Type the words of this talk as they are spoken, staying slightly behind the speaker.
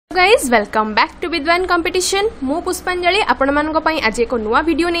Guys welcome back to विद्वान competition मु पुष्पांजलि आपण मानक पई आज एक नुआ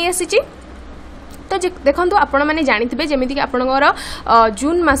वीडियो नहीं आसी तो देखो आपण मैंने जानिथिबे जेमिति कि आपणकर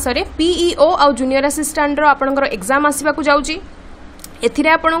जून मासरे पीईओ आउ जूनियर असिस्टेंट रो आपणकर एग्जाम आसीबा को जाउची एथिरे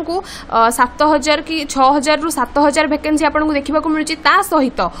आपण को 7000 कि 6000 रु 7000 वैकेंसी आपण को देखिबा को मिलुची ता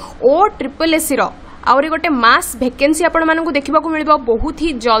सहित ओ ट्रिपल एसी रो आउरी गोटे मास वैकेंसी आपण मानक देखिबा को मिलबो बहुत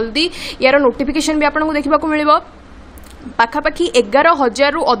ही जल्दी यार नोटिफिकेशन भी आपण को देखिबा को मिलबो पाखापाखि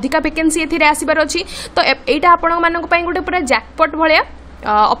 11,000 रु अधिका वैकेंसी एथिरे आसीबार अछि तो एटा आपण मानक पई गोटे पूरा जैकपॉट भलिया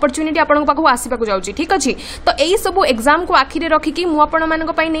अपॉर्चुनिटी आपण पाखु आसीबा को जाउची ठीक अछि तो एई सब एग्जाम को आखिरे रखी कि मु आपण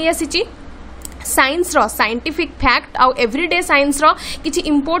मानक पई नै आसीची साइंस रो साइंटिफिक फैक्ट आउ एवरीडे साइंस रो किछि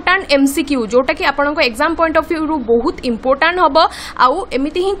इंपोर्टेंट एमसीक्यू जोटा कि आपण को एग्जाम पॉइंट ऑफ व्यू रु बहुत इंपोर्टेंट हबो आउ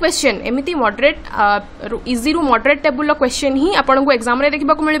एमिति ही क्वेश्चन एमिति मॉडरेट इजी रु मॉडरेट टेबल रो क्वेश्चन ही आपण को एग्जाम रे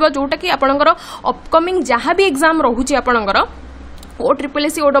देखिबा को मिलिबो जोटा कि आपणकर अपकमिंग जहाँ भी एग्जाम रहुची आपणकर ओ triple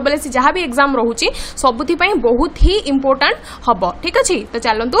AC O double AC जहाँ भी एग्जाम रहुची सबुथि पई बहुत ही इंपोर्टेंट हबो ठीक अछि तो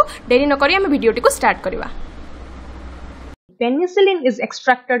चलंतु देरी न करी हम वीडियो टी को स्टार्ट करबा penicillin is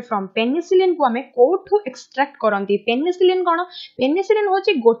extracted from penicillin को हमें कोठु एक्सट्रैक्ट करंती पेनिसिलिन कोन पेनिसिलिन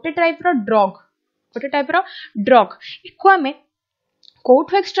होची गोटे टाइप रो ड्रग एको हमें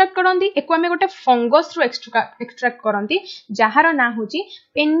कोठु एक्सट्रैक्ट करंती एको हमें गोटे फंगस रो एक्सट्रैक्ट करंती जहार ना होची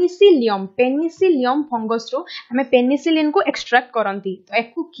पेनिसिलियम फंगस रो हमें पेनिसिलिन को एक्सट्रैक्ट करंती तो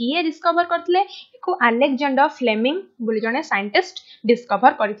एको किए डिस्कवर करथिले एको अलेक्जेंडर फ्लेमिंग बोली जने साइंटिस्ट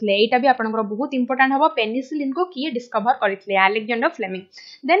डिस्कवर करथिले एटा भी आपनकर बहुत इंपोर्टेंट हबो पेनिसिलिन को किए डिस्कवर करथिले Alexander Fleming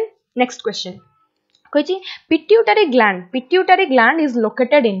then next question कहिछि pituitary gland is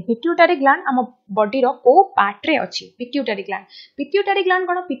located in pituitary gland हम बॉडी रो को पार्ट रे अछि पिट्यूटरी ग्लैंड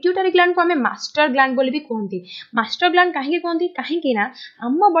कोन पिट्यूटरी ग्लैंड को हमें मास्टर ग्लैंड बोली भी कहंती मास्टर ग्लैंड काहे कहंती काहे कि ना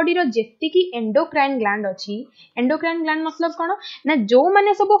हम बॉडी रो जेति की एंडोक्राइन ग्लैंड अछि एंडोक्राइन ग्लैंड मतलब कोन ना जो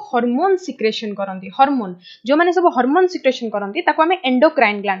माने सब हार्मोन सिक्रेशन करंती हार्मोन जो माने सब हार्मोन सिक्रेशन करंती ताको हमें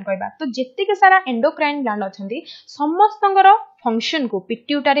एंडोक्राइन ग्लैंड कहबा तो जेति के सारा एंडोक्राइन ग्लैंड अछंती समस्तंगर फंक्शन को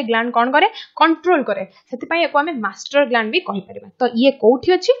पिट्यूटरी ग्लैंड कौन करे कंट्रोल करे सेति पई एको हमें मास्टर ग्लैंड भी कहि परिबा तो ये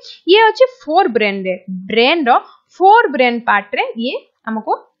कोठी अछि ये अछि फोर ब्रेन रे ब्रेन रो फोर ब्रेन पार्ट रे ये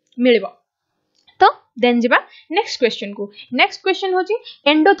हमको मिलबो तो देन जिबा नेक्स्ट क्वेश्चन होची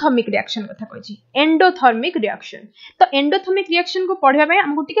एंडोथर्मिक रिएक्शन कथा कहछि एंडोथर्मिक रिएक्शन तो एंडोथर्मिक रिएक्शन को पढिबा पय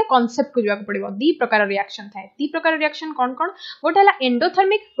हमको टिके कांसेप्ट को जाक पड़िबो दी प्रकार रिएक्शन थाए दी प्रकार रिएक्शन कोन कोन गोटेला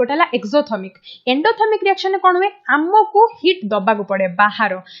एंडोथर्मिक गोटेला एक्सोथर्मिक एंडोथर्मिक रिएक्शन कोन हुए हमको हीट दबा को पड़े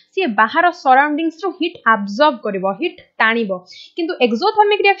बाहर से बाहर सराउंडिंग्स रो हीट एब्जॉर्ब करबो हीट टाणीबो किंतु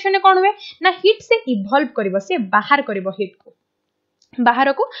एक्सोथर्मिक रिएक्शन कोन हुए ना हीट से इवॉल्व करबो से बाहर करबो हीट को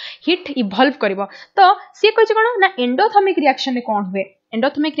बाहर को हीट इवॉल्व करिवो तो से कहै कोन ना एंडोथर्मिक रिएक्शन में कोन हुए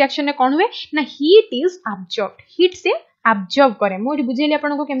एंडोथर्मिक रिएक्शन में कोन हुए ना हीट इज एब्जॉर्ब्ड हीट से एब्जॉर्ब करे मोर बुझेली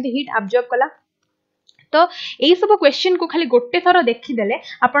आपन को केमती हीट एब्जॉर्ब कला तो एई सब क्वेश्चन को खाली गोटे थरो देखि देले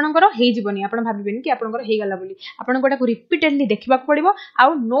आपनकर हेइ जिवनी आपन भाबिबेन कि आपनकर हेइ गला बोली आपन गोटा को रिपीटेडली देखिबा पड़िबो आ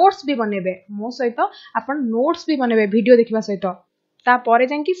नोट्स भी बनेबे मो सहित आपन नोट्स भी बनेबे वीडियो देखिबा सहित ता परे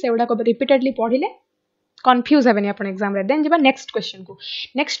जांकी सेउडा को रिपीटेडली पढिले कंफ्यूज हेबेनी अपन एग्जाम रे देन जेबा नेक्स्ट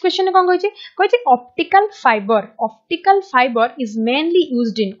क्वेश्चन कोन कहै optical fibre is mainly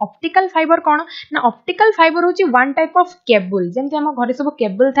used in optical fibre कोन ना ऑप्टिकल फाइबर होची वन टाइप ऑफ केबल जेंति हम घरे सब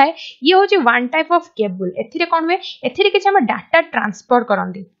केबल थाए ये होची वन टाइप ऑफ केबल एथिरे कोन हुए एथिरे किछ हम डाटा ट्रांसफर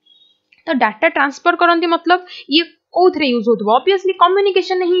करंदी तो डाटा ट्रांसफर करंदी मतलब ये कोथरे यूज होतबो ऑब्वियसली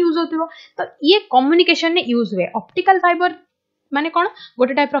कम्युनिकेशन ने ही यूज होतबो तो ये कम्युनिकेशन ने यूज हुए ऑप्टिकल फाइबर माने कोन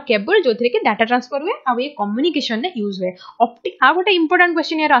गोटे टाइप रो केबल जोथरे के डाटा ट्रांसफर हुए आ ये कम्युनिकेशन ने यूज हुए आ गोटे इंपोर्टेंट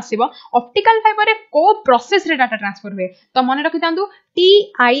क्वेश्चन यार आसीबो ऑप्टिकल फाइबर रे को प्रोसेस रे डाटा ट्रांसफर हुए तो मन रखि तांदु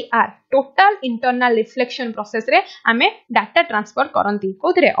TIR total internal reflection process रे हमें डाटा ट्रांसफर करंती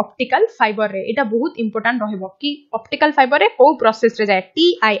कोथरे ऑप्टिकल फाइबर रे एटा बहुत इंपोर्टेंट रहबो कि ऑप्टिकल फाइबर रे को प्रोसेस रे जाय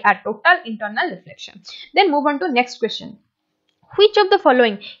TIR total internal reflection then move on to next question which of the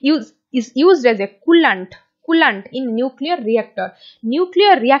following is used as a coolant in nuclear reactor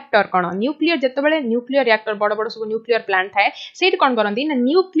cone nuclear जते बेले न्यूक्लियर रिएक्टर बड़ बड़ सब न्यूक्लियर प्लांट थाए सेट कोन करंती ना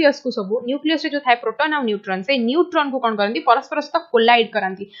न्यूक्लियस को सब न्यूक्लियस रे जो थाए प्रोटॉन और न्यूट्रॉन से न्यूट्रॉन को कोन करंती परस्पर सहित कोलाइड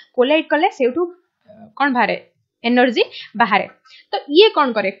कले सेठू कोन बाहरे एनर्जी बाहरे तो ये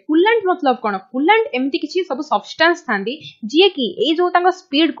कोन करे कूलेंट मतलब कोन कूलेंट एम्ति किछि सब सब्सटेंस थांदी जे कि ए जो तांगा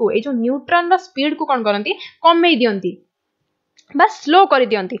स्पीड को ए जो न्यूट्रॉन रा स्पीड को कोन करंती कमै दियंती बस स्लो कर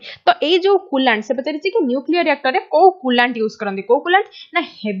दियंती तो ए जो कूलेंट से पचारि कि न्यूक्लियर रिएक्टर रे को कूलेंट यूज करंती को कूलेंट ना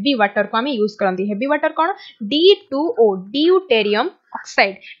हेवी वाटर को हम यूज करंती हेवी वाटर कोन D2O ड्यूटेरियम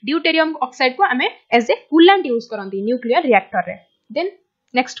ऑक्साइड को हमें as a coolant use करंती nuclear reactor रे then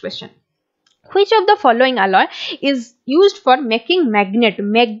next question Which of the following alloy is used for making magnet?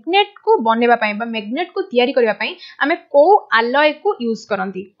 Magnet को बनेबा पई बा magnet को तैयारी करबा पई हमें को alloy को यूज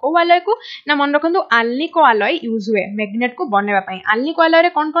करंती को alloy को ना मन रखंतु alnico alloy यूज हुए magnet को बनेबा पई alnico alloy रे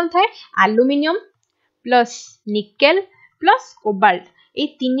कोन कोन थाए aluminium plus nickel plus cobalt ए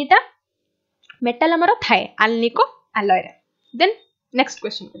तीनटा मेटल हमर थाए alnico alloy रे then next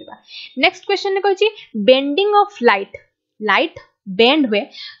question करबा next question ने कहछि bending of light bend हुए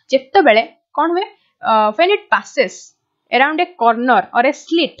जेते बेले कौन हुए when it passes around a corner or a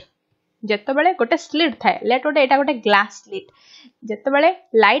slit जेते बेले गोटे स्लिट थाए लेट गोटे एटा गोटे ग्लास स्लिट जेते बेले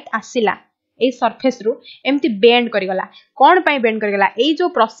लाइट आसिला ए सरफेस रु एमती बेंड करिगला कोन पई बेंड करिगला ए जो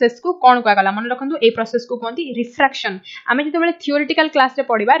प्रोसेस को कोन कहगला मन रखंतु ए प्रोसेस को कहंती रिफ्रैक्शन आमे जेते बेले थियोरेटिकल क्लास रे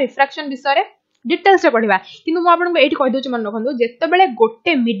पढिबा रिफ्रैक्शन विषय रे डिटेल्स रे पढिबा किंतु मो आपन एठी कहि दोछ मन रखंतु जेते बेले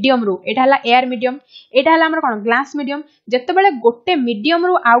गोटे मीडियम रु एटा हला एयर मीडियम एटा हला हमर कोन ग्लास मीडियम जेते बेले गोटे मीडियम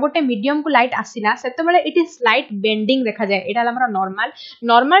रु आ गोटे मीडियम को लाइट आसिला सेते बेले इट इज स्लाइट बेंडिंग देखा जाय एटा हला हमर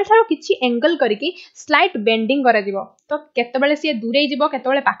नॉर्मल थारो किछि एंगल करिकि स्लाइट बेंडिंग करा दिबो तो केते बेले से दूरे जिवो केते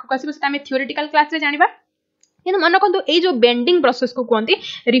बेले पाखक आसीबो सेटा हमें थियोरेटिकल क्लास रे जानिबा किंतु मन रखंतु ए जो बेंडिंग प्रोसेस को कहंती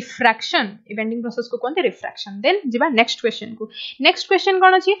रिफ्रैक्शन ए बेंडिंग प्रोसेस को कहंती रिफ्रैक्शन देन जिबा नेक्स्ट क्वेश्चन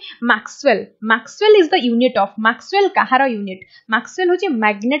कोन अछि Maxwell is the unit of Maxwell Kahar unit Maxwell होछि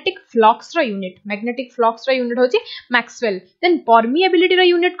मैग्नेटिक फ्लक्स रो यूनिट होछि मैक्सवेल देन परमिएबिलिटी रो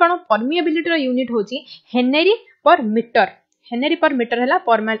यूनिट कोन परमिएबिलिटी रो यूनिट होछि हेनरी पर मीटर हला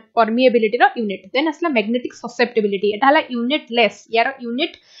परमिएबिलिटी रो यूनिट देन असला मैग्नेटिक ससेप्टिबिलिटी एटा हला यूनिट लेस यार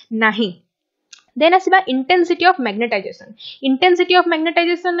यूनिट नाही then asiba intensity of magnetization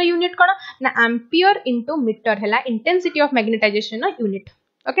no unit kono na ampere into meter hela intensity of magnetization no unit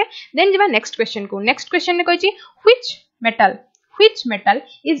okay then jiba next question ne koichi which metal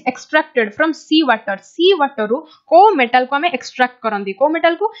is extracted from sea water ru को metal को हमें extract करंदी को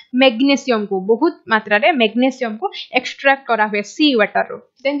metal को magnesium को बहुत मात्रा रे magnesium को extract करा हुए sea water ru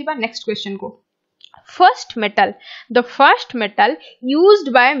then jiba next question को the first metal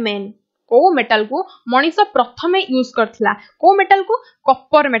used by men को मेटल को मनीष प्रथमे यूज करथला को मेटल को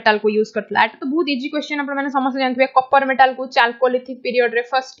कॉपर मेटल को यूज करथला एटा तो बहुत इजी क्वेश्चन अपन माने समझ जानथबे कॉपर मेटल को चाल्कोलिथिक पीरियड रे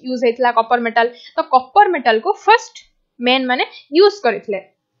फर्स्ट यूज हेतला कॉपर मेटल तो कॉपर मेटल को फर्स्ट मेन माने यूज करथिले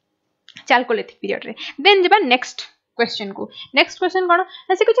चाल्कोलिथिक पीरियड रे देन जेबा नेक्स्ट क्वेश्चन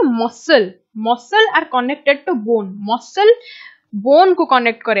कोन से कुछ muscle are connected to bone को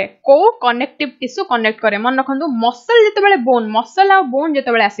कनेक्ट करे को कनेक्टिव टिश्यू कनेक्ट करे मन रखंतु मसल जते बेले मसल आ बोन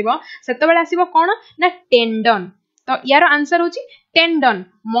जते बेले आसीबो कोन ना टेंडन तो यार आंसर होची टेंडन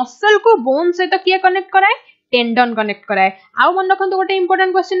मसल को बोन सहित किया कनेक्ट कराए टेंडन कनेक्ट कराए आउ मन रखंतु गोटे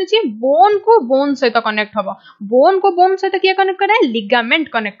इंपोर्टेंट क्वेश्चन अछि बोन को बोन सहित कनेक्ट हबो बोन को बोन सहित किया कनेक्ट कराए लिगामेंट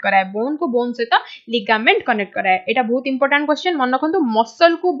कनेक्ट कराए बोन को बोन सहित लिगामेंट कनेक्ट कराए एटा बहुत इंपोर्टेंट क्वेश्चन मन रखंतु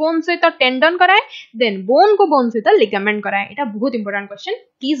मसल को बोन सहित टेंडन कराए देन बोन को बोन सहित लिगामेंट कराए एटा बहुत इंपोर्टेंट क्वेश्चन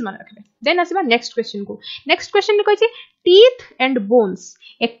प्लीज मन रखबे देन आसीबा नेक्स्ट क्वेश्चन ने कहछि teeth and bones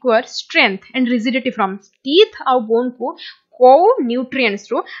acquire strength and rigidity from teeth uh bone को न्यूट्रिएंट्स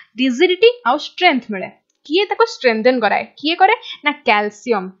रो रिजिडिटी आ स्ट्रेंथ मिले किए ताको स्ट्रेंथन कराए किए करे ना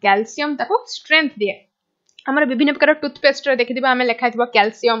कैल्शियम ताको स्ट्रेंथ दिए हमर विभिन्न प्रकार टूथपेस्ट रे देखि दिबा हमें लिखा थिबो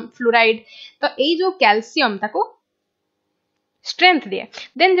कैल्शियम फ्लोराइड तो एई जो कैल्शियम ताको स्ट्रेंथ दिए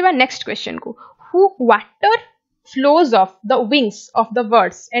देन जेबा नेक्स्ट क्वेश्चन को who water flows of the wings of the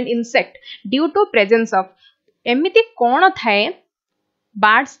birds and insect due to presence of एमिति कोन थाए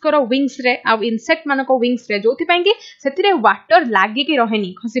बर्ड्स को विंग्स रे आ इंसेक्ट मानको को विंग्स रे जोथि पई कि सेतिरे वाटर लागि कि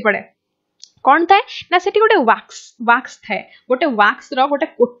रहेनी खसी पड़े कौन थाए ना सेठी गोटे वैक्स थाए गोटे वैक्स रो गोटे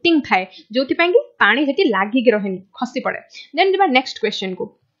कोटिंग थाए जोथि पई कि पानी सेठी लागि कि रहेनी खसी पड़े देन जेबा नेक्स्ट क्वेश्चन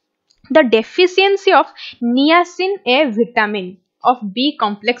को the deficiency of niacin A vitamin of B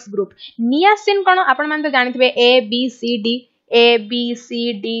complex group niacin कोन आपण मान तो जानिथिबे ए बी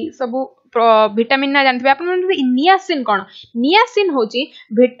सी डी सब विटामिन ना जानिथिबे आपण मान नियासिन कोन नियासिन होची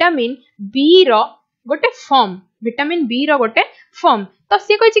विटामिन बी रो गोटे फॉर्म तो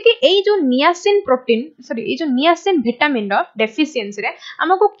सी कहि कि ए जो नियासिन प्रोटीन ए जो नियासिन विटामिन रो डेफिशिएंसी रे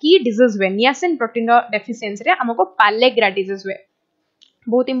हमको की डिजीज हुए नियासिन प्रोटीन रो डेफिशिएंसी रे हमको पालेग्रा डिजीज हुए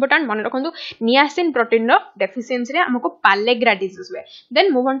बहुत इंपोर्टेंट मन रखंतु नियासिन प्रोटीन रो डेफिशिएंसी रे हमको पालेग्रा डिजीज हुए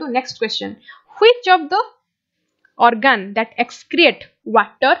then move on to next question which of the organ that excrete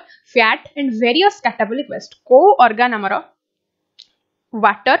water fat and various catabolic waste को organ हमरो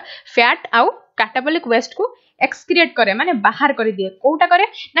water fat आउ catabolic waste को excrete करे माने बाहर कर दिए कोटा करे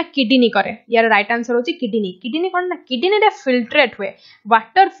ना किडनी करे यार राइट आंसर होची किडनी कोन ना किडनी रे फिल्ट्रेट हुए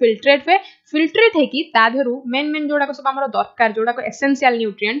वाटर फिल्ट्रेट है कि ता धरू मेन जोडा को सब हमरो दरकार जोडा को एसेंशियल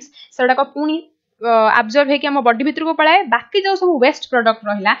न्यूट्रिएंट्स सेडा को पुनी आब्जर्व होकर आम बॉडी भितर को पलाए बाकी जो सब वेस्ट प्रोडक्ट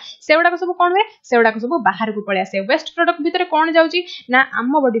रहा से गुड़ाक सब कौन हुए से गुड़ाक सब बाहर को पलि आसे वेस्ट प्रोडक्ट भितर कौन जाऊँगी ना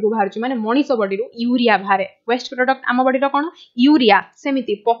आम बॉडी को बाहर माने मनीष बॉडी यूरिया बाहर वेस्ट प्रोडक्ट आम बॉडी कौन यूरिया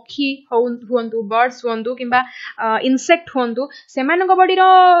सेमिति पक्षी हुंतु बर्ड्स हुंतु किंबा इनसेक्ट हुंतु से बॉडी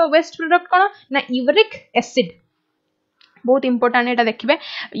वेस्ट प्रोडक्ट कौन ना यूरिक एसिड बहुत इंपोर्टेंट एटा देखिबे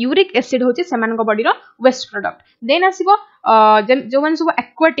यूरिक एसिड होची सेमान बॉडी वेस्ट प्रोडक्ट देन आसीबो जो माने सब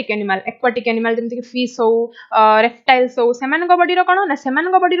एक्वाटिक एनिमल जेमति कि फिश हो रेप्टाइल्स हो सेमान बॉडी कोन ना सेमान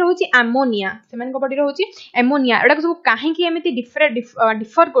बॉडी होची अमोनिया सेमान बॉडी होची एमोनिया एडा सब काहे कि एमिति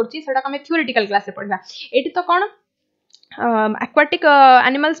डिफर करची सेडा हम थ्योरेटिकल क्लास रे पढबा एटी तो कोन एक्वाटिक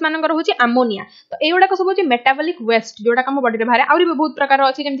एनिमल्स मानकर होची अमोनिया तो एगुड़ाक सब होची मेटाबॉलिक वेस्ट जोड़ा हम बॉडी रे बाहर आउरी भी बहुत प्रकार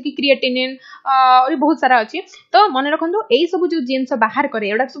अछि जेमति कि क्रिएटिनिन और बहुत सारा अछि तो मन रखंतु एई सब जो जिंस बाहर करे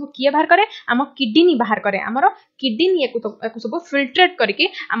एगुड़ा सब किए बाहर करे आम किडनी बाहर करे हमर किडनी एको सब फिल्ट्रेट करके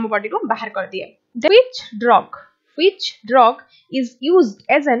आम बॉडी रो बाहर कर दिए which drug is used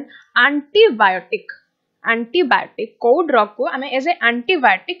as an antibiotic को ड्रग को आमे एज ए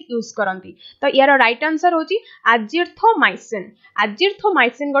एंटीबायोटिक यूज करंती तो यार राइट आंसर होची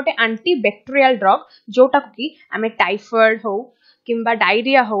आजिर्थोमाइसिन गोटे एंटीबैक्टीरियल ड्रग जोटा कि आमे टाइफॉइड हो किंबा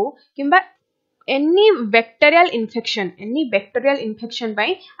डायरिया हो किंबा एनी बैक्टीरियल इन्फेक्शन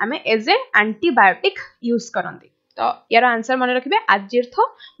पई आमे एज ए एंटीबायोटिक यूज करंती तो यार आंसर मन रखिबे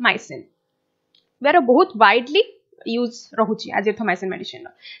आजिर्थोमाइसिन यार बहुत widely use रहुची आजिर्थोमाइसिन medicine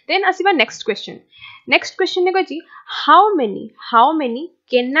then आसीबा next question ने कहछि how many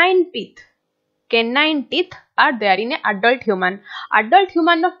canine teeth are there in a adult human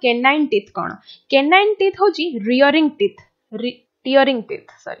no canine teeth cone canine teeth होची tearing teeth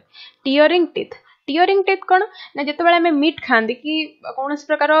कोन ना जते बेले हमें मीट खांदी कि कोनस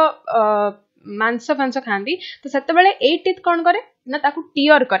प्रकार मांस खांदी तो सेते बेले ए टीथ कोन करे ना ताकू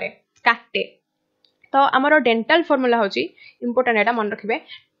टियर करे काटे तो आमर डेंटल फॉर्मूला होची इंपोर्टेंट एटा मन रखिबे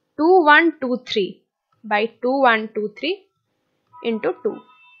 2123 by 2123 into 2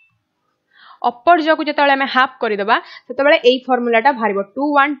 अपर जो को जतबेले हमें हाफ कर देबा ततबेले एई फॉर्मूलाटा भारिबो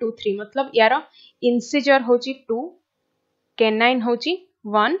 2123 मतलब यार इंसिजर होची 2 कैनाइन होची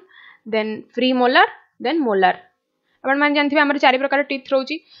 1 then free molar then molar अपन मान जानथिबे हमर चारि प्रकार टीथ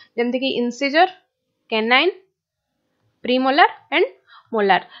रहउची जेमति कि incisor canine pre molar and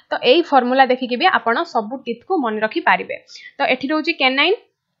molar तो एई फॉर्मूला देखिके भी आपण सब टीथ को मन रखी पारिबे तो एठी रहउची कैनाइन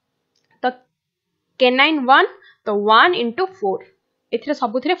तो कैनाइन 1 तो 1 into 4 एथिरे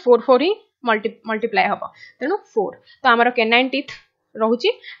सबुथिरे 4 ही मल्टीप्लाई हबो तेनु 4 तो हमर कैनाइन टीथ रहउची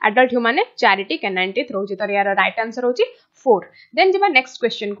एडल्ट ह्यूमन ने चारिटी कैनाइन टीथ रहउची तो यार राइट आंसर होची 4 देन जेबा नेक्स्ट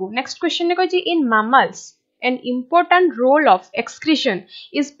क्वेश्चन ने कहछि इन mammals an important role of excretion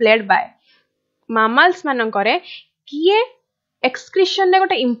is played by mammals मानकरे किए एक्सक्रीशन ने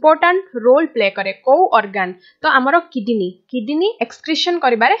गोटे इंपोर्टेंट रोल प्ले करे को ऑर्गन तो आमर किडनी एक्सक्रीशन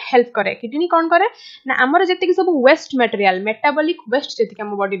करिबारे हेल्प करे किडनी कोन करे ना आमर जति कि सब वेस्ट मटेरियल मेटाबॉलिक वेस्ट जति कि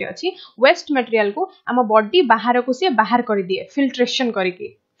हम बॉडी रे अछि वेस्ट मटेरियल को आम बॉडी बाहर को से बाहर कर दिए फिल्ट्रेशन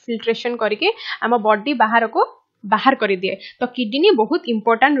करके आम बॉडी बाहर को बाहर कर दिए तो किडनी बहुत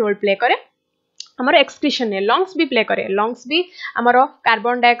इंपोर्टेंट रोल प्ले करे हमर एक्सक्रीशन ने लंग्स भी प्ले करे लंग्स भी हमर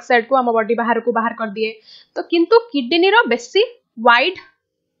कार्बन डाइऑक्साइड को हम बॉडी बाहर को बाहर कर दिए तो किंतु किडनी रो बेसी वाइड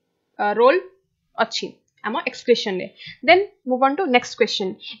रोल अछि हम एक्सक्रीशन ने then move on to next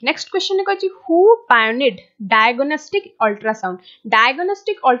question ने कहछि हु पायोनियर्ड डायग्नोस्टिक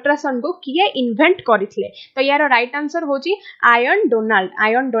अल्ट्रासाउंड को किए इन्वेंट करिथिले तो यार राइट आंसर होछि आयन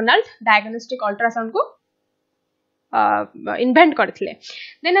डोनाल्ड डायग्नोस्टिक अल्ट्रासाउंड को इन्वेंट करथिले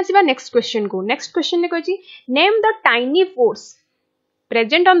देन आसीबा नेक्स्ट क्वेश्चन ने कहछि name the tiny pores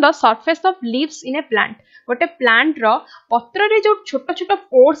present on the surface of leaves in A plant गोटे प्लांट रो पत्र रे जो छोट छोट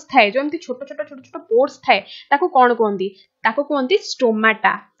पोर्स थाए जो एमती छोट छोट पोर्स थाए ताको कोन कोंती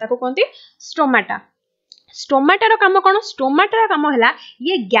स्टोमाटा काम कोन स्टोमाटा काम हला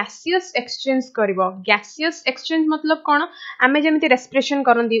ये गैसियस एक्सचेंज करबो गैसियस एक्सचेंज मतलब कोन आमे जेमिति रेस्पिरेशन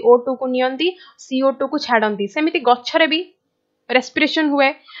करंदी O2 को नियंती CO2 को छाडंती सेमिति गच्छरे भी रेस्पिरेशन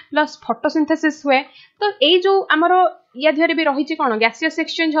हुए प्लस फोटोसिंथेसिस हुए तो ए जो हमरो या ध्यान भी रही कोन गैसियस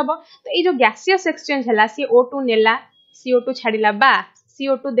एक्सचेंज हबो तो ए जो गैसियस एक्सचेंज हला सी O2 नेला CO2 छाडिला बा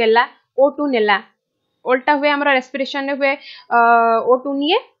CO2 देला O2 नेला उल्टा हुए हमरो रेस्पिरेशन रे हुए O2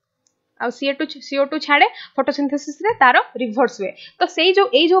 निये आ CO2 छाड़े फोटोसिंथेसिस रे तारो रिवर्स हुए तो सेई जो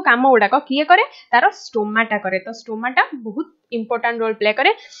ए जो काम उडा को किए करे तारो स्टोमाटा करे तो स्टोमाटा बहुत इंपोर्टेंट रोल प्ले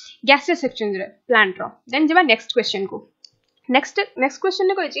करे गैसियस एक्सचेंज रे प्लांट रो देन जेबा नेक्स्ट क्वेश्चन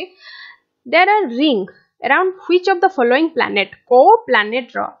ने कहछि there R ring around which of the following planet को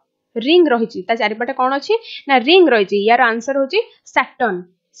प्लैनेट रो रिंग रहिछि ता चारि पटे कोन अछि ना रिंग रहिछि यार आंसर होछि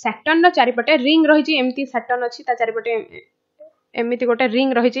सैटर्न रो चारिपटे रिंग रही एमती सैटर्न अच्छी चारिपटे एमती गोटे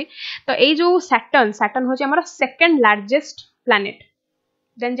रिंग रही तो ये जो सैटर्न सैटर्न हूँ आम सेकेंड लार्जेस्ट प्लैनेट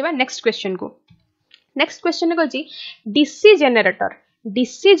देन जब नेक्स्ट क्वेश्चन को नेक्स्ट क्वेश्चन कहूँ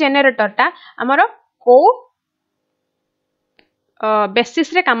डीसी जेनेरेटर टा आमर को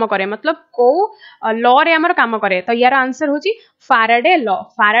बेसिस रे काम करे मतलब को लॉ रे हमर काम करे तो यार आंसर होची Faraday law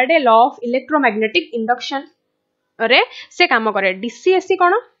of electromagnetic induction रे से काम करे डीसी एसी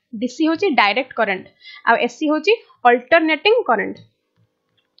कोन डीसी होची डायरेक्ट करंट आ एसी होची अल्टरनेटिंग करंट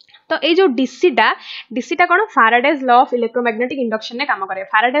तो ये जो डीसी टा कोन Faraday's law of electromagnetic induction ने काम करे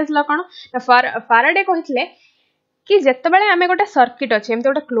फैराडेज लॉ कोन फैराडे कहितले कि जेतेबेले आमे गोटे सर्किट अछि एमते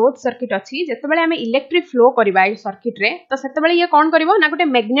गोटे क्लोज सर्किट अछि जेतेबेले आमे इलेक्ट्रिक फ्लो करबा ए सर्किट रे तो सेतेबेले ये कोन करबो ना गोटे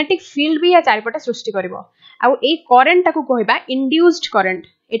मैग्नेटिक फील्ड भी या चारिपटे सृष्टि करबो आ ए करंट टाकू कहबा इंड्यूस्ड करंट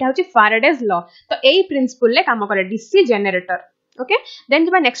एटा होची फैराडेज लॉ तो एई प्रिंसिपल ले काम करे डीसी जनरेटर ओके देन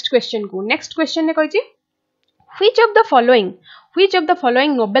जबा नेक्स्ट क्वेश्चन ने कहछि which of the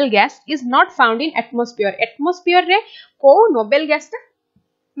following noble gas is not found in atmosphere रे को नोबेल गैस ता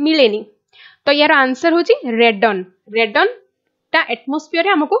मिलेनी तो यार आंसर होची रेडन टा एटमॉस्फेयर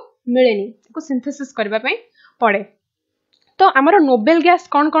रे हमको मिलेनी को सिंथेसिस करबा पई पड़े तो हमर नोबेल गैस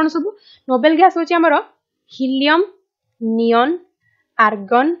कौन सब नोबेल गैस होची हमर helium neon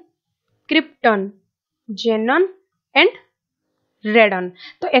argon krypton जेनन and रेडन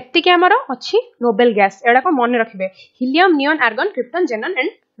तो एतिके हमर अछि नोबेल गैस एडा को मन रखिबे helium neon argon krypton जेनन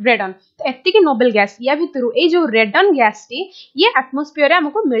and रेडन तो एतिके नोबेल गैस या भितरु ए जो रेडन गैस टी ये एटमॉस्फेयर रे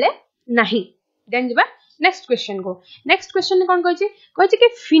हमको मिले नहीं देन जबा नेक्स्ट क्वेश्चन ने कोन कहछि कि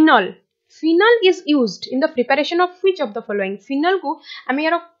phenol is used in the preparation of which of the following phenol को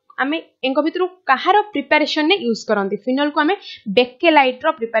आमे एंको भितरु कहार प्रिपरेशन ने यूज करंती फिनॉल को आमे बेकेलाइट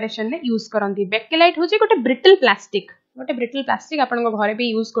रो प्रिपरेशन ने यूज करंती बेकेलाइट होछि गोटे ब्रिटल प्लास्टिक आपन घरे भी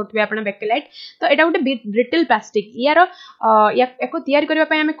यूज करथबे आपन बेकेलाइट तो एटा गोटे ब्रिटल प्लास्टिक यार एको तयार करबा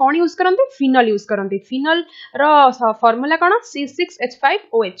पय आमे कोन यूज करंती फिनॉल यूज करंती फिनॉल रो फार्मूला कोन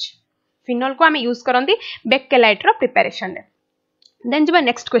C6H5OH फिनॉल को आमे यूज करंती बेकेलाइट रो प्रिपरेशन रे देन जबा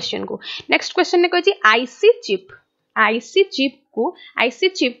नेक्स्ट क्वेश्चन ने कहछि आईसी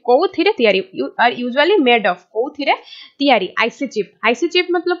चिप को थिरे तयारी आर यूजुअली मेड ऑफ को थिरे तयारी आईसी चिप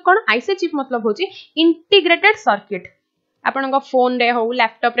मतलब कोन आईसी चिप मतलब होछि इंटीग्रेटेड सर्किट आपन फोन रे हो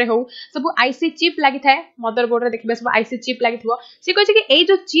लैपटॉप रे हो सब आईसी चिप लागि थाए मदरबोर्ड रे देखबे सब आईसी चिप लागि थबो से कहछि कि ए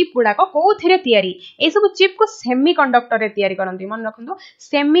जो चिप गुडा को थिरे तयारी ए सब चिप को सेमीकंडक्टर रे तयारी करंती मन रखंदो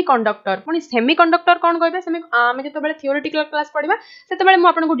सेमीकंडक्टर पुनी सेमीकंडक्टर कोन कहबे आमे जतो बेले थियोरेटिकल क्लास पढिबा सेतो बेले मु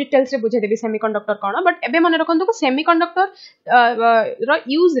आपन को डिटेल्स रे बुझे देबी सेमीकंडक्टर कोन बट एबे मन रखंदो को सेमीकंडक्टर रो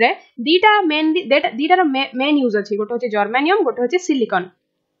यूज रे दीटा रो मेन यूज अछि गोटे होछि जर्मेनियम गोटे होछि सिलिकॉन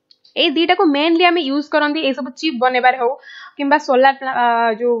ए दीटा को मेनली आमे यूज करंती ए सब चिप बनेबार हो किंबा सोलार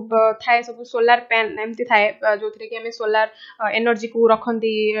जो थाए सब सोलार पैन एमती थाए जो थरे कि आमे सोलार एनर्जी को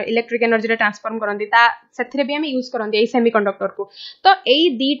रखंती इलेक्ट्रिक एनर्जी रे ट्रांसफॉर्म करंती ता सेथरे भी आमे यूज करंती ए सेमीकंडक्टर को तो ए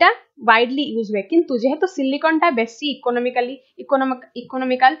दीटा वाइडली यूज हुए किंतु जेहेतु सिलिकॉन टा बेसी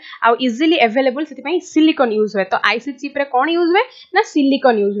इकोनॉमिकल आ इजीली अवेलेबल सेति पई सिलिकॉन यूज हुए तो आईसी चिप रे कोन यूज हुए ना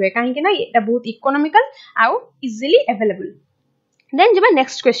सिलिकॉन यूज हुए काहे कि ना एटा बहुत इकोनॉमिकल आ इजीली अवेलेबल देन जब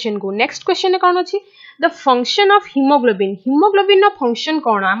नेक्स्ट क्वेश्चन कौन अच्छी the function of haemoglobin no function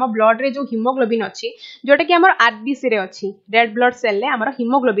कौन आम ब्लड रे जो हीमोग्लोबिन अच्छी जोटा कि हमर आरबीसी रे अच्छी रेड ब्लड सेल रे हमर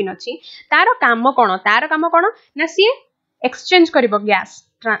हीमोग्लोबिन अच्छी तार काम कौन ना सी एक्सचेंज करिवो गैस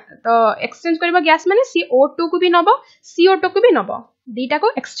तो एक्सचेंज करिवो गैस माने CO2 को भी नबो CO2 को भी नबो दीटा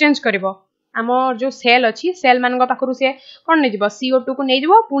को एक्सचेंज करिवो आमर जो सेल अच्छी सेल मान पाखरु से कौन नहीं जीवो CO2 को नहीं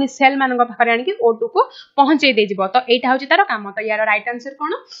जीवो पुनी सेल मान पाखरे आनी O2 को पहुंचे दे जीवो तो एटा होची तार काम तो यार राइट आंसर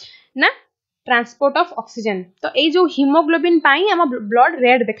कौन ना ट्रांसपोर्ट ऑफ ऑक्सीजन तो ए जो हीमोग्लोबिन पाई आम ब्लड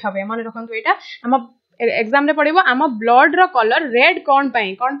रेड देखा मन रखंतु एटा आम एग्जाम रे पड़िबो आम ब्लड रो कलर रेड कौन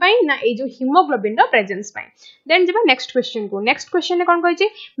पाई ना ए जो हीमोग्लोबिन रो प्रेजेंस पाई देन जेबा नेक्स्ट क्वेश्चन ने कौन कहछि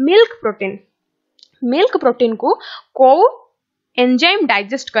मिल्क प्रोटीन को एंजाइम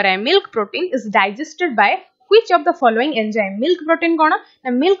डाइजेस्ट कराए milk protein is digested by which of the following enzyme milk protein कोन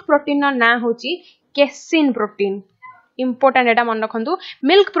ना मिल्क प्रोटीन नो ना होची केसिन प्रोटीन इंपोर्टेंट एटा मन रखंतु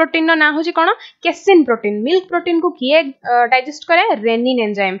मिल्क प्रोटीन नो ना होची कोन केसिन प्रोटीन मिल्क प्रोटीन को किए डाइजेस्ट कराए रेनिन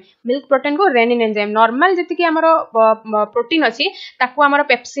एंजाइम मिल्क प्रोटीन को रेनिन एंजाइम नॉर्मल जति कि हमरो प्रोटीन अछि ताकू हमरो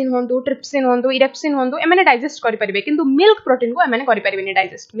पेप्सिन होंतु ट्रिप्सिन होंतु इरेप्सिन होंतु एमाने डाइजेस्ट करि परिबे किंतु मिल्क प्रोटीन को एमाने करि परिबेनी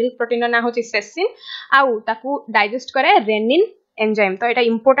डाइजेस्ट मिल्क प्रोटीन नो ना होची सेसिन आउ ताकू डाइजेस्ट कराए रेनिन एंजाइम तो एटा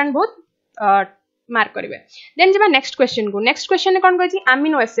इंपोर्टेंट बहुत मार्क करिवे देन जेबा नेक्स्ट क्वेश्चन ने कोन कहछि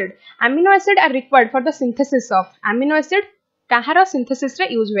amino acid are required for the synthesis of amino acid Kahar synthesis रे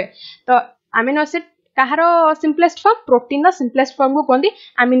यूज हुए तो अमीनो एसिड कहार सिंपलेस्ट फॉर्म प्रोटीन रो सिंपलेस्ट फॉर्म को कहंदी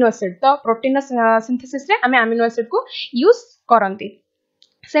अमीनो एसिड तो प्रोटीन सिंथेसिस रे आमे अमीनो एसिड को यूज करंती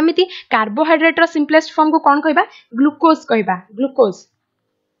सेमिति कार्बोहाइड्रेट रो सिंपलेस्ट फॉर्म को कोन कहबा ग्लूकोज कहबा ग्लूकोज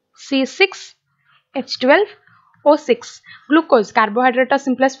C6H12O6 ग्लूकोज कार्बोहाइड्रेट रो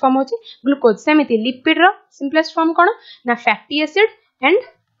सिंपलेस्ट फॉर्म होची ग्लूकोज सेमिति लिपिड रो सिंपलेस्ट फॉर्म कोन ना fatty acid and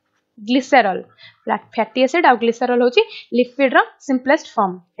glycerol fatty acid और ग्लिसरॉल होची लिपिड रो सिंपलेस्ट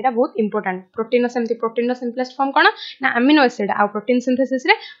फॉर्म एटा बहुत इंपोर्टेंट प्रोटीन सेमती प्रोटीन रो सिंपलेस्ट फॉर्म कोन ना अमीनो एसिड और प्रोटीन सिंथेसिस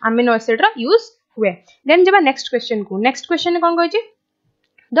रे अमीनो एसिड रो use हुए देन जेबा नेक्स्ट क्वेश्चन कोन कहै छी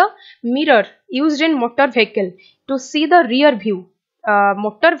the mirror used in motor vehicle to see the rear view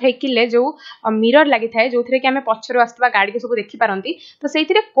motor vehicle ले जो मिरर लागि थाए जो थरे कि हमें पछरो आस्तबा गाड़ी के सब देखि पारंती तो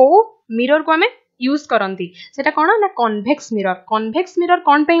सेइथिरे को मिरर को हमें यूज करंती सेटा कोन ना कन्वेक्स मिरर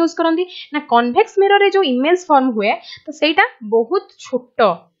कोन पे यूज करंती ना कन्वेक्स मिरर रे जो इमेज फॉर्म हुए तो सेटा बहुत छोटो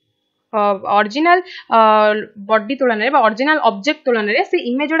ओरिजिनल बॉडी तुलन रे ओरिजिनल ऑब्जेक्ट तुलन रे से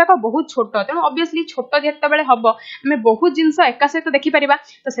इमेज जोडा को बहुत छोटो तेनो ऑब्वियसली छोटो जेते बेले हबो हमें बहुत जिंस एका सहित देखि परिबा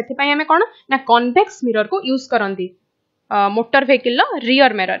तो सेति पई हमें कोन ना कन्वेक्स मिरर को यूज करंती मोटर व्हीकल लो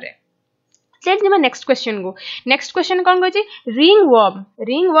रियर मिरर रे चेक जेमा नेक्स्ट क्वेश्चन कोन कहै छी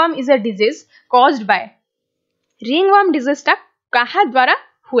ringworm is a disease caused by ringworm disease ता कहा द्वारा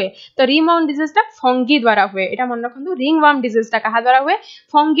हुए तो रिंगवर्म डिजीज ता फंगी द्वारा हुए एटा मन रखंतु रिंगवर्म डिजीज ता कहा द्वारा हुए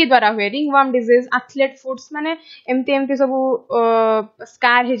फंगी द्वारा हुए रिंगवर्म डिजीज एथलेट फुट्स माने एमती सब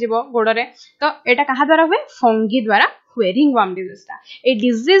स्कार हे जिवो गोड़ रे तो एटा कहा द्वारा हुए फंगी द्वारा हुए रिंगवर्म डिजीज ता ए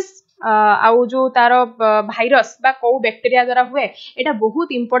डिजीज आउ जो तार भाइरस बा को बैक्टीरिया द्वारा हुए एटा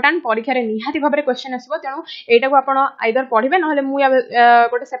बहुत इंपोर्टेंट परीक्षा रे निहाती भाबरे क्वेश्चन आसीबो तेनु एटा को आपण आइदर पढिबे नहले मु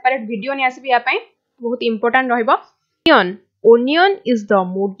गोटे सेपरेट वीडियो नि आसीबी या पई बहुत important रहइबो onion is the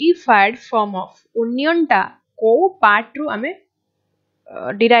modified form of onion टा को पार्ट रु हमें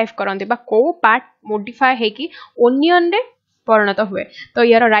डिराइव करंते बा को पार्ट मोडिफाई है कि ओनियन रे परिणत हुए तो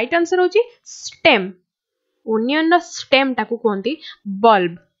यार राइट आंसर होची स्टेम ओनियन रो स्टेम टाकू कहंती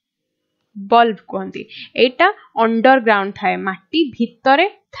बल्ब कहंती एटा अंडरग्राउंड थाए माटी भितरे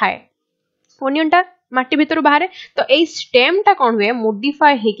थाए ओनियन टा माटी भितर बाहर तो ए स्टेम टा कोन हुए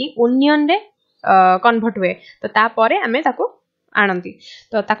मोडिफाई है कि ओनियन रे कन्वर्ट हुए तो तापरे आमे ताको आनंती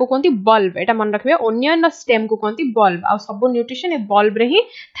तो ताको कोंती बल्ब एटा मन रखबे ओनियन स्टेम को कोंती बल्ब आ सब न्यूट्रिशन ए बल्ब रे ही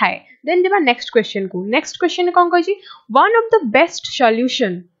थाए देन जेबा नेक्स्ट क्वेश्चन कोन कहै छी one of the best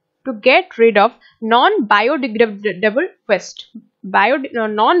solution to get rid of non biodegradable waste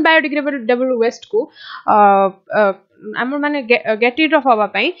non biodegradable waste को हम माने गेट रिड ऑफ हवा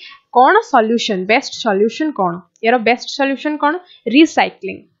पई कोन सॉल्यूशन बेस्ट सॉल्यूशन कोन यार बेस्ट सॉल्यूशन कोन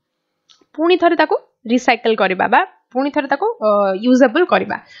रिसाइक्लिंग पुणी थरे ताको रिसाइकल करबा बा पुणी थरे ताको यूजेबल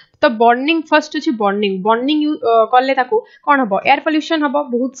करबा तो बर्निंग फर्स्ट अछि बर्निंग करले ताको कोन हबो एयर पोल्यूशन हबो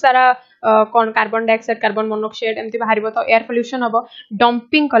बहुत सारा कोन कार्बन डाइऑक्साइड कार्बन मोनोऑक्साइड एमति बाहरिबो तो एयर पोल्यूशन हबो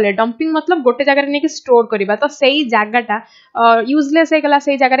डंपिंग मतलब गोटे जगह रे नेकी स्टोर करबा तो सेही जागाटा यूजलेस हे गला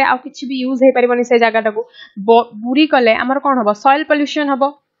सेही जगह रे आ किछि भी यूज हे परिबनी से जागाटा को बुरी कले हमर कोन हबो सॉइल पोल्यूशन हबो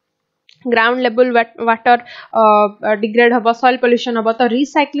ग्राउंड लेवल वाटर डिग्रेड हबो सॉइल पोल्यूशन हबो तो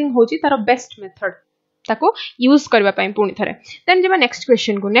रिसाइक्लिंग होची तार बेस्ट मेथड ताको यूज करबा पई पुणी थरे देन जेबा नेक्स्ट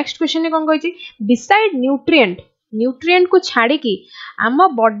क्वेश्चन ने कोन कहै छी बिसाइड न्यूट्रिएंट को छाड़ी की आम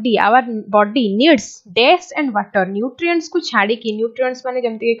our body needs dash and water nutrients को छाड़ी की न्यूट्रिएंट्स माने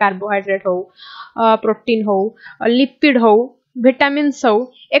जेमति कार्बोहाइड्रेट हो प्रोटीन हो लिपिड हो विटामिन्स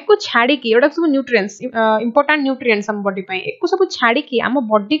हो एको छाड़ी की एडा सब न्यूट्रिएंट्स इंपोर्टेंट न्यूट्रिएंट्स हम बॉडी पई एको सब छाड़ी की हम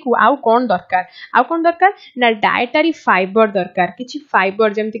बॉडी को आउ कोन दरकार ना डाइटरी फाइबर दरकार किछि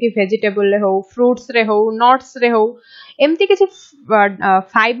फाइबर जेमति कि वेजिटेबल रे हो फ्रूट्स रे हो नट्स रे हो एमति किछि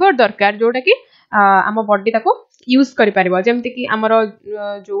फाइबर दरकार जोटा कि हम बॉडी ताको यूज करि परिबो जेमति कि हमर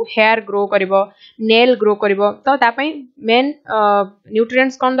जो हेयर ग्रो करिवो नेल ग्रो करिवो तो ता पई मेन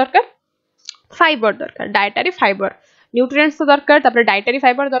न्यूट्रिएंट्स कोन दरकार फाइबर दरकार डाइटरी फाइबर न्यूट्रिएंट्स तो दरकार तापर डाइटरी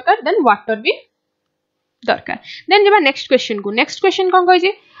फाइबर दरकार देन वाटर भी दरकार देन जेबा नेक्स्ट क्वेश्चन कोन कहै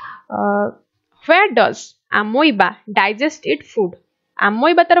छी where does अमोइबा digest it food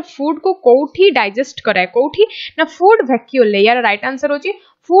अमोइबा तार फूड को कोठी डाइजेस्ट कराए कोठी ना फूड वैक्यूल यार राइट आंसर होची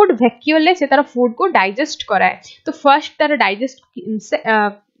फूड वैक्यूल से तार फूड को डाइजेस्ट कराए तो फर्स्ट तार डाइजेस्ट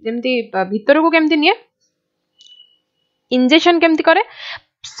जेमती भीतर को केमती निए इंजेक्शन केमती करे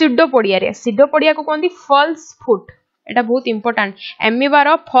सिडोपोडिया को कहंदी फॉल्स फुट एटा बहुत इंपोर्टेंट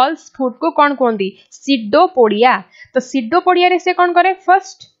एमिबार फॉल्स फुट को कौन कहंदी सिडोपोडिया तो सिडोपोडिया रे से कौन करे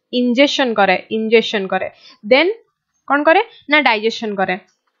फर्स्ट इंजेक्शन करे देन कौन करे ना डाइजेशन करे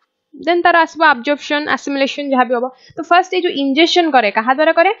देन तार आसबो एब्जॉर्प्शन एसिमिलेशन जहाँ भी हम तो फर्स्ट ये जो इंजेक्शन करे कहा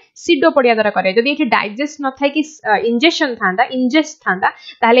द्वारा करे सीडोपोडिया द्वारा करे जदि ये डाइजेस्ट न थाए कि इंजेक्शन था इंजेस्ट था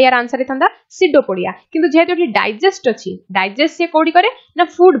ताहले यार आंसर था सीडोपोडिया किंतु जेहेतु ये डाइजेस्ट अच्छी डाइजेस्ट से कोडी करे ना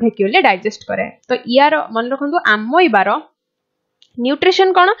फूड वैक्यूल डाइजेस्ट करे तो यार मन रखु आमोइबार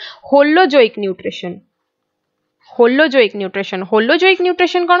न्यूट्रिशन कौन holozoic nutrition holozoic nutrition holozoic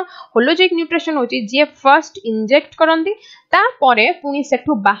nutrition कौन होलोजोइक न्यूट्रिशन होची जे फर्स्ट इंजेक्ट करंती तापरे पुनी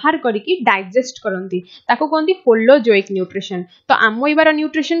सेठु बाहर करिकी डाइजेस्ट करंती ताको कहंती होलोजोइक न्यूट्रिशन तो आमोइबार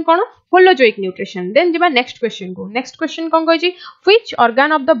न्यूट्रिशन कौन होलोजोइक न्यूट्रिशन देन जेबा नेक्स्ट क्वेश्चन कौन कहछि which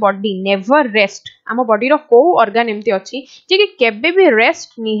organ of the body never rest आम बॉडी रो को ऑर्गन एम्ति अछि जे कि केबे भी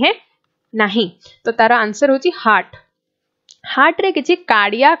रेस्ट निहे नाही तो तार आंसर होछि हार्ट हार्ट रे किछि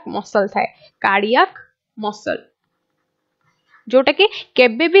कार्डियक मसल थाए कार्डियक मसल जोटा कि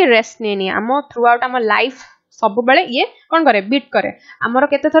केबे भी रेस्ट नहीं आम थ्रू आउट आम लाइफ सब बेले ये कौन करे बीट करे आमर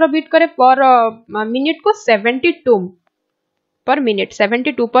केते थरो बीट करे पर मिनिट को 72 per minute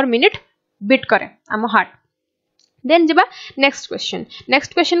 72 per minute beat करे आम हार्ट देन जबा नेक्स्ट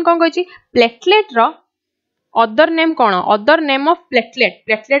क्वेश्चन कौन कहछि प्लेटलेट रो अदर नेम कौन other name of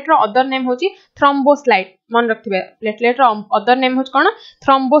platelet row other name होछि थ्रोम्बोसाइट मन रखिबे प्लेटलेट रो अदर नेम होछि कौन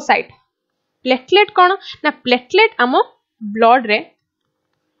थ्रोम्बोसाइट प्लेटलेट कौन ना प्लेटलेट आम ब्लड रे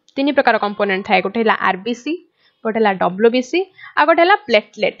तीन प्रकार कंपोनेंट थाए गोटे हला आरबीसी गोटे हला डब्ल्यूबीसी आ गोटे हला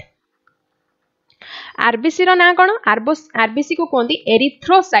प्लेटलेट आरबीसी रो ना कौन आरबीसी को कहंती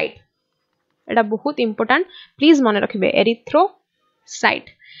एरिथ्रोसाइट एटा बहुत इंपोर्टेंट प्लीज मन रखिबे एरिथ्रोसाइट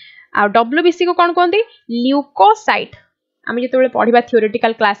आ डब्ल्यूबीसी को कौन कहंती ल्यूकोसाइट आमी जेतेबेले पढिबा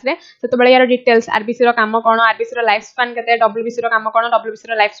थियोरेटिकल क्लास रे सेतेबेले यार डिटेल्स आरबीसी रो काम कोन आरबीसी रो लाइफ स्पैन केते डब्ल्यूबीसी रो काम कोन डब्ल्यूबीसी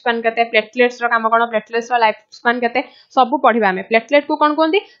रो लाइफ स्पैन केते प्लेटलेट्स रो काम कोन प्लेटलेट्स रो लाइफ स्पैन केते सब पढिबा हमें प्लेटलेट को कोन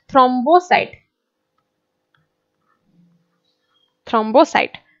कोनती थ्रोम्बोसाइट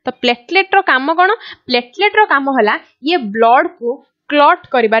तो प्लेटलेट रो काम कोन प्लेटलेट रो काम हला ये ब्लड को क्लॉट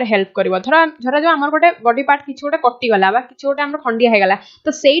करिबार हेल्प करिवो धरा जो हमर गोटे बॉडी पार्ट किछ गोटे कटि गला बा किछ गोटे हमर खंडिया हे गला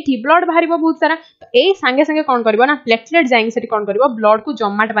तो सेठी ब्लड बाहरिबो बहुत सारा तो एई संगे संगे कोन करिवो ना प्लेटलेट जाइंग सेठी कोन करिवो ब्लड को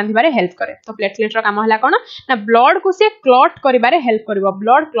जमाट बांधिबारे हेल्प करे तो प्लेटलेट रो काम हला कोन ना ब्लड को से क्लॉट करिबारे हेल्प करिवो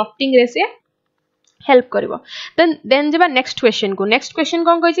ब्लड क्लॉटिंग रे से हेल्प करिवो देन जेबा नेक्स्ट क्वेश्चन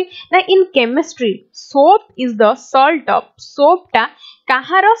कोन कहछि ना in chemistry soap is the salt of soap टा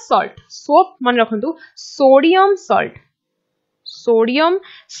कहारो सॉल्ट सोप मन रखंतु sodium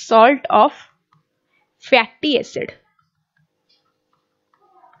salt of fatty acid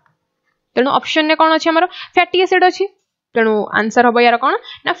तेणु ऑप्शन ने कौन अच्छे हमर फैटी एसिड अच्छी तेणु आंसर हम यार कौन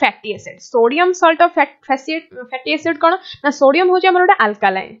ना fatty acid sodium salt of fatty acid कौन ना सोडियम होची हमर गोटे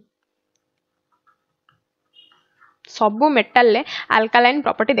अल्कालाइन सबु मेटल ले अल्कालाइन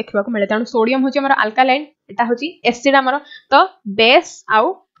प्रॉपर्टी देखबा को मिले तेणु सोडियम होची हमर अल्कालाइन एटा होची एसिड हमर तो बेस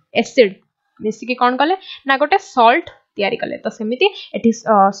आउ एसिड मिसी के कौन कले ना गोटे सॉल्ट तैयारी कले तो सेमिति eighty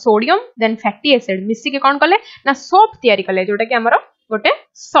sodium then fatty acid मिसी के कौन कले ना सोप तैयारी कले जोटा कि हमर गोटे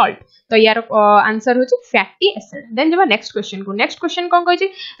सॉल्ट तो यार आंसर होची फैटी एसिड देन जब नेक्स्ट क्वेश्चन कौन कहछि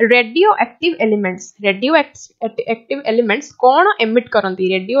रेडियो एक्टिव एलिमेंट्स कौन emit करंती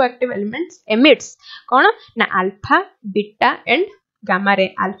radio active elements emits कौन ना alpha beta and gamma ray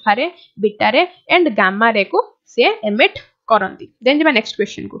alpha रे बीटा रे एंड गामा रे को से एमिट करंती देन जब next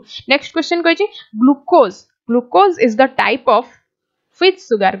question कहछि glucose is the type of which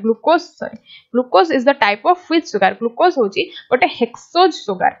sugar glucose is the type of which sugar glucose होची गोटे hexose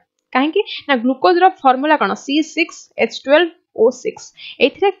sugar काहे कि ना ग्लूकोज रो फार्मूला कोन C6H12O6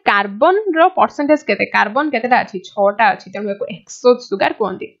 एथिरे कार्बन रो परसेंटेज केते कार्बन केतेटा अछि 6टा अछि तेनु एको hexose sugar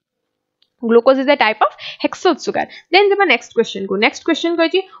कहंती glucose is a type of hexose sugar then the next question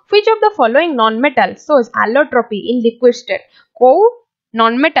कहछि which of the following non metal shows allotropy in liquid state को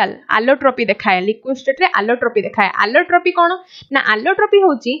non metal allotropy देखाए liquid state रे allotropy देखाए allotropy कोन ना allotropy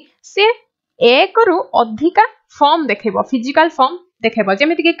होची से एक रु अधिका फॉर्म देखेबो फिजिकल फॉर्म देखेबो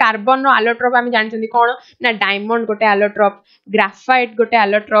जेमिति कि कार्बन रो एलोट्रोप हम जानचंदी कोन ना डायमंड गोटे एलोट्रोप ग्राफाइट गोटे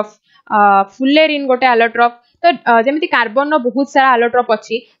एलोट्रोप फुलेरिन गोटे एलोट्रोप तो जेमिति कार्बन रो बहुत सारा एलोट्रोप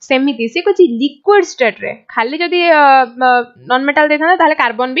अछि सेमिति से कुछ लिक्विड स्टेट रे खाली जदी नॉन मेटल देखना ताले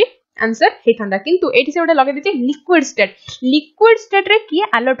कार्बन भी आंसर हेथंदा किंतु एठी से गोटे लगे दिचे लिक्विड स्टेट रे किए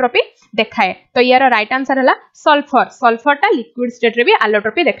एलोट्रोपी देखाए तो यार राइट आंसर हला सल्फर टा लिक्विड स्टेट रे भी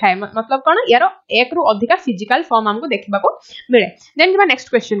एलोट्रोपी देखाए मतलब कोन यार एक रु अधिका फिजिकल फॉर्म हमको देखबा को मिले देन जबा next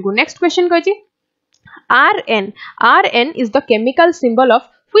question कहछि Rn is the chemical symbol of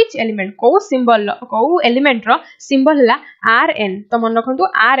which element को एलिमेंट रो सिंबल हला Rn तो मन रखंतु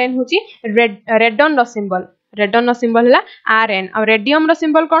Rn होची रेडन रो सिंबल हला Rn और रेडियम रो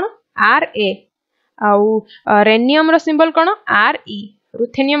सिंबल कोन Ra आउ रेनियम रो सिंबल कोन Re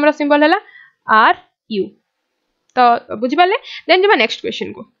रुथेनियम रो सिंबल है Ru। तो बुझी पाले। देन जब नेक्स्ट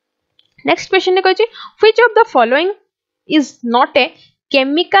क्वेश्चन को, नेक्स्ट क्वेश्चन ने कहछि which of the following is not a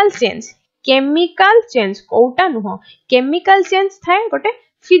chemical change. Chemical change Kota नुह, केमिकल चेंज थाए गोटे,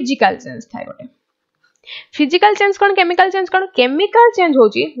 फिजिकल चेंज थाए गोटे। फिजिकल चेंज कौन, केमिकल चेंज कौन। केमिकल चेंज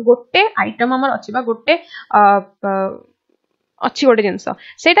होची गोटे आइटम हमर अछि बा गोटे अच्छी गोटे जिनस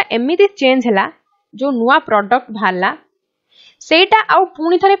सेटा एमिति चेंज हैला जो नुआ प्रोडक्ट भाला सेटा आउ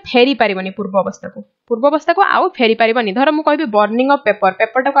पुणी थरे फेरी पारिबनी पूर्व अवस्था को आउ फेरी पारिबनी। धर मु कहबी बर्निंग ऑफ पेपर,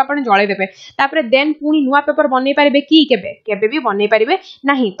 पेपर को आपण जळे देबे तापरे देन पुणी नुआ पेपर बनै पारिबे कि केबे भी बनै पारिबे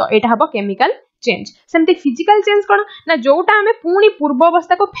नहीं, तो एटा हबो केमिकल चेंज। सेमती फिजिकल चेंज कोन ना जोटा हमें पुणी पूर्व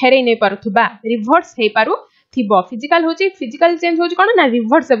अवस्था को फेरै नै पारुथबा, रिवर्स हे पारु थिबो। फिजिकल होची, फिजिकल चेंज होची कोन ना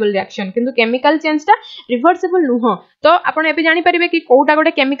रिवर्सेबल रिएक्शन, किंतु केमिकल चेंज ता रिवर्सेबल नुह। तो आपण एबे जानि परिबे कि कोटा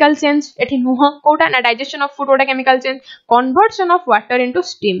गोटे केमिकल चेंज एठी नुह, कोटा ना डाइजेशन ऑफ फूड गोटे chemical change, conversion of water into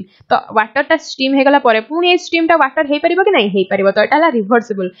steam. तो वाटर ता स्टीम हे गला परे पुणी ए स्टीम ता वाटर हे परिबो कि नहीं हे परिबो, तो एटा ला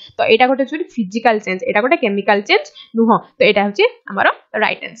रिवर्सेबल। तो एटा गोटे छुरी फिजिकल चेंज, एटा गोटे केमिकल चेंज नुह। तो एटा होची हमरो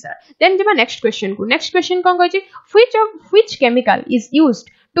राइट आंसर। देन जेबा नेक्स्ट क्वेश्चन को, next question cone कहछि which chemical is used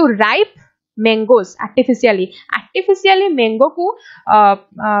to ripe mangoes artificially mango को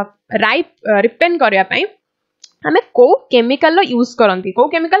रिपेन करया पई हमें को केमिकल लो यूज करंती। को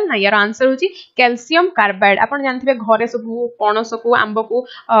केमिकल ना, यार आंसर होची कैल्शियम कार्बाइड। आपण जानथिबे घरे सब पणस को आंब को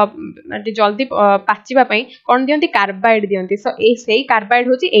जल्दी पाचिबा पई कोन दियंती, कार्बाइड दियंती। सो ए सेही कार्बाइड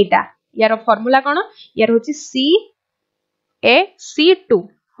होची एटा, यार फार्मूला कोन, यार होची CaC2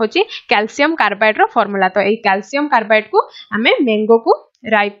 होची कैल्शियम कार्बाइड रो फार्मूला। तो ए कैल्शियम कार्बाइड को हमें मैंगो को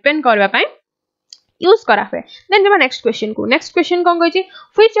राइपेन करबा पई यूज करा हुए। देन जब नेक्स्ट क्वेश्चन को, next question cone कहछि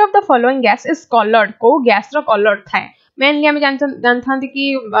which of the following gas is coloured. को गैस रो कलर थाए, मेनली हम जानथांती कि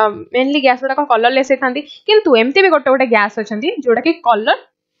मेनली गैस गुडा कलरलेस हेथांती, किंतु एमती भी गोटे गैस अछंती जोडा कि कलर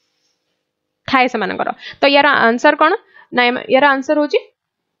थाए समानकर। तो यार आंसर कोन ना, यार आंसर होछि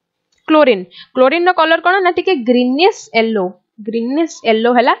क्लोरीन। क्लोरीन रो कलर कोन ना टिके ग्रीनिश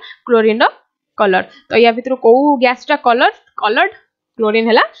येलो हैला क्लोरीन रो कलर। तो या भितर को गैस टा कलर्ड क्लोरीन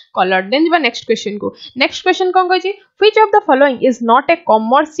हैला कलर्ड। देन जब नेक्स्ट क्वेश्चन को, next question cone कहछि which of the following is not a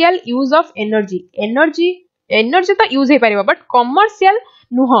commercial use of energy तो यूज हे परिबो बट कमर्शियल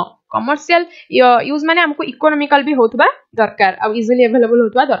नुह। कमर्शियल यूज माने हमको इकोनॉमिकल भी होतबा दरकार, अब इजीली अवेलेबल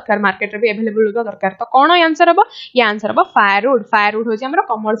होतबा दरकार, मार्केट रे भी अवेलेबल होतबा दरकार। तो कोन आंसर हबो, या आंसर हबो फायरवुड। फायरवुड होछि हमरो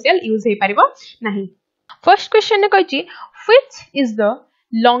कमर्शियल यूज हे परिबो नहीं। फर्स्ट क्वेश्चन ने कहछि which is the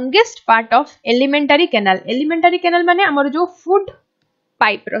longest part of elementary canal. Elementary canal माने हमर जो फूड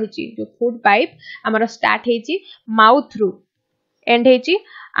पाइप रही, जो फूड पाइप आमर स्टार्ट हेची माउथ थ्रू एंड हेची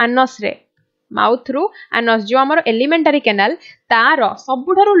आनस रे, माउथ थ्रू आनस जो आमर एलिमेंटरी कैनाल तार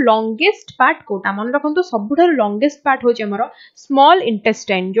सबुठारु लॉन्गेस्ट पार्ट कोटा मन रखंतु। सबुठारु लॉन्गेस्ट पार्ट होची हमर स्मॉल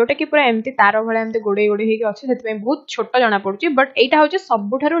इंटेस्टाइन, जोटा कि पूरा एमती तार भले एमती गोडे गोडे हेकी अछि, सेति बहुत छोट जाना पड़ुची, बट एटा होची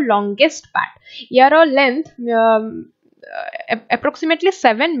सबुठारु लॉन्गेस्ट पार्ट। यार लेंथ अप्रोक्सीमेटली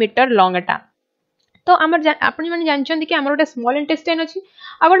 7 मीटर लॉन्ग एटा। तो आमर आपण माने जानछन कि हमर गोटे स्मॉल इंटेस्टाइन अछि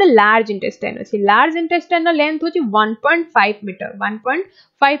आ गोटे लार्ज इंटेस्टाइन अछि। लार्ज इंटेस्टाइन रो लेंथ होछि 1.5 मीटर,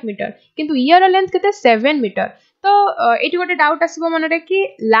 1.5 मीटर, किंतु ईयर लेंथ केते 7 मीटर। तो एटी गोटे डाउट आसीबो मन रे कि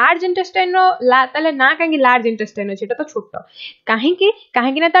लार्ज इंटेस्टाइन रो ताले ना काहे लार्ज इंटेस्टाइन अछि, एटा तो छोट काहे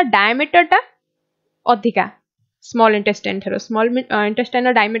कि ना ता डायमीटर टा अधिका स्मॉल इंटेस्टाइन थारो। स्मॉल इंटेस्टाइन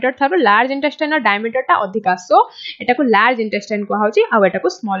रो डायमीटर थारो लार्ज इंटेस्टाइन रो डायमीटर टा अधिका, सो एटा को लार्ज इंटेस्टाइन को होछि आ एटा को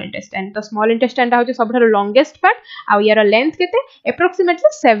स्मॉल इंटेस्टाइन। तो स्मॉल इंटेस्टाइन टा होछि सबठारो लॉन्गेस्ट पार्ट आ यार लेंथ केते अप्रोक्सीमेटली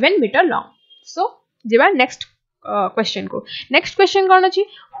 7 मीटर लॉन्ग। सो जेबा नेक्स्ट क्वेश्चन को, नेक्स्ट क्वेश्चन कोन अछि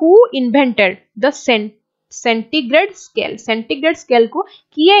who invented the centigrade scale. Centigrade scale को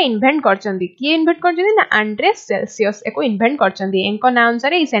किए इन्वेंट करचंदी, किए इन्वेंट करचंदी ना आंड्रे सेल्सियस एको इन्वेंट करचंदी। एंको ना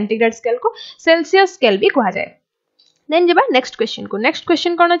अनुसार ई सेंटीग्रेड स्केल को सेल्सियस स्केल भी कहा जाय। देन जेबा नेक्स्ट क्वेश्चन को, नेक्स्ट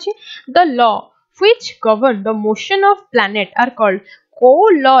क्वेश्चन कोन अछि the law which govern the motion of planet are called. को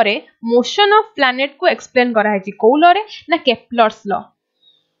लॉ रे मोशन ऑफ प्लैनेट को एक्सप्लेन करा है को लॉ रे ना केप्लर्स लॉ।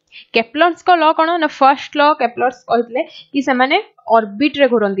 केप्लर्स को लॉ कोन ना फर्स्ट लॉ केप्लर्स कहतले कि से माने ऑर्बिट रे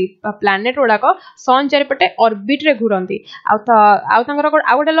घुरंती, प्लैनेट ओडा को सन चारिपटे ऑर्बिट रे घुरंती। आउ तांकर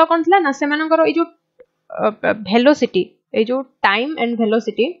आ गोटे लॉ कोन थला ना से मानकर ए जो वेलोसिटी, ए जो टाइम एंड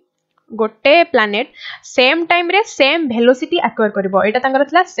वेलोसिटी गोटे प्लैनेट सेम टाइम रे सेम वेलोसिटी एक्वायर करबो, एटा तांकर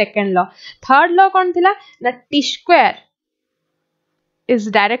थला सेकंड लॉ। थर्ड लॉ कोन थला ना T square is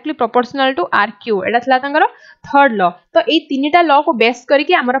directly proportional to are Q, एटा थला तांकर थर्ड लॉ। तो ए तीनटा लॉ को बेस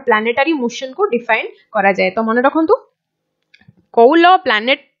करके हमर प्लैनेटरी मोशन को डिफाइन करा जाय। तो मन रखंतु को लॉ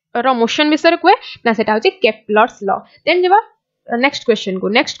प्लैनेट रो मोशन विषय कोए ना सेटा होची केप्लर्स लॉ। देन जेबा नेक्स्ट क्वेश्चन को,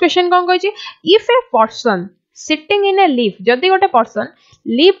 नेक्स्ट क्वेश्चन कोन कहै छी if a person sitting in a lift जदि गोटे पर्सन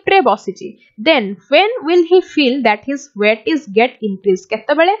लिफ्ट रे बसिची then when will he feel that his weight is get increase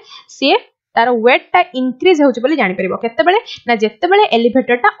केतेबेले सी तार वेट टा इंक्रीज होउछ बोली जानि परिबो केतेबेले ना जेतेबेले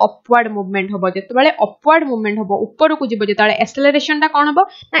एलिवेटर टा अपवर्ड मूवमेंट होबो जेतेबेले अपवर्ड मूवमेंट होबो ऊपर को जिवो जेतेबेले एक्सेलरेशन टा कोन होबो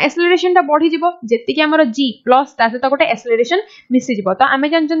ना एक्सेलरेशन टा बढ़ी जिवो जेति कि हमर g प्लस ता सहित गोटे एक्सेलरेशन मिसी जिवो तो आमे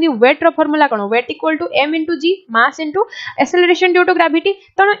जानचंदी wait row formula cone weight equal to m * g mass * acceleration due to gravity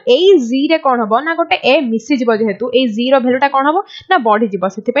तनो एई g रे कोन होबो ना गोटे a मिसी जिवो जेहेतु एई g रो वैल्यू टा कोन होबो ना बढ़ी जिवो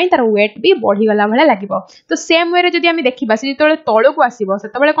सेति पई तार वेट भी बढ़ी गला भले लागिवो तो सेम वे रे जदि आमे देखिबा से जेतेबेले तळो को आसीबो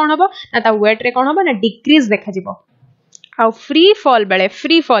सेतेबेले कोन होबो ना ता वेट रे कोन होबो ना डिक्रीज देखा जिवो आ फ्री फॉल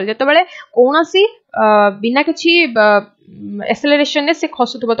जते बेले कोनोसी बिना किछि एक्सेलरेशन ने से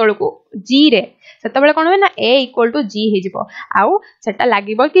खसुथबो तळको g रे सेते बेले कोन होबे ना a = g हे जिवो आउ सेटा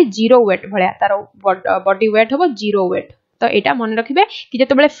लागिवो कि जीरो वेट भलिया तार बॉडी वेट होबो जीरो वेट तो एटा मन रखिबे कि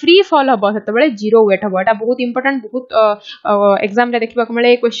जते बेले फ्री फॉल होबो सेते बेले जीरो वेट होबो एटा बहुत इंपोर्टेंट बहुत एग्जाम रे देखिबा को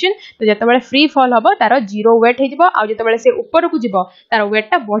मिले क्वेश्चन तो जते बेले फ्री फॉल होबो तार जीरो वेट हे जिवो आ जते बेले से ऊपर को जिवो तार वेट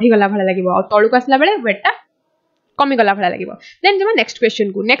टा बढ़ी गला भले लागिवो आ तळको आसला बेले वेट टा कमी गला भला लागिवो देन जेमा नेक्स्ट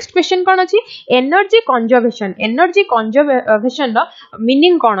क्वेश्चन कोन अछि एनर्जी कंजर्वेशन रो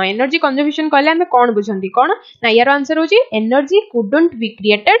मीनिंग कोन एनर्जी कंजर्वेशन कहले हमें कोन बुझंती कोन ना यार आंसर होची energy couldn't be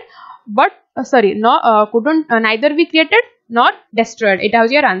created but couldn't neither be created nor destroyed एटा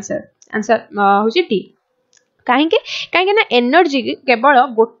होची यार आंसर होची टी काहे ना एनर्जी केवल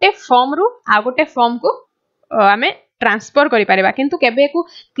गोटे फॉर्म रु आ गोटे फॉर्म को हमें ट्रांसफर करि परिबा किंतु केबे को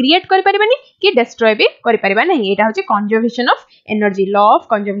क्रिएट करि परिबानी कि डिस्ट्रॉय भी करि परिबा नहीं एटा होची conservation of energy law of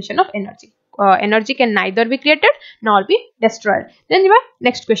conservation of energy energy can neither be created nor be destroyed then jiba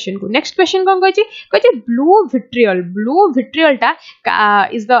next question kon koichi blue vitriol ta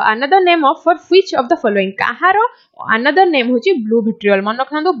is the another name of for which of the following kaharo another name hochi blue vitriol मन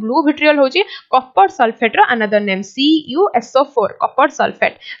रखनांदो blue vitriol होची copper sulfate रो another name CuSO4 copper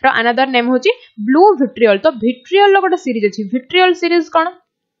sulfate रो another name होची blue vitriol तो vitriol रो गोटे series अछि vitriol series कोन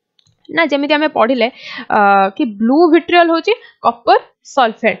ना जेमिति हमें पढिले कि blue vitriol होची कॉपर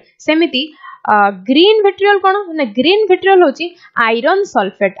सल्फेट सेमिति ग्रीन विट्रियल कोन ना ग्रीन विट्रियल होची आयरन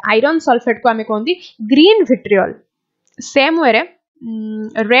सल्फेट को हमें कोंदी ग्रीन विट्रियल सेम वे रे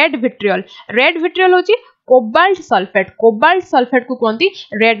रेड विट्रियल होची कोबाल्ट सल्फेट को कोंती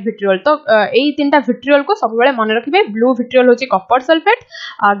रेड विट्रियल तो एई तीनटा विट्रियल को सब बेले मन रखिबे ब्लू विट्रियल होची कॉपर सल्फेट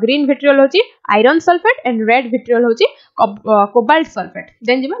ग्रीन विट्रियल होची iron sulphate and red vitriol होची कोबाल्ट सल्फेट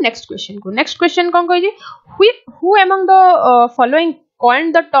देन जिबा नेक्स्ट क्वेश्चन कोन कहै छी who among the following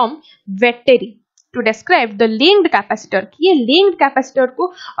coined the term battery to describe the linked capacitor कि linked capacitor को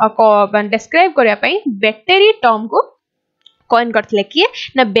describe करिया पई battery term को कॉइन करथले किए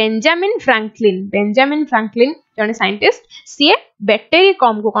ना बेंजामिन फ्रैंकलिन जने साइंटिस्ट सी बैटरी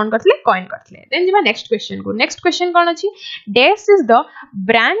कॉम को कौन करथले कॉइन करथले देन जिबा नेक्स्ट क्वेश्चन कोन अछि डेस is the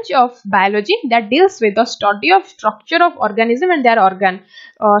branch of biology that deals with the study of structure of organism and there organ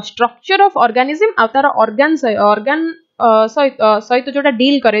structure of organism आ तार organ सहित जोटा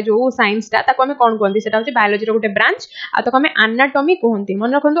डील करे जो साइंस ता ताको हमें कोन कहंती सेटा होची बायोलॉजी रो गोटे ब्रांच आ ताको हमें एनाटॉमी कहंती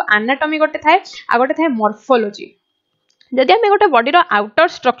मन रखंतु एनाटॉमी गोटे थाए आ गोटे थाए मॉर्फोलॉजी जदि हमें गोटे बॉडी रो आउटर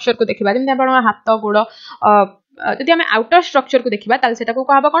स्ट्रक्चर को देखिबा जेमते आपण हाथ गोड़ जदि हमें आउटर स्ट्रक्चर को देखिबा ताल सेटा को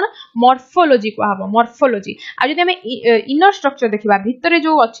कहबा कोन मॉर्फोलॉजी आ जदि हमें इनर स्ट्रक्चर देखिबा भितरे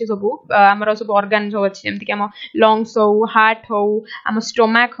जो अछि सब हमर सब ऑर्गन जो अछि जेमति कि हम लंग्स हो हार्ट हो हम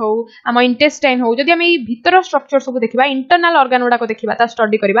स्टोमक हो हम इंटेस्टाइन हो जदि हमें भीतर स्ट्रक्चर सब देखिबा इंटरनल ऑर्गन गुडा को देखिबा ता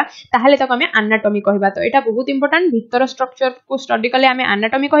स्टडी करबा ताहले तक हमें एनाटॉमी कहबा तो एटा बहुत इंपोर्टेंट भीतर स्ट्रक्चर को स्टडी करले हमें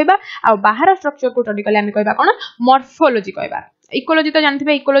एनाटॉमी कहबा आ बाहर स्ट्रक्चर को स्टडी करले हमें कहबा कोन मॉर्फोलॉजी कहबा इकोलॉजी तो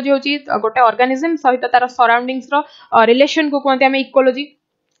जानथिबे इकोलॉजी होची गोटे ऑर्गेनिज्म सहित तार सराउंडिंग्स रो रिलेशन को कहते हमें इकोलॉजी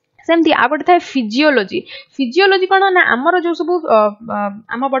सेमती आ गोटे थाए फिजियोलॉजी कोन ना हमर जो सब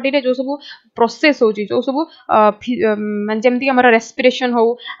हम बॉडी रे जो सब प्रोसेस होची जो सब जेमती हमर रेस्पिरेशन हो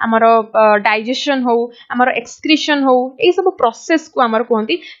हमर डाइजेशन हो हमर एक्सक्रीशन हो ए सब प्रोसेस को हमर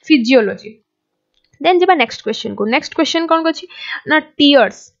कहंती फिजियोलॉजी देन जिबा नेक्स्ट क्वेश्चन कोन गछि ना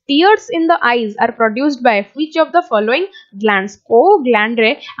tears in the eyes are produced by which of the following glands को gland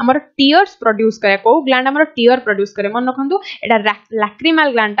रे हमर tears produce करे को gland हमर tear produce करे मन रखंतु एटा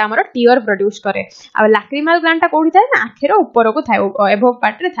lacrimal gland ता हमर tear produce करे आ lacrimal gland ता कोठी थाए ना आखिर ऊपर को थाए एभव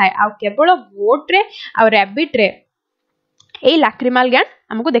पार्ट रे थाए आ केवल goat रे आ rabbit रे ए lacrimal gland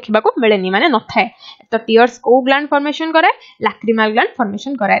हमको देखिबा को मिलेनी माने न थाए तो टीयर्स को ग्लैंड फॉर्मेशन करे लैक्रिमल ग्लैंड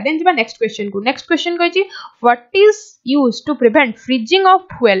फॉर्मेशन करे देन जिबा नेक्स्ट क्वेश्चन कहै छी what is used to prevent freezing of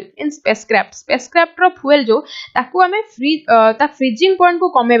fuel in spacecraft row fuel जो ताकू हमें फ्रीजिंग पॉइंट को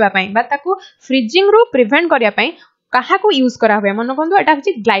कमेबा पई बा ताकू फ्रीजिंग रो प्रिवेंट करिया पई कहा को यूज करा हुए मन रखु एटा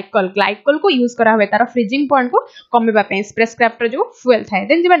होची ग्लाइकल को यूज करा हुए तार फ्रीजिंग पॉइंट को कमेबा पे स्पेसक्राफ्ट जो फ्यूल थाए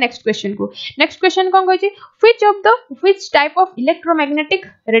देन जिबा नेक्स्ट क्वेश्चन कोन कहै छी which type of electromagnetic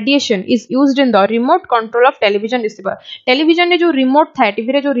radiation is used in the remote control of television receiver television रे जो रिमोट थाए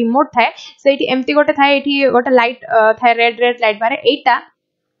टीवी रे जो रिमोट थाए सेठी एम्ति गोटे थाए एठी गोटे लाइट थाए रेड लाइट बारे एटा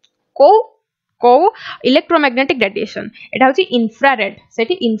को इलेक्ट्रोमैग्नेटिक रेडिएशन एटा होची इंफ्रारेड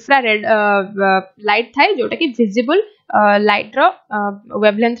सेठी इंफ्रारेड लाइट थाए जोटा कि विजिबल लाइट रो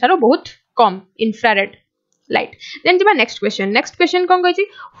वेवलेंथ रो बहुत कम इंफ्रारेड लाइट देन जिबा नेक्स्ट क्वेश्चन कोन कहै छी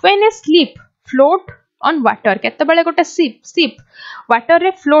when A sleep float on water केते बेले गोटे शिप वाटर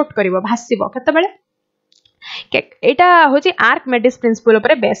रे फ्लोट करिवो भासिबो केते बेले एटा होची आर्कमेडिस प्रिंसिपल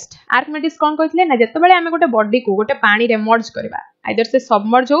ऊपर बेस्ट आर्कमेडिस कोन कहथिले ना जते बेले हमें गोटे बॉडी को गोटे पानी रे मर्ज करबा आइदर से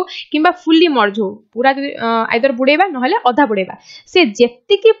सबमर्ज हो किंबा फुल्ली मर्ज हो पूरा आइदर बुड़ेबा नहले आधा बुड़ेबा से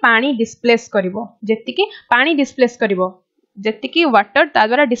जेतिकी पानी डिस्प्लेस करिवो जेतिकी वाटर ता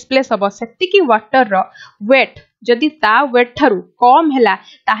द्वारा डिस्प्लेस हबो सेतिकी वाटर रो वेट जदि ता वेट थारु कम हैला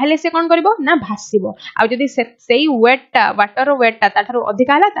ताहले से कोन करिवो ना भासिबो आ जदि सेई वेट ता वाटर रो वेट ता थारु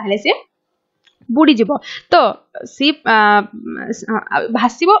अधिक हैला ताहले से बुड़ी जीवो तो शिप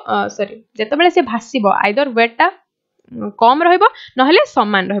भासिबो सॉरी जते बेले से भासिबो आइदर वेट ता कम रहइबो नहले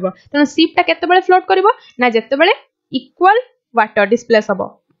समान रहइबो तनो शिप ता केते बेले फ्लोट करिवो ना जते बेले इक्वल वाटर डिस्प्लेस हबो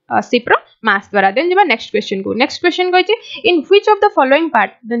शिप रो मास द्वारा देन जेबा नेक्स्ट क्वेश्चन कहै छै in which of the following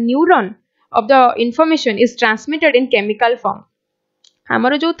part the neuron of the information is transmitted in chemical form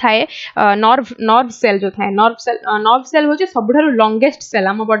हमरो जो थाए नर्व सेल जो थाए नर्व सेल होचे सबठारु लॉन्गेस्ट सेल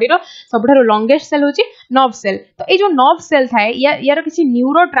हम बॉडी रो सबठारु लॉन्गेस्ट सेल होचे नर्व सेल तो ए जो नर्व सेल थाए यार किछि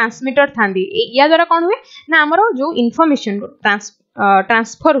न्यूरो ट्रांसमिटर थांदी या द्वारा कोन हुए ना हमरो जो इंफॉर्मेशन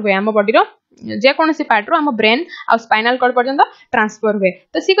ट्रांसफर हुए हम बॉडी रो जे कोनसी पार्ट रो हम ब्रेन आ स्पाइनल कॉर्ड पर्यंत ट्रांसफर हुए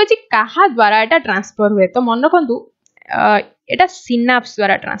तो सी कछि काहा द्वारा एटा ट्रांसफर हुए तो मन रखंतु एटा सिनाप्स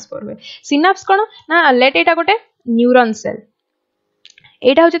द्वारा ट्रांसफर हुए सिनाप्स कोन ना लेट एटा गोटे न्यूरॉन सेल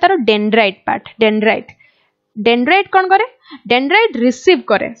एटा होचे तारो डेंड्राइट पार्ट डेंड्राइट कोन करे डेंड्राइट रिसीव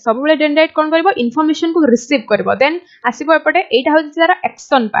करे सब बेले डेंड्राइट कोन करबो इंफॉर्मेशन को रिसीव करबो देन आसीबो एपटे एटा होचे तारो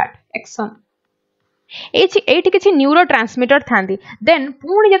एक्सन पार्ट एक्सन एठी किछि न्यूरो ट्रांसमिटर थांदी देन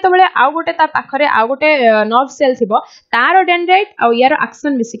पुणी जते बेले आ गोटे ता पाखरे आ गोटे नर्व सेल थिबो तारो डेंड्राइट आ यार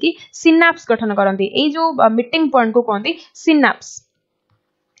एक्सन मिसिकी सिनाप्स गठन करंती ए जो मीटिंग पॉइंट को कहंती सिनाप्स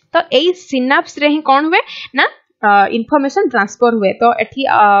तो ए सिनाप्स रे ही कोन हुए ना इंफॉर्मेशन ट्रांसफर हुए तो एठी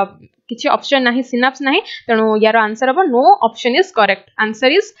किछि ऑप्शन नाही सिनाप्स नाही तणो यार आंसर हबो no option is correct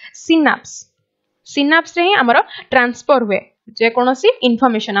answer is synapse रे ही हमरो ट्रांसफर हुए जे कोनोसी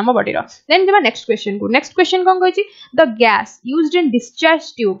इंफॉर्मेशन हम बॉडी रो देन जेबा नेक्स्ट क्वेश्चन कोन कहै छी the gas used in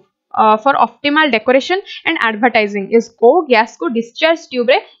discharge tube for optimal decoration and advertising is को गैस को डिस्चार्ज ट्यूब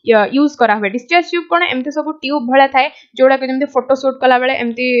रे यूज करा हुए डिस्चार्ज ट्यूब कोन एमते सब ट्यूब भला थाए जोडा के जेमते फोटो शूट कला बेले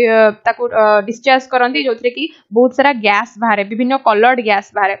एमती ताको डिस्चार्ज करंती जोथरे की बहुत सारा गैस बाहर विभिन्न कलर्ड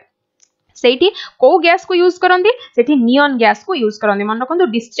गैस बाहर सेठी को गैस को यूज करंती सेठी नियॉन गैस को यूज करंती मन रखंतु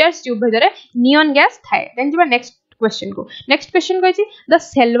डिस्चार्ज ट्यूब भीतर नियॉन गैस थाए देन जेबा नेक्स्ट क्वेश्चन कहै छी the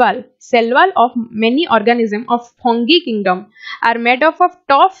cell wall of many organism of fungi kingdom are made of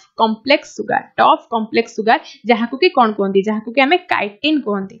tough complex sugar जहा को कि कोन कोंती जहा को कि हमें काइटिन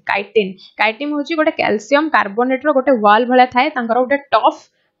कोंती काइटिन होची गोटे कैल्शियम कार्बोनेट रो गोटे वॉल भला थाए तांकर गोटे टफ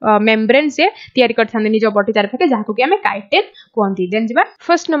मेम्ब्रेन से तयारी करथांदे निज बॉडी चार पाखे जहा को कि हमें काइटिन कोंती देन जिबा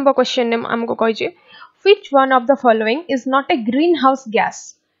फर्स्ट नंबर क्वेश्चन ने हमको कहै छी which one of the following is not a green house gas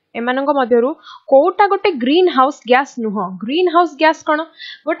एमानंग मध्यरु Kota गोटे ग्रीन हाउस गैस नुह ग्रीन हाउस गैस कोन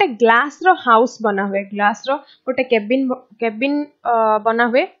गोटे ग्लास रो हाउस बना हुए ग्लास रो गोटे केबिन बना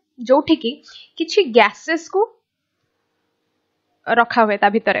हुए जोठी की किछि गैसेस को रखा हुए ता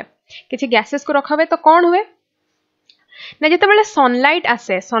भितरे किछि गैसेस को रखा हुए तो कोन हुए ना जते बेले सनलाइट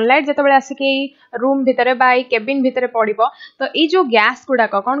जते बेले आसे के रूम भितरे बा केबिन भितरे पड़िबो तो ए जो गैस गुडा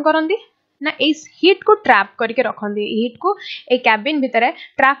कोन करंदी ना इस हीट को ट्रैप करके रखंदी हीट को ए कैबिन भितरे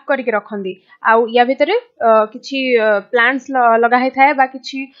ट्रैप करके रखंदी आउ या भितरे किछि प्लांट्स लगा है थाए बा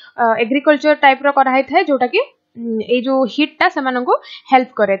किछि एग्रीकल्चर टाइप रो करा है थाए जोटा कि ए जो हीट ता समान को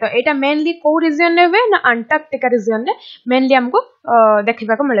हेल्प करे तो एटा मेनली को रीजन ने हुए ना अंटार्कटिका रीजन ने मेनली हमको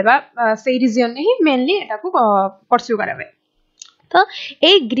देखिबा को मिलेबा सेही रीजन ने ही मेनली एटा को परस्यू करावे तो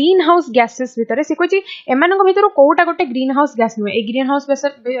ए ग्रीन हाउस गैसेस भितरे से कोची एमानक भितर कोटा गोटे ग्रीन हाउस गैस नुए ए ग्रीन हाउस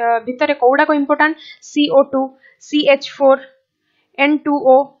भितर कोटा को important CO2 CH4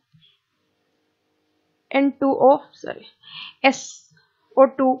 N2O sorry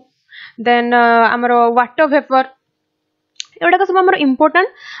SO2 then हमर वाटर वेपर एटा सब हमर इंपोर्टेंट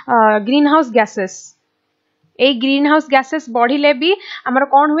ग्रीन हाउस गैसेस ए ग्रीन हाउस गैसेस बढ़िले भी आमर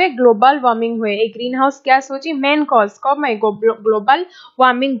कौन हुए ग्लोबल वार्मिंग हुए ए ग्रीन हाउस गैस होची मेन कॉज कब ग्लोबल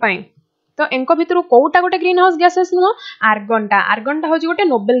वार्मिंग पाई तो एंको भितर कोटा गोटे ग्रीन हाउस गैसेस नुह आर्गन होची गोटे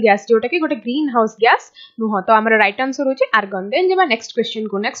नोबेल गैस जोटा कि गोटे ग्रीन हाउस गैस नुह तो आमर राइट आंसर होची आर्गन देन जेबा next question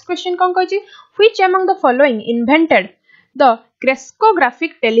cone कहछि which among the following invented the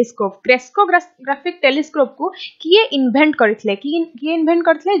क्रेस्कोग्राफिक telescope को किए इन्वेंट करथिले किए इन्वेंट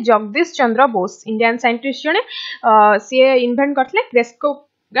करथिले जगदीश चंद्र बोस इंडियन साइंटिस्ट जने से इन्वेंट करथिले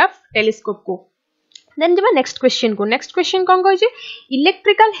क्रेस्कोग्राफ टेलीस्कोप को देन जब नेक्स्ट क्वेश्चन कौन कहछि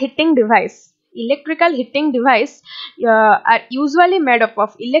electrical heating device are usually made up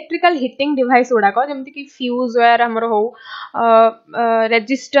of electrical heating device गुड़ाक जमती कि फ्यूज वायर हमर हो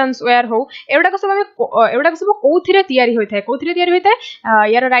रेजिस्टेंस वायर हो एवडाक सब कोथिरे तयारी होइथाय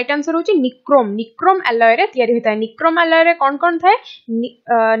यार राइट आंसर होछि निक्रोम एलॉय रे तयारी होइथाय निक्रोम एलॉय रे कोन थाए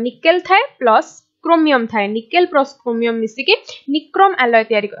निकेल थाए प्लस क्रोमियम थाए nickel plus chromium मिसिकी nichrome alloy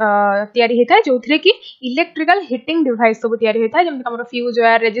तयारी होता है जो थरे कि इलेक्ट्रिकल हीटिंग डिवाइस सब तयारी होता है जमति हमर फ्यूज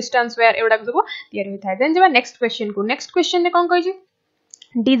वायर रेजिस्टेंस वायर एवडा सब तयारी होता है देन जेबा नेक्स्ट क्वेश्चन ने कोन कहै छी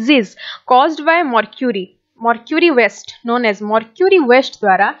disease caused by mercury waste known as mercury waste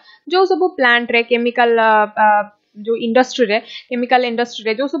द्वारा जो सब प्लांट रे केमिकल जो इंडस्ट्री रे केमिकल इंडस्ट्री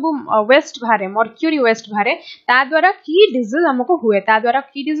रे जो सब वेस्ट बाहर मर्क्यूरी वेस्ट बाहर ता द्वारा की डिजीज हमको हुए ता द्वारा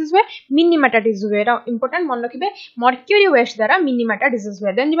की डिजीज हुए मिनीमाटा डिजीज हुए इंपोर्टेंट मन रखिबे मर्क्यूरी वेस्ट द्वारा मिनीमाटा डिजीज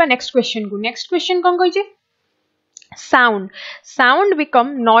हुए देन जेबा नेक्स्ट क्वेश्चन कोन कहै छी sound become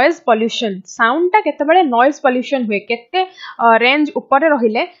noise pollution sound टा केते बळे नॉइज पोल्यूशन हुए केते रेंज ऊपर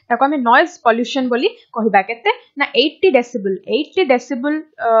रहिले ताको हमें नॉइज पोल्यूशन बोली कहिबा केते ना 80 डेसिबल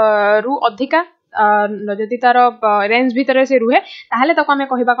रु अधिका जदि तार रेंज भीतर से रुहे ताहले ताको हमें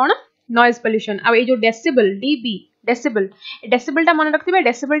कहिबा कोन नॉइज पोल्यूशन आ ए जो डेसिबल डीबी डेसिबल टा मन रखथिबे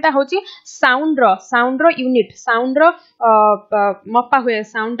डेसिबल टा होची साउंड रो यूनिट साउंड रो मपा हुए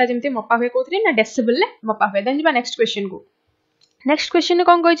साउंड टा जेमते मपा हुए कोथरे ना डेसिबल ले मपा हुए देन जेबा नेक्स्ट क्वेश्चन ने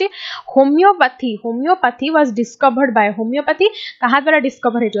कोन कहै छी homeopathy was discovered by homeopathy कहा द्वारा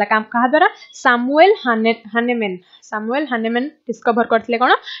डिस्कवर हेतला कहा द्वारा सामुएल हानेमन डिस्कवर करथले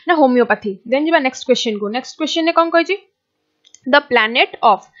कोन ना होमियोपैथी देन जेबा नेक्स्ट क्वेश्चन ने कोन कहै छी the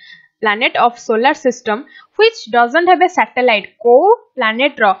planet of solar system which doesn't have a satellite को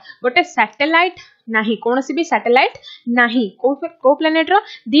planet रो गोटे सैटेलाइट नाही कोनोसी भी सैटेलाइट नाही को planet रो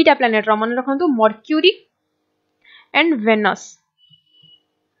दीटा planet रो मन रखंतु mercury and Venus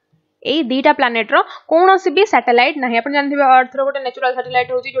A दीटा planet रो कोनोसी भी सैटेलाइट नाही अपन जानथिबे अर्थ रो गोटे नेचुरल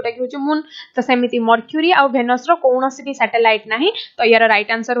सैटेलाइट होची जोटा कि होची मून तो सेमिति मर्क्यूरी आ वेनस रो कोनोसी भी सैटेलाइट नाही तो यार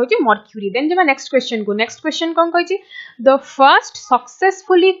राइट आंसर होची मर्क्यूरी देन जेबा नेक्स्ट क्वेश्चन कोन कहै छी the first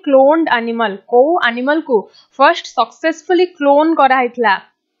successfully cloned animal को फर्स्ट सक्सेसफुली क्लोन करा हितला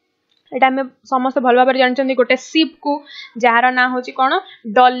एटा हम समस्त भल भाबरे जानचंदी गोटे शिप को जहार ना होची कोन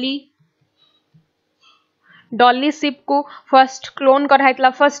डॉली शिप को फर्स्ट क्लोन कराइतला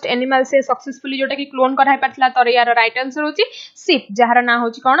फर्स्ट एनिमल से सक्सेसफुली जोटा कि क्लोन कराइ पातला तर यार राइट आंसर होची शिप जहार ना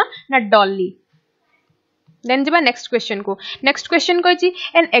होची कोन ना डॉली देन जेबा नेक्स्ट क्वेश्चन कहै छी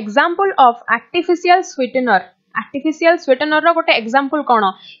an example of artificial sweetener रो गोटे एग्जांपल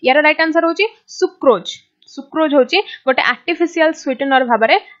कोन यार राइट आंसर होची सुक्रोज होची गोटे आर्टिफिशियल स्वीटनर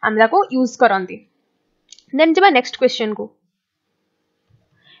भाबरे हमला को यूज करंती देन जेबा नेक्स्ट क्वेश्चन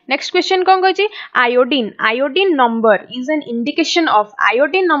कोन कहै छी iodine number is an indication of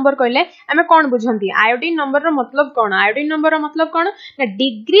iodine number कहले हमें कोन बुझंती आयोडीन नंबर रो मतलब कोन ना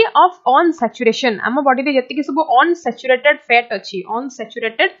डिग्री ऑफ अनसैचुरेशन हम बॉडी रे जति कि सब अनसैचुरेटेड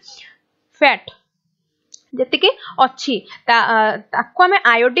फैट जति कि अछि ताको हमें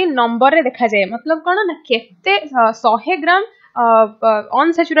आयोडीन नंबर रे देखा जाय मतलब कोन ना केते 100 ग्राम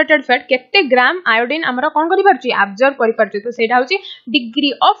अनसैचुरेटेड फैट केते ग्राम आयोडीन हमरा कोन करि परछि एब्जॉर्ब करि परछि तो सेटा होछि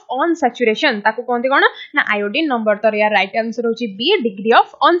डिग्री ऑफ अनसैचुरेशन ताको कोनते कोन ना आयोडीन नंबर तो यार राइट आंसर होछि B degree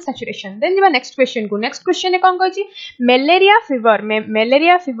of unsaturation then जेबा नेक्स्ट क्वेश्चन ने कोन कहछि malaria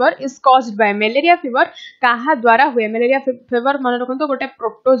fever is caused by malaria fever काहा द्वारा हुए मलेरिया फीवर मन रखंतो गोटे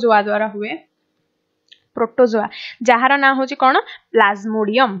प्रोटोजोआ द्वारा हुए प्रोटोजोआ जहार ना होछि कोन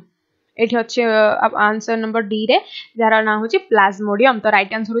प्लाज्मोडियम एठी अछि आंसर नंबर डी रे जहार ना होछि प्लाज्मोडियम तो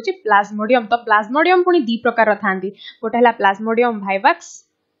राइट आंसर होछि प्लाज्मोडियम तो प्लाज्मोडियम पुनी दी प्रकार थांती गोटे हला प्लाज्मोडियम वाइवाक्स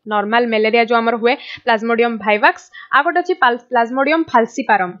नॉर्मल मलेरिया जो हमर हुए प्लाज्मोडियम वाइवाक्स आ गोटे अछि प्लाज्मोडियम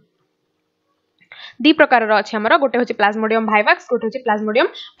फाल्सिपारम दी प्रकार रो अछि हमर गोटे होछि प्लाज्मोडियम वाइवाक्स गोटे होछि प्लाज्मोडियम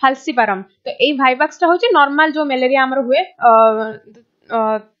फाल्सिपारम तो एई वाइवाक्स टा होछि नॉर्मल जो मलेरिया हमर हुए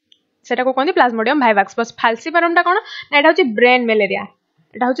सेटा को कोन प्लाज्मोडियम वाइवाक्स बस फाल्सिपारम टा कोन ना एटा होछि ब्रेन मलेरिया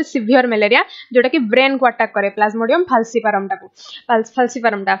एटा होची सिवियर मलेरिया जोटा कि ब्रेन को अटैक करे प्लाज्मोडियम फाल्सिपारम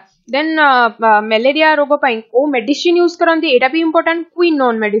टा देन मलेरिया रोग पई को मेडिसिन यूज करंती एटा भी important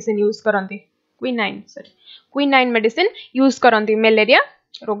quinone medicine use करंती quinine medicine use करंती malaria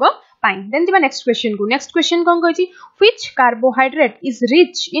रोग पाई देन दिबा next question cone कहछि which carbohydrate is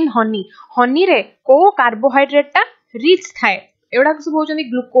rich in Honey रे को कार्बोहाइड्रेट टा रिच थाए एवडा सब होचंदी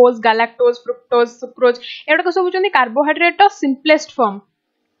ग्लूकोज गैलेक्टोज फ्रुक्टोज सुक्रोज एवडा सब होचंदी कार्बोहाइड्रेट रो सिंपलेस्ट फॉर्म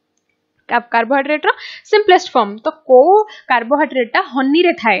कार्बोहाइड्रेट रो सिंपलेस्ट फॉर्म तो को कार्बोहाइड्रेट टा हनी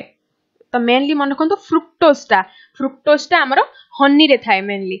रे थाए तो मेनली मन रखो फ्रुक्टोज टा हमरो हनी रे थाए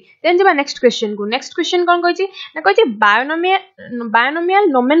मेनली देन जबा नेक्स्ट क्वेश्चन कोन कहछि ना कहछि binomial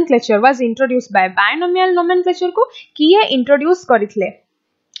nomenclature was introduced by binomial nomenclature को किए इंट्रोड्यूस करितले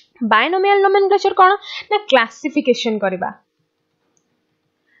बायोनोमियल नोमेनक्लेचर कोन ना क्लासिफिकेशन करबा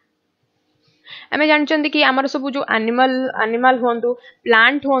आमे जानचंदी कि हमर सब जो एनिमल होंतु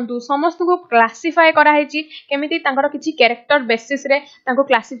प्लांट होंतु समस्त को क्लासिफाई करा हेची केमिति तांकर किछि कैरेक्टर बेसिस रे तांको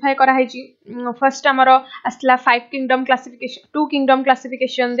क्लासिफाई करा हेची फर्स्ट हमर असला 5 kingdom classification 2 kingdom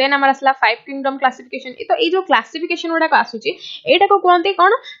classification then हमर असला 5 किंगडम क्लासिफिकेशन तो ए जो क्लासिफिकेशन उडा को आसुची एटा को कोनते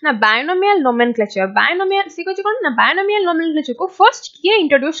कोन ना बायोनोमियल नोमेनक्लेचर सी कोछि कोन ना बायोनोमियल नोमेनक्लेचर को फर्स्ट किए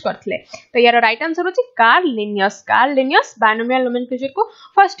इंट्रोड्यूस करथले तो यार राइट आंसर होची कार्ल लिनियस बायोनोमियल नोमेनक्लेचर को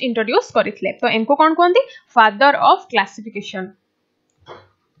फर्स्ट इंट्रोड्यूस करितले तो इनको कौन कहते फादर ऑफ क्लासिफिकेशन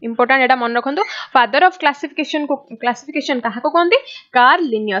इंपोर्टेंट एटा मन रखंतु फादर ऑफ क्लासिफिकेशन काहा को कहते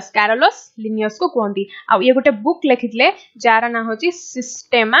कैरोलस लिनियस को कहते आ ये गोटे बुक लिखितले जार ना होची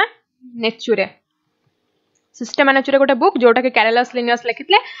सिस्टेमा नेचुरे गोटे बुक जोटा कि कैरोलस लिनियस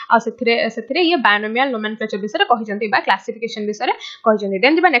लिखितले आ सेथिरे ये बायोनोमियल नोमेनक्लेचर विषय कहिसंती बा क्लासिफिकेशन विषय कहिसंती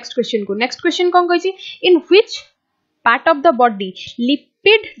देन दिबा next question cone कहिछि in which part of the body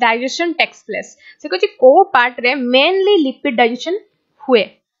lipid digestion takes place से कहछि को पार्ट रे मेनली लिपिड डाइजेशन हुए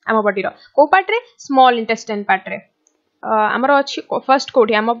आम बॉडी रो को पार्ट रे स्मॉल इंटेस्टाइन पार्ट रे हमर अछि फर्स्ट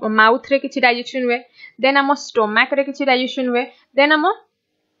कोठी हम माउथ रे किछि डाइजेशन हुए देन हम स्टोमक रे किछि डाइजेशन हुए देन हम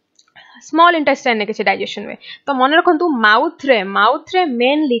स्मॉल इंटेस्टाइन रे किछि डाइजेशन हुए तो मन रखंतु माउथ रे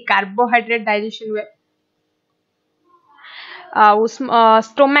मेनली कार्बोहाइड्रेट डाइजेशन हुए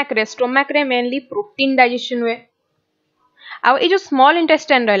स्टोमक रे मेनली प्रोटीन डाइजेशन हुए आ ए जो स्मॉल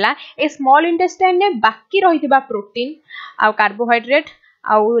इंटेस्टाइन रहला ए स्मॉल इंटेस्टाइन ने बाकी रहितबा प्रोटीन आ कार्बोहाइड्रेट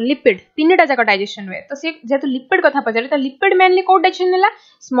आ लिपिड तीनटा जाक डाइजेशन हुए तो से जेतु लिपिड कथा पछरे तो लिपिड मेनली को डाइजेशन हैला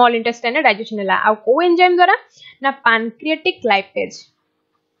स्मॉल इंटेस्टाइन ने डाइजेशन हैला आ को एंजाइम द्वारा ना पैनक्रियाटिक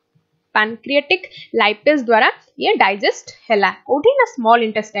लाइपेज द्वारा ये डाइजेस्ट हैला कोठी ना स्मॉल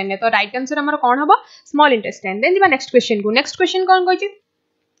इंटेस्टाइन ने तो राइट आंसर हमर कोन हबो स्मॉल इंटेस्टाइन देन दिबा next question cone कहछि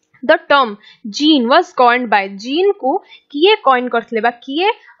The term gene was coined by gene को किए coin करथले बा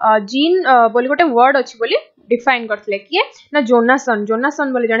किए gene बोली गोटे word अछि बोली define करथले किए ना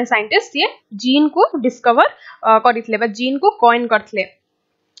जोनासन बोली जने साइंटिस्ट ये gene को discover करितले बा gene को coin करथले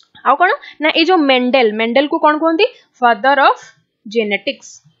आ कोन ना ए जो मेंडल को कोन कहंती फादर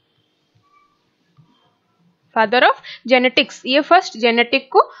ऑफ जेनेटिक्स ये फर्स्ट जेनेटिक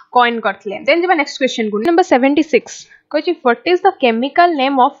को कॉइन करथले देन जबा नेक्स्ट क्वेश्चन को number 76 कहछि what is the chemical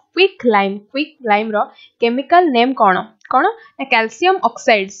name of quick lime row chemical name कोन ना कैल्शियम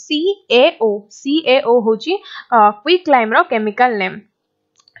ऑक्साइड CaO होची क्विक लाइम रो केमिकल नेम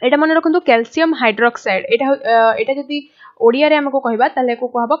एटा मन रखंतु कैल्शियम हाइड्रोक्साइड एटा जदी ओडिया रे हमको कहबा ताले को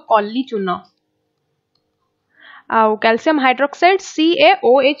कहबा कॉली चून आ कैल्शियम हाइड्रोक्साइड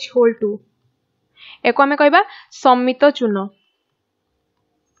CaOH2 एको हमें कहबा समित चून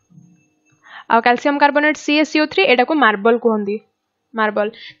आ कैल्शियम कार्बोनेट CaCO3 एटा को मार्बल कहंदी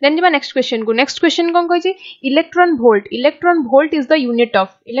देन जिबा next question cone कहछि electron volt is the unit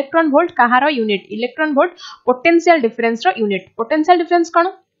of electron volt कहारो unit electron volt potential difference रो यूनिट पोटेंशियल डिफरेंस कोन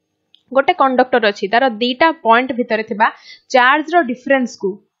गोटे कंडक्टर अछि तार दीटा पॉइंट भितरे थिबा चार्ज रो डिफरेंस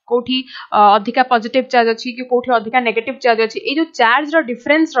को कोठी अधिका पॉजिटिव चार्ज अछि कि कोठी अधिका नेगेटिव चार्ज अछि ए जो चार्ज रो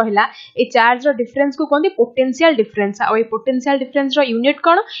डिफरेंस रहिला ए चार्ज रो डिफरेंस को कोनदी पोटेंशियल डिफरेंस आ ए पोटेंशियल डिफरेंस रो यूनिट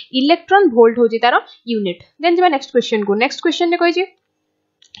कोन इलेक्ट्रॉन वोल्ट होजी तार यूनिट देन जिबा नेक्स्ट क्वेश्चन ने कहै छी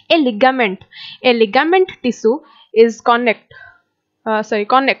ए ligament tissue is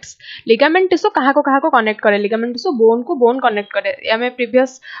connects ligament tissue कहा को कनेक्ट करे लिगामेंट टिश्यू बोन को बोन कनेक्ट करे हमें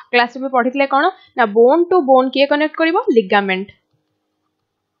प्रीवियस क्लास में पढ़ितले कोन ना बोन टू बोन के connect करिवो ligament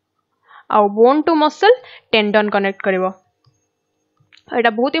uh bone to muscle tendon connect करिवो एटा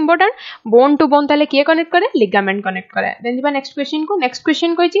बहुत इंपोर्टेंट बोन टू बोन ताले किए कनेक्ट करे लिगामेंट कनेक्ट करे देन जिबा नेक्स्ट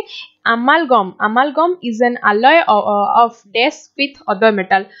क्वेश्चन कहै छी amalgam is an alloy of dash with other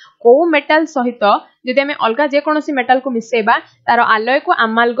metal को मेटल सहित जदि हमें अलगा जे कोनोसी मेटल को मिसेबा तारो alloy को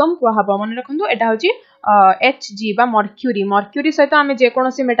amalgam को हबो मन रखंदो एटा होची Hg बा मर्क्यूरी मर्क्यूरी सहित आम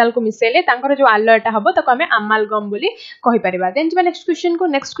जेकोसी मेटाल को मिसेले जो आलयटा हम ताको आम अमालगम बोली कहि परिबा। देन जी नेक्स्ट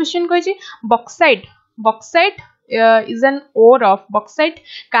क्वेश्चन कहि bauxite bauxite is an ore of bauxite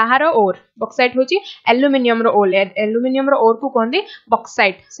Kahar ore bauxite होची एल्युमिनियम रो ओर एल्युमिनियम रो ओर को कहंदी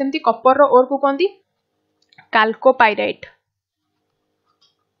बक्साइट सेमती कॉपर रो ओर को कहंदी कैल्कोपाइराइट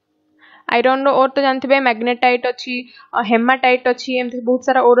आयरन रो ओर तो जानथिबे मैग्नेटाइट अछि हेमाटाइट अछि एमती बहुत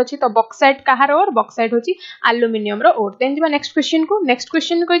सारा ओर अछि तो बक्साइट कहार ओर बक्साइट होची aluminium row ore. Then ji next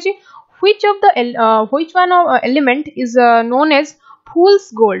question कहछि which one of element is known as fools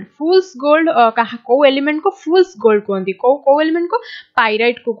gold को एलिमेंट को फूल्स गोल्ड कहंदी को एलिमेंट को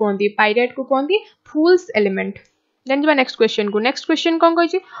पाइराइट को कहंदी फूल्स element. Then ji next question cone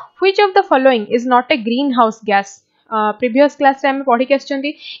कहछि which of the following is not a green house gas. Previous class रे हम पढ़ी के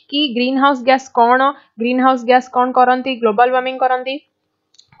आछंती कि ग्रीन हाउस गैस कोन करंती ग्लोबल वार्मिंग करंती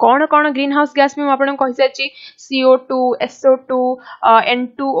कौन कौन ग्रीन हाउस गैस में आपन कहि साची CO2 SO2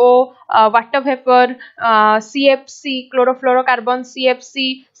 N2O water vapour CFC chlorofluorocarbon CFC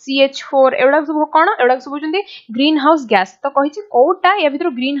CH4 एवडा सब कोन एवडा सब होचंदी ग्रीन हाउस गैस। तो कहिछि कोटा या भीतर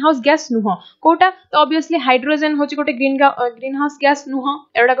ग्रीन हाउस गैस नुह कोटा तो ऑब्वियसली हाइड्रोजन होची गोटे ग्रीन हाउस गैस नुह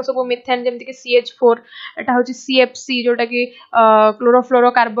एवडा को सब मिथेन जेमति कि CH4 एटा होची CFC जोटा कि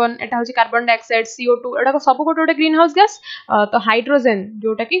क्लोरोफ्लोरोकार्बन एटा होची कार्बन डाइऑक्साइड CO2 एवडा को सब गोटे ग्रीन हाउस गैस तो हाइड्रोजन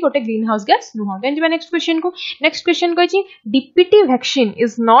जोटा कि गोटे ग्रीन हाउस गैस नुह। Then ji next question कहिछि DPT vaccine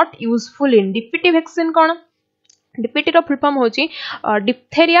is not useful in DPT vaccine cone DPT row full form होची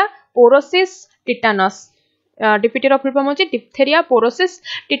डिप्थेरिया पोरोसिस टिटानस डीपीटी रो फुल फॉर्म होची डिप्थेरिया पोरोसिस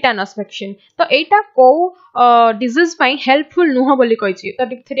टिटानस वैक्सीन। तो एटा को disease पई हेल्पफुल नुह बोली कहिछि तो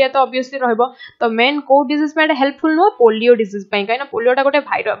डिप्थेरिया तो ऑब्वियसली रहबो तो मेन को डिजीज पई हेल्पफुल नुह पोलियो डिजीज पई काइना पोलियोटा गोटे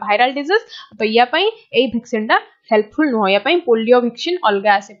वायरल डिजीज तो या पई एई वैक्सीनटा हेल्पफुल नुह या पई पोलियो वैक्सीन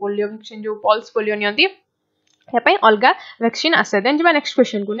अलगा आसे पोलियो वैक्सीन जो पल्स पोलियो नियंती अलगा वैक्सीन आसे। Then ji next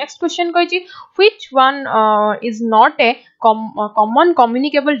question कहिछि which one is not a common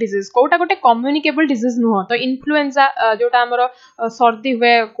communicable disease Kota गोटे कम्युनिकेबल डिजीज नुह तो इन्फ्लुएंजा जोटा हमर सर्दी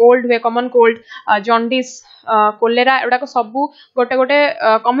हुए कोल्ड हुए कॉमन कोल्ड जॉन्डिस कोलेरा एडा को सब गोटे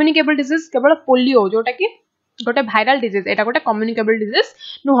कम्युनिकेबल डिजीज केवल पोलियो जोटा कि गोटे वायरल डिजीज एटा गोटे कम्युनिकेबल डिजीज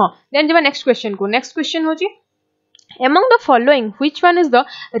नुह। देन जी नेक्स्ट क्वेश्चन होची among the following which one is the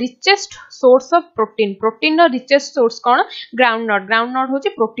richest source of protein no richest source कौन groundnut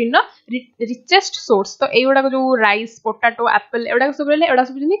होची protein नो richest source तो एगुडा जो rice potato apple एगुडा सब रहले एगुडा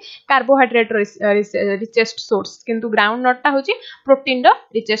सब जनी carbohydrate richest source किंतु groundnut ता होची protein no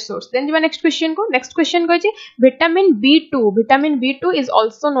richest source। Then ji next question कहछि vitamin B2 is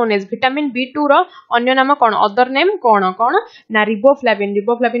also known as vitamin B2 रो अन्य नाम कौन अदर नेम कौन ना riboflavin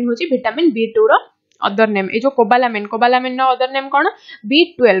होची vitamin B2 रो अदर नेम ए जो कोबालामिन नो अदर नेम कौन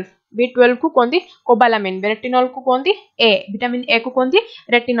B12 को कहंदी कोबालामिन रेटिनॉल को कहंदी ए विटामिन ए को कहंदी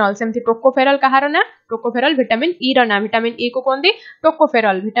रेटिनॉल सेमथि टोकोफेरॉल कहार ना टोकोफेरॉल विटामिन ई रो ना विटामिन ई को कहंदी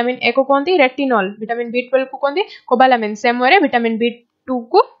टोकोफेरॉल विटामिन ए को कहंदी रेटिनॉल विटामिन B12 को कहंदी cobalamin same way vitamin B2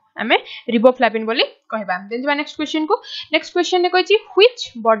 को हमें रिबोफ्लाविन बोली कहबा। देन जी नेक्स्ट क्वेश्चन ने कहछि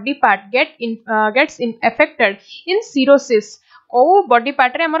which body part gets affected in cirrhosis को बॉडी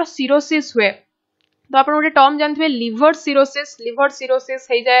पार्ट रे हमर सिरोसिस हुए तो आप गोटे टर्म जानते लिवर सिरोसिस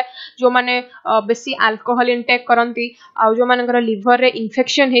हो जाए जो माने बेसी अल्कोहल इनटेक करती आ जो मानकर लिवर रे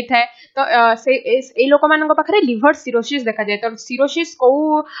इन्फेक्शन होता है तो से ए लोक मान पाखे लिवर सिरोसिस देखा जाए तो सिरोसिस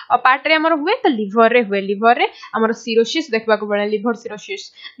को पार्ट रे हमर हुए तो लिवर रे हमर सिरोसिस देखबा को पड़े लिवर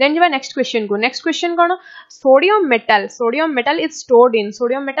सिरोसिस। देन जब next question cone sodium metal is stored in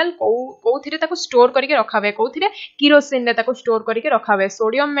sodium metal कोथिरे ताको स्टोर करके रखावे कोथिरे किरोसिन रे ताको स्टोर करके रखावे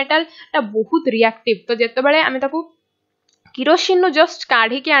सोडियम मेटल ता बहुत रिएक्टिव तो जेते बेले आमे ताको किरोसिन नो जस्ट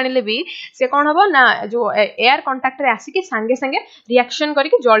काढ़ी के आनिले भी से कोन हबो ना जो एयर कांटेक्ट रे आसी के संगे संगे रिएक्शन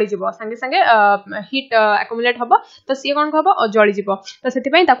करके जळी जिवो संगे संगे हीट एक्युमुलेट हबो तो सी कोन हबो जळी जिवो तो सेति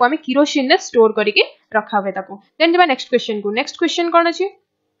पई ताको आमे किरोसिन रे स्टोर करके रखावे ताको। देन जबा नेक्स्ट क्वेश्चन कोन अछि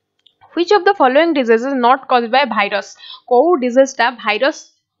which of the following disease is not caused by virus को डिजीज ता वायरस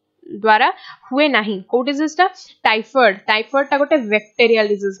द्वारा हुए नाही को डिजीज ता टाइफॉइड ता गोटे बैक्टीरियल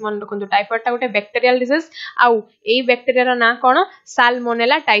डिजीज मन रखंतु टाइफॉइड ता गोटे बैक्टीरियल डिजीज आउ ए बैक्टीरिया रा ना कोन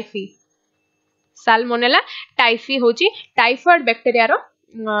साल्मोनेला टाइफी होची टाइफॉइड बैक्टीरिया रो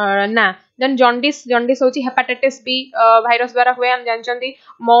ना। देन जॉन्डिस होची हेपाटाइटिस बी वायरस द्वारा हुए हम जानचंदी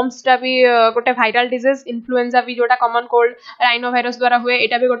मॉम्स ता भी गोटे वायरल डिजीज इन्फ्लुएंजा भी जोटा कॉमन कोल्ड राइनो वायरस द्वारा हुए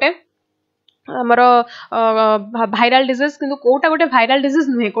एटा भी गोटे आमर भाइराल डिजीज किंतु कोटा गोटे भाइराल डिजीज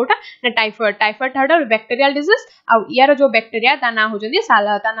नुहे कोटा ना टाइफॉइड टाइफॉइड था बैक्टीरियल डिजीज आ यार जो बैक्टीरिया ता ना होजंदी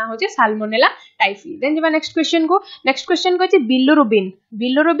ता ना होजे साल्मोनेला टाइफी देन जिबा नेक्स्ट क्वेश्चन को अछि bilirubin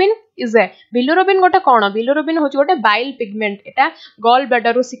bilirubin is a bilirubin गोटे कोन बिलिरुबिन होछि गोटे बाइल पिगमेंट एटा गॉल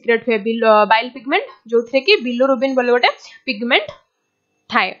ब्लैडर रो सीक्रेट हुए बाइल पिगमेंट जोथरे कि बिलिरुबिन बोले गोटे पिगमेंट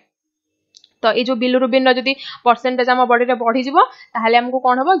थाए तो ये जो बिलिरुबिन रो जदी परसेंटेज हम बॉडी रे बढ़ी जिवो ताहाले हमको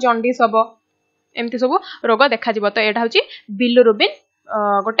कोन हबो जॉन्डिस हबो एमती सब रोग देखा जिवो तो एटा होची बिलिरुबिन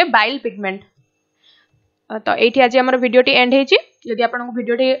गोटे बाइल पिगमेंट तो एठी आज हमर वीडियो टी एंड हेची यदि आपन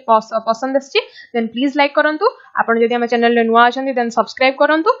वीडियो टी पसंद आछि देन प्लीज लाइक करंतु आपन यदि हम चैनल रे नुवा अछंती देन सब्सक्राइब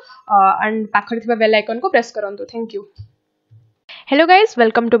करंतु एंड पाखर थिबा बेल आइकन को प्रेस करंतु thank you Hello guys,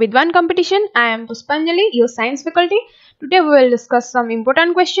 welcome to VIDWAN competition. I am Puspanjali, your science faculty. Today we will discuss some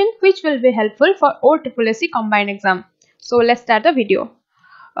important questions which will be helpful for OSSC combined exam. So let's start the video.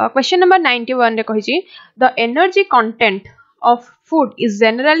 Question number 91 re kahichi the energy content of food is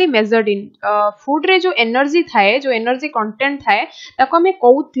generally measured in food रे जो energy थाए जो energy content थाए ताको हमें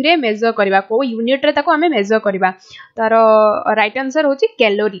कोउथिरे major करबा को unit रे ताको हमें मेजर करबा तार राइट आंसर होची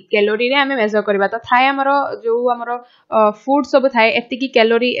कैलोरी कैलोरी रे हमें मेजर करबा तो थाए हमरो जो हमरो फूड सब थाए एति की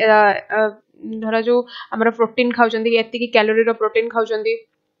कैलोरी धरा जो हमरो प्रोटीन खाउचंदी एति की कैलोरी रो प्रोटीन खाउचंदी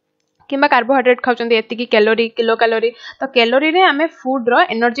किंबा कार्बोहाइड्रेट खाउचंदी एति की कैलोरी किलो कैलोरी तो कैलोरी रे हमें फूड रो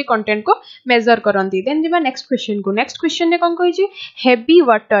एनर्जी कंटेंट को मेजर करंती देन जिबा नेक्स्ट क्वेश्चन ने कोन कहिची हेवी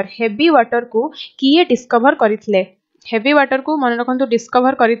वाटर को किए डिस्कवर करितले हेवी वाटर को मन रखंतु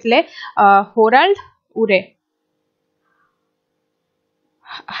डिस्कवर करितले हैरोल्ड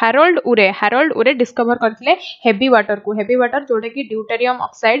उरे डिस्कवर करथिले हेवी वाटर जोटा कि ड्यूटेरियम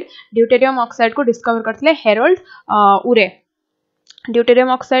ऑक्साइड को डिस्कवर करथिले हैरोल्ड उरे ड्यूटेरियम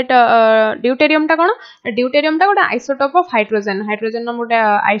ऑक्साइड ड्यूटेरियम टा कोन ड्यूटेरियम टा गोटे आइसोटोप ऑफ हाइड्रोजन न गोटे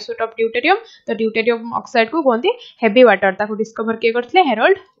आइसोटोप ड्यूटेरियम तो ड्यूटेरियम ऑक्साइड को कहते हेवी वाटर ताको डिस्कवर किए करथिले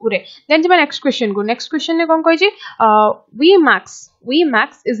हैरोल्ड उरे देन जिबा नेक्स्ट क्वेश्चन ने कोन कहिची V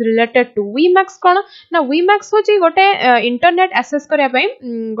max is related to V max कोन ना वी मैक्स होची गोटे इंटरनेट एक्सेस करिया पई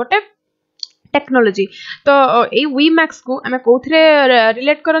गोटे टेक्नोलॉजी तो ए वी मैक्स को हमें कोथरे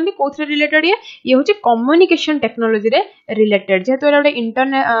रिलेट करंदी कोथरे रिलेटेड ये होची कम्युनिकेशन टेक्नोलॉजी रे रिलेटेड जेतो एटा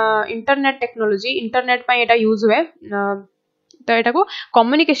इंटरनेट टेक्नोलॉजी इंटरनेट पई एटा यूज हुए तो एटा को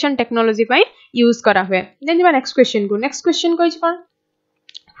कम्युनिकेशन टेक्नोलॉजी पई यूज करा हुए देन जिबा नेक्स्ट क्वेश्चन को is cone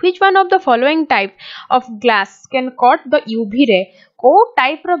Which one of the following type of glass can cut the UV ray को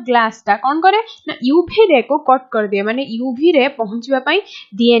टाइप रो ग्लास टा कोन करे ना UV रे को कट कर दिए माने UV रे पहुंचबा पई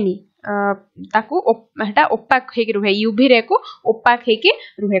दिएनी ताकू हेटा ओपाक हेके रुहे UV रे को ओपाक हेके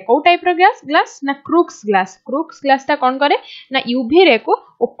रुहे को टाइप रो ग्लास ना क्रूक्स ग्लास ता कोन करे ना UV रे को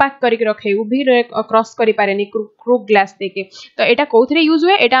ओपाक करि के रखे UV रे क्रॉस करि पारेनी क्रूक ग्लास देके तो एटा कोथरे यूज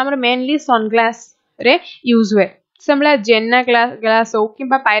हुए एटा हमर मेनली सनग्लास रे यूज हुए समला जेना ग्लास हो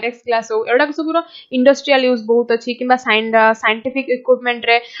किबा पायरेक्स ग्लास हो एडा सब इंडस्ट्रियल यूज बहुत अछि किबा साइंटिफिक इक्विपमेंट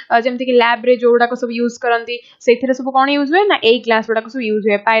रे जेमति कि लैब रे जोडा को सब यूज करंती सेथिरे सब कोन यूज हुए ना ए ग्लास जोडा को सब यूज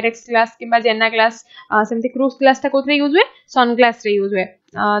हुए पायरेक्स ग्लास किबा जेना ग्लास सेमति क्रूज ग्लास ता कोथरे यूज हुए सनग्लास रे यूज हुए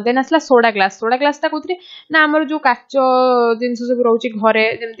देन असला सोडा ग्लास ता कोथरे ना हमर जो काचो जिंस सब रहउची घरे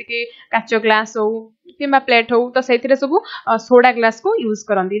जेमति कि काचो ग्लास हो किबा प्लेट हो तो सेथिरे सब सोडा ग्लास को यूज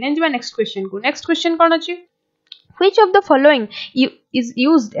करंती देन जिबा नेक्स्ट क्वेश्चन कोन अछि Which of the following is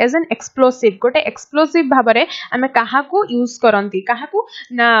used as an explosive गोटे एक्सप्लोसिव भाबरे हमें कहा को यूज करंती कहा को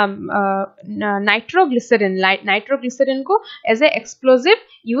ना नाइट्रोग्लिसरीन को एज ए एक्सप्लोसिव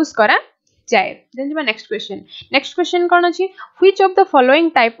यूज करा जाए देन जिबा नेक्स्ट क्वेश्चन कोन अछि Which of the following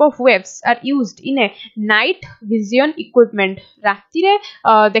type of waves are used in a night vision equipment राति रे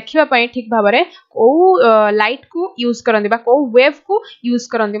देखिबा पई ठीक भाबरे को लाइट को यूज करंदी बा को वेव को यूज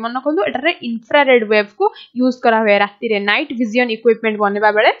करंदी मन कोंदो एटारे इंफ्रारेड वेव को यूज करा हुए राति रे नाइट विजन इक्विपमेंट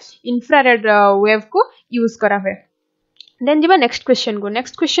बनेबा बेले इंफ्रारेड वेव को यूज करा हुए देन जिबा नेक्स्ट क्वेश्चन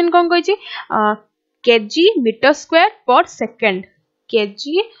कोन कहिची केजी मीटर स्क्वायर पर सेकंड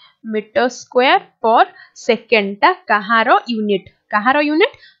केजी मीटर स्क्वायर पर सेकंड ता कहारो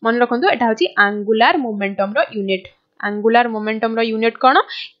यूनिट मन रखंतु एटा होची एंगुलर मोमेंटम रो यूनिट कोन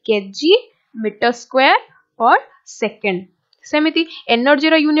केजी मीटर स्क्वायर पर सेकंड सेमिति एनर्जी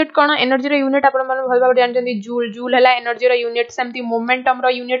रो यूनिट कोन आपण मन भल भाबे जानजंदी जूल हला एनर्जी रो यूनिट सेमिति मोमेंटम रो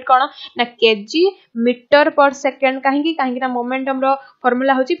यूनिट कोन ना केजी मीटर पर सेकंड काहे ना मोमेंटम रो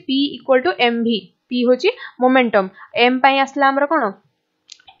फार्मूला होची p = mv p होची मोमेंटम m पई आसला हमर कोन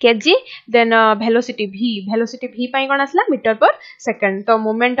केजी देन वेलोसिटी v पई कोन आसला मीटर पर सेकंड तो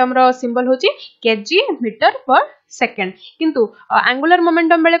मोमेंटम रो सिंबल होची केजी मीटर पर सेकंड किंतु एंगुलर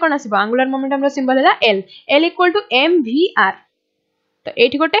मोमेंटम बेले कोन आसीबो एंगुलर मोमेंटम रो सिंबल हला l = mvr तो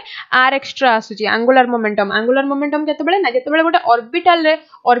एठी गोटे आर एक्स्ट्रा आसुची एंगुलर मोमेंटम केतेबेले ना जेतेबेले गोटे ऑर्बिटल रे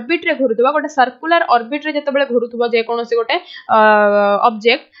ऑर्बिट रे घुरुथबा गोटे सर्कुलर ऑर्बिट रे जेतेबेले घुरुथबो जे कोनोसी गोटे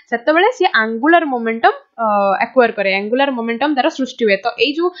ऑब्जेक्ट सेतेबेले सी एंगुलर मोमेंटम एक्वायर करे एंगुलर मोमेंटम तार सृष्टि हुए तो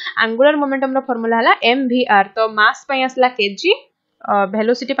एई जो एंगुलर मोमेंटम रो फार्मूला हला mvr तो मास पई आसला kg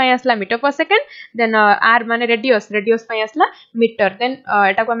वेलोसिटी पई आसला मीटर पर सेकंड देन आर माने रेडियस पई आसला मीटर देन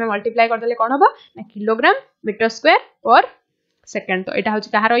एटा को हमें मल्टीप्लाई कर देले कोन होबा ना किलोग्राम मीटर स्क्वायर पर सेकंड तो एटा होची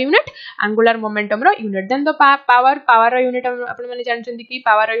कहार यूनिट एंगुलर मोमेंटम रो यूनिट देन तो पावर रो यूनिट आपण माने जानछन्ती कि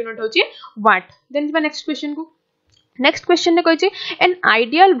पावर रो यूनिट होची वाट देन जिबा नेक्स्ट क्वेश्चन ने कहछि an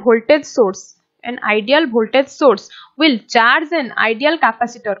ideal voltage source will charge an ideal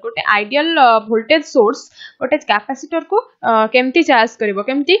capacitor गोटे आइडियल वोल्टेज सोर्स गोटे कैपेसिटर को केमती चार्ज करिवो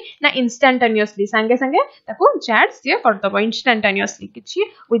केमती ना इंस्टेंटेनियसली संगे संगे ताको चार्ज ये करतबो इंस्टेंटेनियसली किछि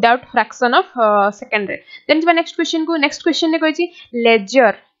विदाउट फ्रैक्शन ऑफ सेकंड रे देन नेक्स्ट क्वेश्चन ने कहछि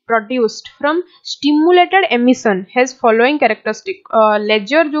laser produced from stimulated emission has following characteristic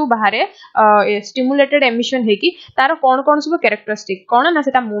laser जो बाहरे stimulated emission है कि तार कौन सब characteristic कौन ना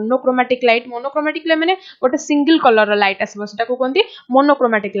सेटा मोनोक्रोमैटिक लाइट माने गोटे सिंगल कलर लाइट आसबो सेटा को कोनती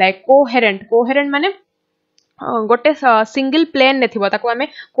मोनोक्रोमैटिक लाइट कोहेरेंट माने गोटे सिंगल प्लेन ने थिबो ताको हमें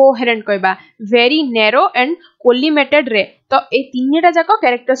कोहेरेंट कहबा वेरी नैरो एंड कोलिमेटेड रे तो ए तीनटा जाको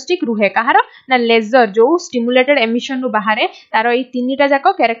कैरेक्टरिस्टिक रुहे कहार ना लेजर जो स्टिमुलेटेड एमिशन रु बाहरे तार ए तीनटा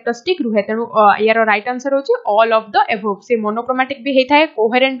जाको कैरेक्टरिस्टिक रुहे तेनु यार राइट आंसर होची ऑल ऑफ द एबव से मोनोक्रोमैटिक भी हेताए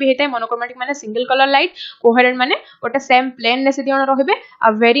कोहेरेंट भी हेताए मोनोक्रोमैटिक माने सिंगल कलर लाइट कोहेरेंट माने गोटे सेम प्लेन ने से दियन रहबे आ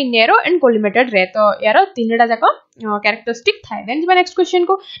वेरी नैरो एंड कोलिमेटेड रे तो यार तीनटा जाको कैरेक्टरिस्टिक थाए देन नेक्स्ट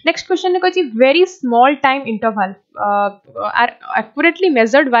क्वेश्चन ने कहछि very small time interval are accurately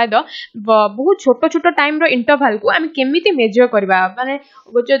measured by the बहुत छोट टाइम रो इंटरवल को आम केमिति मेजर करबा माने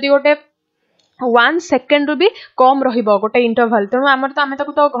जदि गोटे 1 सेकंड रु भी कम रहिबो गोटे इंटरवल तेणु आमर तो आमे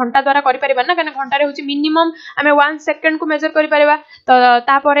ताको तो घंटा द्वारा करि परिबा ना कने घंटा रे होची मिनिमम आमे 1 सेकंड को मेजर करि परिबा तो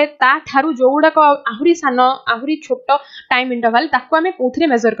ता परे ता थारु जोउडा को आहुरी सानो आहुरी छोटो टाइम इंटरवल ताको आमे कोथरे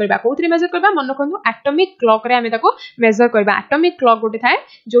मेजर करबा मन रखंतु एटॉमिक क्लॉक रे आमे ताको मेजर करबा एटॉमिक क्लॉक गोटे थाए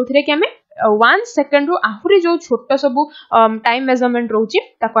जोथरे कि आमे 1 सेकंड रु आहुरी जो छोटो सबु टाइम मेजरमेंट रहउची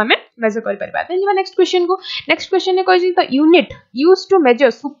ताको हमें मेजर करि परबा देन जिबा नेक्स्ट क्वेश्चन ने कहछि the unit used to major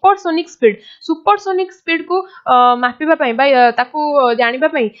supersonic speed को मापिबा पई बा ताको जानिबा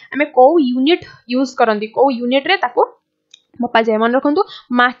पई हमें को यूनिट यूज करंती को यूनिट रे ताको मपा जाए मन रखंतु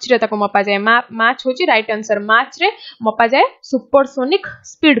माच रे ताको मपा जाए माच होची राइट आंसर माच रे मपा जाए सुपरसोनिक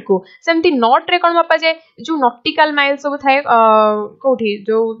स्पीड को सेमती नॉट रे कोन मपा जाए जो नॉटिकल माइल सब थाए कोठी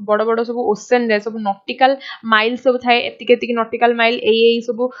जो बड़ बड़ सब ओशन रे सब नॉटिकल माइल सब थाए एतिके नॉटिकल माइल एई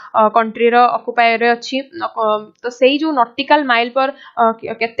सब कंट्री रो ऑक्युपायर रे अछि तो सेही जो नॉटिकल माइल पर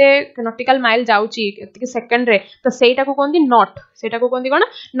केते नॉटिकल माइल जाउची केते सेकंड रे तो सेटा को कोनदी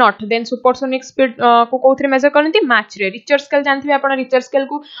नॉट देन सुपरसोनिक स्पीड को कोथरे मेजर करनती माच रे रिचर स्केल जानथिबे आपण रिचर स्केल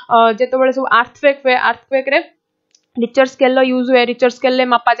को जेतबेले सब अर्थक्वेक रे रिचर स्केल लो यूज हुए रिचर स्केल ले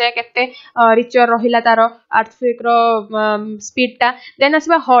मापा जाए केते रिचर रहिला तार अर्थक्वेक रो स्पीड ता देन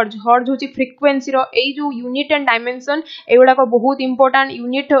आसीबा हर्ज होची फ्रीक्वेंसी रो एई जो यूनिट एंड डायमेंशन एगुडा को बहुत इंपोर्टेंट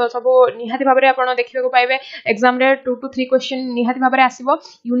यूनिट सब निहाती भाबरे आपण देखिबा को पाइबे एग्जाम रे 2 to 3 क्वेश्चन निहाती भाबरे आसीबो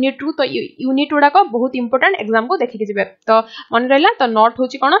यूनिट रू तो यूनिट उडा को बहुत इंपोर्टेंट एग्जाम को देखि के जिबे तो मन रहला तो नॉट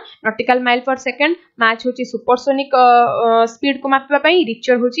होची कोन नॉटिकल माइल पर सेकंड मैच होची सुपरसोनिक स्पीड को मापिबा पई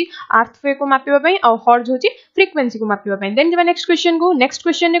रिचर होची अर्थक्वेक को मापिबा पई और हर्ज होची फ्रीक्वेंसी को मापिबा पई देन जबा नेक्स्ट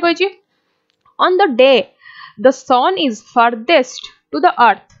क्वेश्चन ने कहछि on the day the sun is farthest to the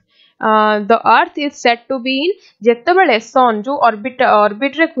earth is said to be in जेतबेले sun जो ऑर्बिट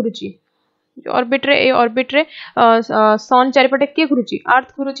रे घुरुची ऑर्बिट रे सन चारिपटे के घुरुची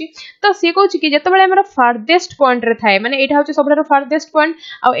अर्थ घुरुची तो से कहूची कि जेतबेले हमर फारदेस्ट पॉइंट रे थाए माने एटा होची सबठारो फारदेस्ट पॉइंट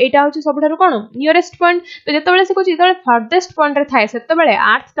आ एटा होची सबठारो कोन नियरेस्ट पॉइंट तो जेतबेले से कहूची जेतबेले फारदेस्ट पॉइंट रे थाए सेतबेले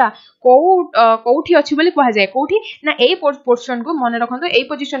अर्थ ता कोठी अछि बोली कहा जाय कोठी ना ए पोर्शन को मन रखंतो ए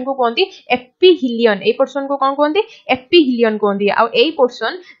पोजीशन को कोनती एपिहिलियन ए पोर्शन को कोन कोनती एपिहिलियन कोनती आ ए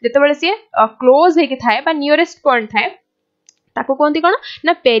पोर्शन जेतबेले से क्लोज हे कि थाए बा नियरेस्ट पॉइंट थाए ताको कोनती कोन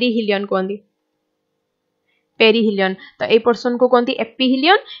ना पेरिहिलियन कोनती पेरिहिलियन तो ए पर्सन को कोनती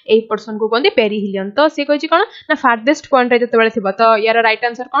एपिहिलियन ए पर्सन को कोनती पेरिहिलियन तो से कहछि कोन ना फारदेस्ट पॉइंट रे जतबेले थिबो तो यार राइट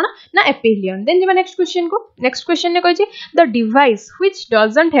आंसर कोन ना एपिहिलियन देन जेबा नेक्स्ट क्वेश्चन ने कहछि the device which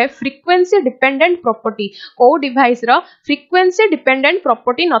doesn't have frequency dependent property को डिवाइस रो फ्रीक्वेंसी डिपेंडेंट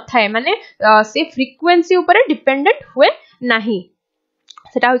प्रॉपर्टी न थाए माने से फ्रीक्वेंसी ऊपर डिपेंडेंट हुए नाही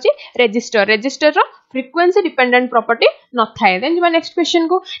सेटा होची रजिस्टर रजिस्टर रो फ्रीक्वेंसी डिपेंडेंट प्रॉपर्टी न थाए देन जबा नेक्स्ट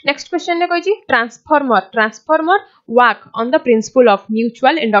क्वेश्चन ने कहछि transformer work on the principle of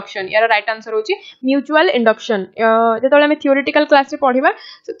mutual induction यार राइट आंसर होची म्यूचुअल इंडक्शन जेतोले हम थियोरेटिकल क्लास रे पढिबा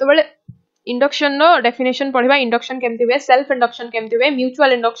सेतोले इंडक्शन नो डेफिनेशन पढिबा इंडक्शन केमति हुए सेल्फ इंडक्शन केमति हुए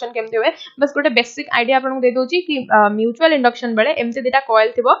म्यूचुअल इंडक्शन केमति हुए बस गोटे बेसिक आईडिया आपन को दे दोची कि म्यूचुअल इंडक्शन बेले एमति दिटा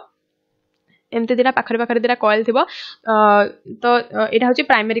कॉइल थिबो एमती दिटा पाखरे पाखरे दिटा कॉइल थिबो तो एटा होची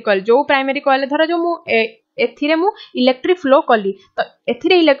प्राइमरी कॉइल जो प्राइमरी कॉइल धर जो मु एथिरे मु इलेक्ट्रिक फ्लो कली तो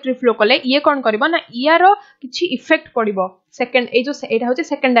एथिरे इलेक्ट्रिक फ्लो कले ये कोन करबो ना यार किछि इफेक्ट पड़िबो सेकंड ए जो एटा होची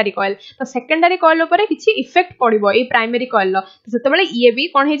सेकेंडरी कॉइल तो सेकेंडरी कॉइल ऊपर किछि इफेक्ट पड़िबो ए प्राइमरी कॉइल तो सेते बेले ये भी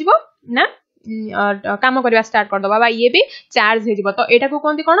कोन हे जिवो ना काम करवा स्टार्ट कर दबा ये भी चार्ज हे जिवो तो एटा को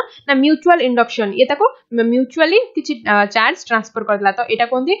कोनती कोन ना म्यूचुअल इंडक्शन ये ताको म्यूचुअली किछि चार्ज ट्रांसफर कर दिला तो एटा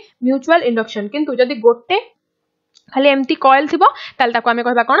कोनती म्यूचुअल इंडक्शन किंतु जदी गोटे खाली एमती कॉइल थिबो ताल ताको हमें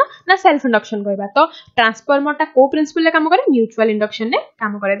कहबा कोन ना सेल्फ इंडक्शन कहबा तो ट्रांसफार्मर टा को प्रिंसिपल ले काम करे म्यूचुअल इंडक्शन ने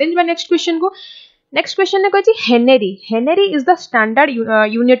काम करे देन जबा नेक्स्ट क्वेश्चन ने कहछि Henry is the standard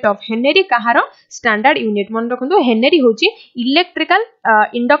unit of Henry Kahar standard unit मन रखंदो हेनरी होछि इलेक्ट्रिकल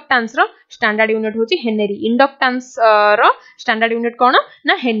इंडक्टेंस रो स्टैंडर्ड यूनिट होछि हेनरी इंडक्टेंस रो स्टैंडर्ड यूनिट कोन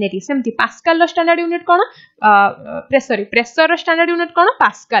ना हेनरी सेमति पास्कल रो स्टैंडर्ड यूनिट कोन प्रेशर रो स्टैंडर्ड यूनिट कोन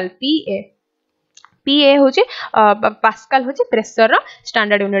पास्कल PA होची pascal होची pressure रो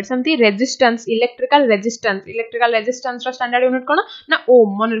standard unit समती resistance electrical resistance रो standard unit कोन ना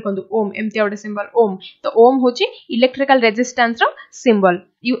ओम मन रखंदु ओम एमती ओडे सिंबल ओम तो ओम होची इलेक्ट्रिकल रेजिस्टेंस रो सिंबल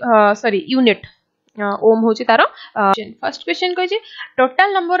सॉरी यूनिट ओम होची तारो फर्स्ट क्वेश्चन कहै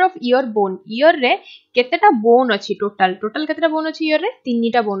टोटल नंबर ऑफ ईयर रे केतेटा बोन अछि टोटल केतेटा बोन अछि ईयर रे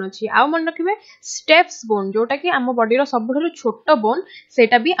तीनटा बोन अछि आ मन रखिबे स्टेप्स बोन जोटा कि हम बॉडी रो सबठो छोटो बोन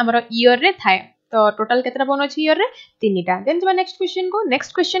सेटा भी हमर ईयर रे थाए तो टोटल केतरा बोन अछि ईयर रे तीनटा देन जबा नेक्स्ट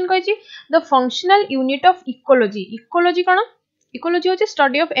क्वेश्चन कहै छी the functional unit of ecology cone ecology होची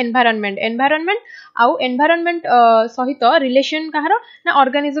स्टडी ऑफ एनवायरनमेंट आउ एनवायरनमेंट सहित रिलेशन कहार ना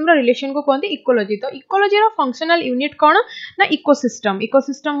ऑर्गेनिज्म रो रिलेशन को कहंती इकोलॉजी तो इकोलॉजी रो फंक्शनल यूनिट कोन ना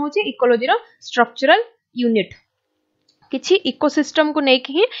इकोसिस्टम होची इकोलॉजी रो स्ट्रक्चरल यूनिट किछि इकोसिस्टम को नै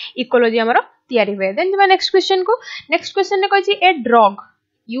कि इकोलॉजी हमरो तयारी होय देन जबा नेक्स्ट क्वेश्चन ने कहै छी a drug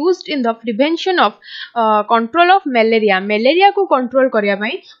used in the prevention of control of malaria को control करिया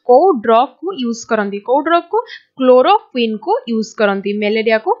पई को ड्रग को यूज करंती को ड्रग को क्लोरोक्विन को यूज करंती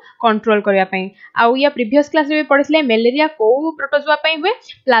malaria को control करिया पई आ या प्रीवियस क्लास रे पढिसले malaria को प्रोटोजोआ पई हुए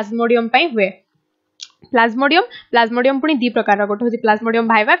प्लाज्मोडियम पई हुए प्लाज्मोडियम पुनी दी प्रकार गोटे होची प्लाज्मोडियम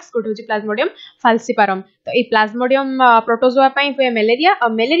वाइवाक्स गोटे होची प्लाज्मोडियम फाल्सिपारम तो ए प्लाज्मोडियम प्रोटोजोआ पई हुए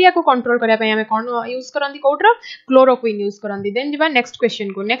मलेरिया को कंट्रोल करिया पई हमें कोन यूज करंती कोड्र क्लोरोक्विन यूज करंती देन जबा नेक्स्ट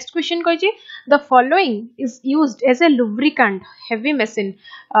क्वेश्चन कहै छी the following is used as a lubricant heavy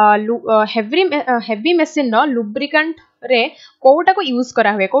machine no lubricant रे कोटा को यूज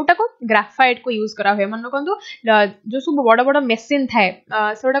करा हुए कोटा को ग्राफाइट को यूज करा हुए मन रखंतु जो सब बड़ बड़ मशीन थाए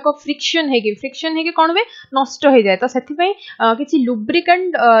सेटा को फ्रिक्शन हेगी कोन वे नष्ट हो जाए तो सेथि पई किछि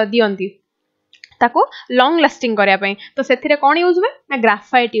लुब्रिकेंट दियंती ताको लॉन्ग लास्टिंग करिया पई तो सेथिरे कोन यूज हुए ना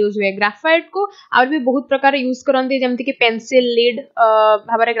ग्राफाइट यूज हुए ग्राफाइट को और भी बहुत प्रकार यूज करंती जेमति कि पेंसिल लीड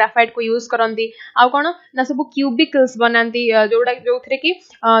भाबरे ग्राफाइट को यूज करंती आ कोन ना सब क्यूबिकल्स बनांती जोडा जोथरे कि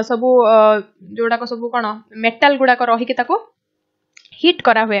सब जोडा को सब कोन मेटल गुडा को रही कि ताको हीट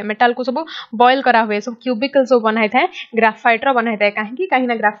करा हुए मेटल को सब बॉयल करा हुए सब क्यूबिकल सब बनाई थाए ग्राफाइट रो बनाई थाए काहे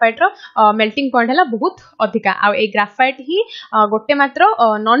ना ग्राफाइट रो मेल्टिंग पॉइंट हला बहुत अधिका आ ए ग्राफाइट ही गोटे मात्र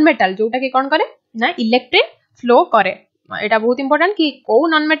नॉन मेटल जोटा कि कोन करे ना इलेक्ट्रिक फ्लो करे एटा बहुत इंपोर्टेंट कि को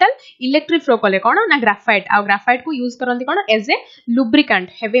नॉन मेटल इलेक्ट्रिक फ्लो कले कोन ना ग्राफाइट को use करंती cone as a lubricant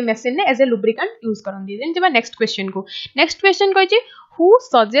heavy machine ने as a lubricant use करंती then जबा नेक्स्ट क्वेश्चन कहै छी who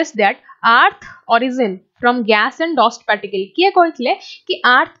suggest that earth origin from gas and dust particle किए कहितले कि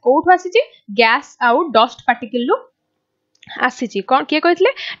अर्थ कोठो आसी छी गैस आउट डस्ट पार्टिकल लो आसी छी कोन किए कहितले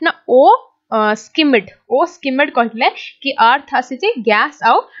ना ओ स्किमिड कहले कि अर्थ आसी छी गैस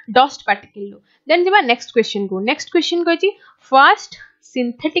आउ डस्ट पार्टिकल लो देन जबा नेक्स्ट क्वेश्चन कहै छी first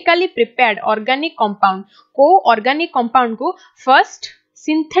synthetically prepared organic compound को ऑर्गेनिक कंपाउंड को फर्स्ट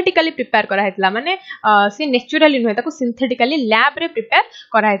सिंथेटिकली प्रिपेयर करा हेतला माने से नेचुरली नुहे ताको सिंथेटिकली लैब रे प्रिपेयर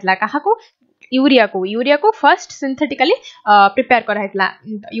करा हेतला काहा को यूरिया को फर्स्ट सिंथेटिकली प्रिपेयर करा हेतला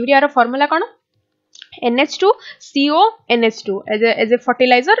urea row formula cone NH2CO NH2 as a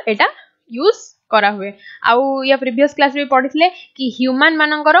fertiliser Etah use करा हुए आउ या प्रीवियस क्लास रे पढितले कि ह्यूमन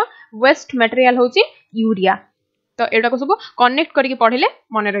मानकर वेस्ट मटेरियल होची यूरिया तो एटा को सब कनेक्ट करके पढिले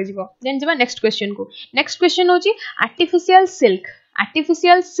मने रहि जिवो देन जबा नेक्स्ट क्वेश्चन होची artificial silk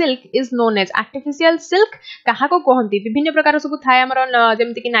artificial silk is known as artificial silk कहा को कहती विभिन्न प्रकार सब थाए आमर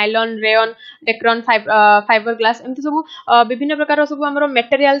जेमति कि नाइलॉन रेयन डेक्रन फाइबर ग्लास एमती सब विभिन्न प्रकार सब आमर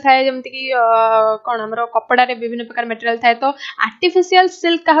मटेरियल थाए जेमति कि कोन आमर कपड़ा रे विभिन्न प्रकार मटेरियल थाए तो आर्टिफिशियल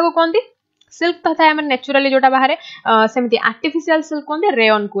सिल्क कहा को कहती सिल्क तो थाए आमर नेचुरली जोटा बाहर सेमती आर्टिफिशियल सिल्क कहते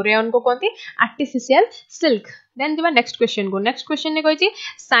रेयन को कहते आर्टिफिशियल सिल्क देन जब नेक्स्ट क्वेश्चन ने कहिछि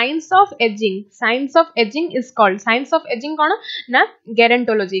science of ageing is called science of ageing कोन ना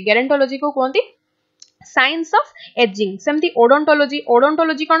गेरेंटोलॉजी को कहते साइंस ऑफ एजिंग सेमती ओडोंटोलॉजी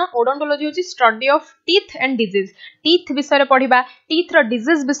कोन ओडोंटोलॉजी होची study of teeth and disease teeth विषय पढ़िबा टीथ रो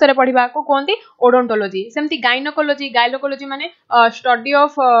डिजीज विषय पढ़िबा को कहते ओडोंटोलॉजी सेमती गायनोकोलॉजी माने स्टडी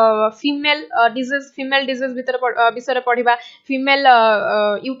ऑफ फीमेल डिजीज विषय पढ़िबा फीमेल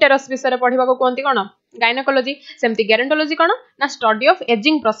यूटेरस विषय पढ़िबा को कहते कोन गायनोकोलॉजी सेमती गेरेंटोलॉजी कोन ना स्टडी ऑफ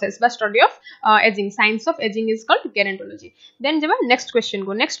एजिंग प्रोसेस बा study of ageing science of ageing is called गेरेंटोलॉजी then जब next question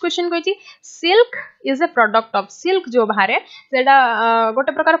कहिछि silk is a product of silk जो बाहर सेटा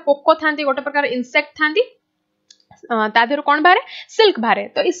गोटे प्रकार पोको थांती गोटे प्रकार इंसेक्ट थांती ता देर कौन बाहर सिल्क बाहर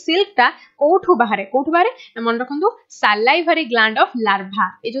तो ये सिल्क टा कोठू बाहर मन रखु सालाइवरी ग्लैंड ऑफ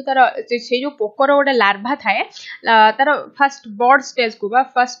लार्भा ये जो तार से जो पोकर गोटे लार्भा थाए तार फर्स्ट बर्ड स्टेज को बा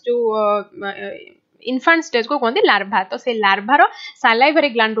फर्स्ट जो इन्फेंट स्टेज को कहते लार्भा तो से लार्भार सालाइवरी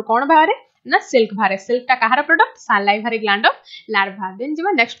ग्लैंड रू कौन बाहर ना सिल्क बाहर सिल्क टा कहार product सालाइवरी gland of larva then जब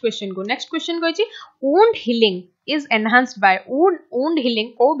next question कहिछि wound healing is enhanced bye wound healing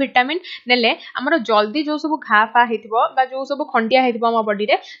को विटामिन नेले हमर जल्दी जो सब घा फा हेतिबो बा जो सब खंडिया हेतिबो हम बॉडी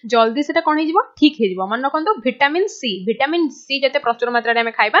रे जल्दी सेटा कोन हेजिबो ठीक हेजिबो मन रखंतो विटामिन सी जते प्रचुर मात्रा रे हम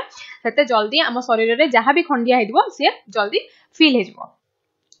खाइबा सेते जल्दी हम शरीर रे जहां भी खंडिया हेतिबो से जल्दी फील हेजिबो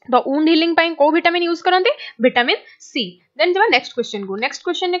तो वुंड हीलिंग पाई को विटामिन यूज करते विटामिन सी देन जब नेक्स्ट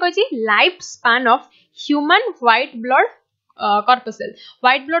क्वेश्चन ने कहिछि life span of human white blood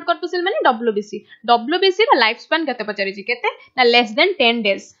कॉर्पसेल माने डब्ल्यूबीसी रा लाइफ स्पान केते पचारि छि केते ना लेस देन 10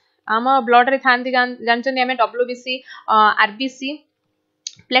 डेज हम ब्लड रे थांती जानचंदी हमें डब्ल्यूबीसी आरबीसी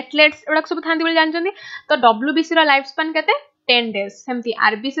प्लेटलेट्स एडा सब थांती बोली जानचंदी तो डब्ल्यूबीसी रा लाइफ स्पान केते 10 डेज सेमती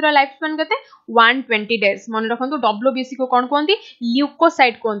आरबीसी रा लाइफ स्पान केते 120 डेज मन रखंतु डब्ल्यूबीसी को कोन कहंती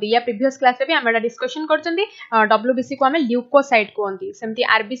ल्यूकोसाइट कहंती या प्रीवियस क्लास रे भी हम एडा डिस्कशन करचंदी डब्ल्यूबीसी को हमें ल्यूकोसाइट कहंती सेमती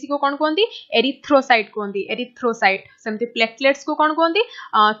आरबीसी को कोन कहंती एरिथ्रोसाइट सेमती प्लेटलेट्स को कोन कहंती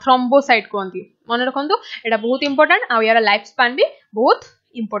थ्रोम्बोसाइट कहंती मन रखंतु एडा बहुत इंपोर्टेंट आ यार लाइफ स्पान भी बहुत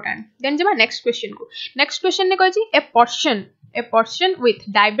इंपोर्टेंट देन जब नेक्स्ट क्वेश्चन ने कहिछि a person with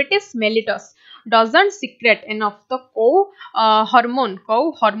diabetes mellitus doesn't secrete enough तो को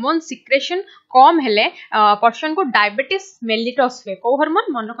हार्मोन सिक्रेशन कम हेले पर्सन को डायबिटीज मेलिटस हुए को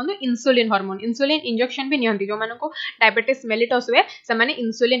हार्मोन मन रखंतु इंसुलिन इंजेक्शन भी नियंती जो मानको डायबिटीज मेलिटस हुए से माने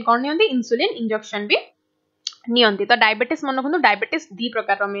इंसुलिन कोन नियंती इंसुलिन इंजेक्शन भी नियंती तो डायबिटीज मन रखंतु डायबिटीज दी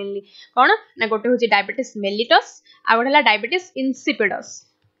प्रकार मेनली कोन ना गोटे होची डायबिटीज मेलिटस आ गोटे हला डायबिटीज इंसिपिडस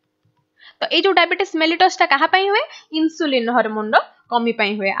तो ये जो डायबिटीज मेलिटस टा कहा पई हुए इंसुलिन हार्मोन रो कमी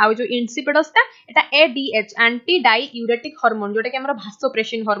पाई हुए आ जो इंसिपिडस ता एटा एडीएच एंटी डाई यूरेटिक हार्मोन जोटा कि हमर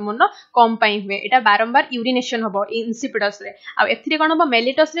भासोप्रेसिन हार्मोन रो कम पाई हुए एटा बारंबार यूरिनेशन हबो इंसिपिडस रे आ एथि रे कोन हबो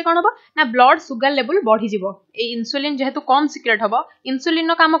मेलिटस रे कोन हबो ना ब्लड सुगर लेवल बढ़ी जिवो ए इंसुलिन जेहेतु कम सिक्रेट हबो इंसुलिन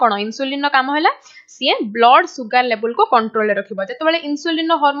नो काम कोन इंसुलिन नो काम हैला सी ब्लड सुगर लेवल को कंट्रोल रे रखिबो जते बेले इंसुलिन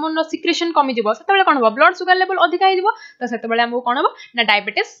नो हार्मोन रो सिक्रेशन कमी जिवो सेते बेले कोन हबो ब्लड सुगर लेवल अधिक आइ जिवो तो सेते बेले हमहु कोन हबो ना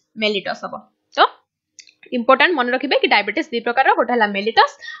डायबिटीज मेलिटस हबो तो इंपोर्टेंट मन रखिबे कि डायबिटीज दी प्रकार रो गोटे हला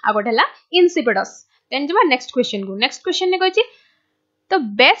मेलिटस आ गोटे हला इंसिपिडस देन जबा नेक्स्ट क्वेश्चन ने कहिछि तो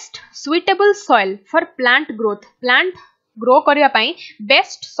best suitable soil for plant grow करिया पई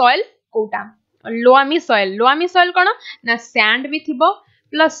बेस्ट सॉइल कोटा लोआमी सॉइल कोन ना सैंड भी थिबो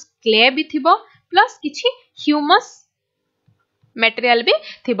प्लस क्ले भी थिबो प्लस किछि ह्यूमस मटेरियल भी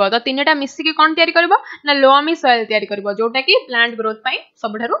थिबो तो तीनटा मिसी के कोन तयारी करबो ना लोआमी सॉइल तयारी करबो जोटा कि प्लांट ग्रोथ पई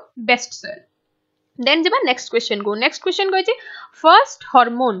सबठारु बेस्ट सॉइल देन जब next question कहिछि first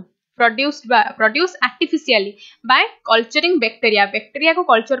hormone produce artificially bye culturing bacteria को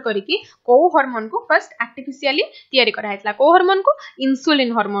कल्चर करिकी को हार्मोन को फर्स्ट आर्टिफिशियली तयारी करा हैतला को हार्मोन को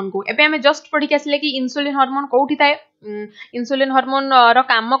इंसुलिन हार्मोन को एबे हमें जस्ट पढी के आसले कि इंसुलिन हार्मोन कोठी थाए इंसुलिन हार्मोन रो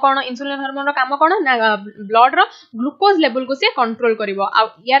काम कोन ना ब्लड रो ग्लूकोज लेवल को से कंट्रोल करिवो आ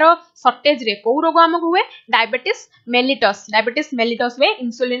यार शॉर्टेज रे को रोग हमक हुए डायबिटीज मेलिटस हुए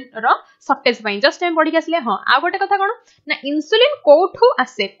इंसुलिन रो शॉर्टेज पई जस्ट हम पढी के आसले हां आ गोटे कथा कोन ना इंसुलिन कोठू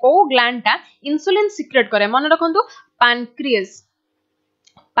आसे को ग्लैंड टा इंसुलिन सिक्रेट करे मन रखंतु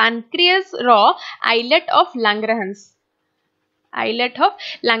pancreas row islet of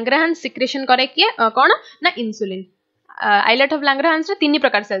लैंग्रहन्स secretion करे किए कोन ना इंसुलिन आइलेट ऑफ लैंग्रहांस रे तीन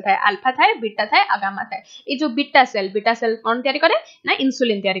प्रकार सेल थाए अल्फा थाए बीटा थाए आ गामा थाए ए जो बीटा सेल कोन तयारी करे ना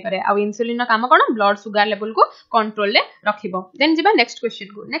इंसुलिन तयारी करे आ इंसुलिन नो काम कोन ब्लड शुगर लेवल को कंट्रोल ले रखिबो देन जिबा नेक्स्ट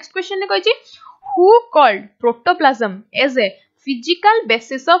क्वेश्चन ने कहछि who called protoplasm as a physical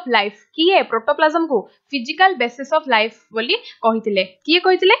basis of life किए प्रोटोप्लाज्म को फिजिकल बेसिस ऑफ लाइफ बोली कहिथिले किए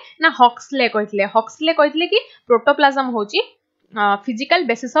कहिथिले ना हक्सले कहिथिले कि प्रोटोप्लाज्म होची physical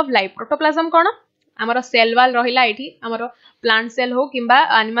basis of life protoplasm कोन हमर सेल वाल रहिला एठी हमर प्लांट सेल हो किंबा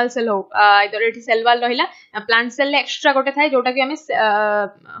एनिमल सेल हो इधर एठी सेल वाल रहिला प्लांट सेल ले एक्स्ट्रा गोटे थाए जोटा कि हमें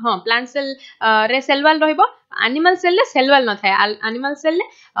हां प्लांट सेल रे सेल वाल रहइबो एनिमल सेल ले सेल वाल न थाए एनिमल सेल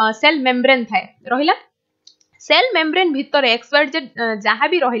ले सेल मेम्ब्रेन थाए रहिला सेल मेम्ब्रेन भितर एक्सवाइजेड जहाँ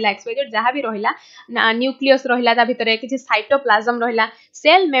भी रहिला न्यूक्लियस रहिला ता भितर किछि साइटोप्लाज्म रहिला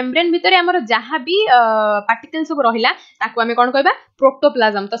सेल मेम्ब्रेन भितर हमर जहाँ भी पार्टिकल्स सब रहिला ताको हमें कोन कहबा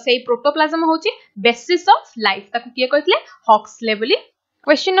प्रोटोप्लाज्म तो सेही प्रोटोप्लाज्म होची बेसिस ऑफ लाइफ ताको किए कहथिले हक्सले बोली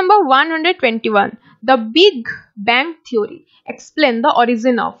question number 121 the big bang theory explain the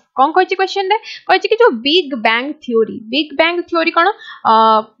origin of कौन कहछि क्वेश्चन रे कहछि कि जो बिग बैंग थ्योरी कोन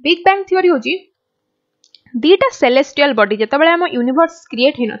बिग बैंग थ्योरी होची दीटा सेलेस्टियल बॉडी जेतबेले हम यूनिवर्स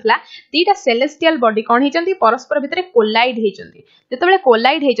क्रिएट हे नथला दीटा सेलेस्टियल बॉडी कोन हेचंती परस्पर भितरे कोलाइड हेचंती जेतबेले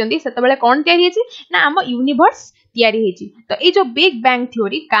कोलाइड हेचंती सेतबेले कोन तयारी हेची ना हम यूनिवर्स तयारी हेची तो ए जो बिग बैंग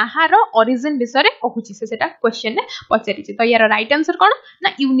थ्योरी कहार ओरिजिन विषय रे कहूची सेटा क्वेश्चन ने पचारिची तो यार राइट आंसर कोन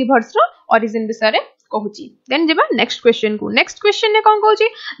ना यूनिवर्स रो ओरिजिन विषय रे कहूची देन जेबा नेक्स्ट क्वेश्चन ने कोन कहूची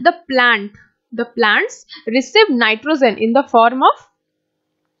the plants receive nitrogen in the form of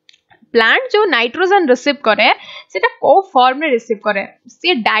plant जो नाइट्रोजन रिसीव करे सेटा को फॉर्म रे रिसीव करे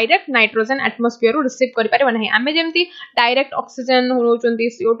से डायरेक्ट नाइट्रोजन एटमॉस्फेयर रो रिसीव करि पारे नाही आमे जेमती डायरेक्ट ऑक्सीजन नोचंती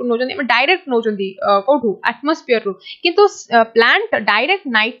CO2 नोचंती हम डायरेक्ट नोचंती कोठू एटमॉस्फेयर रो किंतु प्लांट डायरेक्ट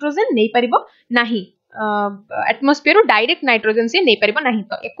नाइट्रोजन नै परिबो नाही एटमॉस्फेयर रो डायरेक्ट नाइट्रोजन से नै परिबो नाही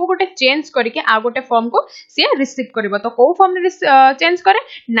तो एको गोटे चेंज करके आ गोटे फॉर्म को से रिसीव करबो तो को फॉर्म रे चेंज करे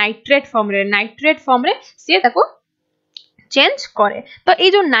नाइट्रेट फॉर्म रे से ताको चेंज करे तो ये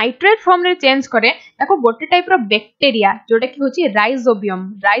जो नाइट्रेट फॉर्म रे चेंज करे ताको गोटे टाइप रो बैक्टीरिया जोटा कि होची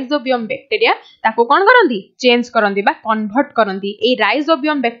राइजोबियम बैक्टीरिया ताको कोन करंदी चेंज करंदी बा कन्वर्ट करंदी ए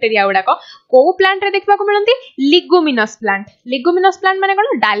राइजोबियम बैक्टीरिया उडा को प्लांट रे देखबा को मिलंती लिगुमिनस प्लांट माने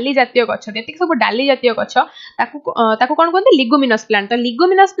कोन डाली जातीय गछ देतिक सब डाली जातीय गछ ताको कोन कहंती लिगुमिनस प्लांट तो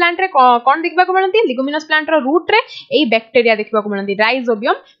लिगुमिनस प्लांट रे कोन देखबा को मिलंती लिगुमिनस प्लांट रो रूट रे ए बैक्टीरिया देखबा को मिलंती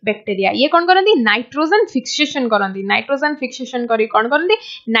राइजोबियम बैक्टीरिया ये कोन करंती नाइट्रोजन फिक्सेशन करी कोन करंती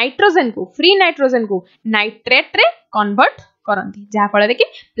नाइट्रोजन को फ्री नाइट्रोजन को नाइट्रेट रे कन्वर्ट करंती जहा फल रे कि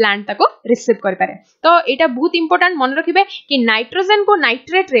प्लांट ताको रिसीव कर पारे तो एटा बहुत इंपोर्टेंट मन रखिबे कि नाइट्रोजन को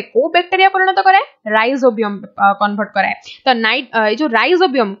नाइट्रेट रे को बैक्टीरिया परिणत करे राइजोबियम कन्वर्ट करे तो जो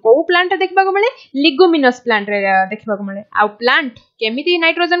राइजोबियम को प्लांट देखबा को मिले लिगुमिनस प्लांट रे देखबा को मिले आ प्लांट केमिति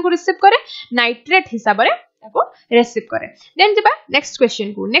नाइट्रोजन को रिसीव करे नाइट्रेट हिसाब रे ताको रिसीव करे देन जेबा नेक्स्ट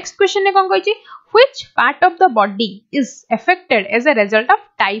क्वेश्चन ने कोन कहछि which part of the body is affected as a result of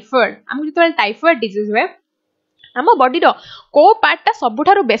typhoid हम जतो टाइफॉइड डिजीज हुए हम बॉडी रो को पार्टटा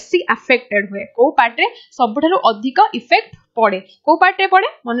सबुठारु बेसी अफेक्टेड हुए को पार्ट रे सबुठारु अधिक इफेक्ट पड़े को पार्ट रे पड़े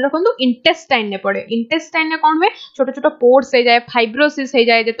मन रखंतु इंटेस्टाइन ने पड़े इंटेस्टाइन ने कोन हुए छोटे छोटे पोर्स हो जाए फाइब्रोसिस हो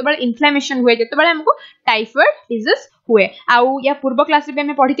जाए जतबेले इन्फ्लेमेशन हुए जतबेले हमको टाइफॉइड डिजीज हुए आउ या पूर्व क्लास रे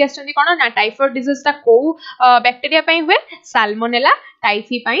में पढ़ी के आछंती कोन ना टाइफॉइड डिजीज ता को बैक्टीरिया पई हुए साल्मोनेला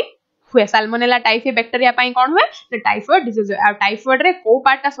टाइफी पई हुए साल्मोनेला टाइफी बैक्टीरिया पई कोन हुए तो टाइफॉइड डिजीज आ टाइफॉइड रे को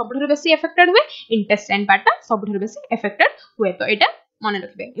पार्टटा सबुठारु बेसी अफेक्टेड हुए इंटेस्टाइन पार्टटा सबुठारु बेसी अफेक्टेड हुए तो एटा मन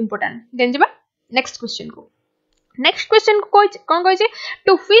रखबे इंपोर्टेंट देन जेबा नेक्स्ट क्वेश्चन को कोन कहै छै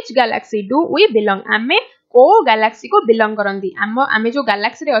to which Galaxy do we belong आमे को गैलेक्सी को बिलोंग करंदी आमे जो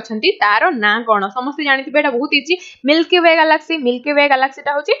गैलेक्सी रे अछंती तारो ना कोन समस्त जानिथिबे एटा बहुत इजी मिल्की वे गैलेक्सी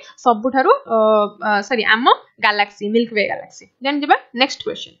ता होची सबुठारु सॉरी आम गैलेक्सी मिल्की वे गैलेक्सी देन जेबा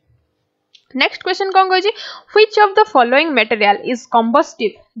नेक्स्ट क्वेश्चन कोन कहै छै which of the following material is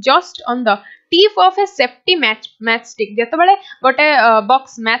कम्बस्टिव just on the tip of A safety match stick जेतबेले गोटे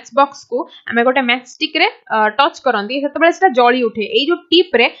बॉक्स मैच बॉक्स को हमें गोटे मैच स्टिक रे टच करंदी सेतबेले सेटा जळी उठे ए जो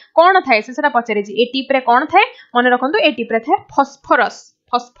टिप रे कोन थाए सेटा पचरे जी ए टिप रे कोन थाए मन रखंतु ए टिप रे थाए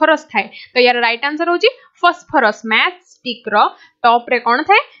फॉस्फोरस थाए तो यार राइट आंसर होची फॉस्फोरस मैच स्टिक रो टॉप रे कोन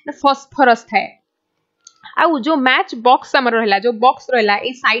थाए फॉस्फोरस थाए आउ जो मैच बॉक्स हमर रहला जो बॉक्स रहला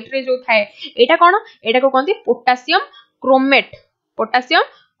ए साइड रे जो थाए एटा को कहंती पोटेशियम क्रोमेट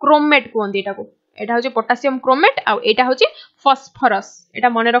कहंती एटा को एटा होची पोटासियम क्रोमेट आ एटा होची फॉस्फोरस एटा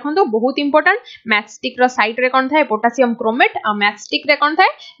मने रखंतु बहुत इंपोर्टेंट मैचस्टिक रो साइड रे कोन थाए पोटासियम क्रोमेट आ मैचस्टिक रे कोन थाए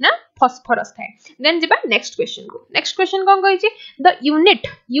ना फॉस्फोरस थाए देन जिबा नेक्स्ट क्वेश्चन कोन कहि छी the unit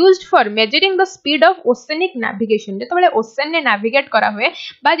used for measuring the speed of oceanic navigation जते बेले ओशन ने नेविगेट करा हुए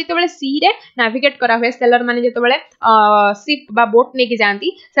बा जते बेले सी रे नेविगेट करा हुए सेलर माने जते बेले शिप बा बोट ने की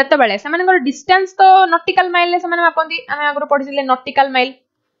जानती सेते बेले से माने डिस्टेंस तो नॉटिकल माइल ले से माने मापंती आमे आगरो पढिले नॉटिकल माइल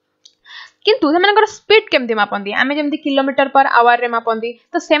किंतु सेमानकर स्पीड केमती मापंती आमे जेमती किलोमीटर पर आवर रे मापंती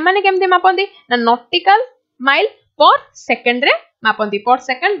तो सेमाने केमती मापंती ना नॉटिकल माइल पर सेकंड रे मापंती पर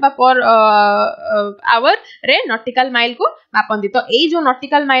सेकंड बा पर आवर रे नॉटिकल माइल को मापंती तो ए जो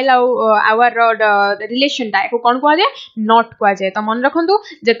नॉटिकल माइल आवर रिलेशन टा को कोन को जाय नॉट को जाय तो मन रखंतु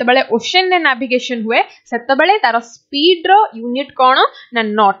जते बेले ओशन ने नेविगेशन हुए सेते बेले तार स्पीड रो यूनिट कोन ना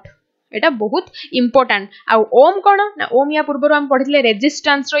नॉट एटा बहुत इंपोर्टेंट आ ओम कोन ना ओम या पूर्व हम पढिले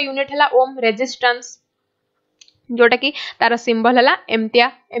रेजिस्टेंस रो यूनिट हला ओम रेजिस्टेंस जोटा कि तार सिंबल हला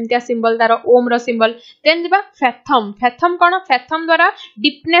एमतिया सिंबल तार ओम रो सिंबल देन दिबा फैथम कोन फैथम द्वारा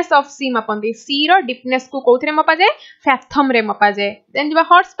deepness of C मापंती C row deepness को कोथरे मपा जाय फैथम रे मपा जाय देन दिबा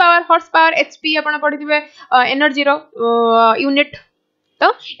हॉर्स पावर एचपी आपण पढिथिबे एनर्जी रो यूनिट तो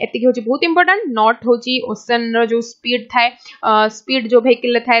एतिक होची बहुत इंपोर्टेंट नॉट होची ओशन रो जो स्पीड थाए स्पीड जो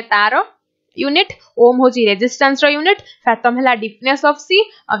व्हीकल थाए तार यूनिट ओम होची रेजिस्टेंस रो यूनिट फैथम हला deepness of C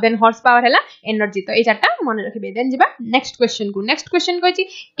then horse power हला एनर्जी तो ए चारटा मन रखिबे देन जिबा next question कहची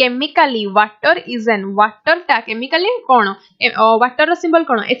chemically water is an water टा केमिकली कोन वाटर रो सिंबल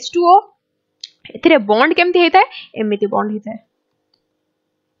कोन H2O एथिरे बॉन्ड केमती हेताय एमिति बॉन्ड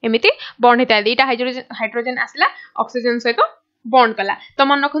हेताय दीटा हाइड्रोजन आसला ऑक्सीजन सहित बॉन्ड कला तो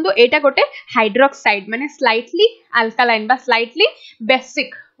मन रखंतु एटा गोटे हाइड्रोक्साइड माने स्लाइटली अल्कालाइन बा स्लाइटली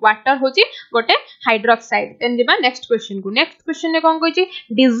बेसिक वाटर होची गोटे हाइड्रोक्साइड देन जिबा नेक्स्ट क्वेश्चन ने कोन कहची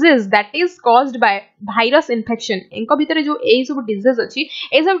disease that is caused by virus infection इनको भीतर जो एई सब डिजीज अछि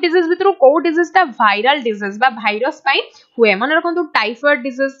ए सब डिजीज भीतर को डिजीज ता वायरल डिजीज बा वायरस पई हुए मन रखंतु टाइफॉइड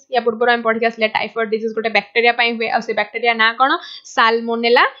डिजीज या पूर्व हम पढि आसले टाइफॉइड डिजीज गोटे बैक्टीरिया पई हुए आ से बैक्टीरिया ना कोन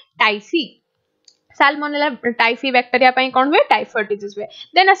साल्मोनेला टाइफी बैक्टीरिया पई कोन हुए टाइफॉइड डिजीज हुए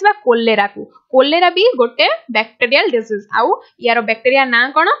देन आसबा कोलेरा भी गोटे बैक्टीरियल डिजीज आउ यार बैक्टीरिया ना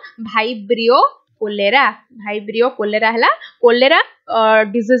कोन वाइब्रियो कोलेरा हला कोलेरा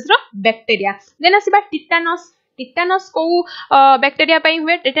डिजीज रो बैक्टीरिया देन आसबा टिटानस को बैक्टीरिया पई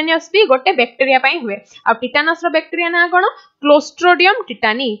हुए टिटानस भी गोटे बैक्टीरिया पई हुए आ टिटानस रो बैक्टीरिया ना कोन क्लोस्ट्रिडियम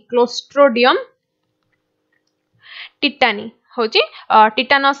टिटानी होची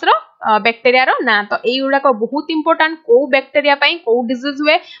टिटानस रो बैक्टीरिया रो ना तो एई उडा को बहुत इंपोर्टेंट को बैक्टीरिया पई को डिजीज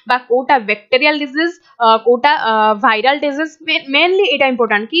हुए बा Kota bacterial disease Kota viral disease mainly एटा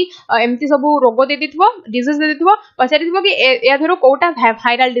इंपोर्टेंट कि एमती सब रोग दे दिथबो डिजीज दे दिथबो पछारि दिथबो कि या धरो कोटा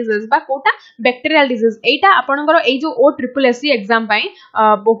वायरल डिजीज बा कोटा बैक्टीरियल डिजीज एटा आपनकर एई जो OSSC एग्जाम पई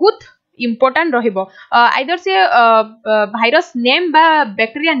बहुत इंपोर्टेंट रहिबो आइदर से वायरस नेम बा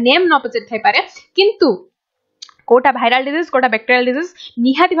बैक्टीरिया नेम न पछे थाई पारे किंतु Kota viral disease Kota bacterial disease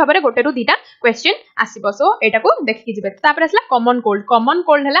निहाती भाबरे गोटे रु दीटा क्वेश्चन आसीबो सो एटा को देखि जिबे तापर असला कॉमन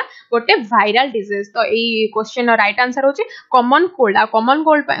कोल्ड हला गोटे वायरल डिजीज तो एई क्वेश्चन रो राइट आंसर होची कॉमन कोल्ड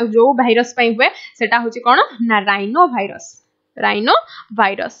जो वायरस पई हुए सेटा होची कोन ना राइनो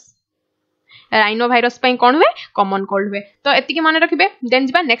वायरस पई कोन हुए कॉमन कोल्ड हुए तो एति के माने रखिबे देन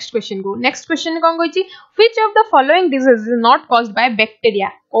जिबा next question cone कहैछि which of the following disease is not caused by bacteria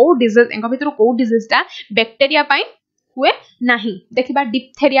को डिजीज एंको भितर को डिजीज ता बैक्टीरिया पई हुए नाही देखिबा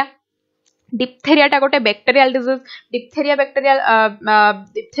डिप्थेरिया टा गोटे बैक्टीरियल डिजीज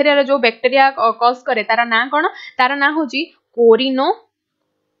डिप्थेरिया रो जो बैक्टीरिया कॉज करे तारा ना कोन तारा ना होची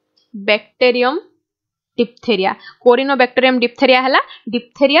कोरिनोबैक्टीरियम डिप्थेरिया हला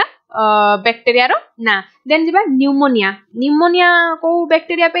डिप्थेरिया बैक्टीरिया रो ना देन जिबा न्यूमोनिया को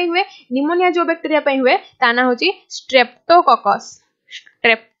बैक्टीरिया पे हुए न्यूमोनिया जो बैक्टीरिया पे हुए ता ना होची स्ट्रेप्टोकॉकस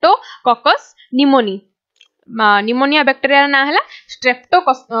निमोनिया बैक्टीरिया ना हला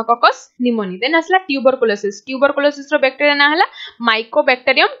स्ट्रेप्टोकॉकस निमोनी देन असला ट्यूबरकुलोसिस रो बैक्टीरिया ना हला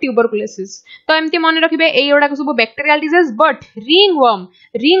माइकोबैक्टीरियम ट्यूबरकुलोसिस तो एमती मन रखिबे एई ओडा को सब बैक्टीरियल डिजीज बट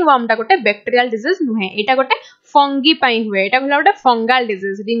रिंगवर्म ता गोटे बैक्टीरियल डिजीज नुहे एटा गोटे फंगी पई हुए एटा होला गोटे फंगल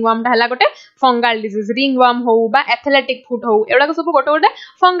डिजीज रिंगवर्म ता हला गोटे फंगल डिजीज रिंगवर्म हो बा एथलेटिक फुट हो एडा को सब गोटे गोटे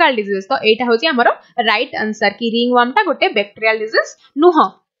फंगल डिजीज तो एटा होची हमरो राइट आंसर कि रिंगवर्म ता गोटे बैक्टीरियल डिजीज नुह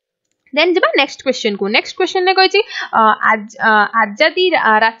देन जब नेक्स्ट क्वेश्चन ने कहछि आजादी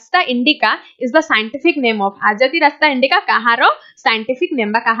रास्ता indica is the scientific name of आजादी रास्ता इंडिका कहारो साइंटिफिक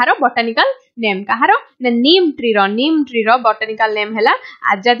नेम बा कहारो बॉटनिकल नेम कहारो नीम ट्री रो बॉटनिकल नेम हैला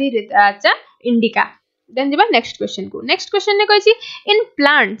आजादी रास्ता इंडिका देन जब नेक्स्ट क्वेश्चन ने कहछि in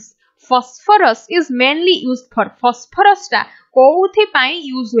plants phosphorus is mainly used for phosphorus टा कोउथि पाई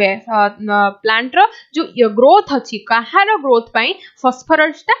यूज हुए प्लांट रो जो ग्रोथ अछि कहार ग्रोथ पाई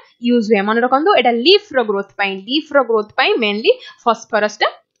phosphorus टा यूज हुए मन रखंदो एटा लीफ रो ग्रोथ पाई मेनली phosphorus टा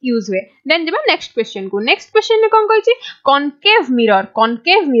यूज हुए देन जबा नेक्स्ट क्वेश्चन में कोन कहै छी concave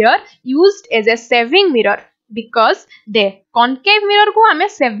mirror used as a saving mirror because they concave mirror को हमें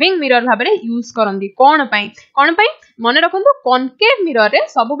saving mirror भाबरे यूज करंदी कोन पई मन रखंदो concave mirror रे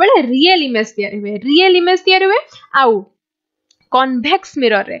सब बेले रियल इमेज तयार हुए आउ convex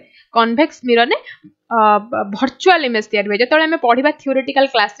mirror ने virtual image तयार हुए जेतले हमें पढिबा theoretical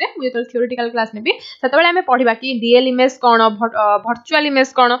class रे जेतले theoretical class ने भी सेतबेले हमें पढिबा कि real image कोन virtual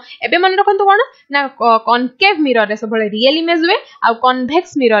image कोन एबे मन रखंतु कोन ना concave mirror रे सब बेले real image हुए आ convex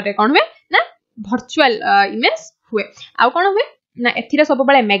mirror रे कोन हुए ना virtual image हुए आ कोन हुए ना एथिरे सब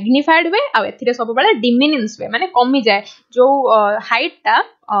बेले मैग्निफाइड हुए आ एथिरे सब बेले डिमिनिश हुए माने कमी जाए जो हाइट ता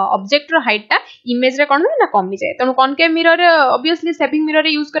ऑब्जेक्ट रो हाइट टा इमेज रे कोन हुए ना कमी जाए तनु कॉनकेव मिरर रे ऑब्वियसली सेविंग मिरर रे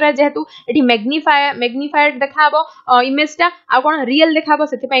यूज करा जेहेतु एठी मैग्निफाइड देखाबो इमेज टा आ कोन रियल देखाबो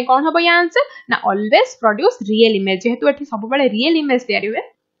सेति पई कोन हबो या आंसर ना ऑलवेज प्रोड्यूस रियल इमेज जेहेतु एठी सब बेले रियल इमेज तयारी हुए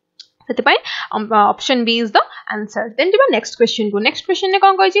option B is the answer then जब नेक्स्ट क्वेश्चन ने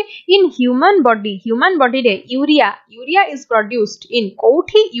कोन कहै छी इन ह्यूमन बॉडी रे यूरिया इज प्रोड्यूस्ड इन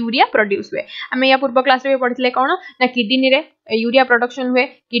कोठी यूरिया प्रोड्यूस हुए हमें या पूर्व क्लास रे पढितले कोन ना किडनी रे यूरिया प्रोडक्शन हुए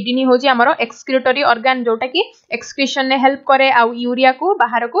किडनी होजी हमरो एक्सक्रीटरी ऑर्गन जोटा कि एक्सक्रीशन ने हेल्प करे आ यूरिया को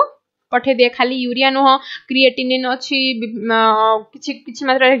बाहर को पठे दे खाली यूरिया नुह क्रिएटिनिन अछि किछि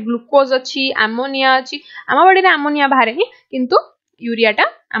मात्रा रे ग्लूकोज अछि अमोनिया अछि आम बॉडी रे अमोनिया बाहर ही किंतु यूरिया टा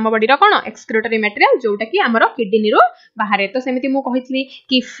आम बॉडी रो कोन एक्सक्रीटरी मटेरियल जोटा कि हमरो किडनी रो बाहर तो सेमिति मु कहितली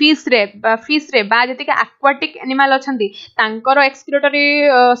कि फिश रे बा जति के एक्वाटिक एनिमल अछंती तांकर एक्सक्रीटरी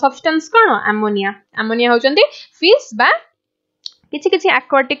सब्सटेंस कोन अमोनिया होचंती फिश बा किछि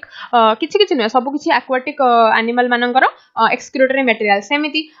एक्वाटिक किछि न सब किछि एक्वाटिक एनिमल मानकर एक्सक्रीटरी मटेरियल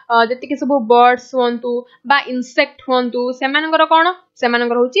सेमिति जति के सब बर्ड्स होंतु बा इंसेक्ट होंतु सेमानकर कोन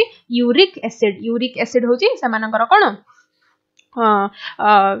सेमानकर होची यूरिक एसिड होची सेमानकर कोन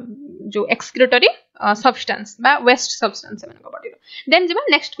जो एक्सक्रीटरी सब्सटेंस बा वेस्ट सब्सटेंस सेमानक बॉडी देन जबा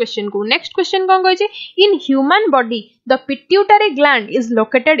नेक्स्ट क्वेश्चन कोन कहै छै in human body the pituitary gland is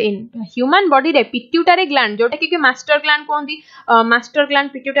located in human body रे पिट्यूटरी ग्लैंड जोटा कि master gland कोंदी master gland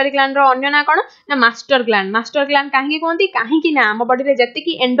pituitary gland रो अन्य ना कोन ना मास्टर ग्लैंड काहे कोंदी काहे कि ना हम बॉडी रे जति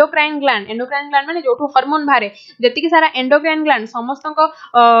कि एंडोक्राइन ग्लैंड माने जोठो हार्मोन बाहरे जति कि सारा एंडोक्राइन ग्लैंड समस्त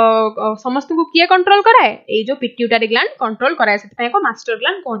को किए कंट्रोल कराए ए जो पिट्यूटरी ग्लैंड कंट्रोल कराए सेति पय को मास्टर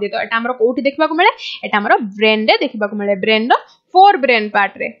ग्लैंड कोंदी तो एटा हमरो कोठी देखबा को मिले एटा हमरो ब्रेन रे देखबा को मिले ब्रेन रो फोर ब्रेन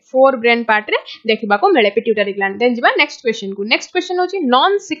पार्ट रे देखबा को मिले पिट्यूटरी ग्लैंड देन जिबा नेक्स्ट क्वेश्चन होची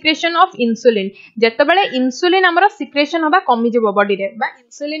नॉन सिक्रेशन ऑफ इंसुलिन जत्ते बेले इंसुलिन हमरो सिक्रेशन होबा कमी जबो बॉडी रे बा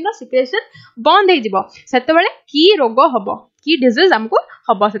इंसुलिन रो सिक्रेशन बंद हे जिवो सेते बेले की रोग हबो की डिजीज हमको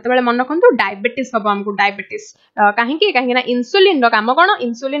हबो सेते बेले मन रखंतु डायबिटीज हबो हमको डायबिटीज काहे ना इंसुलिन रो काम कोन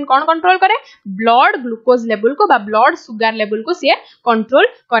इंसुलिन कोन कंट्रोल करे ब्लड ग्लूकोज लेवल को बा ब्लड शुगर लेवल को से कंट्रोल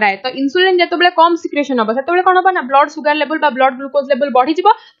कराए तो इंसुलिन जत्ते बेले कम सिक्रेशन हबो सेते बेले कोन हबो ना ब्लड शुगर लेवल बा ब्लड ग्लूकोज लेवल बढ़ी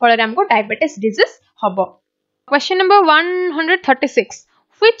जिवो फल रे हमको डायबिटीज डिजीज हबो question number 136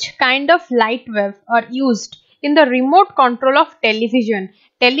 which kind of light wave are used in the remote control of television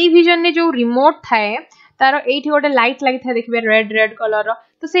ने जो रिमोट थाए तारो एठी गोटे लाइट लागि था देखबे रेड कलर रो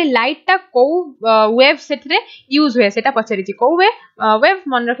तो से लाइट टा को वेव सेटरे यूज हुए सेटा पछरी छी को वेव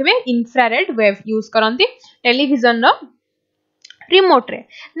मन रखबे इंफ्रारेड वेव यूज करंती टेलीविजन रो रिमोट रे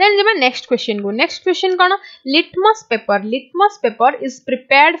देन जब next question cone litmus paper is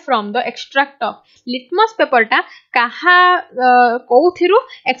prepared from the extract of litmus paper टा कहा कोथिरु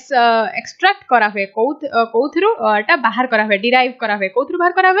एक्सट्रैक्ट करा हुए कोथिरु टा बाहर करा हुए डिराइव करा हुए कोथिरु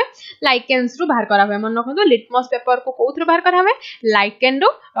बाहर करा हुए लाइकेन्स रु बाहर करा हुए मन रखो लिटमस पेपर को कोथिरु बाहर करा हुए लाइकेन रु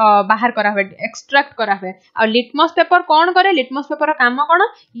बाहर करा हुए एक्सट्रैक्ट करा हुए और लिटमस पेपर कोन करे लिटमस पेपर काम कोन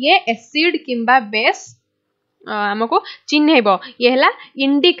ये एसिड किंबा बेस हमको चिन्हेबो ये हला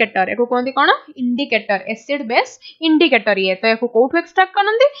इंडिकेटर एको कोंती कोन इंडिकेटर एसिड बेस इंडिकेटर ये तो एको कोठु एक्सट्रैक्ट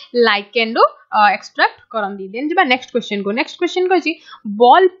करनदी लाइकेन रो एक्सट्रैक्ट करनदी देन जबा नेक्स्ट क्वेश्चन को छी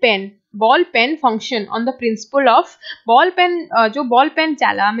ball pen function on the principle of ball pen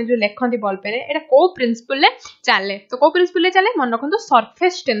चाला हमें जो लेखंती बॉल पेन एटा को प्रिंसिपल ले चाले तो को प्रिंसिपल ले चाले मन रखंतु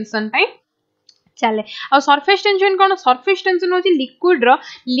सरफेस टेंशन पई चाले आ सरफेस टेंशन कोन सरफेस टेंशन होची लिक्विड रो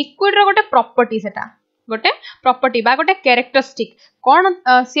गोटे प्रॉपर्टी सेटा गोटे प्रॉपर्टी बा गोटे कैरेक्टरिस्टिक कौन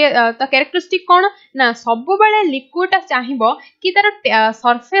सी तो कैरेक्टरिस्टिक कौन ना सब बेले लिक्विड चाहिबो कि तार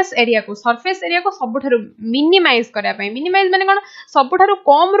सरफेस एरिया को सबुठारु मिनिमाइज करिया पई मिनिमाइज माने कोन सबुठारु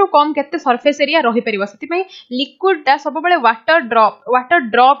कम रु कम केते सरफेस एरिया रही परिबो सेति पई लिक्विड ता सब बेले वाटर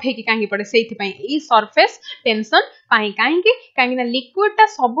ड्रॉप हे कि काहे पड़े सेति पई ई सरफेस टेंशन पई काहे ना लिक्विड ता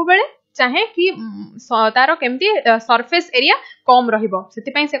सब बेले चाहे कि तार केमती सरफेस एरिया कम रहिबो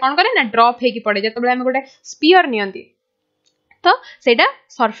सेति पई से कोन करे ना ड्रॉप हे कि पड़े जते बेले हम गोटे स्फीयर नियंती तो सेटा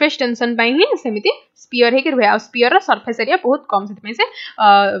सरफेस टेंशन पई ही सेमिति स्फीयर हे कि रहे आ स्फीयर रो सरफेस एरिया बहुत कम सेति पई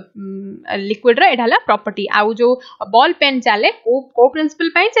से लिक्विड रो एडाला प्रॉपर्टी आ जो बॉल पेन चले को प्रिंसिपल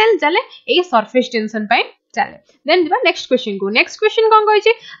पई चले ए सरफेस टेंशन पई चले देन दिबा नेक्स्ट क्वेश्चन कोन कहै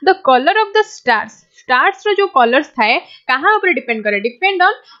छी the colour of the stars रो जो कलर्स थाए कहाँ ऊपर डिपेंड करे डिपेंड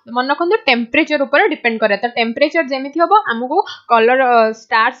ऑन मन रखो टेम्परेचर ऊपर डिपेंड करे तो टेम्परेचर जेमिति हबो हमको कलर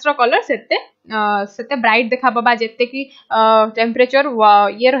स्टार्स रो कलर सेते ब्राइट देखाबो बा जेते कि टेम्परेचर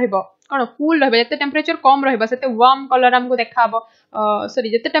ये रहइबो कोन कूल रहबे जते टेम्परेचर कम रहइबो सेते वार्म कलर हमको देखाबो सॉरी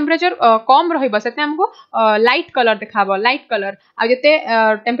जते टेम्परेचर कम रहइबो सेते हमको लाइट कलर देखाबो लाइट कलर आ जते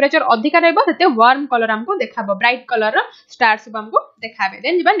टेम्परेचर अधिक रहइबो सेते वार्म कलर हमको देखाबो ब्राइट कलर रो स्टार्स सब हमको देखाबे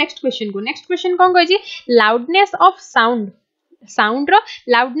देन जिबा नेक्स्ट क्वेश्चन कोन कहै छी loudness of sound row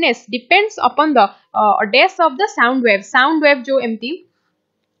loudness depends upon the days of the sound wave जो एमती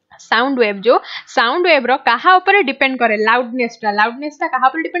साउंड वेव रो कहा ऊपर डिपेंड करे लाउडनेस ता कहा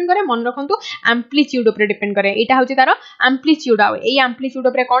ऊपर डिपेंड करे मन रखंतु एम्प्लीट्यूड ऊपर डिपेंड करे एटा होची तारो एम्प्लीट्यूड आ एई एम्प्लीट्यूड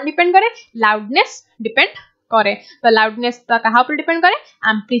ऊपर कोन डिपेंड करे लाउडनेस डिपेंड करे तो लाउडनेस ता कहा ऊपर डिपेंड करे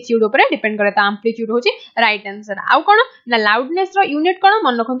एम्प्लीट्यूड ऊपर डिपेंड करे तो एम्प्लीट्यूड होची राइट आंसर आ कोन ना लाउडनेस रो यूनिट कोन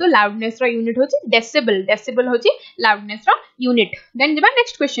मन रखंतु लाउडनेस रो यूनिट होची डेसिबल होची लाउडनेस रो यूनिट देन जेबा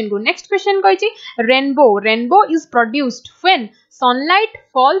नेक्स्ट क्वेश्चन कहै छी rainbow is produced when sunlight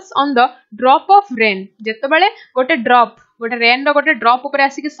falls on the drop of rain जते बेले गोटे रेन रो गोटे ड्रॉप ऊपर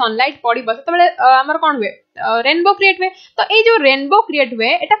आसी कि सनलाइट पड़िबो तते बेले हमर कोन हुए रेनबो क्रिएट हुए तो ए जो रेनबो क्रिएट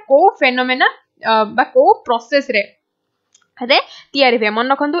हुए एटा को फेनोमेना बा को प्रोसेस रे तैयारी हुए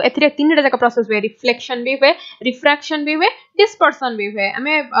मन रखु ए तीनटा जाक प्रोसेस हुए रिफ्लेक्शन भी हुए रिफ्रैक्शन भी हुए डिस्पर्सन भी हुए आम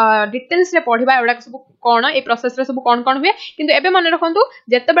डिटेल्स रे पढ़ा एगुड़ा सब कौन ए प्रोसेस रे सब कौन हुए किंतु एबे मन रखु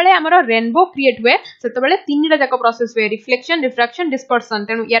जिते बड़े आमर रेनबो क्रिएट हुए से तीनटा जाक प्रोसेस हुए रिफ्लेक्शन रिफ्रैक्शन डिस्पर्सन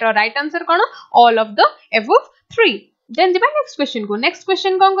तेणु यार राइट आंसर कौन all of the above 3 then जिबा नेक्स्ट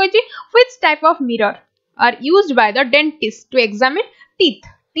क्वेश्चन कौन कहि which type of mirror are used by the dentist to examine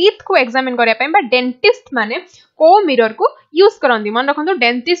teeth को एग्जामिन करिया पय बा डेंटिस्ट माने को मिरर को यूज करंदी मन रखंतु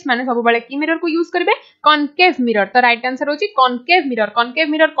डेंटिस्ट माने सब बेले की मिरर को यूज करबे कॉनकेव मिरर तो राइट आंसर होची कॉनकेव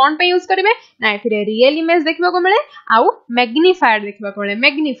मिरर कोन पे यूज करबे ना फिर रियल इमेज देखबा को मिले आउ मैग्निफाइड देखबा को मिले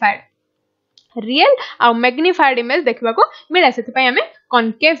मैग्निफाइड रियल आ मैग्निफाइड इमेज देखबा को मिले सेति पय हमें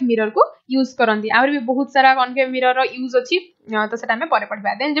कॉनकेव मिरर को यूज करंदी आउर भी बहुत सारा कॉनकेव मिरर रो यूज अछि तो सेटा हमें परे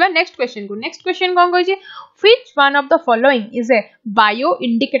पढबा देन जेबा नेक्स्ट क्वेश्चन कोन कहै छी which one of the following is a bio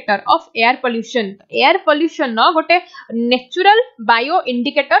indicator of air pollution न गोटे नेचुरल बायो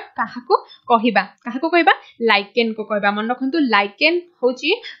इंडिकेटर काहाको कहबा लाइकेन को कहबा मन रखंतु लाइकेन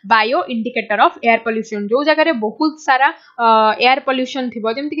होची bio indicator of air pollution जो जगह रे बहुत सारा एयर पोल्यूशन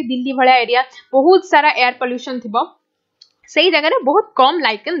थिबो जेमति कि दिल्ली भळा एरिया बहुत सारा एयर पोल्यूशन थिबो सही जगह बहुत कम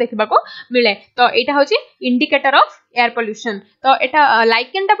लाइकेन देखबा को मिले तो एटा होची इंडिकेटर ऑफ एयर पोल्यूशन तो एटा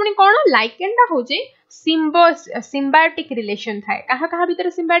लाइकेन ता पुनी कोन लाइकेन ता होची सिम्बायोटिक रिलेशन थाए कहा भीतर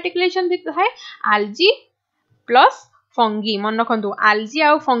सिम्बायोटिक रिलेशन थाए आल्जी प्लस फंगी मन रखंतु आल्जी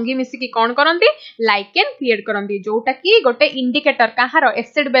आ फंगी मिसी की कोन करंती लाइकेन क्रिएट करंती जोटा की गोटे इंडिकेटर कहार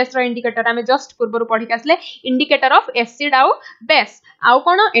एसिड बेस रो इंडिकेटर हमें जस्ट पूर्व पढ़ी आसले इंडिकेटर ऑफ एसिड आउ बेस आउ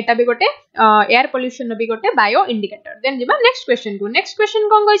कोन एटा भी गोटे एयर पोल्यूशन भी गोटे बायो इंडिकेटर देन जिबा नेक्स्ट क्वेश्चन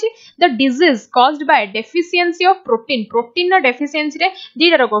कोन कहै छी the disease caused by deficiency of protein row deficiency रे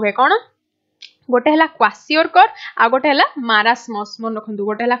दीटा रोग होय कोन गोटे हला क्वासियोरकर आ गोटे हला मारास्मस मन रखंतु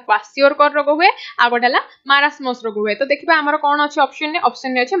गोटे हला क्वासियोरकर रोग हुए आ गोटे हला मारास्मस रोग हुए तो देखिबा हमर कोन अछि ऑप्शन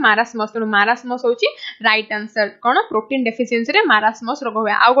रे अछि मारास्मस तो मारास्मस होछि राइट आंसर कोन प्रोटीन डेफिशिएंसी रे मारास्मस रोग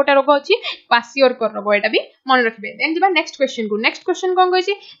हुए आ गोटे रोग अछि क्वासियोरकर रोग एटा भी मन रखबे देन जिबा नेक्स्ट क्वेश्चन कोन कहै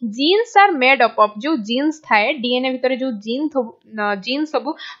छी genes are made up of जो जीन्स थाए डीएनए भीतर जो जीन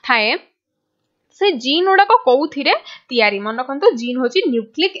सब थाए से जीन उडा को कोउथिरे तयारी मन रखंतु जीन होची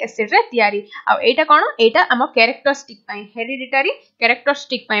न्यूक्लिक एसिड रे तयारी आ एटा कोन एटा हम कैरेक्टरिस्टिक पई हेरिडिटरी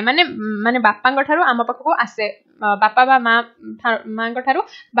कैरेक्टरिस्टिक पई माने बापा गठारो आम पाख को आसे बापा बा मां गठारो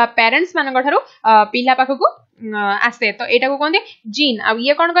बा पेरेंट्स मान गठारो पिला पाख को आसे तो एटा को कोन दे जीन आ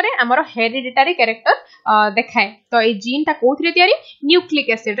ये कोन करे हमर हेरिडिटरी कैरेक्टर देखाए तो ए जीन ता कोउथिरे तयारी न्यूक्लिक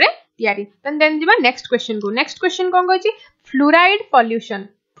एसिड रे तयारी देन जिबा नेक्स्ट क्वेश्चन कोन कहै छी fluoride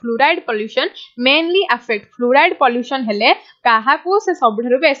fluoride pollution mainly affect fluoride pollution हेले काहाकू से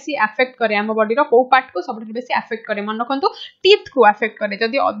सबठारु बेसी अफेक्ट करे हम बॉडी रो को पार्ट को सबठारु बेसी अफेक्ट करे मन रखंतु टीथ को अफेक्ट करे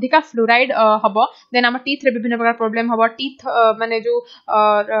जदी अधिका फ्लूराइड हबो देन हम टीथ रे विभिन्न प्रकार प्रॉब्लम हबो टीथ माने जो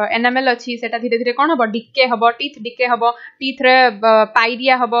एनामेल अछि सेटा धीरे धीरे कोन हबो डिके हबो टीथ डिके हबो टीथ रे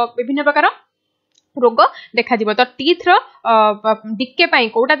पाइरिया हबो विभिन्न प्रकार रोग देखा दिबो तो टीथ रो डिके पई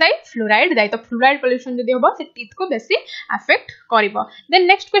कोटा दाई फ्लूराइड दाई तो फ्लूराइड पोल्यूशन जदी होबो से टीथ को बेसी affect करिवो then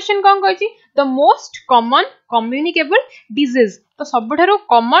next question cone कहछि the most common communicable disease तो सबठारु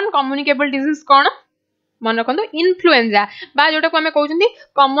कॉमन कम्युनिकेबल डिजीज कोन मन रखंतु इन्फ्लुएंजा बा जोटा को हमें कहउछंती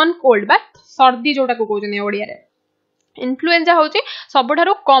कॉमन कोल्ड बा सर्दी जोटा को कहउछनी ओडिया रे इन्फ्लुएंजा होची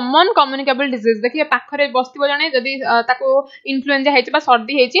सबठारु कॉमन कम्युनिकेबल डिजीज देखिए पाखरे बस्तिबो जणे जदी ताको इन्फ्लुएंजा हेछि बा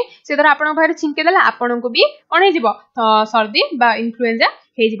सर्दी हेछि से धर आपन भारे छिंके देला आपन को भी कोन हे जिवो सर्दी बा इन्फ्लुएंजा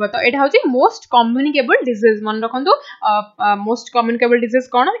हे जिवो तो एटा होची मोस्ट कम्युनिकेबल डिजीज मन रखंतु मोस्ट कम्युनिकेबल डिजीज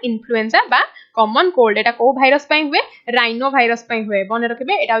कोन इन्फ्लुएंजा बा कॉमन कोल्ड एटा को भाइरस पई हुए राइनो भाइरस पई हुए बने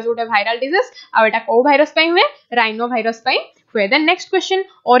रखबे एटा जोटा वायरल डिजीज आ एटा को भाइरस पई हुए राइनो भाइरस पई हुए then next question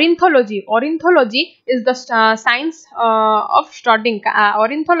ऑरिन्थोलॉजी is the science of studying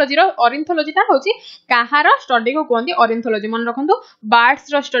ऑरिन्थोलॉजी ता होची काहार स्टडी को कहंती ऑरिन्थोलॉजी मन रखंतु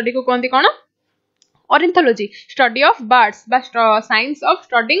बर्ड्स रो स्टडी को कहंती कोन ऑरिन्थोलॉजी स्टडी ऑफ बर्ड्स बा साइंस ऑफ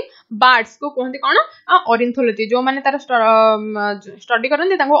स्टडिंग बर्ड्स को कहंती कोन ऑरिन्थोलॉजी जो माने तार स्टडी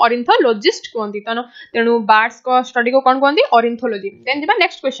करंती ताको ऑरिन्थोलॉजिस्ट कहंती तेनु बर्ड्स को स्टडी को कोन कहंती ऑरिन्थोलॉजी देन जिबा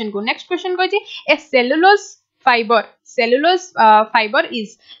next question कहछि A cellulose fibre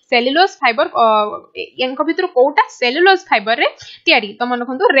is cellulose fibre यांको भितर कोटा सेलुलोज फाइबर रे तयारी तो मन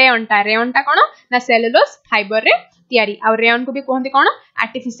रखंतु रेयनटा कोन ना सेलुलोज फाइबर रे तयारी आ रेयन को भी कहंती कोन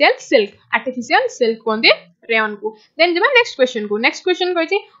आर्टिफिशियल सिल्क कहंती रेयन को देन जिबा next question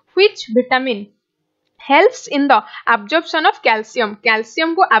कहछि which vitamin helps in the absorption of calcium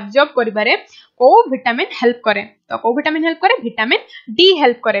को absorb करिबारे को विटामिन हेल्प करे तो को विटामिन हेल्प करे विटामिन डी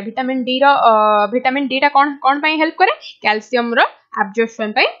हेल्प करे विटामिन डी टा कोन पई हेल्प करे कैल्शियम रो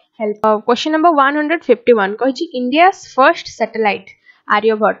एब्जॉर्प्शन पई help question number 151 कहछि India's first satellite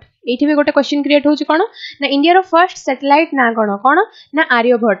Aryabhata एठी भी गोटे क्वेश्चन क्रिएट होची कोन ना इंडिया रो फर्स्ट सैटेलाइट ना कोन ना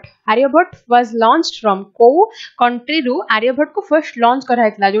आर्यभट्ट वाज लॉन्च्ड फ्रॉम को कंट्री रू आर्यभट्ट को फर्स्ट लॉन्च करा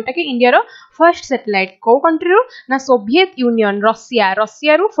हेतला जोटा कि इंडिया रो फर्स्ट सैटेलाइट को कंट्री रू ना सोवियत यूनियन रशिया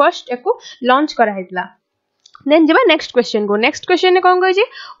रू फर्स्ट एको लॉन्च करा हेतला देन जबा नेक्स्ट क्वेश्चन ने कोन कहै छै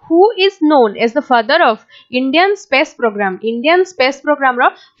who is known as the father of Indian space programme row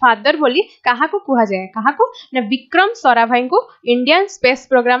father बोली काहा को कुहा जाय काहा को ना विक्रम साराभाई को इंडियन स्पेस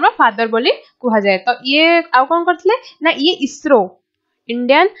प्रोग्राम रो फादर बोली कुहा जाय तो ये आ कोन करथले ना ये ISRO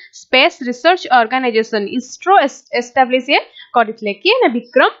Indian space research organisation ISRO establish ये करथले कि ना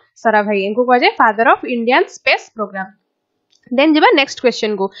विक्रम साराभाई इनको कुहा जाय father of Indian space programme then जबा नेक्स्ट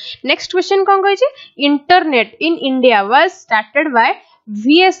क्वेश्चन कोन कहै छै internet in India was started by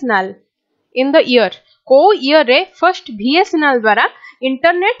VSNL in the year को ईयर रे फर्स्ट VSNL द्वारा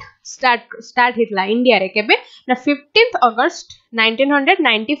इंटरनेट स्टार्ट हितला इंडिया रे केबे ना 15th अगस्त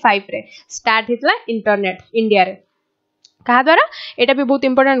 1995 रे स्टार्ट हितला इंटरनेट इंडिया रे कहा द्वारा एटा भी बहुत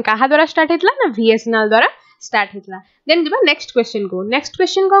इंपोर्टेंट कहा द्वारा स्टार्ट हितला ना VSNL द्वारा स्टार्ट हितला देन जबा नेक्स्ट क्वेश्चन कोन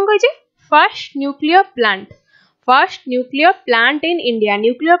कहै छै first nuclear plant in India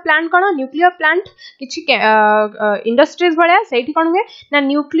nuclear plant cone nuclear plant किछि इंडस्ट्रीज भलिया सेठी कोन हुए ना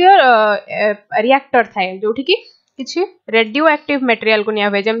न्यूक्लियर रिएक्टर थाए जोठी कि किछि रेडियो एक्टिव मटेरियल को निया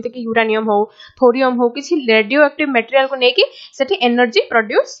हुए जेमते कि यूरेनियम हो थोरियम हो किछि रेडियो एक्टिव मटेरियल को नेकी सेठी एनर्जी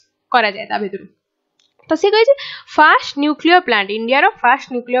प्रोड्यूस करा जाय ता भितर तो से कहै छै first nuclear plant India row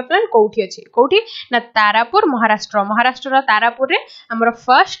first nuclear plant कोठी अछि कोठी ना तारापुर महाराष्ट्र रो तारापुर रे हमरो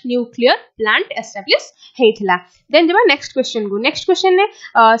first nuclear plant establish हेइथिला then जबा नेक्स्ट क्वेश्चन ने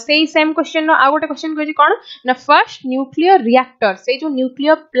सेही सेम क्वेश्चन नो आ गोटे क्वेश्चन कहै छै कोन ना फर्स्ट न्यूक्लियर रिएक्टर से जो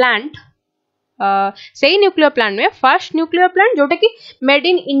न्यूक्लियर प्लांट सेही न्यूक्लियर प्लांट में फर्स्ट न्यूक्लियर प्लांट जोटा कि made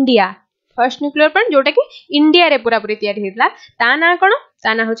in India first nuclear plant जोटा कि इंडिया रे पूरा पूरी तैयारी हेतला ता ना कोन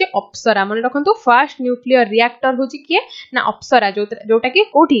ता ना होची अप्सरा मन रखंतु फर्स्ट न्यूक्लियर रिएक्टर होची किए ना अप्सरा जोटा कि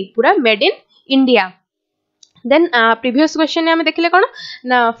कोठी पूरा made in India then previous question ने हम देखले कोन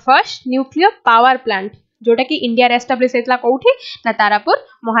ना फर्स्ट न्यूक्लियर पावर प्लांट जोटा कि इंडिया रे एस्टैब्लिश हेतला कोठी ना तारापुर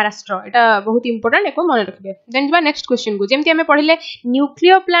महाराष्ट्र एटा बहुत इंपोर्टेंट एको मन रखबे देन जबा नेक्स्ट क्वेश्चन को जेमति हमें पढिले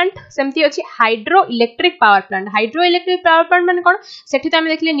न्यूक्लियर प्लांट सेमति अछि हाइड्रो इलेक्ट्रिक पावर प्लांट माने कोन सेठी त हमें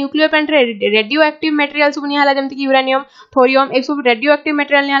देखले न्यूक्लियर प्लांट रे रेडियो एक्टिव मटेरियल सब निहाला जेमति कि यूरेनियम थोरियम ए सब रेडियो एक्टिव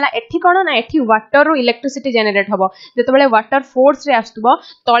मटेरियल निहाला एठी कोन ना एठी वाटर रो इलेक्ट्रिसिटी जनरेट हबो जते बेले वाटर फोर्स रे आस्तबो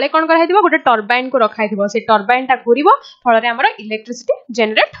तळे कोन करा हेतिबो गोटे टरबाइन को रखा हेतिबो से टरबाइन ता घुरिबो फळ रे हमर इलेक्ट्रिसिटी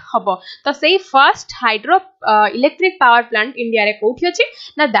जनरेट हबो तो सेही first hydro hydro electric power plant India रे कोठी अछि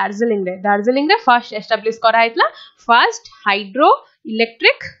ना दार्जिलिंग रे फर्स्ट एस्टैब्लिश करा हैतला first hydro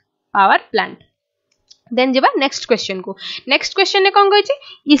electric power plant. Then जेबा नेक्स्ट क्वेश्चन ने कोन कहै छी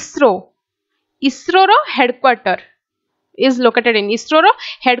इसरो रो headquarter is located in ISRO row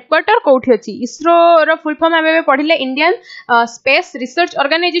headquarter कोठी अछि इसरो रो फुल फॉर्म आबे पढिले Indian space research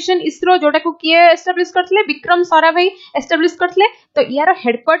organisation ISRO जोटा को किए एस्टैब्लिश करथले विक्रम साराभाई एस्टैब्लिश करथले तो यार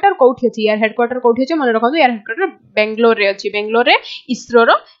हेडक्वार्टर कोठी अछि मन रखो यार हेडक्वार्टर बेंगलोर रे अछि बेंगलोर रे इसरो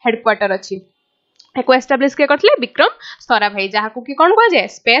रो हेडक्वार्टर अछि एको एस्टैब्लिश के करथले विक्रम साराभाई जहा को कि कोन कह जाय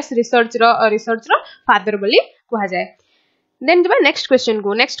स्पेस रिसर्च रो फादर बोली कहा जाय। देन जब नेक्स्ट क्वेश्चन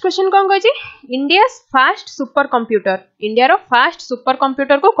कौन कह इंडिया फास्ट सुपर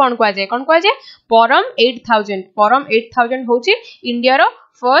कंप्यूटर को कौन कह जाए परम 8000 होची India row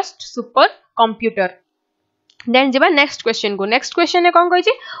first super computer. Then जब नेक्स्ट क्वेश्चन ने कौन कह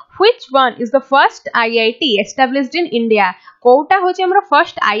which one is the first IIT established in India quota होची हमर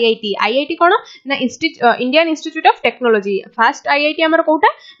फर्स्ट आईआईटी कोन ना Indian institute of technology first IIT हमर कोटा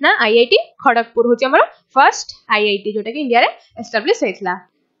ना आईआईटी खड़गपुर होची हमर फर्स्ट आईआईटी जोटा कि इंडिया रे एस्टैब्लिश हैतला।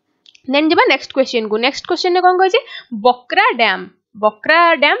 देन जब नेक्स्ट क्वेश्चन ने कौन कह बकरा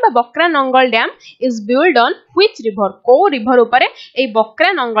डैम बा बकरा Nangal dam is build on which river को रिवर ऊपर ए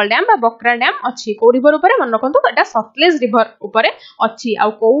बकरा नंगल डैम बा बकरा डैम अछि को रिवर ऊपर मन रखंतु एटा सतलेज रिवर ऊपर अछि आ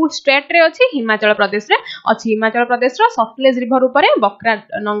को स्टेट रे अछि हिमाचल प्रदेश रो सतलेज रिवर ऊपर बकरा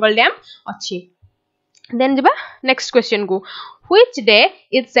नंगल डैम अछि। देन जबा नेक्स्ट क्वेश्चन को which day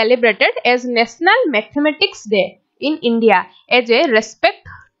is celebrated as national mathematics day in India as a respect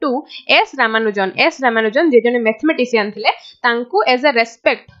to S Ramanujan जे जने मैथमेटिशियन थिले तांकू एज ए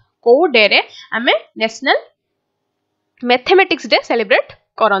रेस्पेक्ट को डे रे आमे नेशनल मैथमेटिक्स डे सेलिब्रेट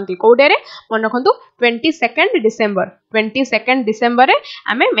करंती को डे रे मन रखंतु 22 डिसेंबर रे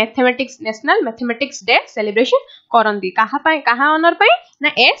आमे नेशनल मैथमेटिक्स डे सेलिब्रेशन करंती कहा ऑनर पाई ना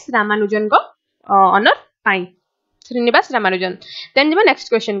एस रामानुजन को ऑनर पाई श्रीनिवास रामानुजन। देन जब नेक्स्ट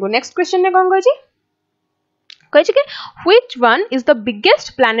क्वेश्चन ने कोन कहि कि which one is the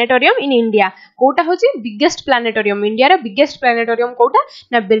biggest planetarium in India quota होची बिगेस्ट प्लानेटोरियम इंडिया रो बिगेस्ट प्लानेटोरियम कोटा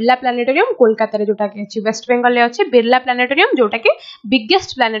ना बिरला प्लानेटोरियम कोलकाता रे जोटा कि अछि वेस्ट बंगाल रे अछि बिरला प्लानेटोरियम जोटा कि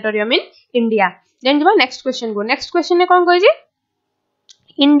biggest planetarium in India. Then जब नेक्स्ट क्वेश्चन ने कोन कहि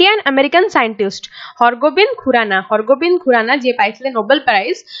Indian American scientist Hargobind Khurana जे पाइथले नोबेल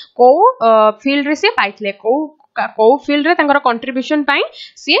प्राइज को फील्ड रे से पाइथले को फील्ड रे तांकर कंट्रीब्यूशन पाई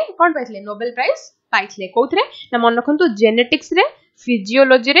से कोन पाइथले नोबेल प्राइज पाइथले कोथरे ना मन रखंतु जेनेटिक्स रे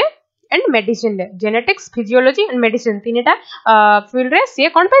फिजियोलॉजी रे एंड मेडिसिन रे जेनेटिक्स फिजियोलॉजी एंड मेडिसिन तीनटा फील्ड रे से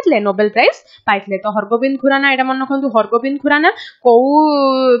कोन पाइथले नोबेल प्राइज पाइथले तो हरगोबिंद खुराना एटा मन रखंतु हरगोबिंद खुराना को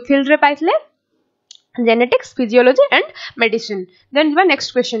फील्ड रे पाइथले genetics physiology and medicine. Then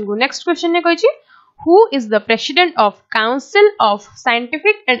next question ने कहि who is the president of council of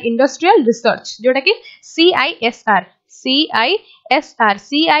scientific and industrial research जोटा कि CISR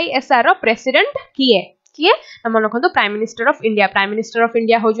रो प्रेसिडेंट किए मन रखंतु prime minister of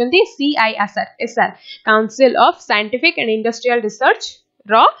India होजंती CISR council of scientific and industrial research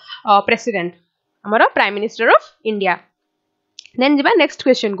row president हमरो prime minister of India. Then जबा next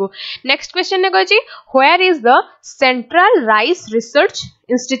question ने कहि where is the central rice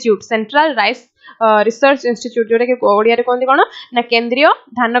research institute जोटा कि ओडिया रे कोंदी कोन ना केंद्रीय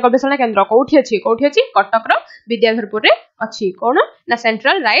धान गवेषणा केंद्र कोठी अछि कटक रो विद्याधरपुर रे अछि कोन ना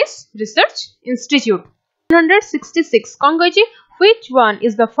सेंट्रल राइस रिसर्च इंस्टीट्यूट। 166 कोन कहि which one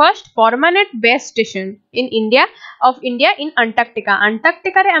is the first permanent base station in India in Antarctica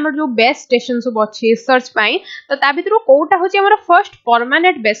रे हमर जो बेस स्टेशन सब अछि रिसर्च पाई तो ता भितरु कोटा होची हमर फर्स्ट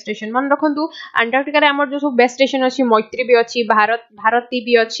परमानेंट बेस स्टेशन मन रखंतु अंटार्कटिका रे हमर जो सब बेस स्टेशन अछि मैत्री भी अछि भारती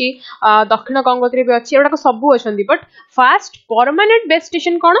भी अछि दक्षिण गंगोत्री भी अछि एडा सब अछंती but first permanent base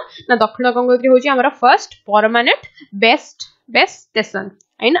station कोन ना दक्षिण गंगोत्री होची हमर फर्स्ट परमानेंट बेस स्टेशन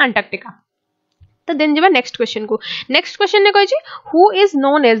इन अंटार्कटिका। तो देन जब नेक्स्ट क्वेश्चन ने कहि who is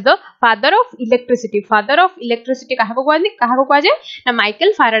known as the father of electricity काहा को जाए ना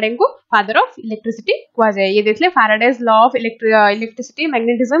माइकल फैराडे को फादर ऑफ इलेक्ट्रिसिटी कहा जाए ये देखले Faraday's law of electricity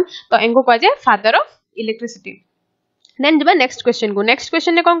magnetism तो एंको कहा जाए फादर ऑफ इलेक्ट्रिसिटी। देन जब नेक्स्ट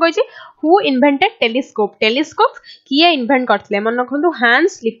क्वेश्चन ने कोन कहि हु इन्वेंटेड टेलीस्कोप किए इन्वेंट करथले मन रखंतु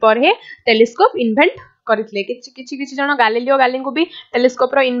हांस स्लीपर हे टेलीस्कोप इन्वेंट करथले किछि जण गालिलियो को भी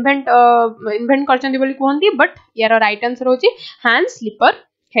टेलीस्कोप रो इन्वेंट करचंदी बोली कहंती बट यार राइट आंसर होची हांस स्लीपर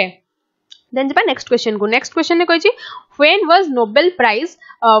है। देन जब नेक्स्ट क्वेश्चन ने कहि when was Nobel prize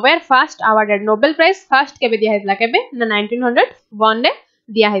where first awarded Nobel prize first केबे दिया हेतला केबे ना 1901 रे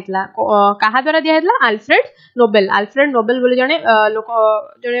दिया हेतला कहा द्वारा दिया हेतला अल्फ्रेड नोबेल बोली जने लोक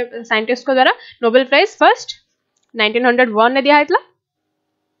जने साइंटिस्ट को द्वारा नोबेल प्राइज फर्स्ट 1901 ने दिया हेतला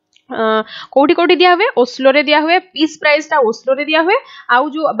कोठी कोठी दिया हुए ओस्लो रे दिया हुए पीस प्राइज टा ओस्लो रे दिया हुए आउ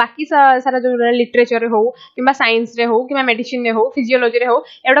जो बाकी सारा जो लिटरेचर रे हो किबा साइंस रे हो किबा मेडिसिन रे हो फिजियोलॉजी रे हो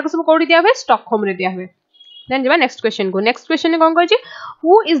एडा सब कोठी दिया हुए स्टॉकहोम रे दिया हुए देन जबा नेक्स्ट क्वेश्चन ने कोन कहै छी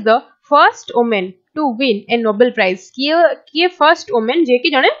who is the first women to win A Nobel prize किए फर्स्ट वुमेन जे कि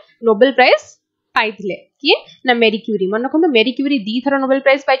जने नोबेल प्राइज पाइथिले किए ना मेरी क्यूरी मन रखंतु मेरी क्यूरी दी थरा नोबेल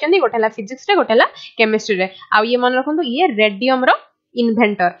प्राइज पाइचंदी गोटेला फिजिक्स रे गोटेला केमिस्ट्री रे आ ये मन रखंतु ये रेडियम रो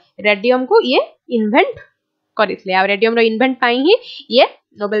इन्वेंटर रेडियम को ये इन्वेंट करथिले आ रेडियम रो इन्वेंट पाई ही ये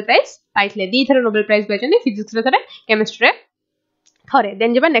नोबेल प्राइज पाइथिले दी थरा नोबेल प्राइज पाइचंदी फिजिक्स रे थरे केमिस्ट्री रे थरे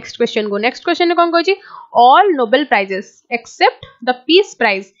देन जबा नेक्स्ट क्वेश्चन ने कोन कहै छी all Nobel prizes accept the peace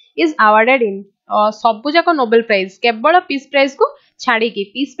prize is awarded इन सबु जाक नोबेल प्राइज केवल पीस प्राइज को छाड़ी की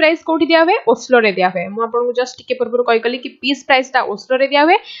पीस प्राइज कोठी दिया हुए ओस्लो रे दिया हुए मु आपन को जस्ट टिके पूर्व कहि कली कि पीस प्राइज ता ओस्लो रे दिया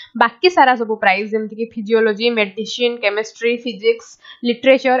हुए बाकी सारा सब प्राइज जेमति कि physiology medicine chemistry physics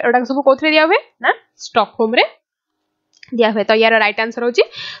literature एडा सब कोथरे दिया हुए ना स्टॉकहोम रे दिया हुए तो यार राइट आंसर होची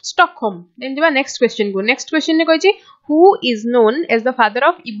स्टॉकहोम देन जबा नेक्स्ट क्वेश्चन ने कहै छी who is known as the father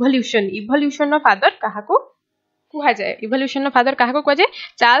of evolution no father काहा को कुहा जाय इवोल्यूशन नो फादर काहा को कुहा जाय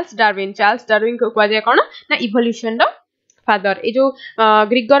चार्ल्स डार्विन को कुहा जाय कोन ना इवोल्यूशन नो फादर ए जो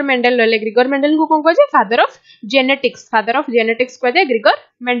ग्रिगोर मेंडल को कोन कुहा जाय फादर ऑफ जेनेटिक्स कुहा जाय ग्रिगोर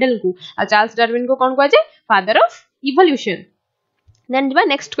मेंडल को आ चार्ल्स डार्विन को कोन कुहा जाय फादर ऑफ इवोल्यूशन देन जबा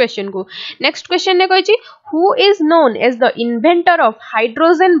नेक्स्ट क्वेश्चन ने कहै छी who is known as the inventor of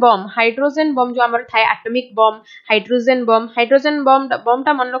hydrogen bomb जो हमर थाय एटॉमिक बम हाइड्रोजन बम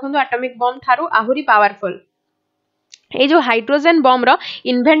ता मन रखंतु एटॉमिक बम थारु आहुरी पावरफुल ए जो हाइड्रोजन बम रो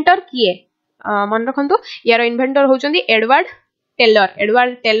इन्वेंटर किए मन रखंतु यार inventor होचंदी Edward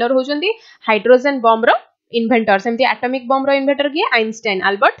Teller होचंदी hydrogen bomb रो इन्वेंटर सेमती एटॉमिक बम रो इन्वेंटर किए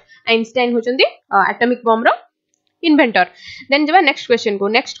अल्बर्ट आइंस्टाइन होचंदी एटॉमिक बम रो इन्वेंटर देन जबा नेक्स्ट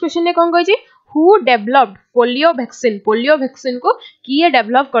क्वेश्चन ने कोन कहै छी हु डेवलप्ड पोलियो वैक्सीन को किए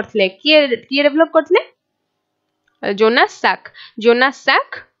develop करथले Jonas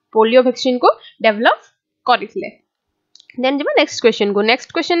sac polio vaccine को डेवलप करथिले देन जबा नेक्स्ट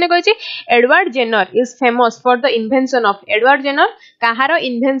क्वेश्चन ने कहै छी Edward Jenner is famous for the invention of Edward Jenner कहारो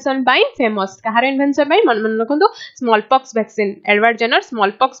इन्वेंशन बाय फेमस मन रखंतु small pox vaccine Edward Jenner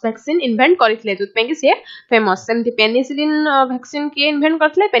small pox vaccine invent करथिले जोतपे कि से फेमस सेमति पेनिसिलिन वैक्सीन के इन्वेंट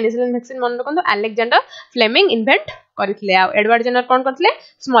करथिले पेनिसिलिन वैक्सीन मन रखंतु अलेक्जेंडर फ्लेमिंग इन्वेंट करथिले आ Edward Jenner कोन करथिले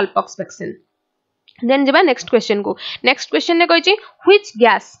स्मॉल पॉक्स वैक्सीन देन जबा नेक्स्ट क्वेश्चन ने कहै छी which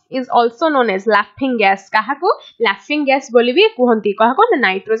gas is also known as laughing gas काहा को लाफिंग गैस बोली भी कहंती काहा को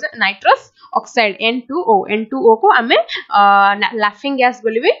नाइट्रस ऑक्साइड N2O को हमें लाफिंग गैस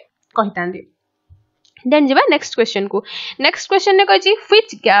बोली भी कहतांदी देन जबा नेक्स्ट क्वेश्चन ने कहै छी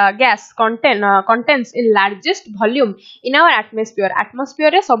which gas contains in largest volume in our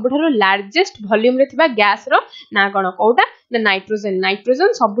atmosphere रे सबुठारो लार्जेस्ट वॉल्यूम रे थिबा गैस रो ना कोन कोटा ना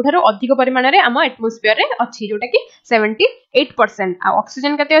नाइट्रोजन सबुठारो अधिक परिमाण रे हम एटमॉस्फेयर रे अछि जोटा कि 78% आ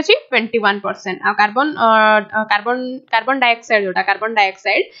ऑक्सीजन कते अछि 21% आ कार्बन डाइऑक्साइड जोटा कार्बन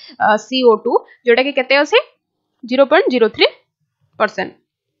डाइऑक्साइड CO2 जोटा कि कते अछि 0.03%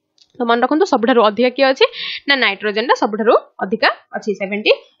 तो मन रखंतु सबठारो अधिक के अछि ना नाइट्रोजन रा सबठारो अधिक अछि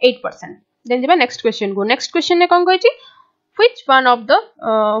 78% देन जबा नेक्स्ट क्वेश्चन ने कोन कहै छी which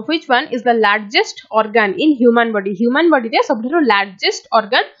one is the largest organ in human body रे सबठारो लार्जेस्ट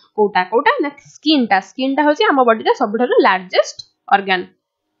organ कोटा ना स्किन टा होछि हम बॉडी रे सबठारो लार्जेस्ट organ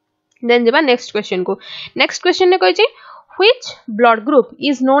देन जबा नेक्स्ट क्वेश्चन ने कहै छी which blood group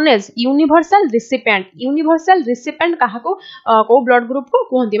is known as universal recipient काहा को blood group को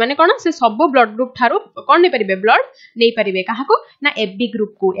कहंती माने कोन से सब blood group थारो कोन नै परिबे blood नै परिबे काहा को ना AB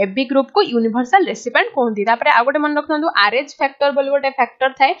group को universal recipient कहंती तापरे आ गोटे मन रखथंदु RH फैक्टर बोल गोटे फैक्टर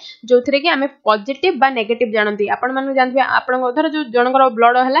थाए जोथरे कि हमें पॉजिटिव बा नेगेटिव जानती आपण माने जानथिबे आपण उधर जो जनकर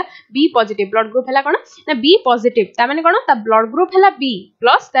ब्लड हला B पॉजिटिव ब्लड ग्रुप हला कोन ना B पॉजिटिव ता माने कोन ता ब्लड ग्रुप हला B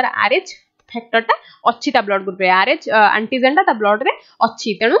प्लस तार RH फैक्टर टा अच्छी ता ब्लड ग्रुप रे RH एंटीजन ता ब्लड रे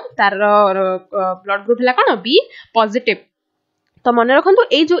अच्छी तेनु तार ब्लड ग्रुप हला कोन B पॉजिटिव तो मन रखंतु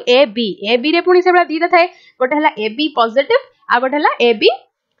ए जो AB रे पुनी सेबला दीता थाए गोटे हला AB पॉजिटिव आ गोटे हला AB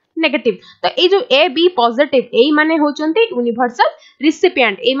नेगेटिव तो ए जो AB पॉजिटिव एई माने होचंती यूनिवर्सल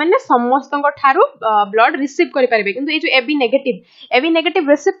रिसिपिएंट एई माने समस्तन को थारु ब्लड रिसीव करि परबे किंतु ए जो AB नेगेटिव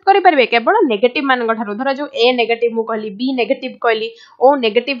रिसीव करि परबे केवल नेगेटिव मान को थारु धर जो A नेगेटिव मु कहली B नेगेटिव कहली O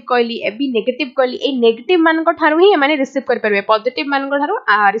नेगेटिव कहली AB नेगेटिव कहली ए नेगेटिव मान को थारु ही माने रिसीव करि परबे पॉजिटिव मान को थारु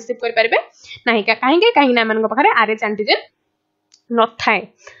रिसीव करि परबे नाही काहे ना मान को पखरे RH एंटीजन न थाए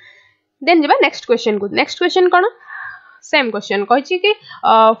देन जब नेक्स्ट क्वेश्चन को नेक्स्ट क्वेश्चन कौन सेम क्वेश्चन कहि कि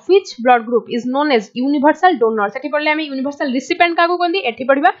which blood group is known as universal donor सेठी पड़ले हम यूनिवर्सल रिसिपिएंट काको कोंदी एठी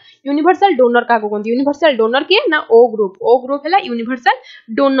पड़िबा यूनिवर्सल डोनर काको कोंदी यूनिवर्सल डोनर किए ना ओ ग्रुप हैला यूनिवर्सल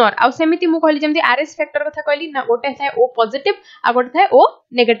डोनर आ सेमिति मु कहली जेमति आरएस फैक्टर कथा कहली ना गोटे थाए ओ पॉजिटिव आ गोटे थाए ओ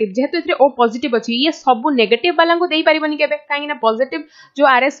नेगेटिव जेहेतु एथरे ओ पॉजिटिव अछि ये सब नेगेटिव वाला को देई परिबनी केबे काहे ना पॉजिटिव जो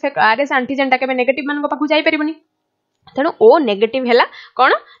आरएस एंटीजन टा केबे नेगेटिव मान को पाखु जाई परिबनी तेणु ओ नेगेटिव हैला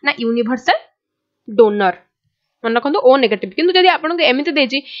कोन ना यूनिवर्सल डोनर मन रखु ओ नेगेटिव किंतु जदि आपन को एमिति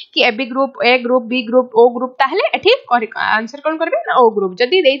देछि कि ए group B group O group ताहले एठी आंसर कोन करबे ना ओ ग्रुप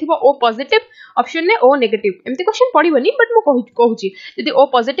जदि देथिबो ओ पॉजिटिव ऑप्शन ने ओ नेगेटिव एमिति क्वेश्चन पडिबनी बट मु कहूची जदि ओ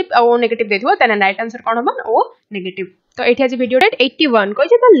पॉजिटिव ओ नेगेटिव देथिबो तने राइट आंसर कोन होबो ओ नेगेटिव तो एठी आज वीडियो डेट 81 कहै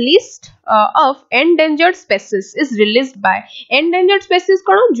छै the list of endangered species is released by endangered species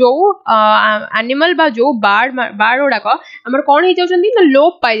कोन जो एनिमल बा जो बार्ड ओडा को हमर कोन हे जाउछन्ती ना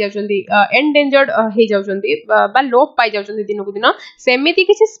लोप पाई जाउछन्ती एंडेंजर्ड हे जाउछन्ती बा लोप पाई जाउछन्ती दिन को दिन सेमिति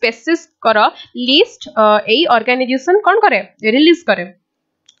किछि स्पीसीज कर लिस्ट एई ऑर्गेनाइजेशन कोन करे रिलीज करे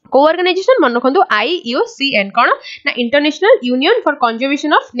को ऑर्गेनाइजेशन मन रखु IUCN कौन ना international union for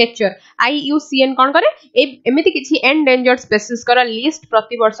conservation of nature IUCN कौन करे एमिति किछि एंडेंजर्ड स्पीसीज कर लिस्ट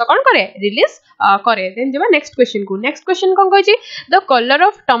प्रति वर्ष कौन करे रिलीज करे देन जब नेक्स्ट क्वेश्चन कोन कहै छै the colour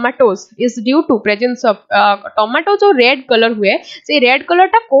of tomatoes is due to presence of tomato जो रेड कलर हुए से रेड कलर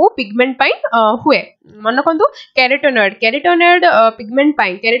टा को पिगमेंट पाई हुए मन रखु कैरोटेनॉइड पिगमेंट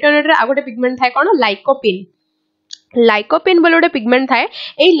पाई कैरोटेनॉइड रे आगोटे पिगमेंट थाए कौन लाइकोपिन बोले गोटे पिगमेंट थाए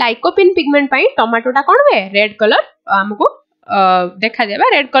ए लाइकोपिन पिगमेंट पाई टोमेटो टा कोन हुए रेड कलर हमको देखा जाबा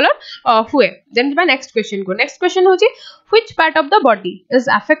रेड कलर हुए देन बा नेक्स्ट क्वेश्चन होची which part of the body is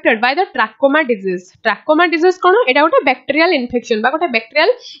affected by the trachoma disease कोन एटा गोटे बैक्टीरियल इन्फेक्शन बा गोटे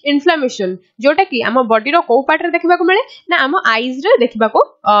बैक्टीरियल इन्फ्लेमेशन जोटा कि हम बॉडी रो को पार्ट रे देखबा को मिले ना हम आईज रे देखबा को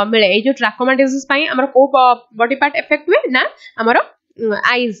मिले ए जो ट्रैकोमा डिजीज पाई हमर को बॉडी पार्ट इफेक्ट हुए ना हमर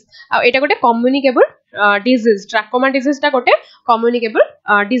आईज आ एटा गोटे कम्युनिकेबल डिजीज ट्रैकोमा डिजीज ता गोटे कम्युनिकेबल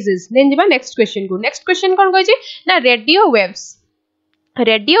डिजीज देन जेबा नेक्स्ट क्वेश्चन कोन कहै छै ना radio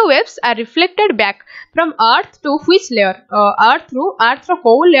waves are reflected back from earth to which layer अर्थ रो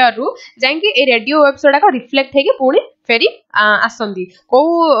को लेयर रु जांकी ए रेडियो वेव्स ओडा को रिफ्लेक्ट हेके पुणी फेरी आसंदी को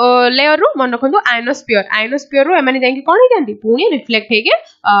लेयर रु मन रखु आयनोस्फीयर रु एमाने जांकी कोन हे जानती पुणी रिफ्लेक्ट हेके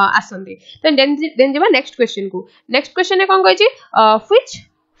आसंदी देन जेबा नेक्स्ट क्वेश्चन ने कोन कहै छै which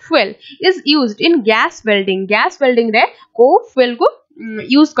fuel is used in gas welding रे को fuel को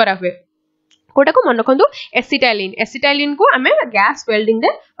यूज करा हुए कोटा को मन रखु एसिटाइलिन को आमे गैस वेल्डिंग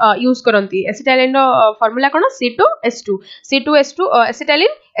रे यूज करंती एसिटाइलिन रो फार्मूला कोन C2H2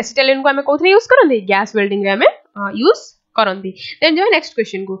 एसिटाइलिन को आमे कोथरे यूज करंती गैस वेल्डिंग रे आमे यूज करंती देन जो नेक्स्ट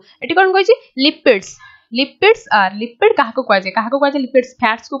क्वेश्चन को एटी कोन कहै छै लिपिड काहाको कहै लिपिड्स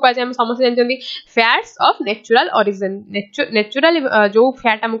फैट्स को कहै हम समस्त जानछन्ती fats of natural origin natural जो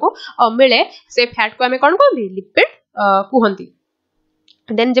फैट हमको मिले से फैट को हमें कोन कहंती लिपिड कहंती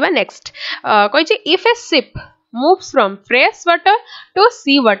देन जेबा नेक्स्ट कहै छै if A ship moves from fresh water to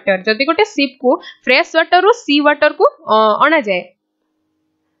sea water जदि गोटे शिप को फ्रेश वाटर रो सी वाटर को अना जाए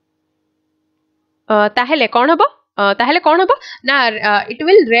ताहेले कोन हबो ना it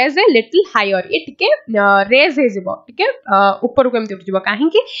will raise a little higher it के रेज हे जबो ठीक है ऊपर को एमति उठ जबो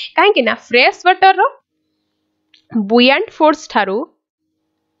काहे ना फ्रेश वाटर रो बुयंट फोर्स थारू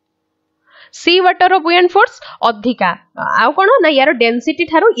सी वाटर रो बुयंट फोर्स अधिका आउ कोन ना यार डेंसिटी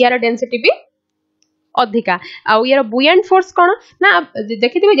थारू यार डेंसिटी भी अधिका आउ यार बुयंट फोर्स कोन ना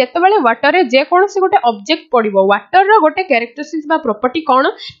देखिथिबे जत्ते बेले वाटर रे जे कोन से गोटे ऑब्जेक्ट पडिबो वाटर रो गोटे कैरेक्टरिस्टिक्स बा प्रॉपर्टी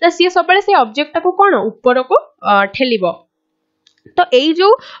कोन ना सी सब बेले से ऑब्जेक्ट को कोन ऊपर को ठेलिबो तो एई जो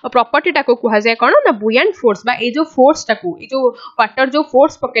प्रॉपर्टी टाको कुहा जाय कोन ना बुयंट फोर्स बा एई जो फोर्स टाको एई जो वाटर जो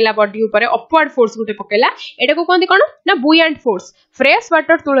फोर्स पकेला बॉडी ऊपर अपवर्ड फोर्स गुटे पकेला एटा को कोंदी कोन ना बुयंट फोर्स फ्रेश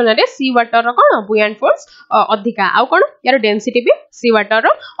वाटर तुलना रे सी वाटर रो कोन बुयंट फोर्स अधिका आउ कोन यार डेंसिटी भी सी वाटर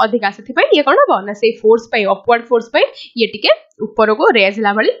रो अधिका सेति पई ये कोन हो ना से फोर्स पई अपवर्ड फोर्स पई ये टिके ऊपर को रेज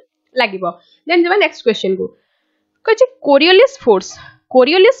ला भली लागिबो देन जेबा नेक्स्ट क्वेश्चन को कछ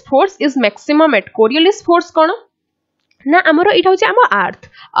Coriolis force is maximum eight Coriolis force कोन ना हमरो इटा होचे हम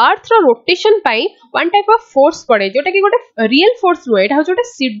अर्थ रो rotation pi one type of force पड़े जोटा कि गोटे रियल फोर्स नो एटा होचे गोटे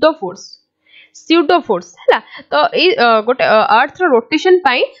स्यूडो फोर्स हैला तो ए गोटे अर्थ रो रोटेशन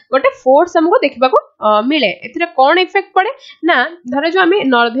पाई गोटे फोर्स हमको देखबा को मिले एथिरे कोन इफेक्ट पड़े ना धरे जो हमें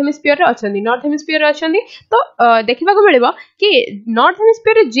नॉर्थ हेमिस्फीयर रे अछंदी तो देखबा को मिलेबो कि नॉर्थ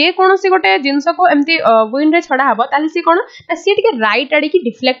हेमिस्फीयर रे जे कोनोसी गोटे जिंस को एमती विंड रे छडा हबो ताली से कोन ना से टिके राइट आडी की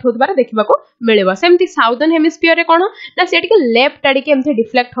डिफ्लेक्ट होतबार देखबा को मिलेबो सेमती साउदर्न हेमिस्फीयर रे कोन ना से टिके लेफ्ट आडी की एमती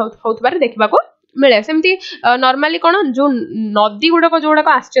डिफ्लेक्ट होतबार देखबा को मिले सेमती नॉर्मली कौन जो नदी गुड़ाक जोड़ाक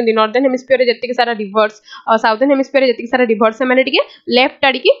आसछन्ती नॉर्दर्न हेमिस्फीयर जतिक सारा रिवर्स साउदर्न हेमिस्फीयर जतिक सारा रिवर्स से माने टिके लेफ्ट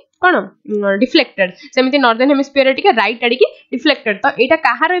आड़ी की कौन डिफ्लेक्टेड सेमती नॉर्दर्न हेमिस्फीयर टिके राइट आड़ी की डिफ्लेक्टेड तो एटा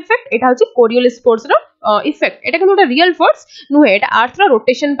कहार इफेक्ट एटा होची कोरियोलिस फोर्स रो इफेक्ट एटा किंतु रियल फोर्स नुहे एटा अर्थ रो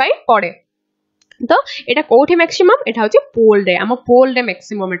रोटेशन पई पड़े तो एटा कोठी मैक्सिमम एटा होची पोल रे हम पोल रे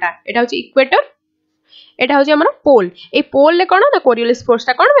मैक्सिमम एटा होची इक्वेटर एटा होची हमर पोल ए पोल ले कोन ना कोरियोलिस फोर्स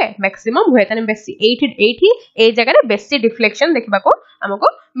ता कोन वे मैक्सिमम हुए तने बेसी 80 ए जगह रे बेसी डिफ्लेक्शन देखबा को हमको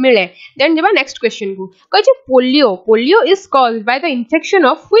मिले देन जेबा नेक्स्ट क्वेश्चन को कहै छै polio is caused by the infection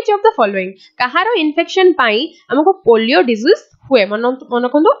of which of the following कहारो इन्फेक्शन पाई हमको पोलियो डिजीज हुए मन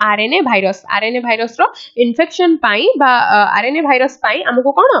कोंदो आरएनए भाइरस रो इन्फेक्शन पाई बा आरएनए भाइरस पाई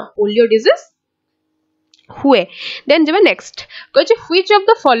हमको कोन पोलियो डिजीज हुए देन जब नेक्स्ट कहै which of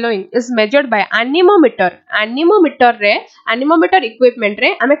the following is measured by anemometer equipment रे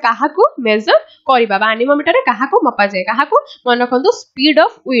हमें काहा को मेजर करबा बा एनीमोमीटर रे काहा को मापा जाय काहा को मन रखंतु speed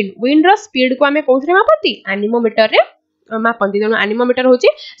of wind row speed को हमें कोथरे मापती एनीमोमीटर रे मापंती तेणु एनीमोमीटर होची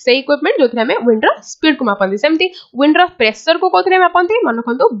से इक्विपमेंट जोथरे हमें विंड रो स्पीड को मापंती सेमती विंड रो प्रेशर को कोथरे मापंती मन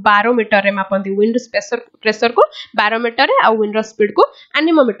रखंतु बारोमीटर रे मापंती विंड प्रेशर को बारोमीटर रे आ विंड रो स्पीड को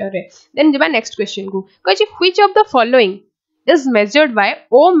एनीमोमीटर रे देन जेबा नेक्स्ट क्वेश्चन को कहै which of the following is measured by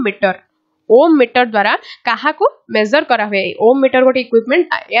Om metre द्वारा काहा को मेजर करा हुए ओम मीटर गोटे इक्विपमेंट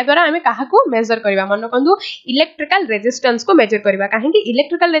या द्वारा हमें काहा को मेजर करबा मन रखंतु इलेक्ट्रिकल रेजिस्टेंस को मेजर करबा काहे कि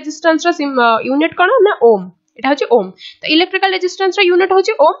इलेक्ट्रिकल रेजिस्टेंस रो यूनिट कोन ना ओम एटा होची ओम तो इलेक्ट्रिकल रेजिस्टेंस रो यूनिट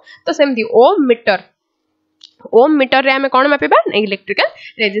होची ओम तो सेमदी ओम मीटर रे हमें कोन मापिबा इलेक्ट्रिकल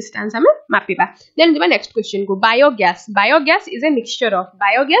रेजिस्टेंस हमें मापिबा देन जेबा नेक्स्ट क्वेश्चन को biogas is a mixture of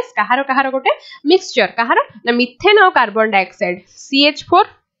biogas कहारो गोटे मिक्सचर कहारो ना मीथेन और कार्बन डाइऑक्साइड CH4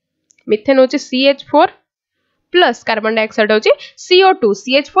 मीथेन होची CH4 प्लस कार्बन डाइऑक्साइड होची CO2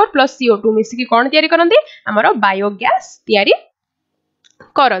 CH4 प्लस CO2 मिसी की कोन तयारी करंती हमरो बायोगैस तयारी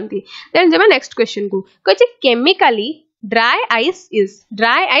करंती देन जेबा नेक्स्ट क्वेश्चन को कहै केमिकली ड्राई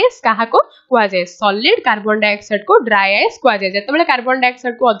आइस काहा को कुआ जाय सॉलिड कार्बन डाइऑक्साइड को ड्राई आइस कुआ जाय जतबेले कार्बन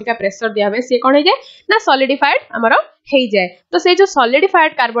डाइऑक्साइड को अधिका प्रेशर दिया हुए से कोन हे जाय ना सॉलिडिफाइड हमरो हे जाय तो से जो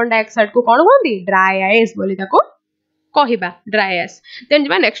सॉलिडिफाइड कार्बन डाइऑक्साइड को कोन होंदी ड्राई आइस बोली ताको कहिबा ड्राई आइस देन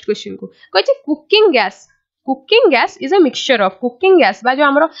जेबा नेक्स्ट क्वेश्चन को कहै cooking gas is a mixture of cooking gas बा जो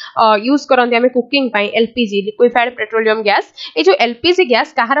हमरो यूज करंती हमें कुकिंग पाई LPG लिक्विफाइड पेट्रोलियम गैस ए जो LPG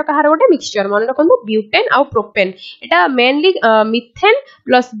गैस कहारो गोटे मिक्सचर मन रखंतु ब्यूटेन आ प्रोपेन एटा mainly methane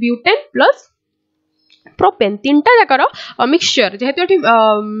plus butane plus propane तीनटा जाकर मिक्सचर जेहेतु एठी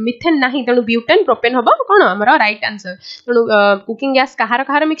मिथेन नाही तेनु ब्यूटेन प्रोपेन हबो कोन हमरो राइट आंसर तेनु कुकिंग गैस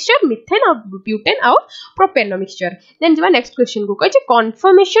कहारो मिक्सचर मिथेन और ब्यूटेन और प्रोपेन मिक्सचर देन जेबा नेक्स्ट क्वेश्चन को कहै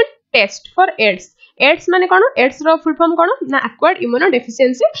कन्फर्मेशन टेस्ट फॉर एड्स माने कोन एड्स रो फुल फॉर्म कोन ना acquired immuno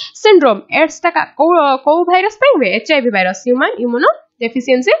deficiency syndrome AIDS ता को वायरस पे हुए HIV virus human immuno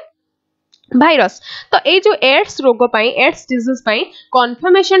deficiency virus तो ए जो एड्स रोग पाई एड्स डिजीज पाई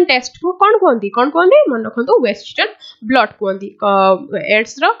कन्फर्मेशन टेस्ट को कोन कोंदी मन रखंतु वेस्टर्न ब्लड कोंदी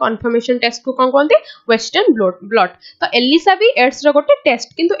एड्स रो कन्फर्मेशन टेस्ट को कोन कोंदी वेस्टर्न ब्लड तो एलिसा भी एड्स रो गोटे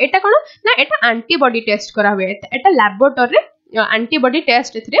टेस्ट किंतु एटा कोन ना एटा एंटीबॉडी टेस्ट करा हुए एटा लैबोरेटरी रे एंटीबॉडी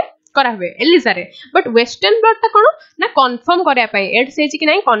टेस्ट एथरे करा हुए एलिसा रे बट वेस्टर्न ब्लड ता कोन ना कंफर्म करिया पई एड्स हे कि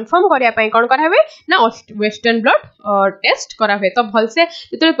नहीं कंफर्म करिया पई कोन करा हुए ना वेस्टर्न ब्लड टेस्ट करा हुए तो भल से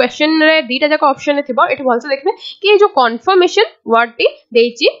जतो क्वेश्चन रे दीटा जाक ऑप्शन रे थिबो एठी भल से देखबे कि जो कंफर्मेशन वर्ड टी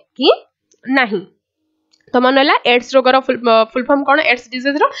देछि कि नहीं तो मन होला एड्स रोगर full form cone ads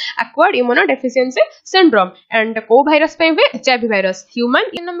disease row acquired immuno deficiency syndrome and को वायरस पे हुए HIV वायरस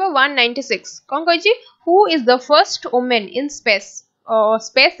ह्यूमन नंबर 196 कोन कहै छी who is the first woman in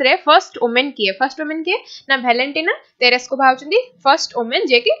space रे फर्स्ट वुमेन किए ना वैलेंटिना तेरेस्कोवा होचंदी फर्स्ट वुमेन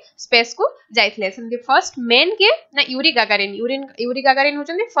जे कि स्पेस को जाइथले समथि फर्स्ट मेन किए ना Yuri Gagarin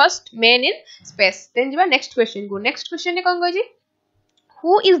होचंदी first main in space then जेबा नेक्स्ट क्वेश्चन ने कोन कहै छी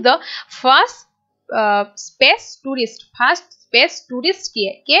who is the first space tourist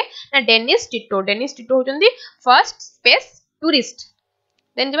किए ना Dennis Tito होचंदी first space tourist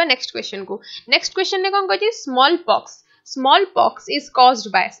then जेबा नेक्स्ट क्वेश्चन ने कोन कहै छी smallpox is caused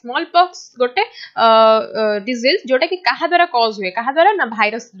by smallpox गोटे डिजीज जोटा कि कहा द्वारा कॉज हुए कहा द्वारा ना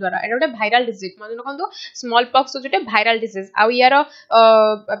भाइरस द्वारा एटा गोटे वायरल डिजीज मन रखंतु smallpox जोटे वायरल डिजीज आ यार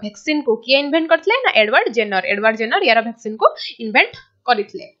वैक्सीन को किए इन्वेंट करथले ना एडवर्ड जेनर यार वैक्सीन को इन्वेंट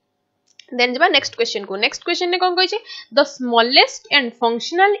करिथले देन जब नेक्स्ट क्वेश्चन को नेक्स्ट क्वेश्चन ने कौन कहिছে the smallest and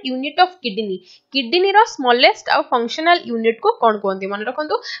functional unit of kidney row smallest uh functional unit को कौन कहते मन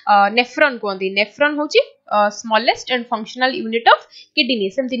रखंतु नेफ्रॉन कहते नेफ्रॉन होची smallest and functional unit of kidney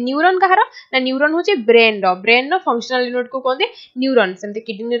सेमती न्यूरॉन कहार ना न्यूरॉन होची ब्रेन रो फंक्शनल यूनिट को कहते न्यूरॉन सेमती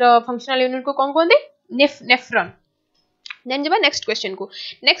किडनी रो फंक्शनल यूनिट को कौन कहते नेफ्रॉन देन जब नेक्स्ट क्वेश्चन को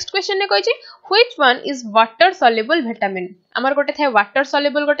नेक्स्ट क्वेश्चन ने कहिছে which one is water soluble vitamin हमर गोटे थाए वाटर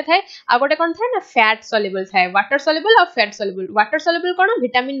सॉल्युबल गोटे थाए आ गोटे कोन थाए ना फैट सॉल्युबल थाए वाटर सॉल्युबल और फैट सॉल्युबल वाटर सॉल्युबल कोन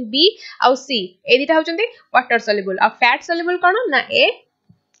विटामिन बी और सी ए दिटा होचंती वाटर सॉल्युबल और फैट सॉल्युबल कोन ना ए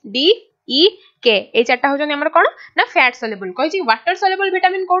डी ई के ए चारटा होचंती हमर कोन ना fat soluble कहिছি water soluble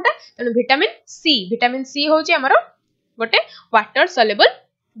vitamin Kota तनो विटामिन सी होची हमर गोटे वाटर सॉल्युबल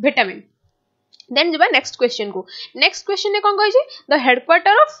विटामिन देन जब नेक्स्ट क्वेश्चन को नेक्स्ट क्वेश्चन ने कौन कहिছে द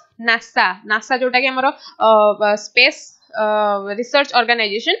हेडक्वार्टर ऑफ नासा जोटा कि हमर स्पेस रिसर्च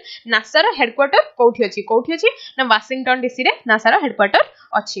ऑर्गेनाइजेशन नासा रो हेडक्वार्टर कोठी अछि ना वाशिंगटन डीसी रे नासा रो हेडक्वार्टर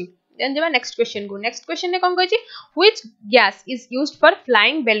अछि देन जब नेक्स्ट क्वेश्चन ने कौन कहिছে which gas is used for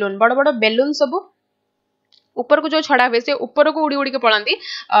flying balloon बड़ बड़ बैलून सब ऊपर को जो छड़ा हुए से ऊपर को उड़ी उड़ी के पड़ती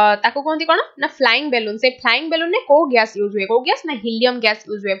ताको कहती कौन ना फ्लाइंग बैलून से फ्लाइंग बैलून ने को गैस यूज हुए को गैस ना हीलियम गैस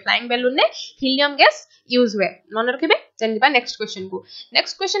यूज हुए फ्लाइंग बैलून ने हीलियम गैस यूज हुए मन रखिबे चलिबा नेक्स्ट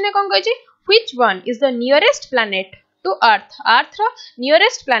क्वेश्चन ने कौन कहिছে which one is the nearest planet to earth row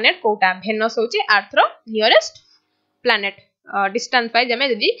nearest planet Kota Venus होची अर्थ रो नियरेस्ट प्लैनेट डिस्टेंस पाई जमे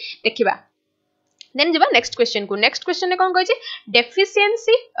जदी देखिबा देन जब नेक्स्ट क्वेश्चन ने कौन कहिছে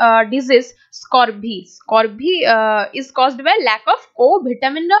deficiency disease स्कॉर्बी is caused by lack of को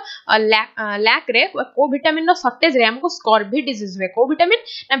विटामिन लैक रे को विटामिन रो शॉर्टेज रे हमको स्कॉर्बी डिजीज हुए को विटामिन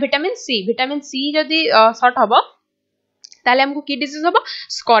ना विटामिन सी जदी शॉर्ट हबो ताले हमको की डिजीज हबो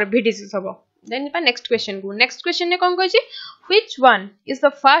स्कॉर्बी डिजीज हबो देन नेक्स्ट क्वेश्चन ने कौन कहिছে which one is the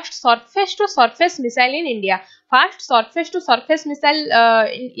first surface to surface missile in India first surface to surface missile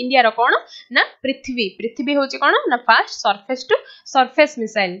India रो कोन ना पृथ्वी होची कोन ना first surface to surface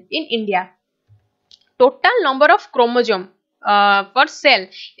missile in India total number of chromosome पर cell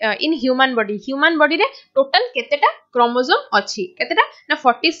in human body रे total केतेटा chromosome अछि केतेटा ना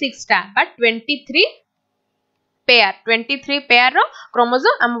 46 टा but 23 pair row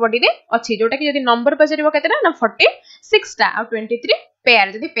chromosome हम body रे अछि जोटा कि यदि नंबर पचरिबो केतेटा ना 46 टा और 23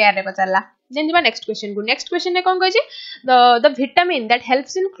 पेयर यदि पेयर रे पचरला देन दिबा नेक्स्ट क्वेश्चन ने कोन कहिছে the vitamin that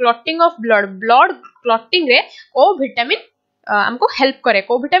helps in clotting of blood clotting रे ओ विटामिन हमको हेल्प करे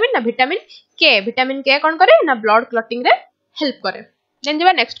को विटामिन ना विटामिन के कोन करे ना ब्लड क्लॉटिंग रे हेल्प करे देन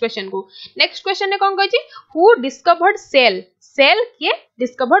दिबा नेक्स्ट क्वेश्चन ने कोन कहिছে हु डिस्कवर्ड सेल के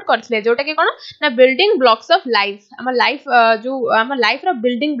डिस्कवर्ड करथले जोटा कि कोन ना बिल्डिंग ब्लॉक्स ऑफ लाइफ हमर लाइफ जो हमर लाइफ रो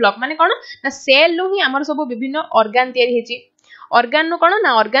बिल्डिंग ब्लॉक माने कोन ना सेल लो ही हमर सब विभिन्न ऑर्गन तयारी हेची ऑर्गन नो कोन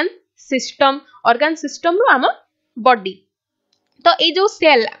ना ऑर्गन सिस्टम रो हम बॉडी तो ए जो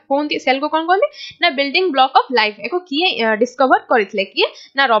सेल को कौन कहते ना बिल्डिंग ब्लॉक ऑफ लाइफ एको किए डिस्कवर करथिले किए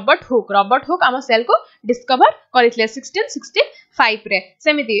ना रॉबर्ट हुक आम सेल को डिस्कवर करथिले 1665 रे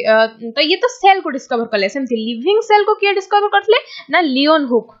सेमिति तो ये तो सेल को डिस्कवर करले सेमिति लिविंग सेल को किए डिस्कवर करथिले ना लियोन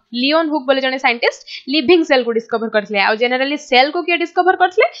हुक बोले जने साइंटिस्ट लिविंग सेल को डिस्कवर करथिले आ जनरली सेल को किए डिस्कवर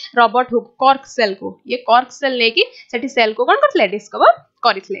करथिले रॉबर्ट हुक कॉर्क सेल लेकी सेठी सेल को कोन करथिले डिस्कवर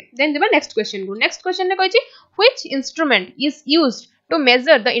करथिले देन देबा नेक्स्ट क्वेश्चन ने कहिछि which instrument is used to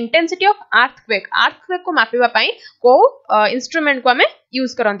measure the intensity of earthquake को मापिबा पई को इंस्ट्रूमेंट को हमें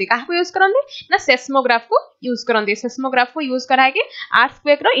यूज करंती काहा को यूज करंती ना सेस्मोग्राफ को यूज करा है कि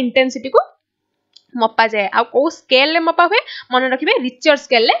अर्थक्वेक रो इंटेंसिटी को मपा जाए आ को स्केल ले मपा हुए मन रखिबे रिचर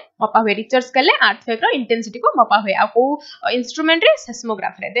स्केल ले मपा हुए अर्थक्वेक रो इंटेंसिटी को मपा हुए आ को इंस्ट्रूमेंट रे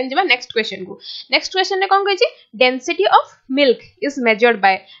सेस्मोग्राफ रे देन जेबा नेक्स्ट क्वेश्चन ने कोन कहिछि density of milk is measured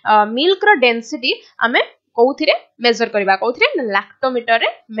by milk rho density हमें कोउथिरे मेजर करबा कोउथिरे लैक्टोमीटर रे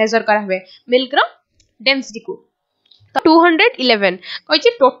मेजर करा हुए मिल्क रो डेंसिटी को 211 कहिछि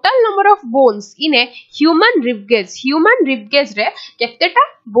total number of bones in a human rib gauge रे केतेटा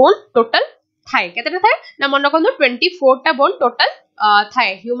बोन टोटल थाए केतेटा थाए ना मन रखंदो 24 टा बोन टोटल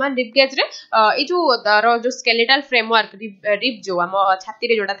थाए ह्यूमन रिब गेज रे ए जो स्केलेटल फ्रेमवर्क रिब जो हम छाती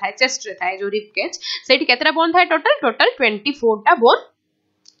रे जोटा थाए चेस्ट रे थाए जो रिब गेज सेठी केतेटा बोन थाए टोटल 24 टा बोन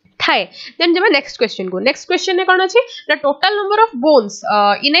थाए देन जब नेक्स्ट क्वेश्चन ने कोन अछि the total number of bones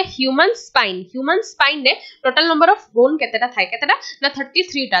in a human spine ने टोटल नंबर ऑफ बोन केतेटा थाए केतेटा ना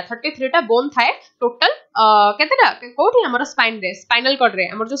 33 टा बोन थाए टोटल केतेटा कोठी हमर स्पाइनल कॉर्ड रे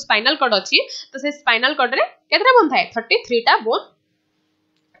हमर जो स्पाइनल कॉर्ड अछि तो से स्पाइनल कॉर्ड रे केतेटा बोन थाए 33 टा बोन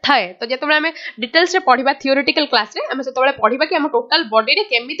थाए तो जेतबेले आमे डिटेल्स रे पढिबा थियोरेटिकल क्लास रे आमे सेतबेले पढिबा कि हम टोटल बॉडी रे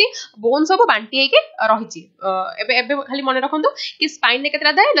केमिति बोन सब बांटी हेके रहिछि एबे एबे खाली मने रखंतु कि स्पाइन रे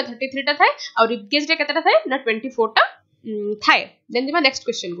केतरा थाए ना 33 टा थाए और रिब केज रे केतरा थाए ना 24 टा थाए देन जिमा नेक्स्ट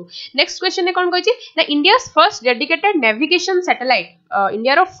क्वेश्चन ने कोन कहछि ना India's first dedicated navigation satellite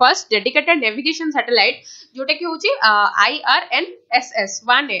India row first dedicated navigation satellite जोटा कि होछि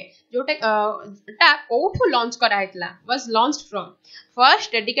IRNSS-1A जोटा टा कोठु लॉन्च करा हेतला was launched from first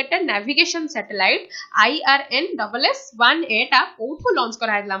dedicated navigation satellite IRNSS-1A टा कोठु लॉन्च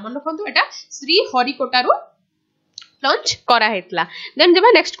करा हेतला मन रखंतु एटा श्री हरिकोटा रो लॉन्च करा हेतला देन जेबा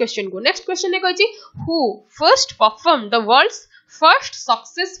नेक्स्ट क्वेश्चन ने कहछि who first perform the world's first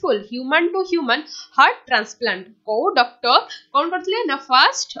successful human to human heart transplant को डॉक्टर कोन करथले ना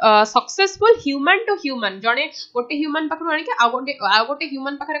first successful human to human जने गोटे ह्यूमन पाखरु आनि के आ गोटे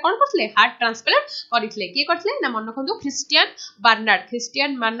ह्यूमन पाखरे कोन करथले हार्ट ट्रांसप्लांट करिथले की करथले ना मन रखंतु क्रिस्टियन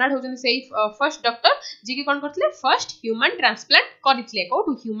बार्नार्ड होजन सेही फर्स्ट डॉक्टर जे की कोन करथले फर्स्ट ह्यूमन ट्रांसप्लांट करिथले को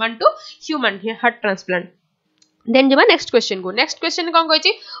human to human heart transplant Then jeba next question kon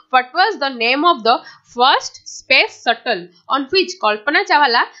koichi what was the name of the first space shuttle on which Kalpana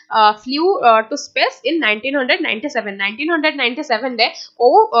Chawla flew to space in 1997 रे ओ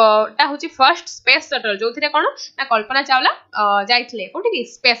ता होची first space shuttle जोथिरे कोन ना कल्पना चावला जाइथले कोठी की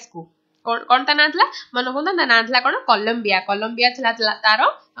space को कोन ता नाथला मन कोन ता नाथला कोन कोलंबिया थला तारो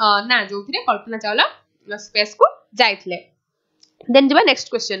ना जोथिरे कल्पना चावला स्पेस को जाइथले Then jiba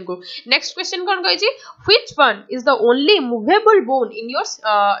next question kon koichi which one is the only movable bone in your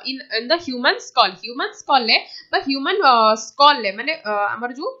in the human skull le ba human skull le mane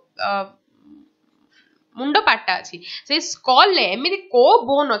amar jo मुंड पाटा अछि से स्कल ले एमिति को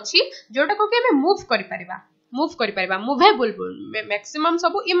बोन अछि जोटा को के हम मूव करि परिबा मूवेबल बोन मैक्सिमम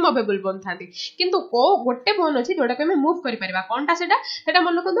सब इमूवेबल बोन थांती किंतु को गोटे बोन अछि जोटा को हम मूव करि परिबा कोनटा सेटा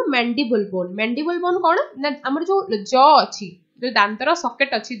मन को मैंडिबल बोन कोन ना हमर जो जॉ अछि जो दांतर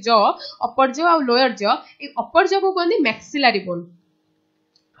सॉकेट अछि जॉ अपर जॉ और लोअर जॉ ए अपर जॉ को कोनी मैक्सिलरी बोन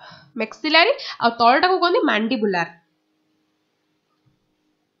और तळटा को कोनी मैंडिबुलर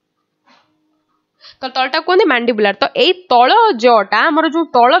तो तळटा कोनी मैंडिबुलर तो एई तळ जॉटा हमर जो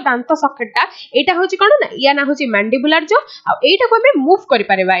तळ दांत सॉकेटटा एटा होची कोन ना या ना होची मैंडिबुलर जॉ आ एटा को हम मूव करि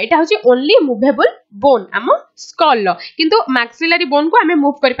परिबा एटा होची ओनली मूवेबल बोन हम स्कल लो किंतु मैक्सिलरी बोन को हम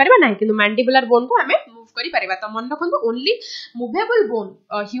मूव करि परिबा नाही किंतु मैंडिबुलर बोन को हम मूव करि परिबा तो मन रखंतु only movable bone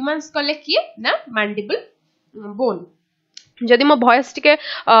human school ले किए ना मैंडिबल बोन जदि मो वॉइस टिके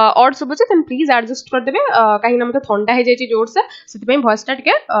ऑड सुबुचे तन प्लीज एडजस्ट कर देबे काहे ना मते ठंडा हे जायछि जोर से सेति पई वॉइस टा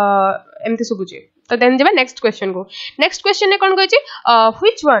टिके एमति सुबुचे तो देन जेबे नेक्स्ट क्वेश्चन ने कोन कहछि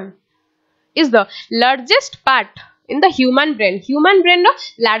which one is the largest part in the human brain row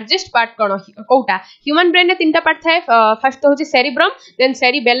largest part cone Kota human brain ने तीनटा पार्ट थाए फर्स्ट तो होछि सेरिब्रम देन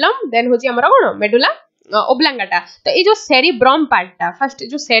सेरिबेलम देन होछि हमर कोन मेडुला ओब्लांगाटा तो ए जो सेरिब्रम पार्टटा फर्स्ट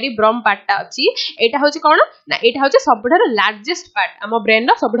जो सेरिब्रम पार्टटा अछि एटा होछि कोन ना एटा होछि सबठारो लार्जेस्ट पार्ट हम ब्रेन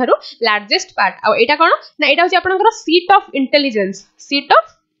रो सबठारो लार्जेस्ट पार्ट आ एटा कोन ना एटा होछि आपनकर सीट ऑफ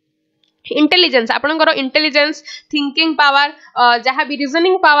इंटेलिजेंस आपनकर इंटेलिजेंस थिंकिंग पावर जहा भी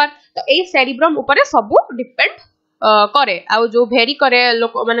रीजनिंग पावर तो ए सेरिब्रम ऊपर सब डिपेंड करे आ जो भेरी करे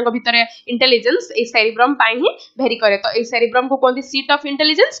लोक मानक भितरे इंटेलिजेंस ए सेरिब्रम पाई ही भेरी करे तो ए सेरिब्रम को कोनती सीट ऑफ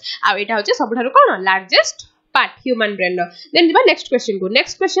इंटेलिजेंस आ एटा होचे सबठारो कोन लार्जेस्ट पार्ट ह्यूमन ब्रेन रो देन जिबा नेक्स्ट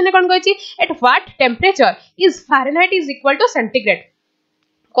क्वेश्चन ने कोन कहछि at what temperature is Fahrenheit is equal to centigrade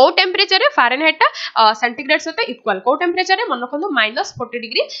को टेंपरेचर रे फारेनहाइट टा सेंटीग्रेड सहित इक्वल को टेंपरेचर रे मन रखंतु -40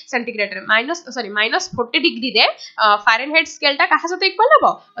 डिग्री सेंटीग्रेड रे -40 डिग्री रे फारेनहाइट स्केल टा कहा सहित इक्वल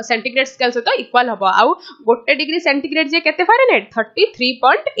हबो सेंटीग्रेड स्केल सहित इक्वल हबो आ गोटे डिग्री सेंटीग्रेड जे केते फारेनहाइट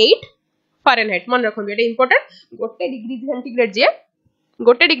 33.8 फारेनहाइट मन रखंतु एटा इंपोर्टेंट गोटे डिग्री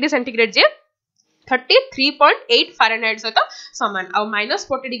सेंटीग्रेड जे 33.8 फारेनहाइट सहित समान आ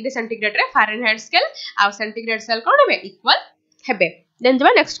 -40 डिग्री सेंटीग्रेड रे फारेनहाइट स्केल आ सेंटीग्रेड स्केल कोन हेबे इक्वल हेबे देन जबा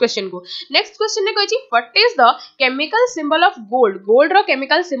नेक्स्ट क्वेश्चन ने कहछि what is the chemical symbol of gold row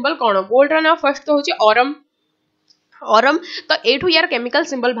chemical symbol cone gold रो ना फर्स्ट तो होछि ऑरम तो एठू यार केमिकल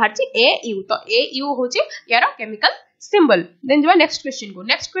सिंबल भारछि AU तो AU होछि यार केमिकल सिंबल देन जबा नेक्स्ट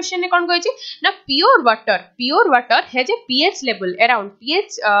क्वेश्चन ने कोन कहछि ना pure water has a pH level around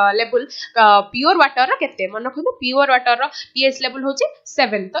pH level pure water रो केते मन रखो प्योर वाटर रो pH लेवल होछि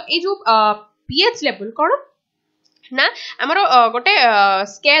 7 तो ए जो pH लेवल कोन ना हमरो गोटे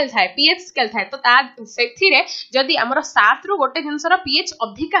स्केल थाए pH स्केल थाए तो ता सेथि रे जदी हमरो 7 रु गोटे जिंस रो pH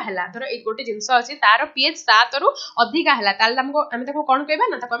अधिका हला धरो ए गोटे जिंस अछि तारो pH 7 रु अधिका हला ताल हमको हम ताको कोन कहबा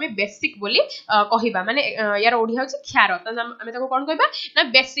ना ताको हम बेसिक बोली कहिबा माने यार ओढिया होछि क्षार त हम ताको कोन कहबा ना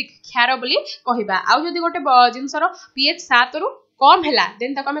बेसिक क्षार बोली कहिबा आ जदी गोटे जिंस रो pH 7 रु कम हैला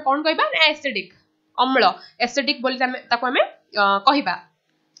देन ताको हमें कोन कहबा ना एसिडिक अम्ल एसिडिक बोली ताको हमें कहबा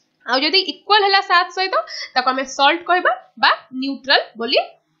आ जदी इक्वल हैला 7 सहित ताको हमें सॉल्ट कहबा बा न्यूट्रल बोली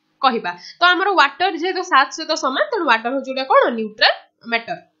कहबा तो हमर वाटर जे तो 7 सहित समान तो वाटर हो जोडा कोन neutral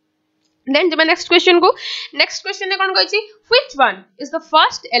matter then the next question ne kon kaichi which one is the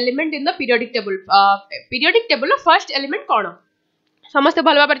first element in the periodic table of first element kon समस्त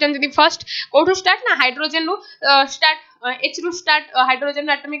भल भाव जदी फर्स्ट कोठु स्टार्ट ना हाइड्रोजन रू स्टार्ट H रू start hydrogen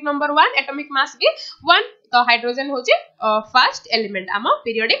atomic number 1 atomic mass भी 1 तो hydrogen होची फर्स्ट एलिमेंट आम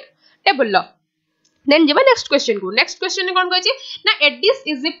periodic table low then jiba next question ne kon kaichi na Aedes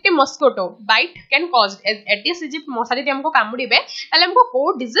aegypti mosquito bite can cause Aedes aegypti मशा जदी हमको कामुडीबे ताले हमको को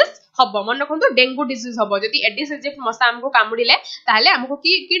डिजीज हबो मन रखंतु डेंगू डिजीज हबो जदी Aedes aegypti मशा हमको कामुडीले ताले हमको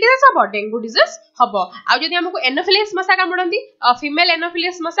की डिजीज हबो डेंगू डिजीज हबो आ जदी हमको एनोफिलिस मशा कामुडंती फीमेल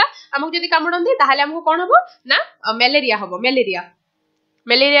एनोफिलिस मशा हमको जदी कामुडंती ताले हमको कोन हबो ना मलेरिया हबो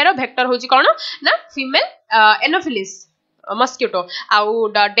मलेरिया रो वेक्टर होची कोन ना फीमेल एनोफिलिस मस्किटो आउ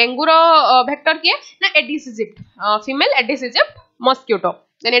डेंगू रो वेक्टर किए ना Aedes Egypt female Aedes Egypt mosquito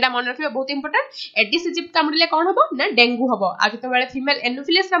then एटा मन रखिबा बहुत इंपोर्टेंट एडिस इजिप्ट कामुडले कोन हबो ना डेंगू हबो आ जते बेले फीमेल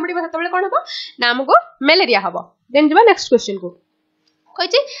एनोफिलिस कामुडीबा तते बेले कोन हबो ना हमको मलेरिया हबो देन जिबा नेक्स्ट क्वेश्चन को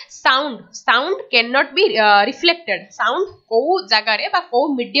कहिछि sound can not be reflected sound को जगह रे बा को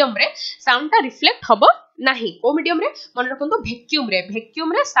मीडियम रे साउंड ता रिफ्लेक्ट हबो नाही को मीडियम रे मन रखंतो वैक्यूम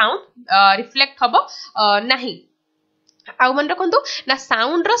रे साउंड रिफ्लेक्ट हबो नाही आउ मन रखंतु ना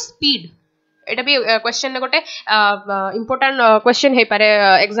साउंड रो स्पीड एटा भी क्वेश्चन गोटे इंपोर्टेंट क्वेश्चन हे पारे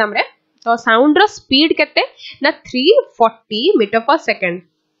एग्जाम रे तो साउंड रो स्पीड केते ना 340 मीटर पर सेकंड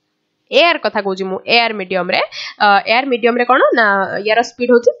एयर कथा कहूँ मु एयर मीडियम रे कोन ना यार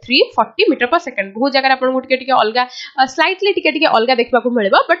स्पीड होची 340 मीटर पर सेकंड बहुत जगह आपन टिके टिके अलगा स्लाइटली टिके अलगा देखबा को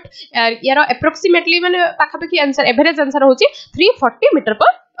मिलबो बट यार एप्रोक्सीमेटली माने पाखापाखी आंसर एवरेज आंसर होची 340 मीटर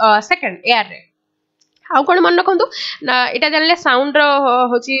पर सेकंड एयर रे आउ कोन मन रखंतु ना एटा जानले साउंड रो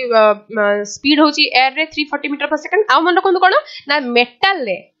होची स्पीड होची एयर रे 340 मीटर पर सेकंड आउ मन रखंतु कोन ना मेटल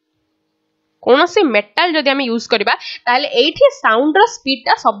रे कोन से मेटल जदी हम यूज करबा ताले एठी साउंड रो स्पीड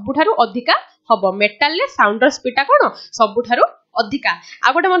ता सबुठारु अधिका हबो मेटल ले साउंड रो स्पीड ता कोन सबुठारु अधिका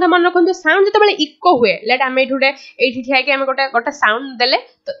आ गोटे मधे मन रखंतु साउंड जते बेले इको हुए लेट हम एठी ठिया के हम गोटे साउंड देले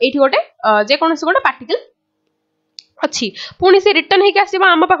तो एठी गोटे जे कोन से गोटे पार्टिकल अछि पुनी से रिटर्न हे के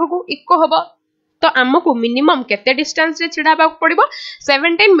आसीबा हम पाखकु इको हबो तो आमको मिनिमम केते डिस्टेंस रे छिड़ा हबा पड़िबो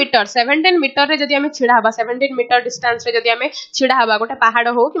 17 मीटर रे जदी हमें छिड़ा हबा 17 मीटर डिस्टेंस रे जदी हमें छिड़ा हबा गोटे पहाड़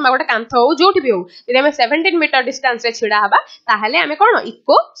हो कि गोटे कांथ हो जोठी भी हो जदी हमें 17 मीटर डिस्टेंस रे छिड़ा हबा ताहले हमें कोन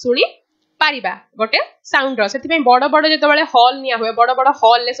इको सुनी पारिबा गोटे साउंड रो सेति बड़ बड़ जते बेले हॉल निया हुए बड़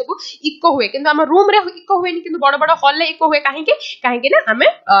हॉल ले सब इको हुए किंतु हम रूम रे इको हुए नि किंतु बड़ हॉल ले इको हुए काहे ना हमें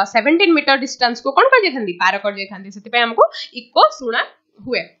 17 मीटर डिस्टेंस को कोन कर जेथांदी पार कर जेथांदी सेति हमको इको सुना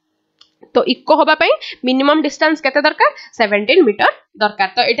हुए तो इको होबा पई मिनिमम डिस्टेंस केते दरकार 17 मीटर दरकार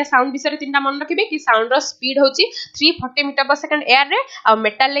तो एटा साउंड विषय तीनटा मन रखिबे कि साउंड रो स्पीड होची 340 मीटर पर सेकंड एयर रे आ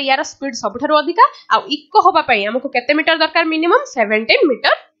मेटल ले यार स्पीड सबठारो अधिका आ इको होबा पई हमको केते मीटर दरकार मिनिमम 17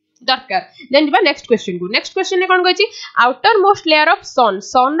 मीटर दरकार देन दिबा नेक्स्ट क्वेश्चन ने कोन कहछि outer most layer of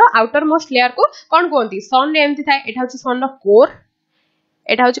sun row outer most layer को कोन कहंती सन रे एमति थाए एटा होची सन रो कोर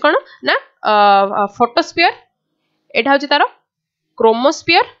एटा होची कोन ना फोटोस्फियर एटा होची तारो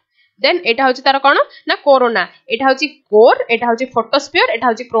क्रोमोस्फियर देन एटा होची तार कोन ना कोरोना एटा होची कोर एटा होची फोटोस्फियर एटा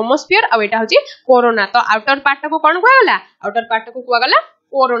होची क्रोमोस्फियर आ एटा होची कोरोना तो आउटर पार्ट को कोन कुआ गला आउटर पार्ट को कुआ गला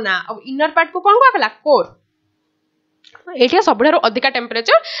कोरोना और इनर पार्ट को कोन कुआ गला कोर एटा सबठारो अधिका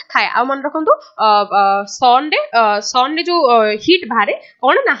टेम्परेचर थाए आ मन रखंतु सन रे जो हीट बाहरे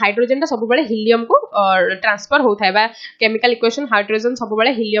कोन ना हाइड्रोजन ता सब बेले हीलियम को ट्रांसफर होथाय बा केमिकल इक्वेशन हाइड्रोजन सब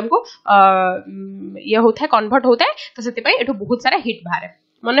बेले हीलियम को ये होथाय कन्वर्ट होथाय तो सेति पई एठो बहुत सारा हीट बाहरे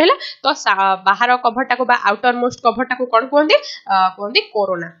मन हैला तो बाहर कवर टाको बा आउटर मोस्ट कवर टाको कोन कहंदी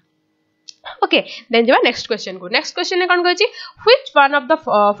कोरोना ओके देन जबा नेक्स्ट क्वेश्चन ने कोन कहछि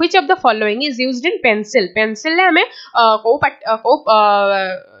which of the following is used in pencil ले हमें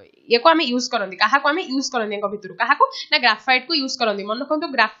ये को हमें यूज करंदी काहा को हमें यूज करंदी को भितरु काहा को ना ग्राफाइट को यूज करंदी मन रखंतु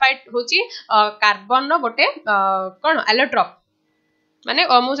ग्राफाइट होची कार्बन नो गोटे कोन एलोट्रोप माने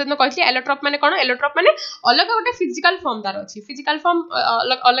मु सेदिन कहछि एलोट्रोप माने कोन एलोट्रोप माने अलग गोटे फिजिकल फॉर्म तार अछि फिजिकल फॉर्म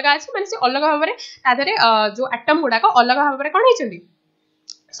अलग अछि माने से अलग भाबरे ता धरे जो एटम गुडा को अलग भाबरे कोन हिचंदी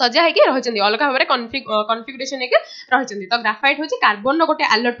सजा है कि रहचंदी अलग भाबरे कॉन्फ़िगरेशन है कि रहचंदी तो ग्राफाइट होची कार्बन नो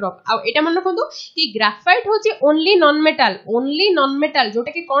गोटे एलोट्रोप आ एटा मन रखंतु कि ग्राफाइट होची ओनली नॉन मेटल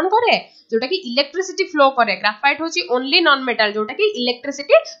जोटा कि कोन करे जोटा कि इलेक्ट्रिसिटी फ्लो करे ग्राफाइट होची ओनली नॉन मेटल जोटा कि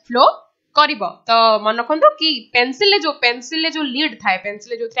इलेक्ट्रिसिटी फ्लो करिबो तो मन रखंतु कि पेंसिल ले जो लीड थाए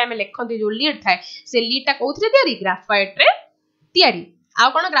पेंसिल ले जो थे हम लिखंती जो लीड थाए से लीड ता कोथरे तयारी ग्राफाइट रे तैयारी आउ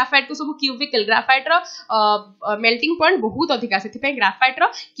कोन ग्राफाइट को सब क्यूबिकल ग्राफाइट रो मेल्टिंग पॉइंट बहुत अधिका से ग्राफाइट रो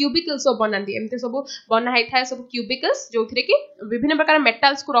क्यूबिकल सब बनाती एमते सब बना है था सब क्यूबिकल्स जो थिरे कि विभिन्न प्रकार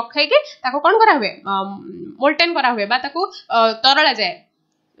मेटल्स को रखाई के ताको कोन करा हुए मोल्टेन करा हुए बा ताको तरला जाए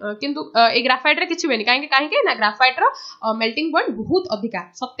किंतु ए ग्राफाइट रे किछि बेनी काहे ना ग्राफाइट रो मेल्टिंग पॉइंट बहुत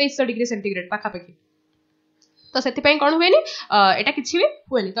अधिका 2700 डिग्री सेंटीग्रेड पाखा पाखी तो सेति कोन हुएनी एटा किछि भी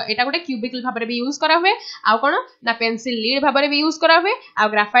हुएनी तो एटा गोटे क्यूबिकल भाबरे भी यूज करा हुए आ कोन ना पेंसिल लीड भाबरे भी यूज करा हुए आ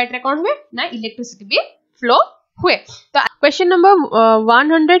ग्राफाइट रे कोन हुए ना इलेक्ट्रिसिटी भी फ्लो हुए तो question number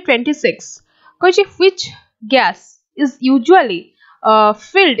 126 कहछि which gas is usually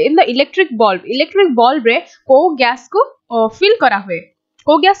filled in the electric bulb रे को गैस को फिल करा हुए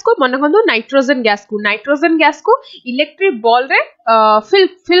को गैस को मन रखो नाइट्रोजन गैस को इलेक्ट्रिक बल्ब रे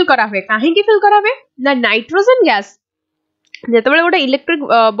फिल करा हुए काहे की फिल करा हुए ना नाइट्रोजन गैस जेतेबेले गोटे इलेक्ट्रिक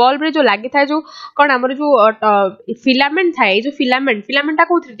बल्ब रे जो लागि थाए जो कोन हमर जो फिलामेंट थाए जो फिलामेंट ता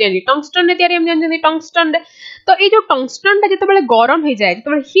कोथि तयारी टंगस्टन रे तयारी हम जानजनी टंगस्टन रे तो ए जो टंगस्टन ता जेतेबेले गरम हे जाए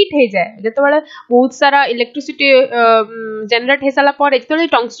जेतेबेले हीट हे जाए जेतेबेले बहुत सारा इलेक्ट्रिसिटी जनरेट हे साला पर जेतेबेले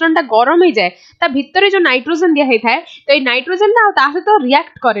टंगस्टन ता गरम हे जाए ता भितरे जो नाइट्रोजन दिया हे थाए तो ए नाइट्रोजन ता से तो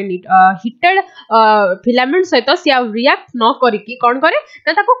रिएक्ट करेनी हीटेड फिलामेंट से तो सिया रिएक्ट न करिकी कोन करे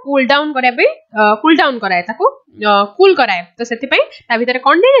ना ताको कूल डाउन कराए ताको कूल कराए तो सेति पई ता भीतर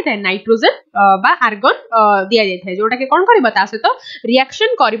कोन दे जाय नाइट्रोजन बा आर्गन दिया जाय थाए जोटा के कोन करबा ता से तो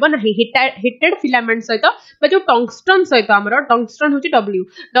रिएक्शन करबो नाही हीटेड फिलामेंट सहित बा जो टंगस्टन सहित हमर टंगस्टन होची डब्ल्यू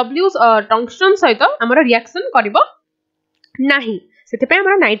टंगस्टन सहित हमर रिएक्शन करबो नाही सेति पई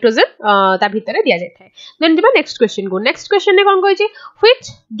हमर नाइट्रोजन ता भीतर दिया जाय थाए देन दिबा नेक्स्ट क्वेश्चन ने कोन कहै छी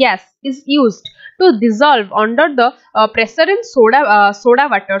which gas is used to dissolve under the pressure in soda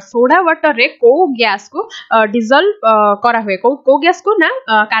water रे को गैस को dissolve करा हुए को गैस को ना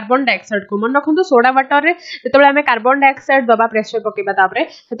कार्बन डाइऑक्साइड को मन रखंतु सोडा वाटर रे जेतेबेले हमें कार्बन डाइऑक्साइड दबा प्रेशर पकेबा तापरे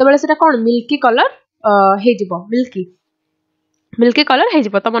सेतेबेले सेटा कोन मिल्की कलर हे जिवो मिल्की कलर हे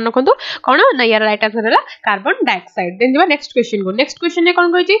जिवो तो मन रखंतु कोन ना यार राइट आंसर है कार्बन डाइऑक्साइड देन दिबा नेक्स्ट क्वेश्चन ने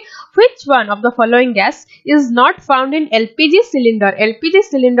कोन कहै छी which one of the following gas is not found in LPG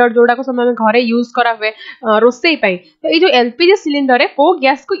cylinder जोड़ा को समय घरे यूज करा हुए रोसई पई तो ए जो एलपीजी सिलिंडर रे को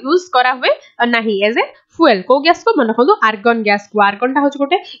गैस को यूज करा हुए नाही एज ए फ्यूल को गैस को मन रखंतु आर्गन गैस को आर्गन ता होछ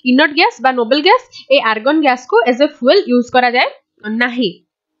गोटे इनर्ट गैस बा नोबल गैस ए आर्गन गैस को एज ए फ्यूल यूज करा जाय नाही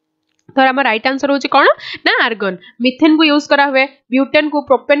तो हम राइट आंसर होची कोन ना आर्गन मिथेन को यूज करा हुए ब्यूटेन को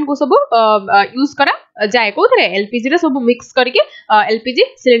प्रोपेन को सब यूज करा जाए कोथरे एलपीजी रे सब मिक्स करके एलपीजी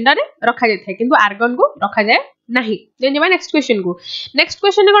सिलिंडर रे रखा जाय थाए किंतु आर्गन को रखा जाय नहीं देन जेबा नेक्स्ट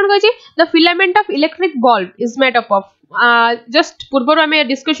क्वेश्चन ने कोन कहै छी the filament of electric bulb is made up of just पूर्व हमें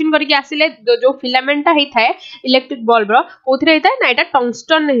डिस्कशन करके आसिले जो फिलामेंट ता हेथाए इलेक्ट्रिक बल्ब रो कोथरे हेथाए ना एटा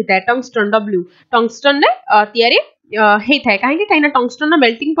टंगस्टन हेथाए टंगस्टन डब्ल्यू टंगस्टन रे तयारी हे थाए काहे कि ना टंगस्टन ना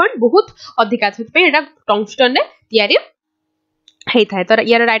मेल्टिंग पॉइंट बहुत अधिका छै पे एटा टंगस्टन रे तयारी हे थाए तो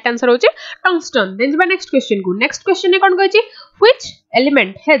यार राइट आंसर होचे टंगस्टन देन जेबा नेक्स्ट क्वेश्चन ने कोन कहै छी which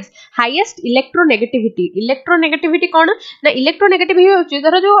element has highest electronegativity कोन ना इलेक्ट्रोनेगेटिविटी होचे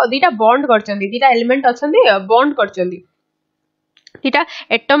धर जो दीटा bond करचंदी दीटा element अछंदी bond करचंदी दीटा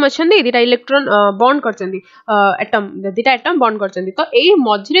atom अछंदी दीटा electron bond करचंदी दीटा atom bond करचंदी तो एई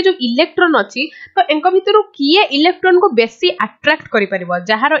मझिरे जो इलेक्ट्रॉन अछि तो एंक भितरु किए इलेक्ट्रॉन को बेसी अट्रैक्ट करि परिबो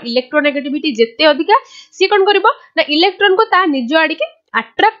जहार इलेक्ट्रोनेगेटिविटी जेते अधिका सी कोन करबो ना इलेक्ट्रॉन को ता निज आडी के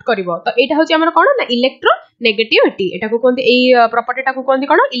अट्रैक्ट करिवो तो एटा होची हमर कोन ना इलेक्ट्रोनेगेटिविटी एटा को कोनती एई प्रॉपर्टी टा को कोनती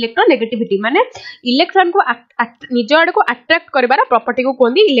कोन इलेक्ट्रोनेगेटिविटी माने इलेक्ट्रॉन को निज आडी को अट्रैक्ट करिवार प्रॉपर्टी को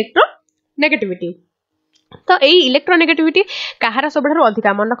कोनती इलेक्ट्रोनेगेटिविटी तो एई इलेक्ट्रोनेगेटिविटी कहार सबठारु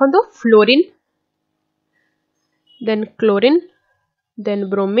अधिका मन रखंतु fluorine than chlorine than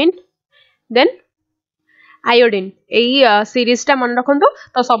bromine then iodine एई सीरीज टा मन रखंतु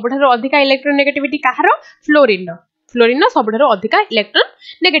तो सबठारु अधिका इलेक्ट्रोनेगेटिविटी कहार फ्लोरीन सबठारु अधिका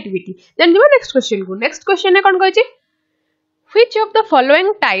इलेक्ट्रोनेगेटिविटी देन जो नेक्स्ट क्वेश्चन ने कोन कहै छी which of the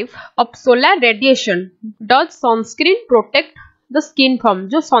following type of solar radiation does sunscreen protect the skin from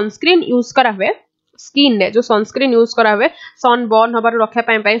जो सनस्क्रीन यूज करा हुए स्किन ने जो सनस्क्रीन यूज करा हुए सन बर्न हबार रखा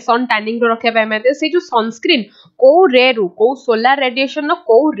पाए सन टैनिंग रो रखा पाए से जो सनस्क्रीन को रे रु को सोलर रेडिएशन नो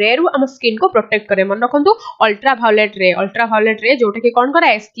को रे रु हम स्किन को प्रोटेक्ट करे मन रखंतु अल्ट्रावायलेट रे जोटा कि कोन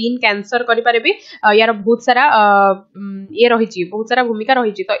करा स्किन कैंसर करि पारे भी यार बहुत सारा ये रहिची बहुत सारा भूमिका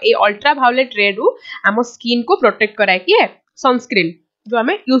रहिची तो ए अल्ट्रावायलेट रे रु हम स्किन को प्रोटेक्ट कराए कि सनस्क्रीन जो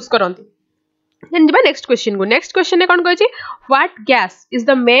हमें यूज करंती Then ଯିବା next question को next question ने कौन कहछि what gas is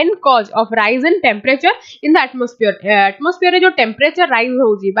the main cause of rise in temperature in the atmosphere atmosphere रे जो temperature rise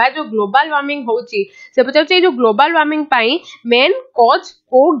होउची बा जो global warming होउची से पचाउची जो global warming पाई main cause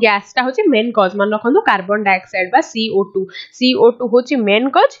को gas ता होची main cause मन रखंदो कार्बन डाइऑक्साइड बा CO2 होची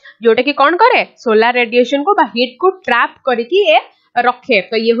main cause जोटा कि कौन करे solar radiation को बा heat को trap करके ए रखे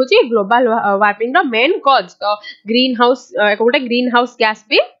तो ये होची ग्लोबल वार्मिंग रो मेन कॉज तो ग्रीन हाउस गोटे ग्रीन हाउस गैस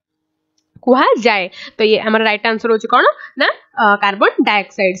भी कुहा जाए तो ये हमारा राइट आंसर होची कोन ना कार्बन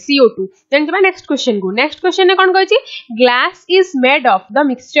डाइऑक्साइड CO2 देन जबा नेक्स्ट क्वेश्चन को नेक्स्ट क्वेश्चन ने कोन कहछि glass is made of the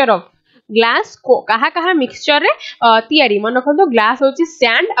mixture of glass को कहा कहा मिक्सचर रे तयारी मन रखंतो ग्लास होची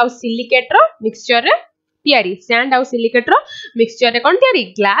सैंड और सिलिकेट रो मिक्सचर रे तयारी सैंड और सिलिकेट रो मिक्सचर रे कोन तयारी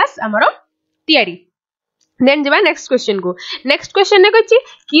ग्लास हमरो तयारी देन जबा नेक्स्ट क्वेश्चन ने कहछि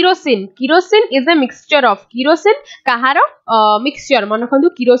kerosene is a mixture of kerosene Kahar mixture मन रखंतु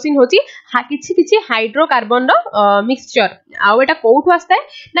किरोसिन होची किछि हाइड्रोकार्बन रो मिक्सचर आ एटा कोठु आस्ता है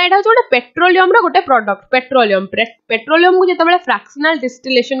ना एटा होची पेट्रोलियम रो गोटे प्रोडक्ट पेट्रोलियम को जेतबेले फ्रैक्शनल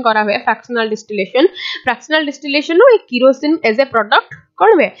डिस्टिलेशन करा हुए fractional distillation row kerosene as a product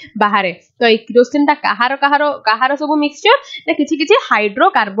कौन हुए बाहर तो ये किरोसिन टा कहार सब मिक्सचर ना किछि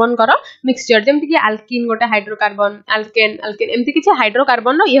हाइड्रोकार्बन कर मिक्सचर जेमति कि अल्किन गोटे हाइड्रोकार्बन अल्केन एमति किछि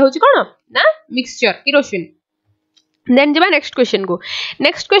हाइड्रोकार्बन नो ये होछि कोन ना मिक्सचर किरोसिन देन जबा नेक्स्ट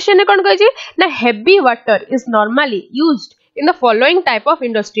क्वेश्चन ने कोन कहछि ना heavy water is normally used in the following type of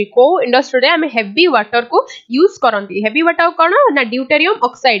industry को इंडस्ट्री रे हम हेवी वाटर को यूज करंती हेवी वाटर कोन ना ड्यूटेरियम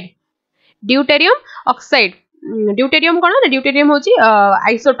ऑक्साइड ड्यूटेरियम कोन ना ड्यूटेरियम होची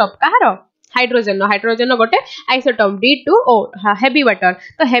आइसोटोप कहार हाइड्रोजन गोटे आइसोटोप D2O हेवी वाटर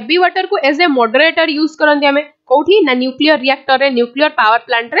तो हेवी वाटर को एज ए मॉडरेटर यूज करंती हमें कोठी ना न्यूक्लियर रिएक्टर रे न्यूक्लियर पावर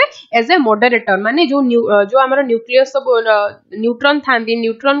प्लांट रे एज ए मॉडरेटर माने जो हमर न्यूक्लियस सब न्यूट्रॉन थांदी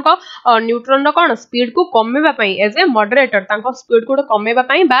न्यूट्रॉन रो कोन स्पीड को कमेबा पई एज ए मॉडरेटर तांको स्पीड को कमेबा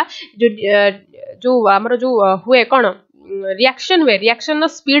पई बा जो हमर जो हुए कोन रिएक्शन नो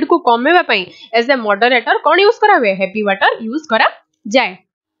स्पीड को कमेबा पई as a moderator cone use करा हुए हेवी वाटर यूज करा जाए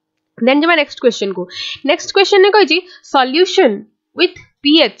देन जमा नेक्स्ट क्वेश्चन ने कहछि solution with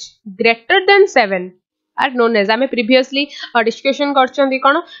pH greater than 7 are known as आमे प्रीवियसली डिस्कशन करछंती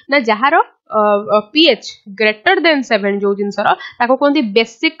कोन ना जहार pH ग्रेटर देन 7 जो जिनसर ताको कोनती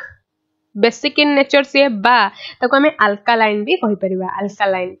बेसिक इन नेचर से बा ताको हमें अल्कालाइन भी कहि परिबा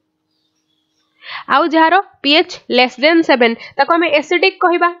अल्कालाइन आउ जहार pH लेस देन 7 ताको हमें एसिडिक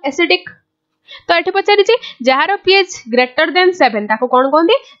कहिबा एसिडिक तो एठी पचारि छी जहार pH ग्रेटर देन 7 ताको कोन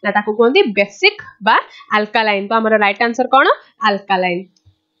कोंदी ना ताको कोंदी बेसिक बा अल्कालाइन तो हमर राइट आंसर कोन अल्कालाइन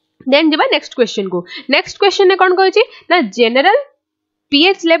देन जबा नेक्स्ट क्वेश्चन ने कोन कहै छी ना general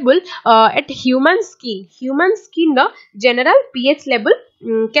pH level eight human skin the general pH level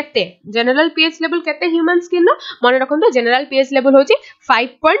केते ह्यूमन स्किन नो मन रखंतो जनरल pH लेवल होची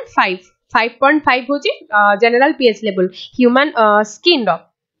 5.5 होची general pH level human skin रो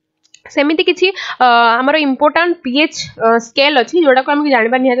सेमिति किछि हमर इंपोर्टेंट pH स्केल अछि जोडा को हम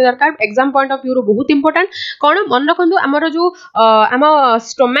जानबा निहाते दरकार एग्जाम पॉइंट ऑफ व्यू रो बहुत इंपोर्टेंट कोन मन रखंतु हमर जो हम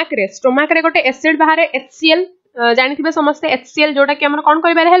स्टोमक रे गोटे एसिड बाहर HCl जानिथिबे समस्त HCl जोडा कि हमर कोन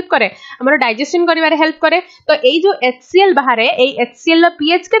करिबारे हेल्प करे हमर डाइजेशन करिबारे हेल्प करे तो एई जो HCl बाहर एई HCl रो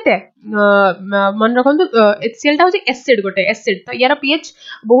pH केते मन रखंतु HCl ता होछि एसिड गोटे एसिड तो यार pH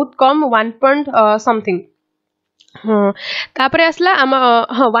बहुत कम 1 समथिंग हाँ तापरे असला हम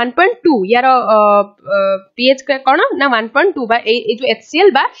हाँ 1.2 यार pH कोन ना 1.2 बा ए जो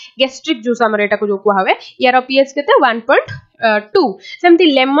HCl बा गैस्ट्रिक जूस हमर एटा को जो को हवे यार pH केते 1.2 सेमति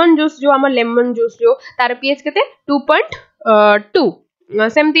लेमन जूस जो हमर लेमन जूस जो तार pH केते 2.2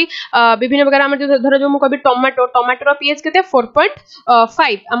 सेमति विभिन्न प्रकार हमर जो धर जो मु कबी टमाटो रो pH केते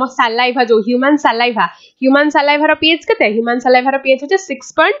 4.5 हम सलाइवा जो ह्यूमन सलाइवा रो pH केते ह्यूमन सलाइवा रो pH होचे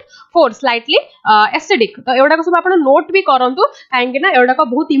 6.4 स्लाइटली एसिडिक तो एवडा को सब आपण नोट भी करंतु काहेकि ना एवडा को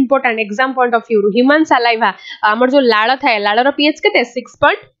बहुत important exam point of view human saliva हमर जो लाळ थाए लाळ रो pH केते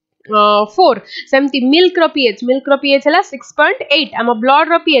 6.4 सेमति मिल्क रो pH हला 6.8 हम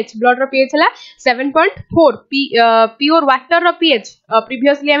ब्लड रो pH हला 7.4 प्योर वाटर रो pH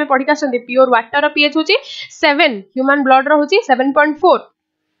प्रीवियसली हमें पढी कासंती प्योर वाटर रो pH होची 7 ह्यूमन ब्लड रो होची 7.4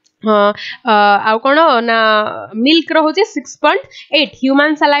 आ कोन ना मिल्क रो होची 6.8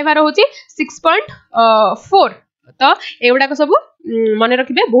 ह्यूमन सलाइवा रो होची 6.4 तो एवडा को सब मन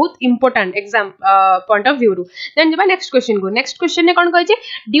रखिबे बहुत important exam point of view रु देन जबा नेक्स्ट क्वेश्चन ने कोन कहै छै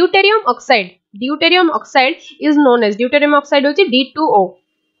deuterium oxide is known as deuterium oxide होची D2O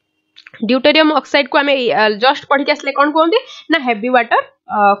ड्यूटेरियम ऑक्साइड को आमे जस्ट पढ़ी के आसले कोन कहंती ना हेवी वाटर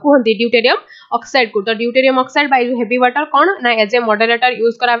कहंती ड्यूटेरियम ऑक्साइड को। तो deuterium oxide bye heavy water कोन ना एज ए मॉडरेटर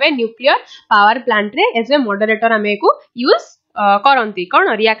यूज करावे न्यूक्लियर पावर प्लांट रे एज ए मॉडरेटर आमे को यूज करंती कोन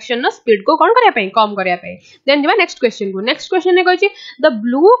रिएक्शन स्पीड को कोन करिया पई कम करिया पई। देन जेबा नेक्स्ट क्वेश्चन को। नेक्स्ट क्वेश्चन ने कहछि the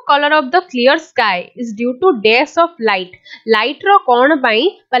blue colour of the clear sky is due to days of light. Light रो कोन पई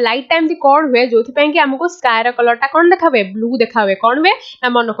बा लाइट टाइम दी कोन हुए जोथि पई कि हमको स्काई रो कलर ता कोन देखावे ब्लू देखावे कोन हुए ना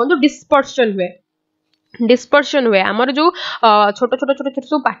मन रखंतु डिस्पर्शन हुए। डिस्पर्शन हुए आमर जो छोट छोट छोट छोट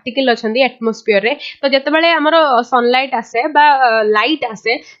सब पार्टिकल अछंदी एटमॉस्फेयर रे। तो जते बेले हमर सनलाइट आसे बा लाइट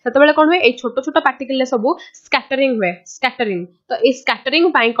आसे सेते बेले कोन हुए ए छोट छोट पार्टिकल ले सब स्कैटरिंग हुए स्कैटरिंग। तो ए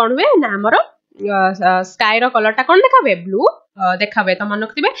स्कैटरिंग पाई कोन हुए ना हमर स्काई रो कलर टा कोन देखावे ब्लू देखावे। तो मन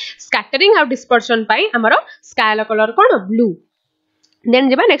रखिबे स्कैटरिंग आ डिस्पर्शन पाई हमर स्काई रो कलर कोन ब्लू। Then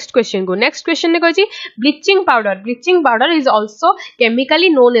जेबा नेक्स्ट क्वेश्चन को। नेक्स्ट क्वेश्चन ने कहछि bleaching powder is also chemically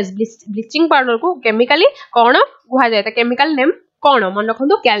known as bleaching powder को केमिकली कोन कुहा जाय। त केमिकल नेम कोन मन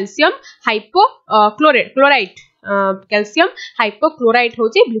रखंतु कैल्शियम हाइपोक्लोराइट कैल्शियम हाइपोक्लोराइट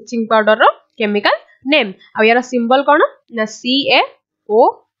होछि ब्लीचिंग पाउडर रो केमिकल नेम। आ यार सिंबल कोन ना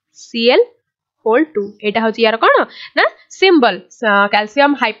CaOCl होल 2 एटा होछि यार कोन ना सिंबल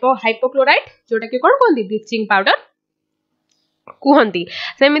कैल्शियम हाइपोक्लोराइट जोटा कि कोन कोंदी ब्लीचिंग पाउडर कुहंती।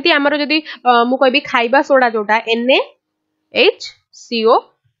 सेमिति हमरो जदी मु कहबी खाइबा सोडा जोटा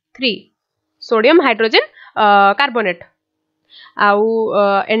NaHCO3 सोडियम हाइड्रोजन कार्बोनेट आउ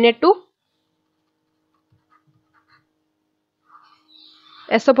Na2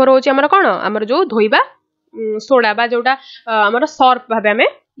 SO4 होची हमर कोन हमर जो धोइबा सोडा बा जोटा हमर सर्फ भाबे हमें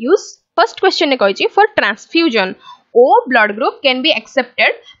यूज। फर्स्ट क्वेश्चन ने कहछि for transfusion O blood group can be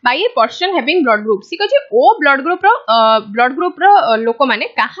accepted by a person having blood group। C कहछि O blood group रो लोक माने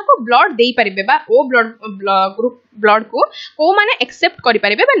काहा को ब्लड देई परिबे बा O ब्लड को माने एक्सेप्ट करि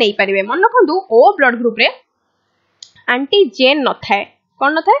परिबे बा नै परिबे। मन रखंतु O ब्लड ग्रुप रे एंटीजेन न थाए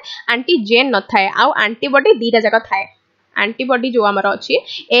कोन न थाए एंटीजेन न थाए आ एंटीबॉडी दीटा जका थाए। एंटीबॉडी जो हमर अछि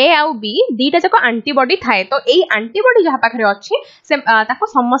A आ B दीटा जका एंटीबॉडी थाए। तो एई एंटीबॉडी जहा पाखरे अछि से ताको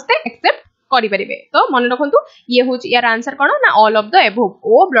समस्त एक्सेप्ट करि परिबे। तो मन रखंतु ये होची यार आंसर कोन ना all of the above.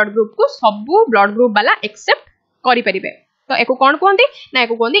 O blood group को सब ब्लड ग्रुप वाला एक्सेप्ट करि परिबे। तो एको कोन कहंती ना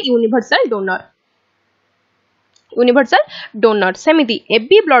एको कहंती universal donor. Universal donor सेमिति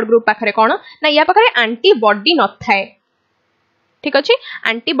AB blood group पाखरे कोन ना या पाखरे एंटीबॉडी न थाए। ठीक अछि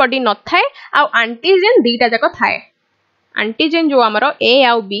एंटीबॉडी न थाए आ एंटीजन दीटा जक थाए। एंटीजन जो हमरो A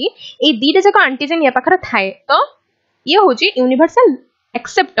आ B ए दीटा जक एंटीजन या पाखरे थाए। तो ये होची यूनिवर्सल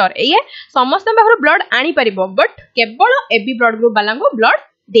एक्सेप्टर। ये समस्त पाखर ब्लड आनी परिबो बट केवल एबी ब्लड ग्रुप वाला को ब्लड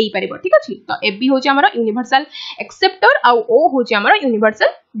देई परिबो। ठीक अछि तो एबी होची हमर यूनिवर्सल एक्सेप्टर आ ओ होची हमर यूनिवर्सल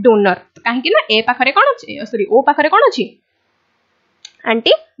डोनर। तो काहे कि ना ए पाखरे कोन अछि सॉरी ओ पाखरे कोन अछि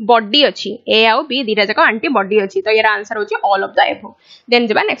एंटीबॉडी अछि। ए आ बी दीटा जक एंटीबॉडी अछि। तो यार आंसर होची all of the above. Then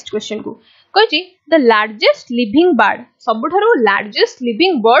जेबा नेक्स्ट क्वेश्चन को कहछि the largest living bird सबुठारो largest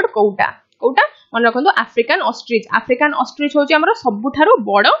living bird कोउटा कोउटा मन रखंतु अफ्रीकन ऑस्ट्रिच होची हमर सबुठारो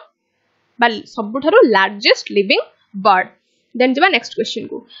बड़ बा सबुठारो लार्जेस्ट लिविंग बर्ड। देन जेबा नेक्स्ट क्वेश्चन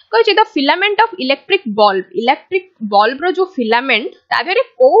को कहछि the filament of electric bulb रो जो फिलामेंट ताबेरे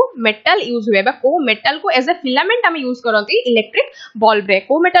को मेटल यूज हुए बा को मेटल को एज ए फिलामेंट हम यूज करंती इलेक्ट्रिक बल्ब रे।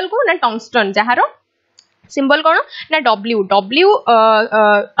 को मेटल को ना टंगस्टन जहारो सिंबल कोन ना W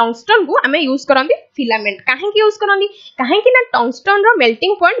टंगस्टन को हमें यूज करंती फिलामेंट। काहे कि यूज करंती काहे कि ना टंगस्टन रो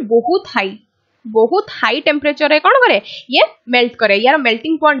मेल्टिंग पॉइंट बहुत हाई टेम्परेचर रे कोन करे ये मेल्ट करे। यार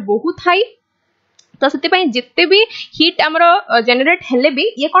मेल्टिंग पॉइंट बहुत हाई तो सेति पई जिते भी हीट हमरो जनरेट हेले भी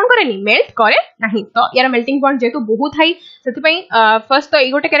ये कोन करेनी मेल्ट करे नहीं। तो यार मेल्टिंग पॉइंट जेतु बहुत हाई सेति पई फर्स्ट तो ए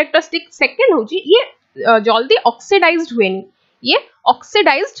गोटे कैरेक्टरिस्टिक सेकंड होची ये जल्दी ऑक्सीडाइज्ड हुएनी ये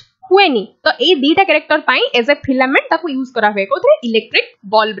ऑक्सीडाइज्ड हुएनी। तो ए दीटा character pi as a filament ताको यूज करा हुए कोथरे इलेक्ट्रिक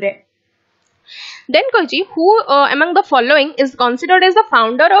बल्ब रे। Then कहछि who among the following is considered as the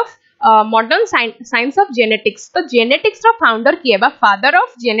founder of modern science of genetics. तो जेनेटिक्स रो फाउंडर किए बा फादर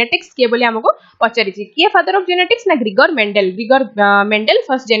ऑफ जेनेटिक्स किए बोली हमको पचारि छी। किए फादर ऑफ जेनेटिक्स ना ग्रिगर मेंडल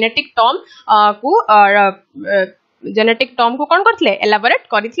फर्स्ट जेनेटिक टर्म को कोन करथले एलाबोरेट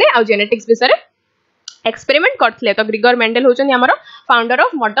करथले आ जेनेटिक्स विषय एक्सपेरिमेंट करथले। तो ग्रिगर मेंडल होचन हमरो founder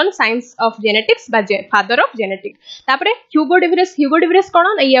of modern science of genetics बा फादर ऑफ जेनेटिक। तापरे ह्यूगो डिवरेस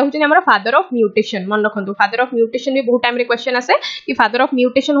कोन ये होचन हमरो फादर ऑफ म्यूटेशन। मन रखंतु फादर ऑफ म्यूटेशन भी बहुत टाइम रे क्वेश्चन आसे कि फादर ऑफ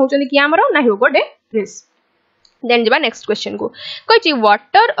म्यूटेशन होचन कि हमरो ना ह्यूगो डिवरेस। देन जेबा नेक्स्ट क्वेश्चन को कहछि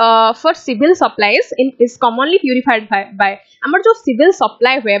water for civil supplies is commonly purified bye हमर जो सिविल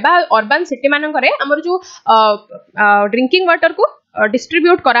सप्लाई हुए बा अर्बन सिटी मानन करे हमर जो ड्रिंकिंग वाटर को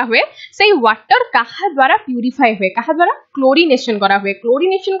डिस्ट्रीब्यूट करा हुए से वाटर कहा द्वारा प्यूरिफाई हुए कहा द्वारा क्लोरिनेशन करा हुए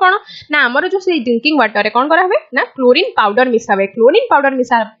क्लोरिनेशन कौन ना आमर जो से ड्रिंकिंग वाटर कौन करा हुए ना क्लोरीन पाउडर मिसा हुए क्लोरीन पाउडर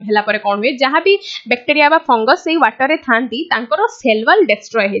मिसा हैला परे कौन हुए जहाँ भी बैक्टेरिया बा फंगस से वाटर रे थांती तांकर सेल वॉल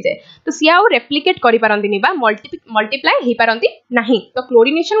डिस्ट्रॉय हो जाए तो सी आउ रेप्लिकेट करि पारंती बा मल्टीप्लाई हे पारंती नाही तो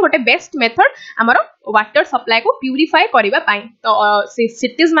क्लोरिनेशन गोटे बेस्ट मेथड आमर वाटर सप्लाई को प्यूरिफाई करबा पाई तो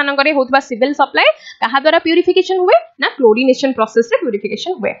सिटीज मानकरे होतबा सिविल सप्लाई कहा द्वारा प्यूरिफिकेशन हुए ना क्लोरिनेशन प्रोसेस से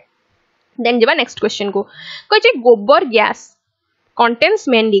प्यूरिफिकेशन हुए देन जेबा नेक्स्ट क्वेश्चन को कहै गोबर गैस कंटेन्स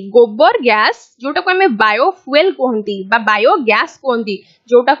मेनली गोबर गैस जोटा को हमें बायोफ्यूएल कहंती बा बायोगैस कहंती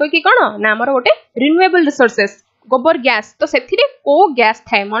जोटा को कि कोन ना हमर गोटे रिन्यूएबल रिसोर्सेस गोबर गैस तो सेथिरे को गैस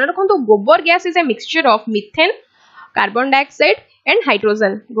थाए मन रखंतु गोबर gas is a mixture of methane carbon dioxide and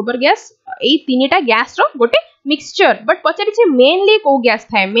hydrogen गोबर गैस ए तीनटा गैस रो गोटे मिक्सचर बट पचारि छे मेनली को गैस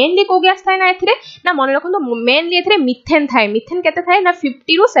थाए ना एथिरे ना मन रखंतु मेनली एथिरे मीथेन थाए मीथेन केते थाए ना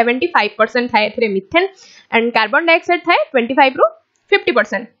 50 रो 75% थाए एथिरे मीथेन एंड कार्बन डाइऑक्साइड थाए 25 रो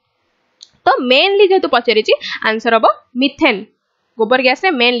 50% तो मेनली जेतु पचारि छी आंसर हबो मीथेन गोबर गैस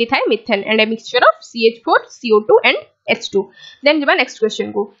रे मेनली थाए methane and a mixture of CH4 CO2 and H2 then जेबा नेक्स्ट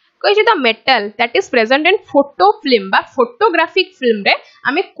क्वेश्चन को कहि the metal that is present in photo film बा फोटोग्राफिक फिल्म रे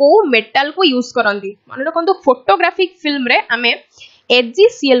आमे को मेटल को यूज करंदी मन रखंतु फोटोग्राफिक फिल्म रे आमे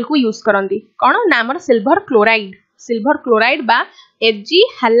HgCl को यूज करंदी कोन ना हमर सिल्वर क्लोराइड बा Hg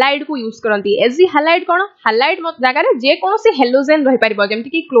हैलाइड को यूज करंती Hg हैलाइड कोन हैलाइड मत जगह रे जे कोनो से हेलोजेन रहि परिबो जेमति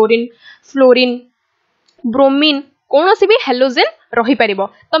कि क्लोरीन फ्लोरीन ब्रोमीन कोनो से भी हेलोजेन रही परिबो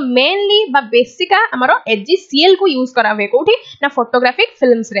तो मेनली बा बेसिका हमरो HgCl को यूज करा हुए कोठी ना फोटोग्राफिक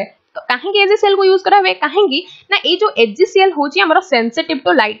फिल्म्स रे तो काहे के HgCl को यूज करा हुए काहे की ना ए जो HgCl होची हमरो sensitive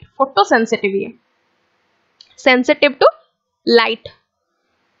to light photo sensitive है सेंसिटिव टू लाइट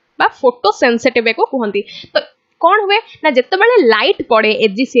बा फोटो सेंसिटिव को कहंती तो कौन हुए ना जत्ते बेले लाइट पड़े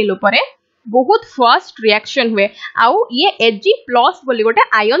HgCl ऊपर बहुत फास्ट रिएक्शन हुए आउ ये Hg+ बोली गोटे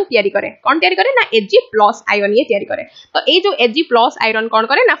आयन तयारी करे कौन तयारी करे ना Hg+ आयन ये तयारी करे तो ए जो Hg+ आयन कौन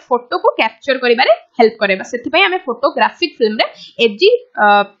करे ना फोटो को कैप्चर करिबारे हेल्प करे बस सेति पई हमें फोटोग्राफिक फिल्म रे Hg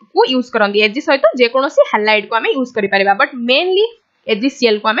को यूज करंदी Hg सहित जे कोनोसी हैलाइड को हमें यूज करि परिबा बट मेनली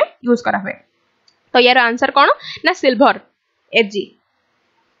HgCl को हमें यूज करा हुए तो यार आंसर कोन ना सिल्वर Hg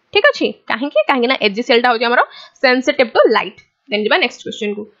ठीक अछि काहे ना HgCl टा हो जे हमरो सेंसिटिव टू लाइट देन जेबा नेक्स्ट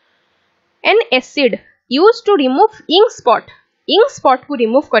क्वेश्चन को an acid used to remove ink spot को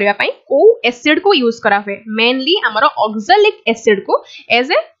रिमूव करबा पई को एसिड को यूज करा हुए मेनली हमरो ऑक्सैलिक एसिड को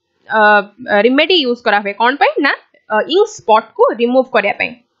एज ए रेमेडी यूज करा हुए कोन पई ना इंक स्पॉट को रिमूव करबा पई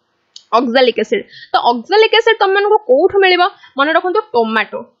ऑक्सैलिक एसिड तो ऑक्सैलिक एसिड तुम मन को कोठ मिलबो मन रखंतो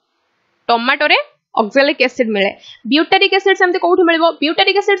टोमाटो रे ऑक्सैलिक एसिड मिले ब्यूटेरिक एसिड सेमते कोठी मिलबो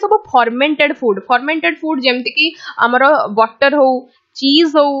ब्यूटेरिक एसिड सब फर्मेंटेड फूड जेमति कि हमरो बटर हो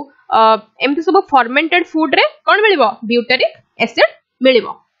चीज हो एमती सब फर्मेंटेड फूड रे कोन मिलिबो ब्यूटेरिक एसिड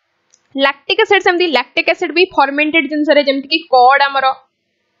मिलिबो लैक्टिक एसिड सेमती लैक्टिक एसिड भी फर्मेंटेड जिंस रे जेमति कि कॉर्ड हमरो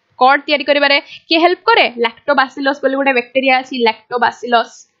कॉर्ड तयारी करिबारे के हेल्प करे लैक्टोबासिलस बोली गोटे बैक्टीरिया अछि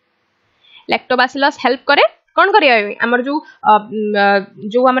लैक्टोबासिलस हेल्प करे कोन करिया हमर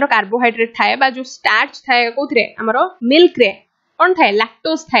जो हमर कार्बोहाइड्रेट थाए बा जो स्टार्च थाए कोथरे हमर मिल्क रे कोन थाए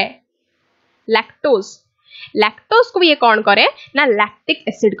लैक्टोज को भी ये कौन करे ना लैक्टिक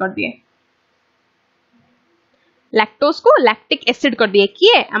एसिड कर दिए लैक्टोज को लैक्टिक एसिड कर दिए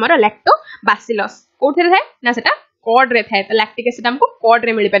किए हमारा लैक्टोबासिलस कोठे थाए ना सेटा कॉर्ड रे थाए तो लैक्टिक एसिड हमको कॉर्ड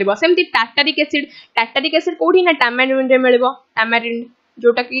रे मिल परिबो सेमती टार्टारिक एसिड कोठी ना टैमारिन रे मिलबो टैमारिन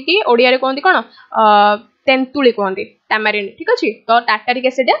जोटा कि ओडिया रे कोंती कोन तेंतुली कहती टैमारिन ठीक अच्छे तो टार्टारिक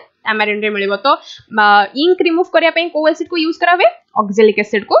एसिड टैमारिन रे मिलबो तो इंक रिमूव करिया पई को एसिड को यूज करा हुए ऑक्सैलिक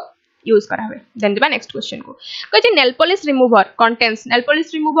एसिड को यूज करा हुए देन दिबा नेक्स्ट क्वेश्चन को कहै nail polish remover contents nail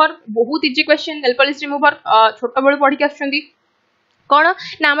polish remover बहुत easy question nail polish remover छोटो बेलू पढ़ी के आछंदी कोन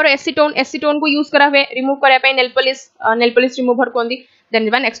ना हमर एसीटोन को यूज करा हुए रिमूव करिया पई नेल पॉलिश रिमूवर कोंदी देन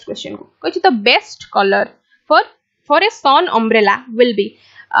दिबा नेक्स्ट क्वेश्चन को कहै the best colour for a sun umbrella will be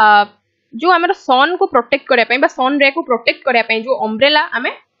जो हमर सन को प्रोटेक्ट करिया पई बा सन रे को प्रोटेक्ट करिया पई जो अम्ब्रेला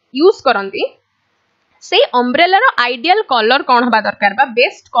हमें यूज करंती से अम्ब्रेला रो आइडियल कलर कोन हबा दरकार बा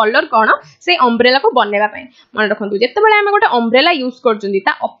बेस्ट कलर कोन से अम्ब्रेला को बनेबा पई मन रखंतु जत्ते बेले हमें गोटे अम्ब्रेला यूज करजंदी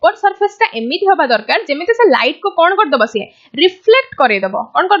ता अपर सरफेस ता एमिति हबा दरकार जेमिति से लाइट को कोन कर दबो से रिफ्लेक्ट करे दबो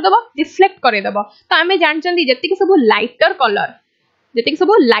कोन कर दबो रिफ्लेक्ट करे दबो तो हमें जानचंदी जत्ते कि सब लाइटर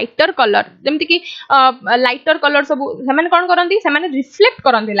कलर जेमति कि लाइटर कलर सब सेमाने कोन करंती सेमाने रिफ्लेक्ट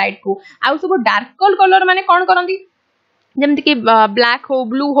करंती लाइट को आ सब डार्क कलर माने कोन करंती जेमति कि ब्लैक हो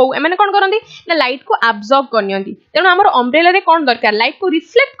ब्लू हो एमाने कोन करंती ना लाइट को एब्जॉर्ब करनियंती तेनु हमर अम्ब्रेला रे कोन दरकार लाइट को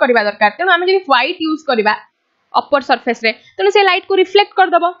रिफ्लेक्ट करबा दरकार तेनु हमें जे व्हाइट यूज करबा अपर सरफेस रे तेणु से लाइट को रिफ्लेक्ट कर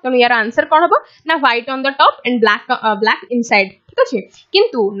दबो तेणु यार आंसर कोन हबो ना white on the top and black inside ठीक अछि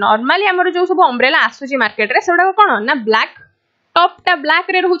किंतु नॉर्मली हमर जो सब अम्ब्रेला आसुची मार्केट रे सेडा कोन ना ब्लैक टॉप टा ब्लैक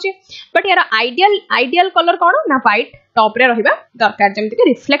रे रहउची बट यार आइडियल कलर कोन ना व्हाइट टॉप रे रहिबा दरकार जेमति कि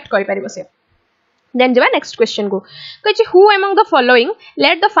रिफ्लेक्ट करि परिबो से देन जबा नेक्स्ट क्वेश्चन को कहि who among the following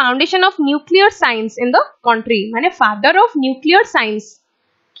let the foundation of nuclear science in the country माने फादर ऑफ न्यूक्लियर साइंस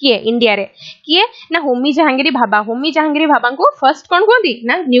किए इंडिया रे किए ना होमी जहांगीरी भाभा को फर्स्ट कौन कहती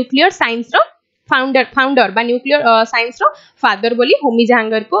ना न्यूक्लियर साइंस रो फाउंडर बा न्यूक्लियर साइंस रो फादर बोली होमी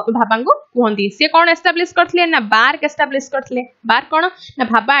जहांगीर को भाभा को कहती से कौन एस्टाब्लिश करथले ना बार्क एस्टाब्लिश करथले बार्क कौन ना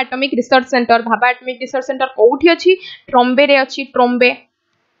भाभा एटॉमिक रिसर्च सेंटर कोठी अछि ट्रम्बे रे अछि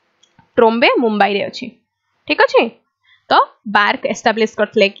ट्रम्बे मुंबई रे अछि ठीक अछि तो बार्क एस्टाब्लिश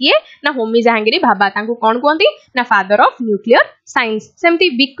करथले किए ना होमी जहांगीरी भाभा तांको कोन कहंती ना फादर ऑफ न्यूक्लियर साइंस सेमती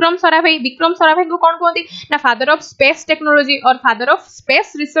विक्रम साराभाई को कोन कहंती ना फादर ऑफ स्पेस टेक्नोलॉजी और father of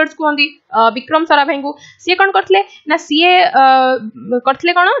space research कहंती Vikram Sarabhai को सी कोन करथले ना सीए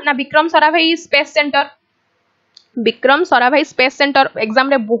करथले कोन ना Vikram Sarabhai space centre exam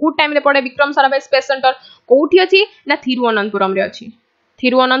रे बहुत टाइम रे पड़े विक्रम साराभाई स्पेस सेंटर कोठी अछि ना थिरुवनंतपुरम रे अछि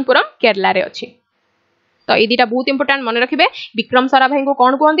थिरुवनंतपुरम केरला रे अछि तो ये दुटा बहुत इंपोर्टेंट मन रखिबे विक्रम साराभाई को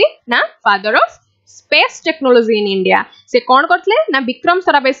कौन कहंती ना father of space technology in India से कौन करथले ना विक्रम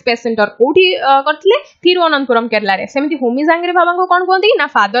साराभाई स्पेस सेंटर कोठी करथले थिरुवनंतपुरम केरला रे सेमती होमी जहांगीर भाभा को कौन कहंती ना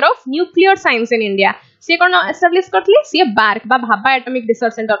father of nuclear science in India से कौन एस्टाब्लिश करथले से बार्क बा Bhabha atomic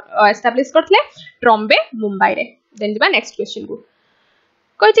research centre establish करथले ट्रम्बे Mumbai रे देन दिबा नेक्स्ट क्वेश्चन को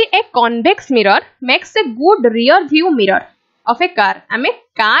कहछि a convex mirror makes a good rear view mirror of A car आमे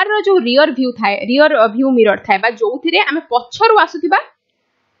कार रो जो रियर व्यू मिरर थाए बा जोथिरे आमे पछरु आसुथिबा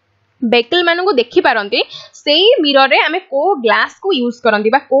वेहिकल मानन को देखि पारंती सेही मिरर रे आमे को ग्लास को यूज करंती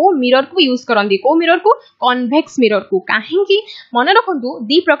बा को मिरर को यूज करंती को मिरर को कन्वेक्स मिरर को काहे कि मन रखंतु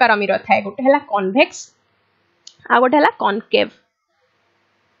दी प्रकार मिरर थाए गोटे हला कन्वेक्स आ गोटे हला कॉनकेव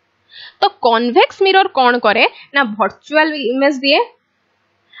तो कन्वेक्स मिरर कोन करे ना वर्चुअल इमेज दिए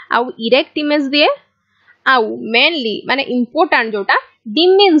आ इरेक्ट इमेज दिए आउ मेनली माने इंपोर्टेंट जोटा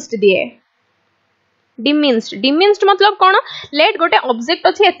डिमिन्स्ड दिए डिमिन्स्ड मतलब कोन लेट गोटे ऑब्जेक्ट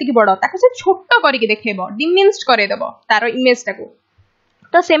अछि एति की बडो ताके से छोटो करी के देखेबो डिमिन्स्ड करे देबो तारो इमेज टाको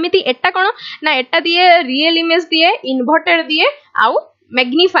तो सेमिति एटा कोन ना एटा दिए रियल इमेज दिए इन्वर्टेड दिए आउ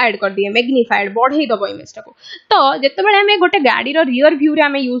मैग्निफाइड कर दिए मैग्निफाइड बढ़ई दबो इमेज टाको तो जते बेले हमें गोटे गाड़ी रो रियर व्यू रे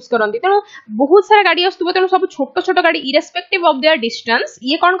हमें यूज करंती तेनो बहुत सारा गाड़ी आस्तबो तेनो सब छोटो छोटो गाड़ी इरेस्पेक्टिव ऑफ देयर डिस्टेंस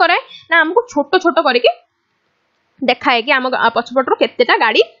ये कोन करे ना हमको छोटो छोटो करके देखाए कि आम पछपटर केतेटा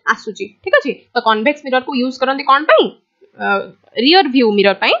गाड़ी आसुची ठीक अछि तो कन्वेक्स मिरर को यूज करंती कोन पई रियर व्यू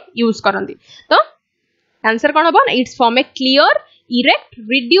मिरर पई यूज करंती तो आंसर कोन हबो it's form A clear erect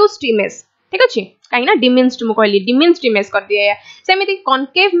reduced image ठीक अछि काई ना डिमिन्स्ड मु कहली डिमिन्स्ड इमेज कर दिए सेमिति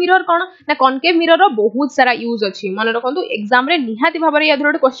कॉनकेव मिरर कोन ना कॉनकेव मिरर रो बहुत सारा यूज अछि मन रखंतु एग्जाम रे निहाती भाबरे या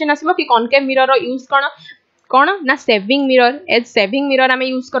धरो क्वेश्चन आसीबो कि कॉनकेव मिरर रो यूज कोन ना saving mirror as saving mirror आमे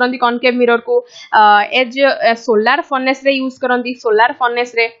यूज करंती कॉनकेव मिरर को एज सोलार फर्नेस रे यूज करंती सोलार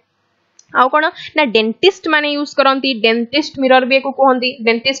फर्नेस रे आउ कोन ना डेंटिस्ट माने यूज करंती डेंटिस्ट मिरर बे को कहंती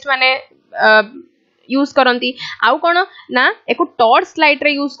डेंटिस्ट माने यूज करंती आउ कोन ना एको टॉर्च लाइट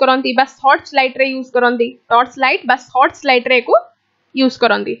रे यूज करंती बा शॉर्ट लाइट रे यूज करंती टॉर्च लाइट बा शॉर्ट लाइट रे को यूज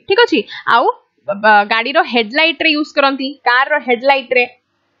करंती ठीक अछि आउ गाड़ी रो हेडलाइट रे यूज करंती कार रो हेडलाइट रे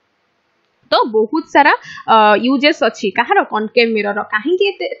तो बहुत सारा यूजेस अछि कहारो कॉनकेव मिरर रो काहे कि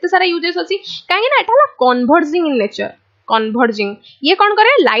एते सारा यूजेस अछि काहे ना एटा कन्वर्जिंग इन नेचर कन्वर्जिंग ये कौन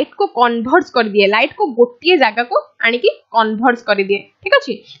करे लाइट को कन्वर्ज कर दिए लाइट को गोटे जगह को आनी की कन्वर्ज कर दिए ठीक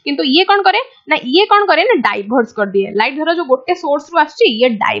अछि किंतु ये कौन करे ना डाइवर्ज कर दिए लाइट धरो जो गोटे सोर्स रु आछि ये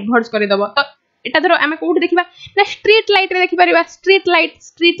डाइवर्ज कर देबो तो एटा धरो आमे कोड देखिबा ना स्ट्रीट लाइट रे देखि परिबा स्ट्रीट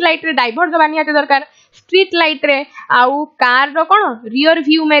लाइट रे डाइवर्ज दबानी आते दरकार स्ट्रीट लाइट रे आउ कार रो कोन रियर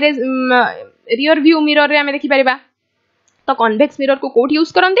व्यू मिरर रे आमे देखि परिबा तो कन्वेक्स मिरर को कोड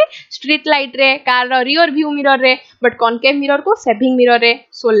यूज करंते स्ट्रीट लाइट रे कार रो रियर व्यू मिरर रे बट कॉनकेव मिरर को सेविंग मिरर रे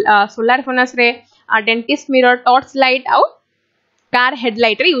सोलार फर्नेस रे डेंटिस्ट मिरर टॉर्च लाइट आउ कार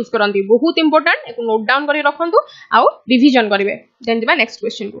हेडलाइट रे यूज करंती बहुत इंपोर्टेंट एको नोट डाउन करी रखंतु आउ रिवीजन करिवे देन दिबा नेक्स्ट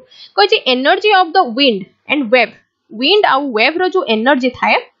क्वेश्चन को कोइ जे energy of the wind and wind आउ वेव रो जो एनर्जी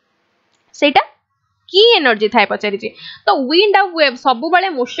थाए सेटा की एनर्जी थाए पचारि जे तो विंड आउ वेव सब बेले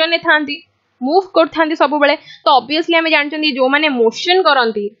मोशन ने थांती मूव करथांती सब बेले तो ऑब्वियसली हमें जानचंदी जो माने मोशन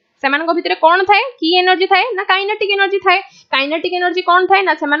करंती सेमान को भितरे कोन थाए की एनर्जी थाए ना काइनेटिक एनर्जी थाए काइनेटिक एनर्जी कोन थाए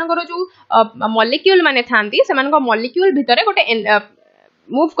ना सेमान को जो मॉलिक्यूल माने थांती सेमान को मॉलिक्यूल भितरे गोटे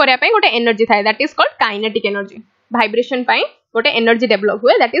मूव करिया पई गोटे एनर्जी थाए that is called kinetic energy vibration पई गोटे एनर्जी डेवलप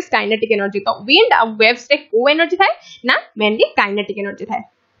हुए दैट इज काइनेटिक एनर्जी तो विंड और वेव्स रे को एनर्जी थाए ना मेनली काइनेटिक एनर्जी थाए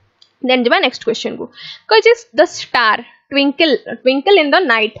देन जबा नेक्स्ट क्वेश्चन को which is the star twinkle in the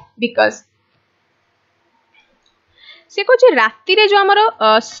night because से कुछ राति रे जो हमर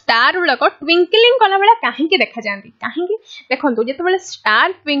स्टार गुड़क ट्विंकलिंग कला बेला कहीं देखा जाती कहीं देखो जो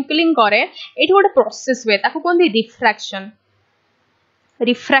स्टार ट्विंकलिंग करे ये गोटे प्रोसेस हुए कहते रिफ्रैक्शन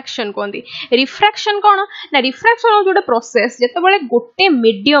रिफ्रैक्शन कहते रिफ्रैक्शन कौन ना रिफ्रैक्शन हूँ गोटे प्रोसेस जिते गोटे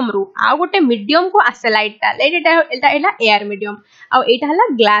मीडियम रु आउ गोटे मीडियम को आसे लाइटा एयर मीडियम आउ यहाँ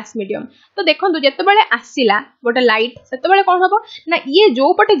ग्लास मीडियम तो देखो जिते आसला गोटे लाइट से कौन हम ना ये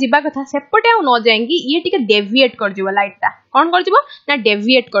जो पटे जीवा कथा सेपटे आउ न जाएंगी ये टिके डेविएट कर लाइटा कौन कर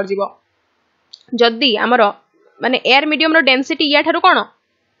डेविएट कर जदि आमर माने एयर मीडियम रो डेंसिटी या ठारू कौन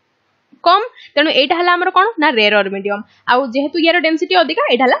कम तेणु यहाँ है कौन ना रेयर मीडियम आउ जेहेतु यार डेंसिटी अधिका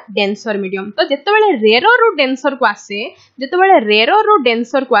यहाँ डेंसर मीडियम तो जितेबाला रेयर रु डेंसर को आसे जितेबाला रेयर रु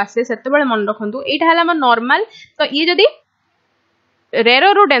डेंसर को आसे से मन रखु यहाँ है नॉर्मल तो ये जदि रेयर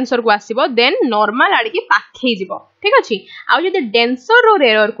रु डेंसर को आसीबो देन नॉर्मल आड़ की पाखे जीवो ठीक अच्छे आउ जदि डेंसर रु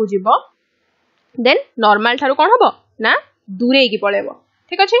रेयर को जीवो देन नॉर्मल ठारू कौन हम ना दूरे की पळेबो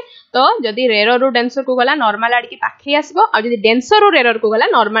ठीक अच्छे तो जदि रेयर रु डेंसर को गला नॉर्मल आड़ की पाखे आसीबो आ जदि डेंसर रु रेयर को गला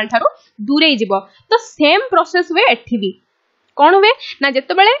नॉर्मल ठारू दूरे जीवो तो सेम प्रोसेस हुए एठी भी कौन हुए ना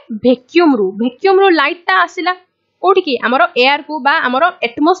जितेबाला वैक्यूम रु लाइट टा आसिला कोठी की हमरो एयर को बा हमरो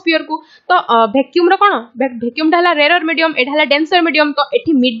एटमॉस्फेयर को तो वैक्यूम रो कोन वैक्यूम ढाला रेयर मीडियम एढाला डेंसर मीडियम तो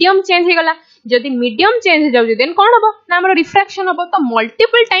एठी मीडियम चेंज हे गला जदि मीडियम चेंज हो जाउ देन कोन हबो ना हमरो रिफ्रैक्शन हबो तो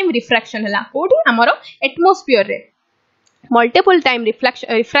मल्टीपल टाइम रिफ्रैक्शन हला कोठी हमरो एटमॉस्फेयर रे मल्टीपल टाइम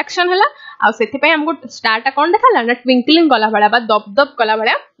रिफ्रैक्शन हला आ सेति पय हमको स्टार टा कोन देखाला ना ट्विंकलिंग कला बडा बा दब कला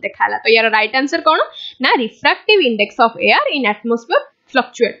बडा देखाला तो यार राइट आंसर कोन ना refractive index of air in atmosphere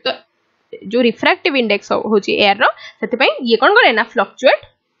fluctuate तो जो रिफ्रैक्टिव इंडेक्स होची एयर रो सेति पय ये कोन करे ना फ्लक्चुएट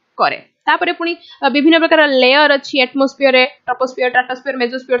करे तापरे पुनी विभिन्न प्रकार लेयर अछि एटमॉस्फेयर रे ट्रोपोस्फियर स्ट्रेटोस्फियर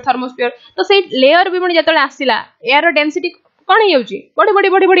मेसोस्फियर थर्मोस्फियर तो से लेयर भी पुनी जतले आसिला एयर रो डेंसिटी कौन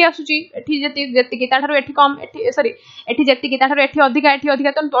बड़ी आसुची जेतिकी ताठारु एठी कम एठी सॉरी एठी जेतिकी ताठारु एठी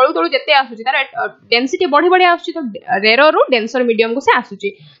अधिका तो तळु जेते आसुची तार डेंसिटी बड़ी आसुची तो रेयर रु डेंसर मीडियम को से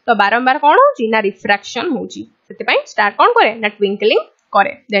आसुची तो बारंबार कौन होची ना रिफ्रैक्शन होची सेति पय स्टार कौन करे ना ट्विंकलिंग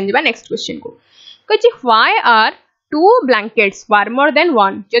करे देन जिबा नेक्स्ट क्वेश्चन को कछि why are to blankets warmer than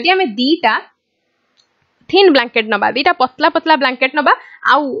one जदि हमें दीटा थिन ब्लैंकेट नबा दीटा पतला पतला ब्लैंकेट नबा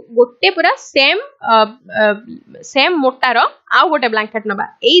आउ गोटे पूरा सेम मोटार आउ गोटे ब्लैंकेट नबा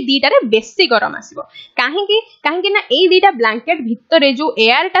एई दीटा रे बेसी गरम आसीबो काहे ना एई दीटा ब्लैंकेट भितरे जो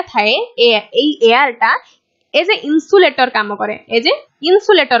एयर टा थाए एई एयर टा एज ए इन्सुलेटर काम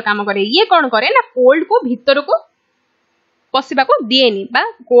करे ये कौन करे ना कोल्ड को भीतर को पशिबा को दिएनी बा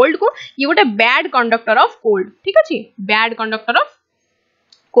कोल्ड को ये गोटे बैड कंडक्टर ऑफ कोल्ड ठीक अछि बैड कंडक्टर ऑफ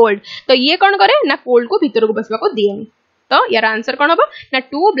कोल्ड तो ये कौन करे ना कोल्ड को भीतर को बसवा को दिएनी तो यार आंसर कौन होबो ना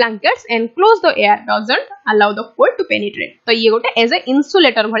to blankets enclose the air doesn't allow the cold to penetrate तो ये गोटे एज ए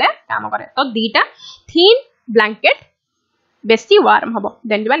इन्सुलेटर भलिया काम करे तो दीटा थिन ब्लैंकेट बेसी वार्म हबो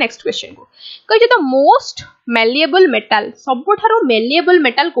देन जबा नेक्स्ट क्वेश्चन को कहि तो most malleable metal सबठारो malleable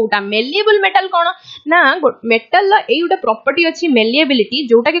metal Kota malleable metal कोन ना मेटल ला एई गोटे प्रॉपर्टी अछि मेलिएबिलिटी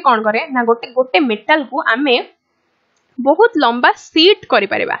जोटा के कोन करे ना गोटे मेटल को आमे बहुत लंबा सीट करि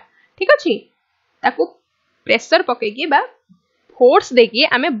परिबा ठीक अछि ताको प्रेशर पकेकी बा फोर्स देकी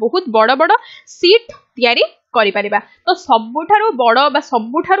आमे बहुत बड़ बड़ सीट तयारी करि परिबा तो सबठारो बड़ बा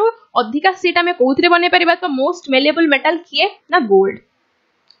सबठारो अधिका सीट आमे कोथरे बने परिबा तो मोस्ट मेलिएबल मेटल किए ना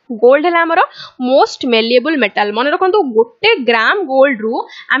गोल्ड है हमर मोस्ट मेलिएबल मेटल मन रखंतु गोटे ग्राम गोल्ड रु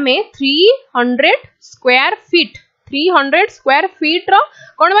आमे 300 स्क्वायर फीट रो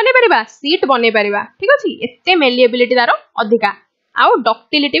कोन बने परिबा सीट बने परिबा ठीक अछि एते मेलिएबिलिटी दारो अधिका आउ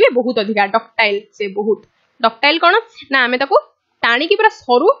डक्टिलिटी भी बहुत अधिका डक्टाइल से बहुत डक्टाइल कोन ना आमे ताको टाणी की पूरा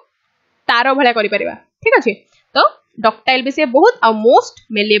सरू तार भलिया करि परिबा ठीक अछि तो डक्टाइल भी से बहुत आ मोस्ट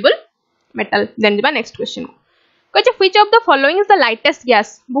मेलिएबल मेटल देन जबा नेक्स्ट क्वेश्चन कहे which of the following is the lightest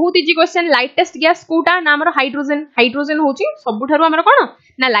gas बहुत easy question lightest gas Kota ना हमर हाइड्रोजन होची सबुठारो हमर कोन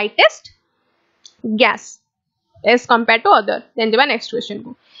ना lightest gas as compared to other then jaba next question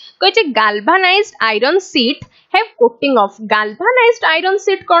ko कहे galvanized iron sheet have coating of galvanized iron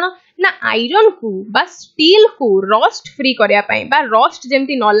sheet कोन ना iron को बा स्टील को रस्ट फ्री करिया पई बा रस्ट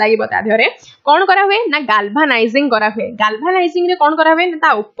जेमती न लागि बता धरे कोन करा हुए ना गाल्वानाइजिंग करा हुए गाल्वानाइजिंग रे कोन करा हुए ना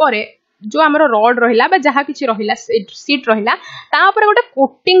ता ऊपर जो हमरो रॉड रहिला बा जहा किछि रहिला सीट रहिला ता ऊपर गोटे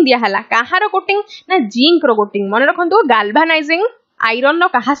कोटिंग दिया हला काहार कोटिंग ना जिंक रो कोटिंग मन रखंतु गाल्वानाइजिंग आयरन रो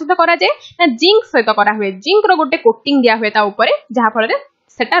कहा सहित करा जाय ना जिंक सहित करा हुए जिंक रो गोटे कोटिंग दिया हुए ता ऊपर जहा फल रे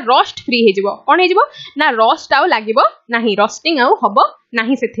सेटा रस्ट फ्री हेजिबो कोन हेजिबो ना रस्ट आउ लागिबो नाही रस्टिंग आउ हबो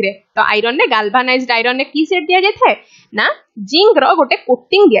नाही सेथिरे तो आयरन रे गाल्वानाइज्ड आयरन रे की सेट दिया जाय थाए ना जिंक रो गोटे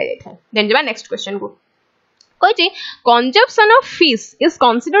कोटिंग दिया जाय थाए देन जबा नेक्स्ट क्वेश्चन को कहछि consumption of fish is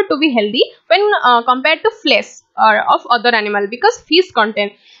considered to be healthy when compared to flash और of other animal because fish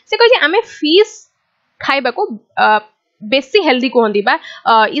contain से कहछि आमे फिश खाइबा को बेसी हेल्दी कहंदी बा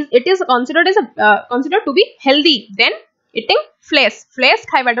it is considered to be healthy then eating flash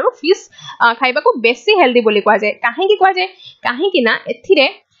खाइबा डरो फिश खाइबा को बेसी हेल्दी बोली कहा जाए काहे कि ना एथिरे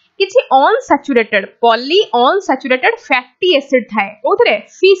किछि unsaturated poly unsaturated fatty acid थाए कोथरे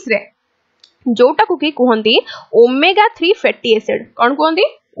फिश रे जोटा को की कहंदी ओमेगा 3 फैटी एसिड कोन कहंदी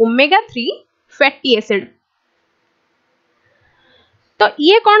ओमेगा 3 फैटी एसिड तो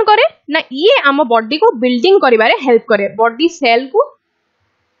ये कौन करे ना ये आम बॉडी को बिल्डिंग करिबारे हेल्प करे बॉडी सेल को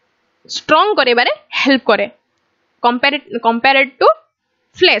स्ट्रांग करिबारे हेल्प करे compared to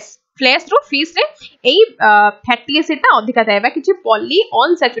flash row fish रे एई फैटी एसिड ता अधिका थाए बा किछि पॉली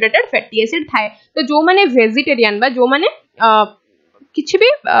अनसैचुरेटेड फैटी एसिड थाए तो जो माने वेजिटेरियन बा जो माने किछि भी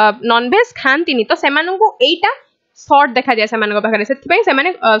नॉन वेज खांतिनी तो सेमानन को एटा शॉर्ट देखा जाए सेमान पाखे से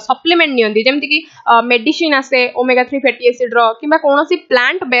सप्लीमेंट नियंती जेमति कि मेडिसिन आसे ओमेगा 3 फैटी एसिड रो किबा कोनोसी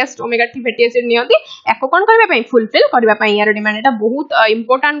plant based omega 3 fatty acid नियंती एको कोन करबा पई फुलफिल करबा पई यार डिमांड एटा बहुत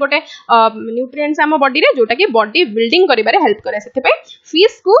इंपोर्टेंट गोटे न्यूट्रिएंट्स हम बॉडी रे जोटा कि बॉडी बिल्डिंग करिबारे हेल्प करे सेति पई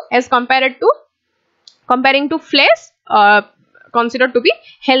फिश को as comparing to flash considered to be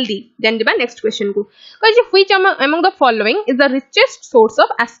healthy then the next question ko which among the following is the richest source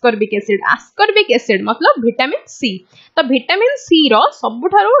of ascorbic acid मतलब vitamin C तो vitamin C रो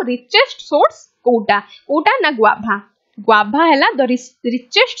सबुठारो richest source Kota ना guava हैला the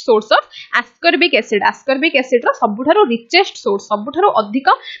richest source of ascorbic acid row सबुठारो richest source सबुठारो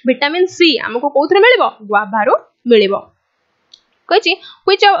अधिक vitamin C हमको कोथरे मिलिबो guava row मिलिबो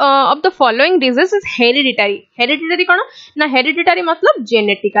which of the following disease is hereditary कोन ना hereditary मतलब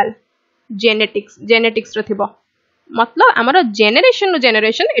genetics रो थिबो मतलब हमर जेनरेशन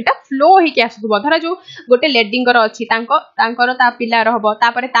एटा फ्लो हे के आसुबो धरा जो गोटे लेडिंग कर अछि तांकर ता पिला रहबो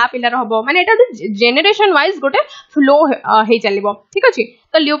तापरे ता पिला रहबो माने एटा जेनरेशन वाइज गोटे फ्लो हे चलिबो ठीक अछि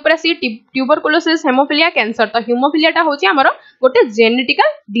तो ल्यूप्रेसी ट्यूबरकुलोसिस हेमोफिलिया कैंसर तो हेमोफिलिया टा होछि हमर गोटे जेनेटिकल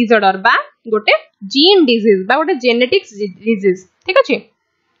डिसऑर्डर बा गोटे जीन डिजीज बा गोटे जेनेटिक्स डिजीज ठीक अछि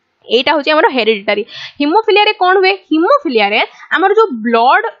एटा होछि हमर हेरिडिटरी हेमोफिलिया रे कोन हुए हेमोफिलिया रे हमर जो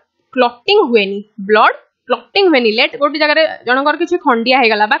ब्लड क्लॉटिंग हुएनी लेट गोटे जगह रे जनकर किछि खंडिया हे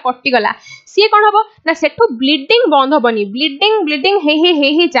गला बा कटि गला सी कोन हबो ना सेठो ब्लीडिंग बंद हबनी ब्लीडिंग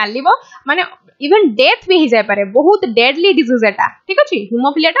हे चलिबो माने इवन डेथ भी हो जाय पारे बहुत डेडली डिजीज एटा ठीक अछि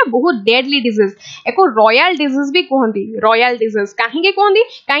हेमोफिलिया टा बहुत डेडली डिजीज एको रॉयल डिजीज भी कहंती रॉयल डिजीज काहे के कहंती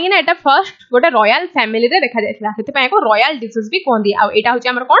काहे ना एटा फर्स्ट गोटे रॉयल फैमिली रे देखा जायतिला सेति पय एको रॉयल डिजीज भी कहंती आ एटा होची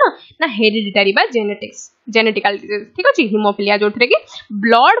हमर कोन ना हेरिडिटरी बा जेनेटिकल डिजीज ठीक अछि हेमोफिलिया जोथरे कि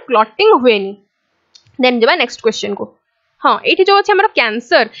ब्लड क्लॉटिंग हुएनी देन जबा नेक्स्ट क्वेश्चन को हाँ ये जो अच्छे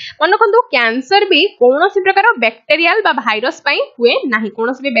कैंसर मन रखु कैंसर भी कौन सी प्रकार बैक्टेरियल बा भाइरस पाई हुए नहीं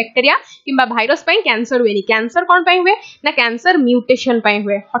कौन भी बैक्टेरिया किंबा भाइरस पाई कैंसर हुए कैंसर कौन पाई हुए ना कैंसर म्यूटेशन पाई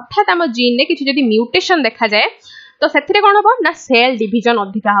हुए हठात आम जीन ने किसी जदि म्यूटेशन देखा जाए तो से कौन हम ना सेल डिविजन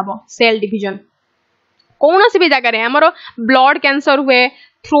अधिका हम सेल डिविजन कौन सी भी जगह आमर ब्लड कैंसर हुए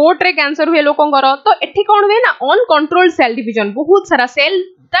थ्रोट रे कैंसर हुए लोकंर तो एठी कौन हुए ना अनकंट्रोल्ड सेल डिविजन बहुत सारा सेल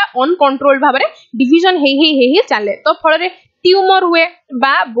अनकंट्रोल्ड भाव में डिविजन हे चले तो फल ट्यूमर हुए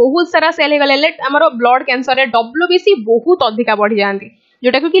बा बहुत सारा सेल गले आमर ब्लड कैंसर रे डब्ल्यूबीसी बहुत अधिका बढ़ी जाती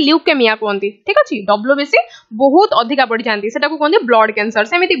जोटा कि ल्यूकेमिया कहते ठीक अच्छे डब्ल्यूबीसी बहुत अधिका बढ़ी जाती से कहते ब्लड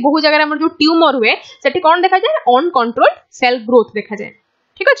कैंसर सेमती बहुत जगह जो ट्यूमर हुए से कौन देखा जाए अनकंट्रोल्ड सेल ग्रोथ देखा जाए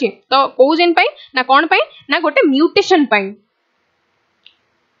ठीक अच्छे तो कौ जीन ना कौन ना गोटे म्यूटेशन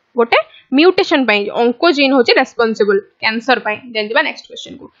म्यूटेशन ऑन्कोजीन होची रेस्पोंसिबल कैंसर पाई देन दिबा नेक्स्ट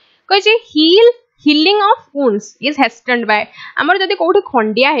क्वेश्चन को कहि healing of wounds is हेस्टेंड bye हमर जदी कोठी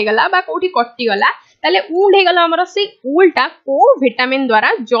खंडिया हे गला बा कोठी कट्टी गला ताले वुंड हे गला हमर से वुंडटा को विटामिन द्वारा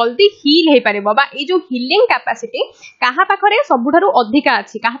जल्दी हील हे परबो बा ए जो हीलिंग कैपेसिटी काहा पाखरे सबुठारु अधिका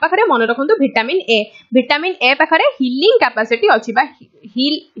अछि काहा पाखरे मन रखंतु विटामिन ए पाखरे हीलिंग कैपेसिटी अछि बा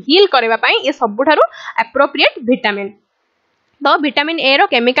हील करबा पई ए सबुठारु एप्रोप्रिएट विटामिन तो vitamin A row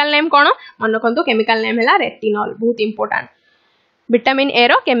chemical name कोन मन रखंतु केमिकल नेम हैला रेटिनॉल बहुत important vitamin A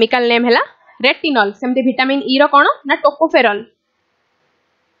row chemical name हैला रेटिनॉल सेमते विटामिन ई रो कोन ना टोकोफेरल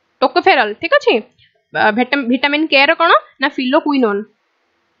ठीक अछि विटामिन के रो कोन ना फिलोक्विनोन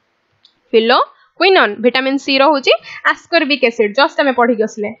विटामिन सी रो होची एस्कॉर्बिक एसिड जस्ट हमें पढ़ी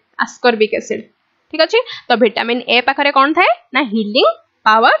गसले एस्कॉर्बिक एसिड ठीक अछि तो विटामिन ए पाखरे कोन थाए ना हीलिंग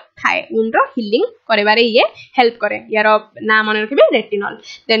पावर थाए ऊन रो हीलिंग करेबारे ये हेल्प करे यार ना मन रखिबे रेटिनॉल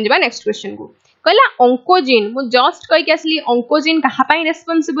देन जिबा नेक्स्ट क्वेश्चन को कहला ऑन्कोजिन मु जस्ट कहि के असली ऑन्कोजिन कहा पई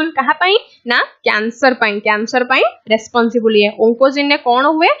रेस्पोंसिबल कहा पई ना कैंसर पई रेस्पोंसिबल ये ऑन्कोजिन ने कोन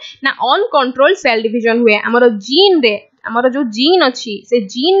हुए ना अनकंट्रोल सेल डिवीजन हुए हमरो जीन रे हमरो जो जीन अछि से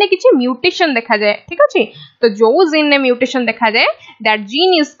जीन ने किछि म्यूटेशन देखा जाए ठीक अछि तो जो जीन ने म्यूटेशन देखा जाए दैट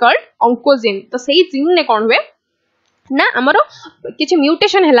जीन इज कॉल्ड ऑन्कोजिन तो सही जीन ने कोन हुए ना हमरो किछि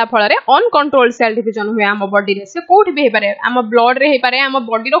म्यूटेशन हैला फल रे अनकंट्रोल सेल डिवीजन हुए हम बॉडी रे से कोठी भी हे पारे हम ब्लड रे हे पारे हम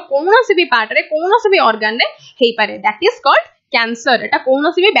बॉडी रो कोनोसी भी पार्ट रे कोनोसी भी ऑर्गन रे हे पारे दैट इज कॉल्ड कैंसर एटा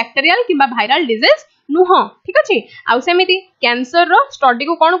कोनोसी भी बैक्टीरियल किबा वायरल डिजीज नुह ठीक अछि आ सेमिति कैंसर रो स्टडी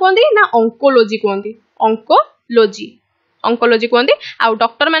को कोन कोंदी ना ऑन्कोलॉजी कोंदी ऑन्कोलॉजी कहते आउ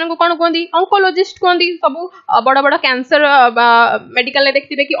डॉक्टर मान को कौन कहते ऑन्कोलॉजिस्ट कहते सब बड़ बड़ कैंसर मेडिकल रे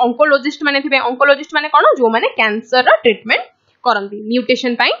देखिबे कि ऑन्कोलॉजिस्ट माने थिबे ऑन्कोलॉजिस्ट माने कोन जो माने कैंसर रो ट्रीटमेंट करंती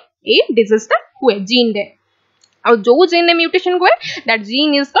म्यूटेशन पई ए डिजीज ता हुए जीन रे आउ जो जीन रे म्यूटेशन हुए that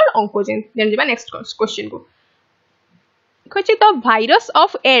gene is called ऑन्कोजिन then जिबा नेक्स्ट क्वेश्चन को कहछि तो virus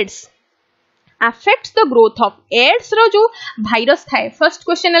of ads affects the growth of AIDS रो जो वायरस थाए फर्स्ट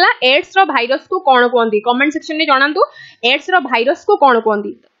क्वेश्चन हला AIDS रो वायरस को कोन कोंदी कमेंट सेक्शन में जणांतु AIDS रो वायरस को कोन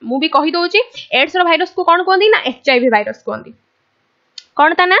कोंदी मु भी कहि दोची AIDS रो वायरस को कोन कोंदी ना HIV वायरस कोंदी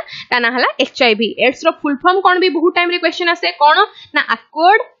कोन ता ना हला HIV AIDS रो फुल फॉर्म कोन भी बहुत टाइम रे क्वेश्चन आसे कोन ना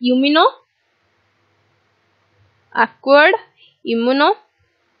acquired immuno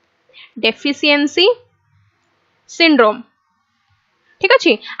deficiency syndrome ठीक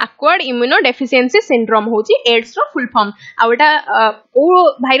अछि एक्वायर्ड इम्यूनो डेफिशिएंसी सिंड्रोम होची एड्स रो फुल फॉर्म आउटा ओ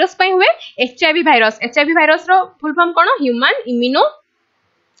वायरस पय हुए एचआईवी वायरस रो फुल फॉर्म कोन ह्यूमन इम्यूनो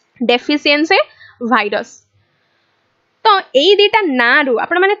डेफिशिएंसी वायरस तो एई दीटा ना रु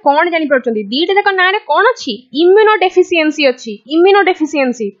आपण माने कोन जानि परचंदी दीटा जक ना रे कोन अछि इम्यूनो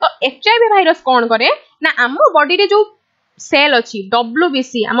डेफिशिएंसी तो एचआईवी वायरस कोन करे ना हमो बॉडी रे जो सेल अछि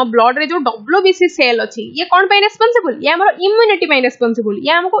WBC हम ब्लड रे जो WBC सेल अछि ये कोन पे रेस्पोंसिबल ये हमर इम्यूनिटी पे रेस्पोंसिबल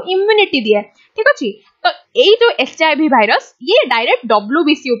ये हमको इम्यूनिटी दिए ठीक अछि तो एई जो एचआईवी वायरस ये डायरेक्ट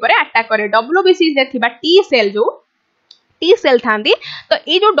WBC ऊपर अटैक करे WBC जे थिबा टी सेल थांदी तो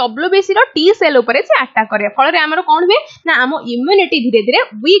ए जो WBC रो टी सेल ऊपर से अटैक करे फल रे हमर कोन हुए ना हम इम्यूनिटी धीरे धीरे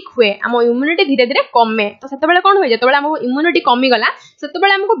वीक हुए हम इम्यूनिटी धीरे धीरे कमे तो सेते बेले कोन हुए जते बेले हम इम्यूनिटी कमी गला सेते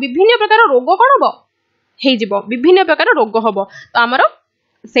बेले हमको विभिन्न प्रकार रोग कोन हबो हे जिवो विभिन्न प्रकार रोग हबो तो हमरो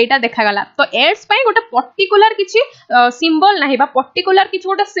सेटा देखा गला तो एड्स पई गोटे पर्टिकुलर किछि सिंबल नाही बा पर्टिकुलर किछि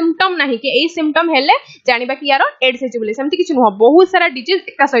गोटे सिम्पटम नाही कि एई सिम्पटम हेले जानिबा कि यार एड्स हेछि बोले सेमति किछि न बहुत सारा डिजीज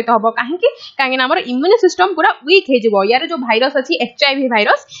एका सहित हबो काहे ना हमर इम्यून सिस्टम पूरा वीक हे जिवो यार जो वायरस अछि एचआईवी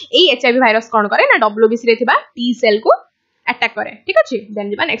वायरस एई एचआईवी वायरस कोन करे ना WBC रे थिबा टी सेल को अटैक करे ठीक अछि देन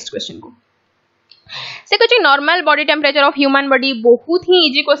जिबा नेक्स्ट क्वेश्चन को से कुछ normal body temperature of human body बहुत ही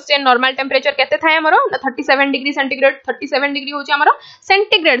इजी क्वेश्चन नॉर्मल टेम्परेचर केते थाए हमरो 37 डिग्री सेंटीग्रेड 37 डिग्री होची हमरो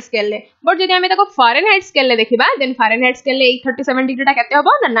सेंटीग्रेड स्केल ले बट जदि हमें ताको फारेनहाइट स्केल ले देखिबा देन फारेनहाइट स्केल ले 37 डिग्री टा केते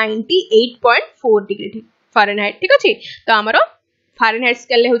हबो ना 98.4 डिग्री ठीक फारेनहाइट ठीक अछि तो हमरो फारेनहाइट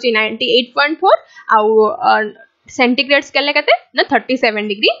स्केल ले होची 98.4 आउ सेंटीग्रेड स्केल ले केते ना 37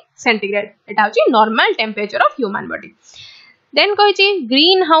 डिग्री सेंटीग्रेड एटा होची normal temperature of human body then कहिछि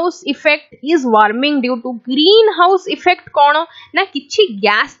green house effect is warming due to green house effect कोन ना किछि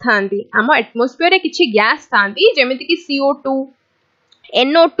गैस थांती हम एटमॉस्फेयर रे किछि गैस थांती जेमिति कि CO2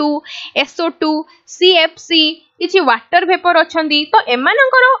 NO2 SO2 CFC किछि वाटर वेपर अछंती तो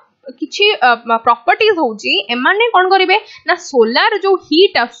एमानकर किछि प्रॉपर्टीज होउची एमाने कोन करिवे ना सोलार जो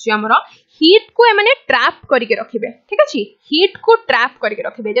हीट आछी हमरो हीट को एमाने ट्रैप करके रखिबे ठीक अछि हीट को ट्रैप करके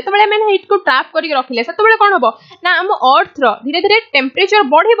रखिबे जते बेले एमाने हीट को ट्रैप करके रखिले सेते बेले कोन हबो ना हम अर्थ रो धीरे धीरे टेम्परेचर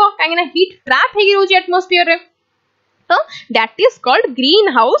बढ़िबो काहे ना हीट ट्रैप हेगी रहउची एटमॉस्फेयर रे तो that is called green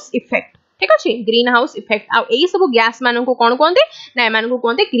house effect ठीक अछि ग्रीन हाउस इफेक्ट आ एई सब गैस मानन को कोन कोनते ना एमान को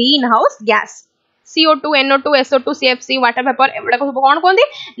कोनते green house gas CO2 NO2 SO2 CFC water vapour एबडा को सब कोन कोनते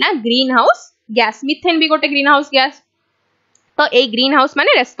ना ग्रीन हाउस गैस मीथेन भी गोटे ग्रीन हाउस गैस तो ए ग्रीन हाउस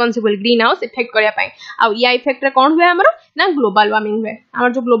माने रेस्पोंसिबल ग्रीन हाउस इफेक्ट करिया पई आ या इफेक्ट रे कोन हुए हमरो ना ग्लोबल वार्मिंग हुए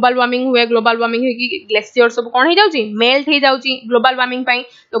हमर जो ग्लोबल वार्मिंग हो कि ग्लेशियर सब कोन हे जाउची मेल्ट हे जाउची ग्लोबल वार्मिंग पई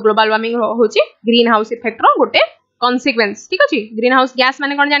तो ग्लोबल वार्मिंग होची ग्रीन हाउस इफेक्ट रो गोटे consequence ठीक अछि ग्रीन हाउस गैस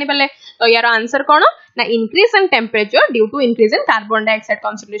माने कोन जानि परले तो यार आंसर कोन ना increase in temperature due to increase in carbon dioxide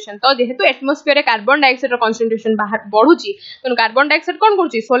concentration तो जेहेतु एटमॉस्फेयर रे कार्बन डाइऑक्साइड रो कंसंट्रेशन बाहर बढ़ुची तो कार्बन डाइऑक्साइड कोन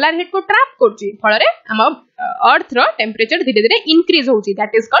करची सोलर हीट को ट्रैप करची फल रे हम अर्थ रो टेम्परेचर धीरे धीरे इंक्रीज होची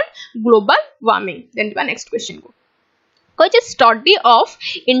that is called global warming then next question को which is study of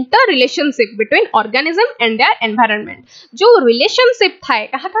interrelationship between organism and their environment. जो relationship थाए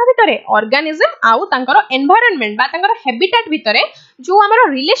कहा भितरे organism आउ तांकर environment बा तांकर habitat भितरे जो हमर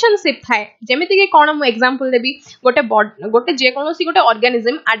relationship थाए जेमिति कि कोन मु एग्जांपल देबी गोटे जे कोनोसी गोटे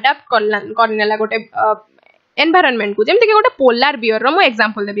organism adapt करनेला गोटे एनवायरनमेंट को जेमति कि गोटे पोलार बियर रो मु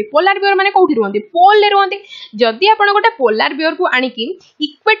एग्जांपल देबी पोलार बियर माने कोठी रहंती पोल ले रहंती जदी आपण गोटे पोलार बियर को आनी कि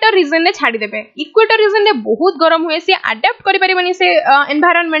इक्वेटर रीजन ने छाडी देबे इक्वेटर रीजन ने बहुत गरम हुए से अडैप्ट करि परिबनी से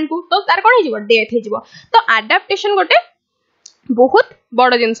एनवायरनमेंट को तो तार कोन हिजबो डेथ हिजबो तो अडैप्टेशन गोटे बहुत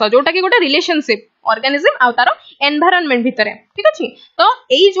बड़ जिनस जोटा कि गोटे रिलेशनशिप ऑर्गेनिज्म आ तार एनवायरनमेंट भितरे ठीक अछि तो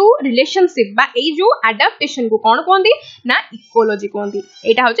एई जो रिलेशनशिप बा एई जो अडैप्टेशन को कोन कोंदी ना इकोलॉजी कोंदी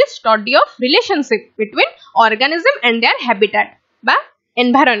एटा होचे study of relationship between organism and their habitat बा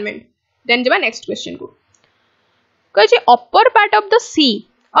एनवायरनमेंट देन जबा नेक्स्ट क्वेश्चन को कहे अपर पार्ट ऑफ द सी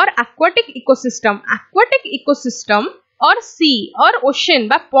और एक्वाटिक इकोसिस्टम और सी और ओशन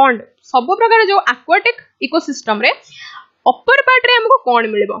बा पॉन्ड सब प्रकार जो एक्वाटिक इकोसिस्टम रे अपर पार्ट रे हमको कोन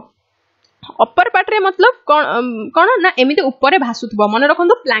मिलबो अपर पार्ट रे मतलब कोन ना एमिते ऊपर भासुथबो मन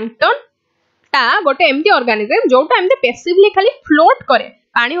रखंदो प्लैंकटन ता गोटे एमती ऑर्गेनिज्म जोटा एमती पैसिवली खाली फ्लोट करे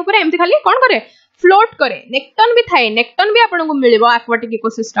पानी ऊपर एमती खाली कोन करे फ्लोट करे नेक्टन भी थाए नेक्टन भी आपन को मिलबो एक्वाटिक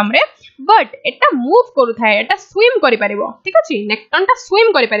इकोसिस्टम रे बट एटा मूव करू थाए एटा स्विम करि परिबो ठीक अछि नेक्टन ता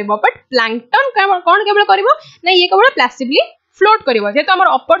स्विम करि परिबो बट प्लैंकटन कोन केवल करबो ना ये केवल पैसिवली फ्लोट करिवो जे तो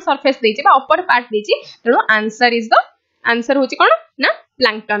हमर अपर सरफेस देछि बा अपर पार्ट देछि तेनो आंसर होची कोन ना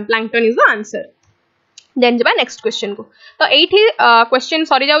plankton is the answer then जबा नेक्स्ट क्वेश्चन को तो एठी क्वेश्चन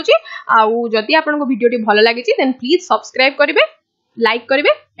सरी जाउची आउ जदी आपन को वीडियो टी भलो लागिची देन प्लीज सब्सक्राइब करिवे लाइक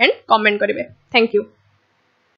करिवे एंड कमेंट करिवे थैंक यू।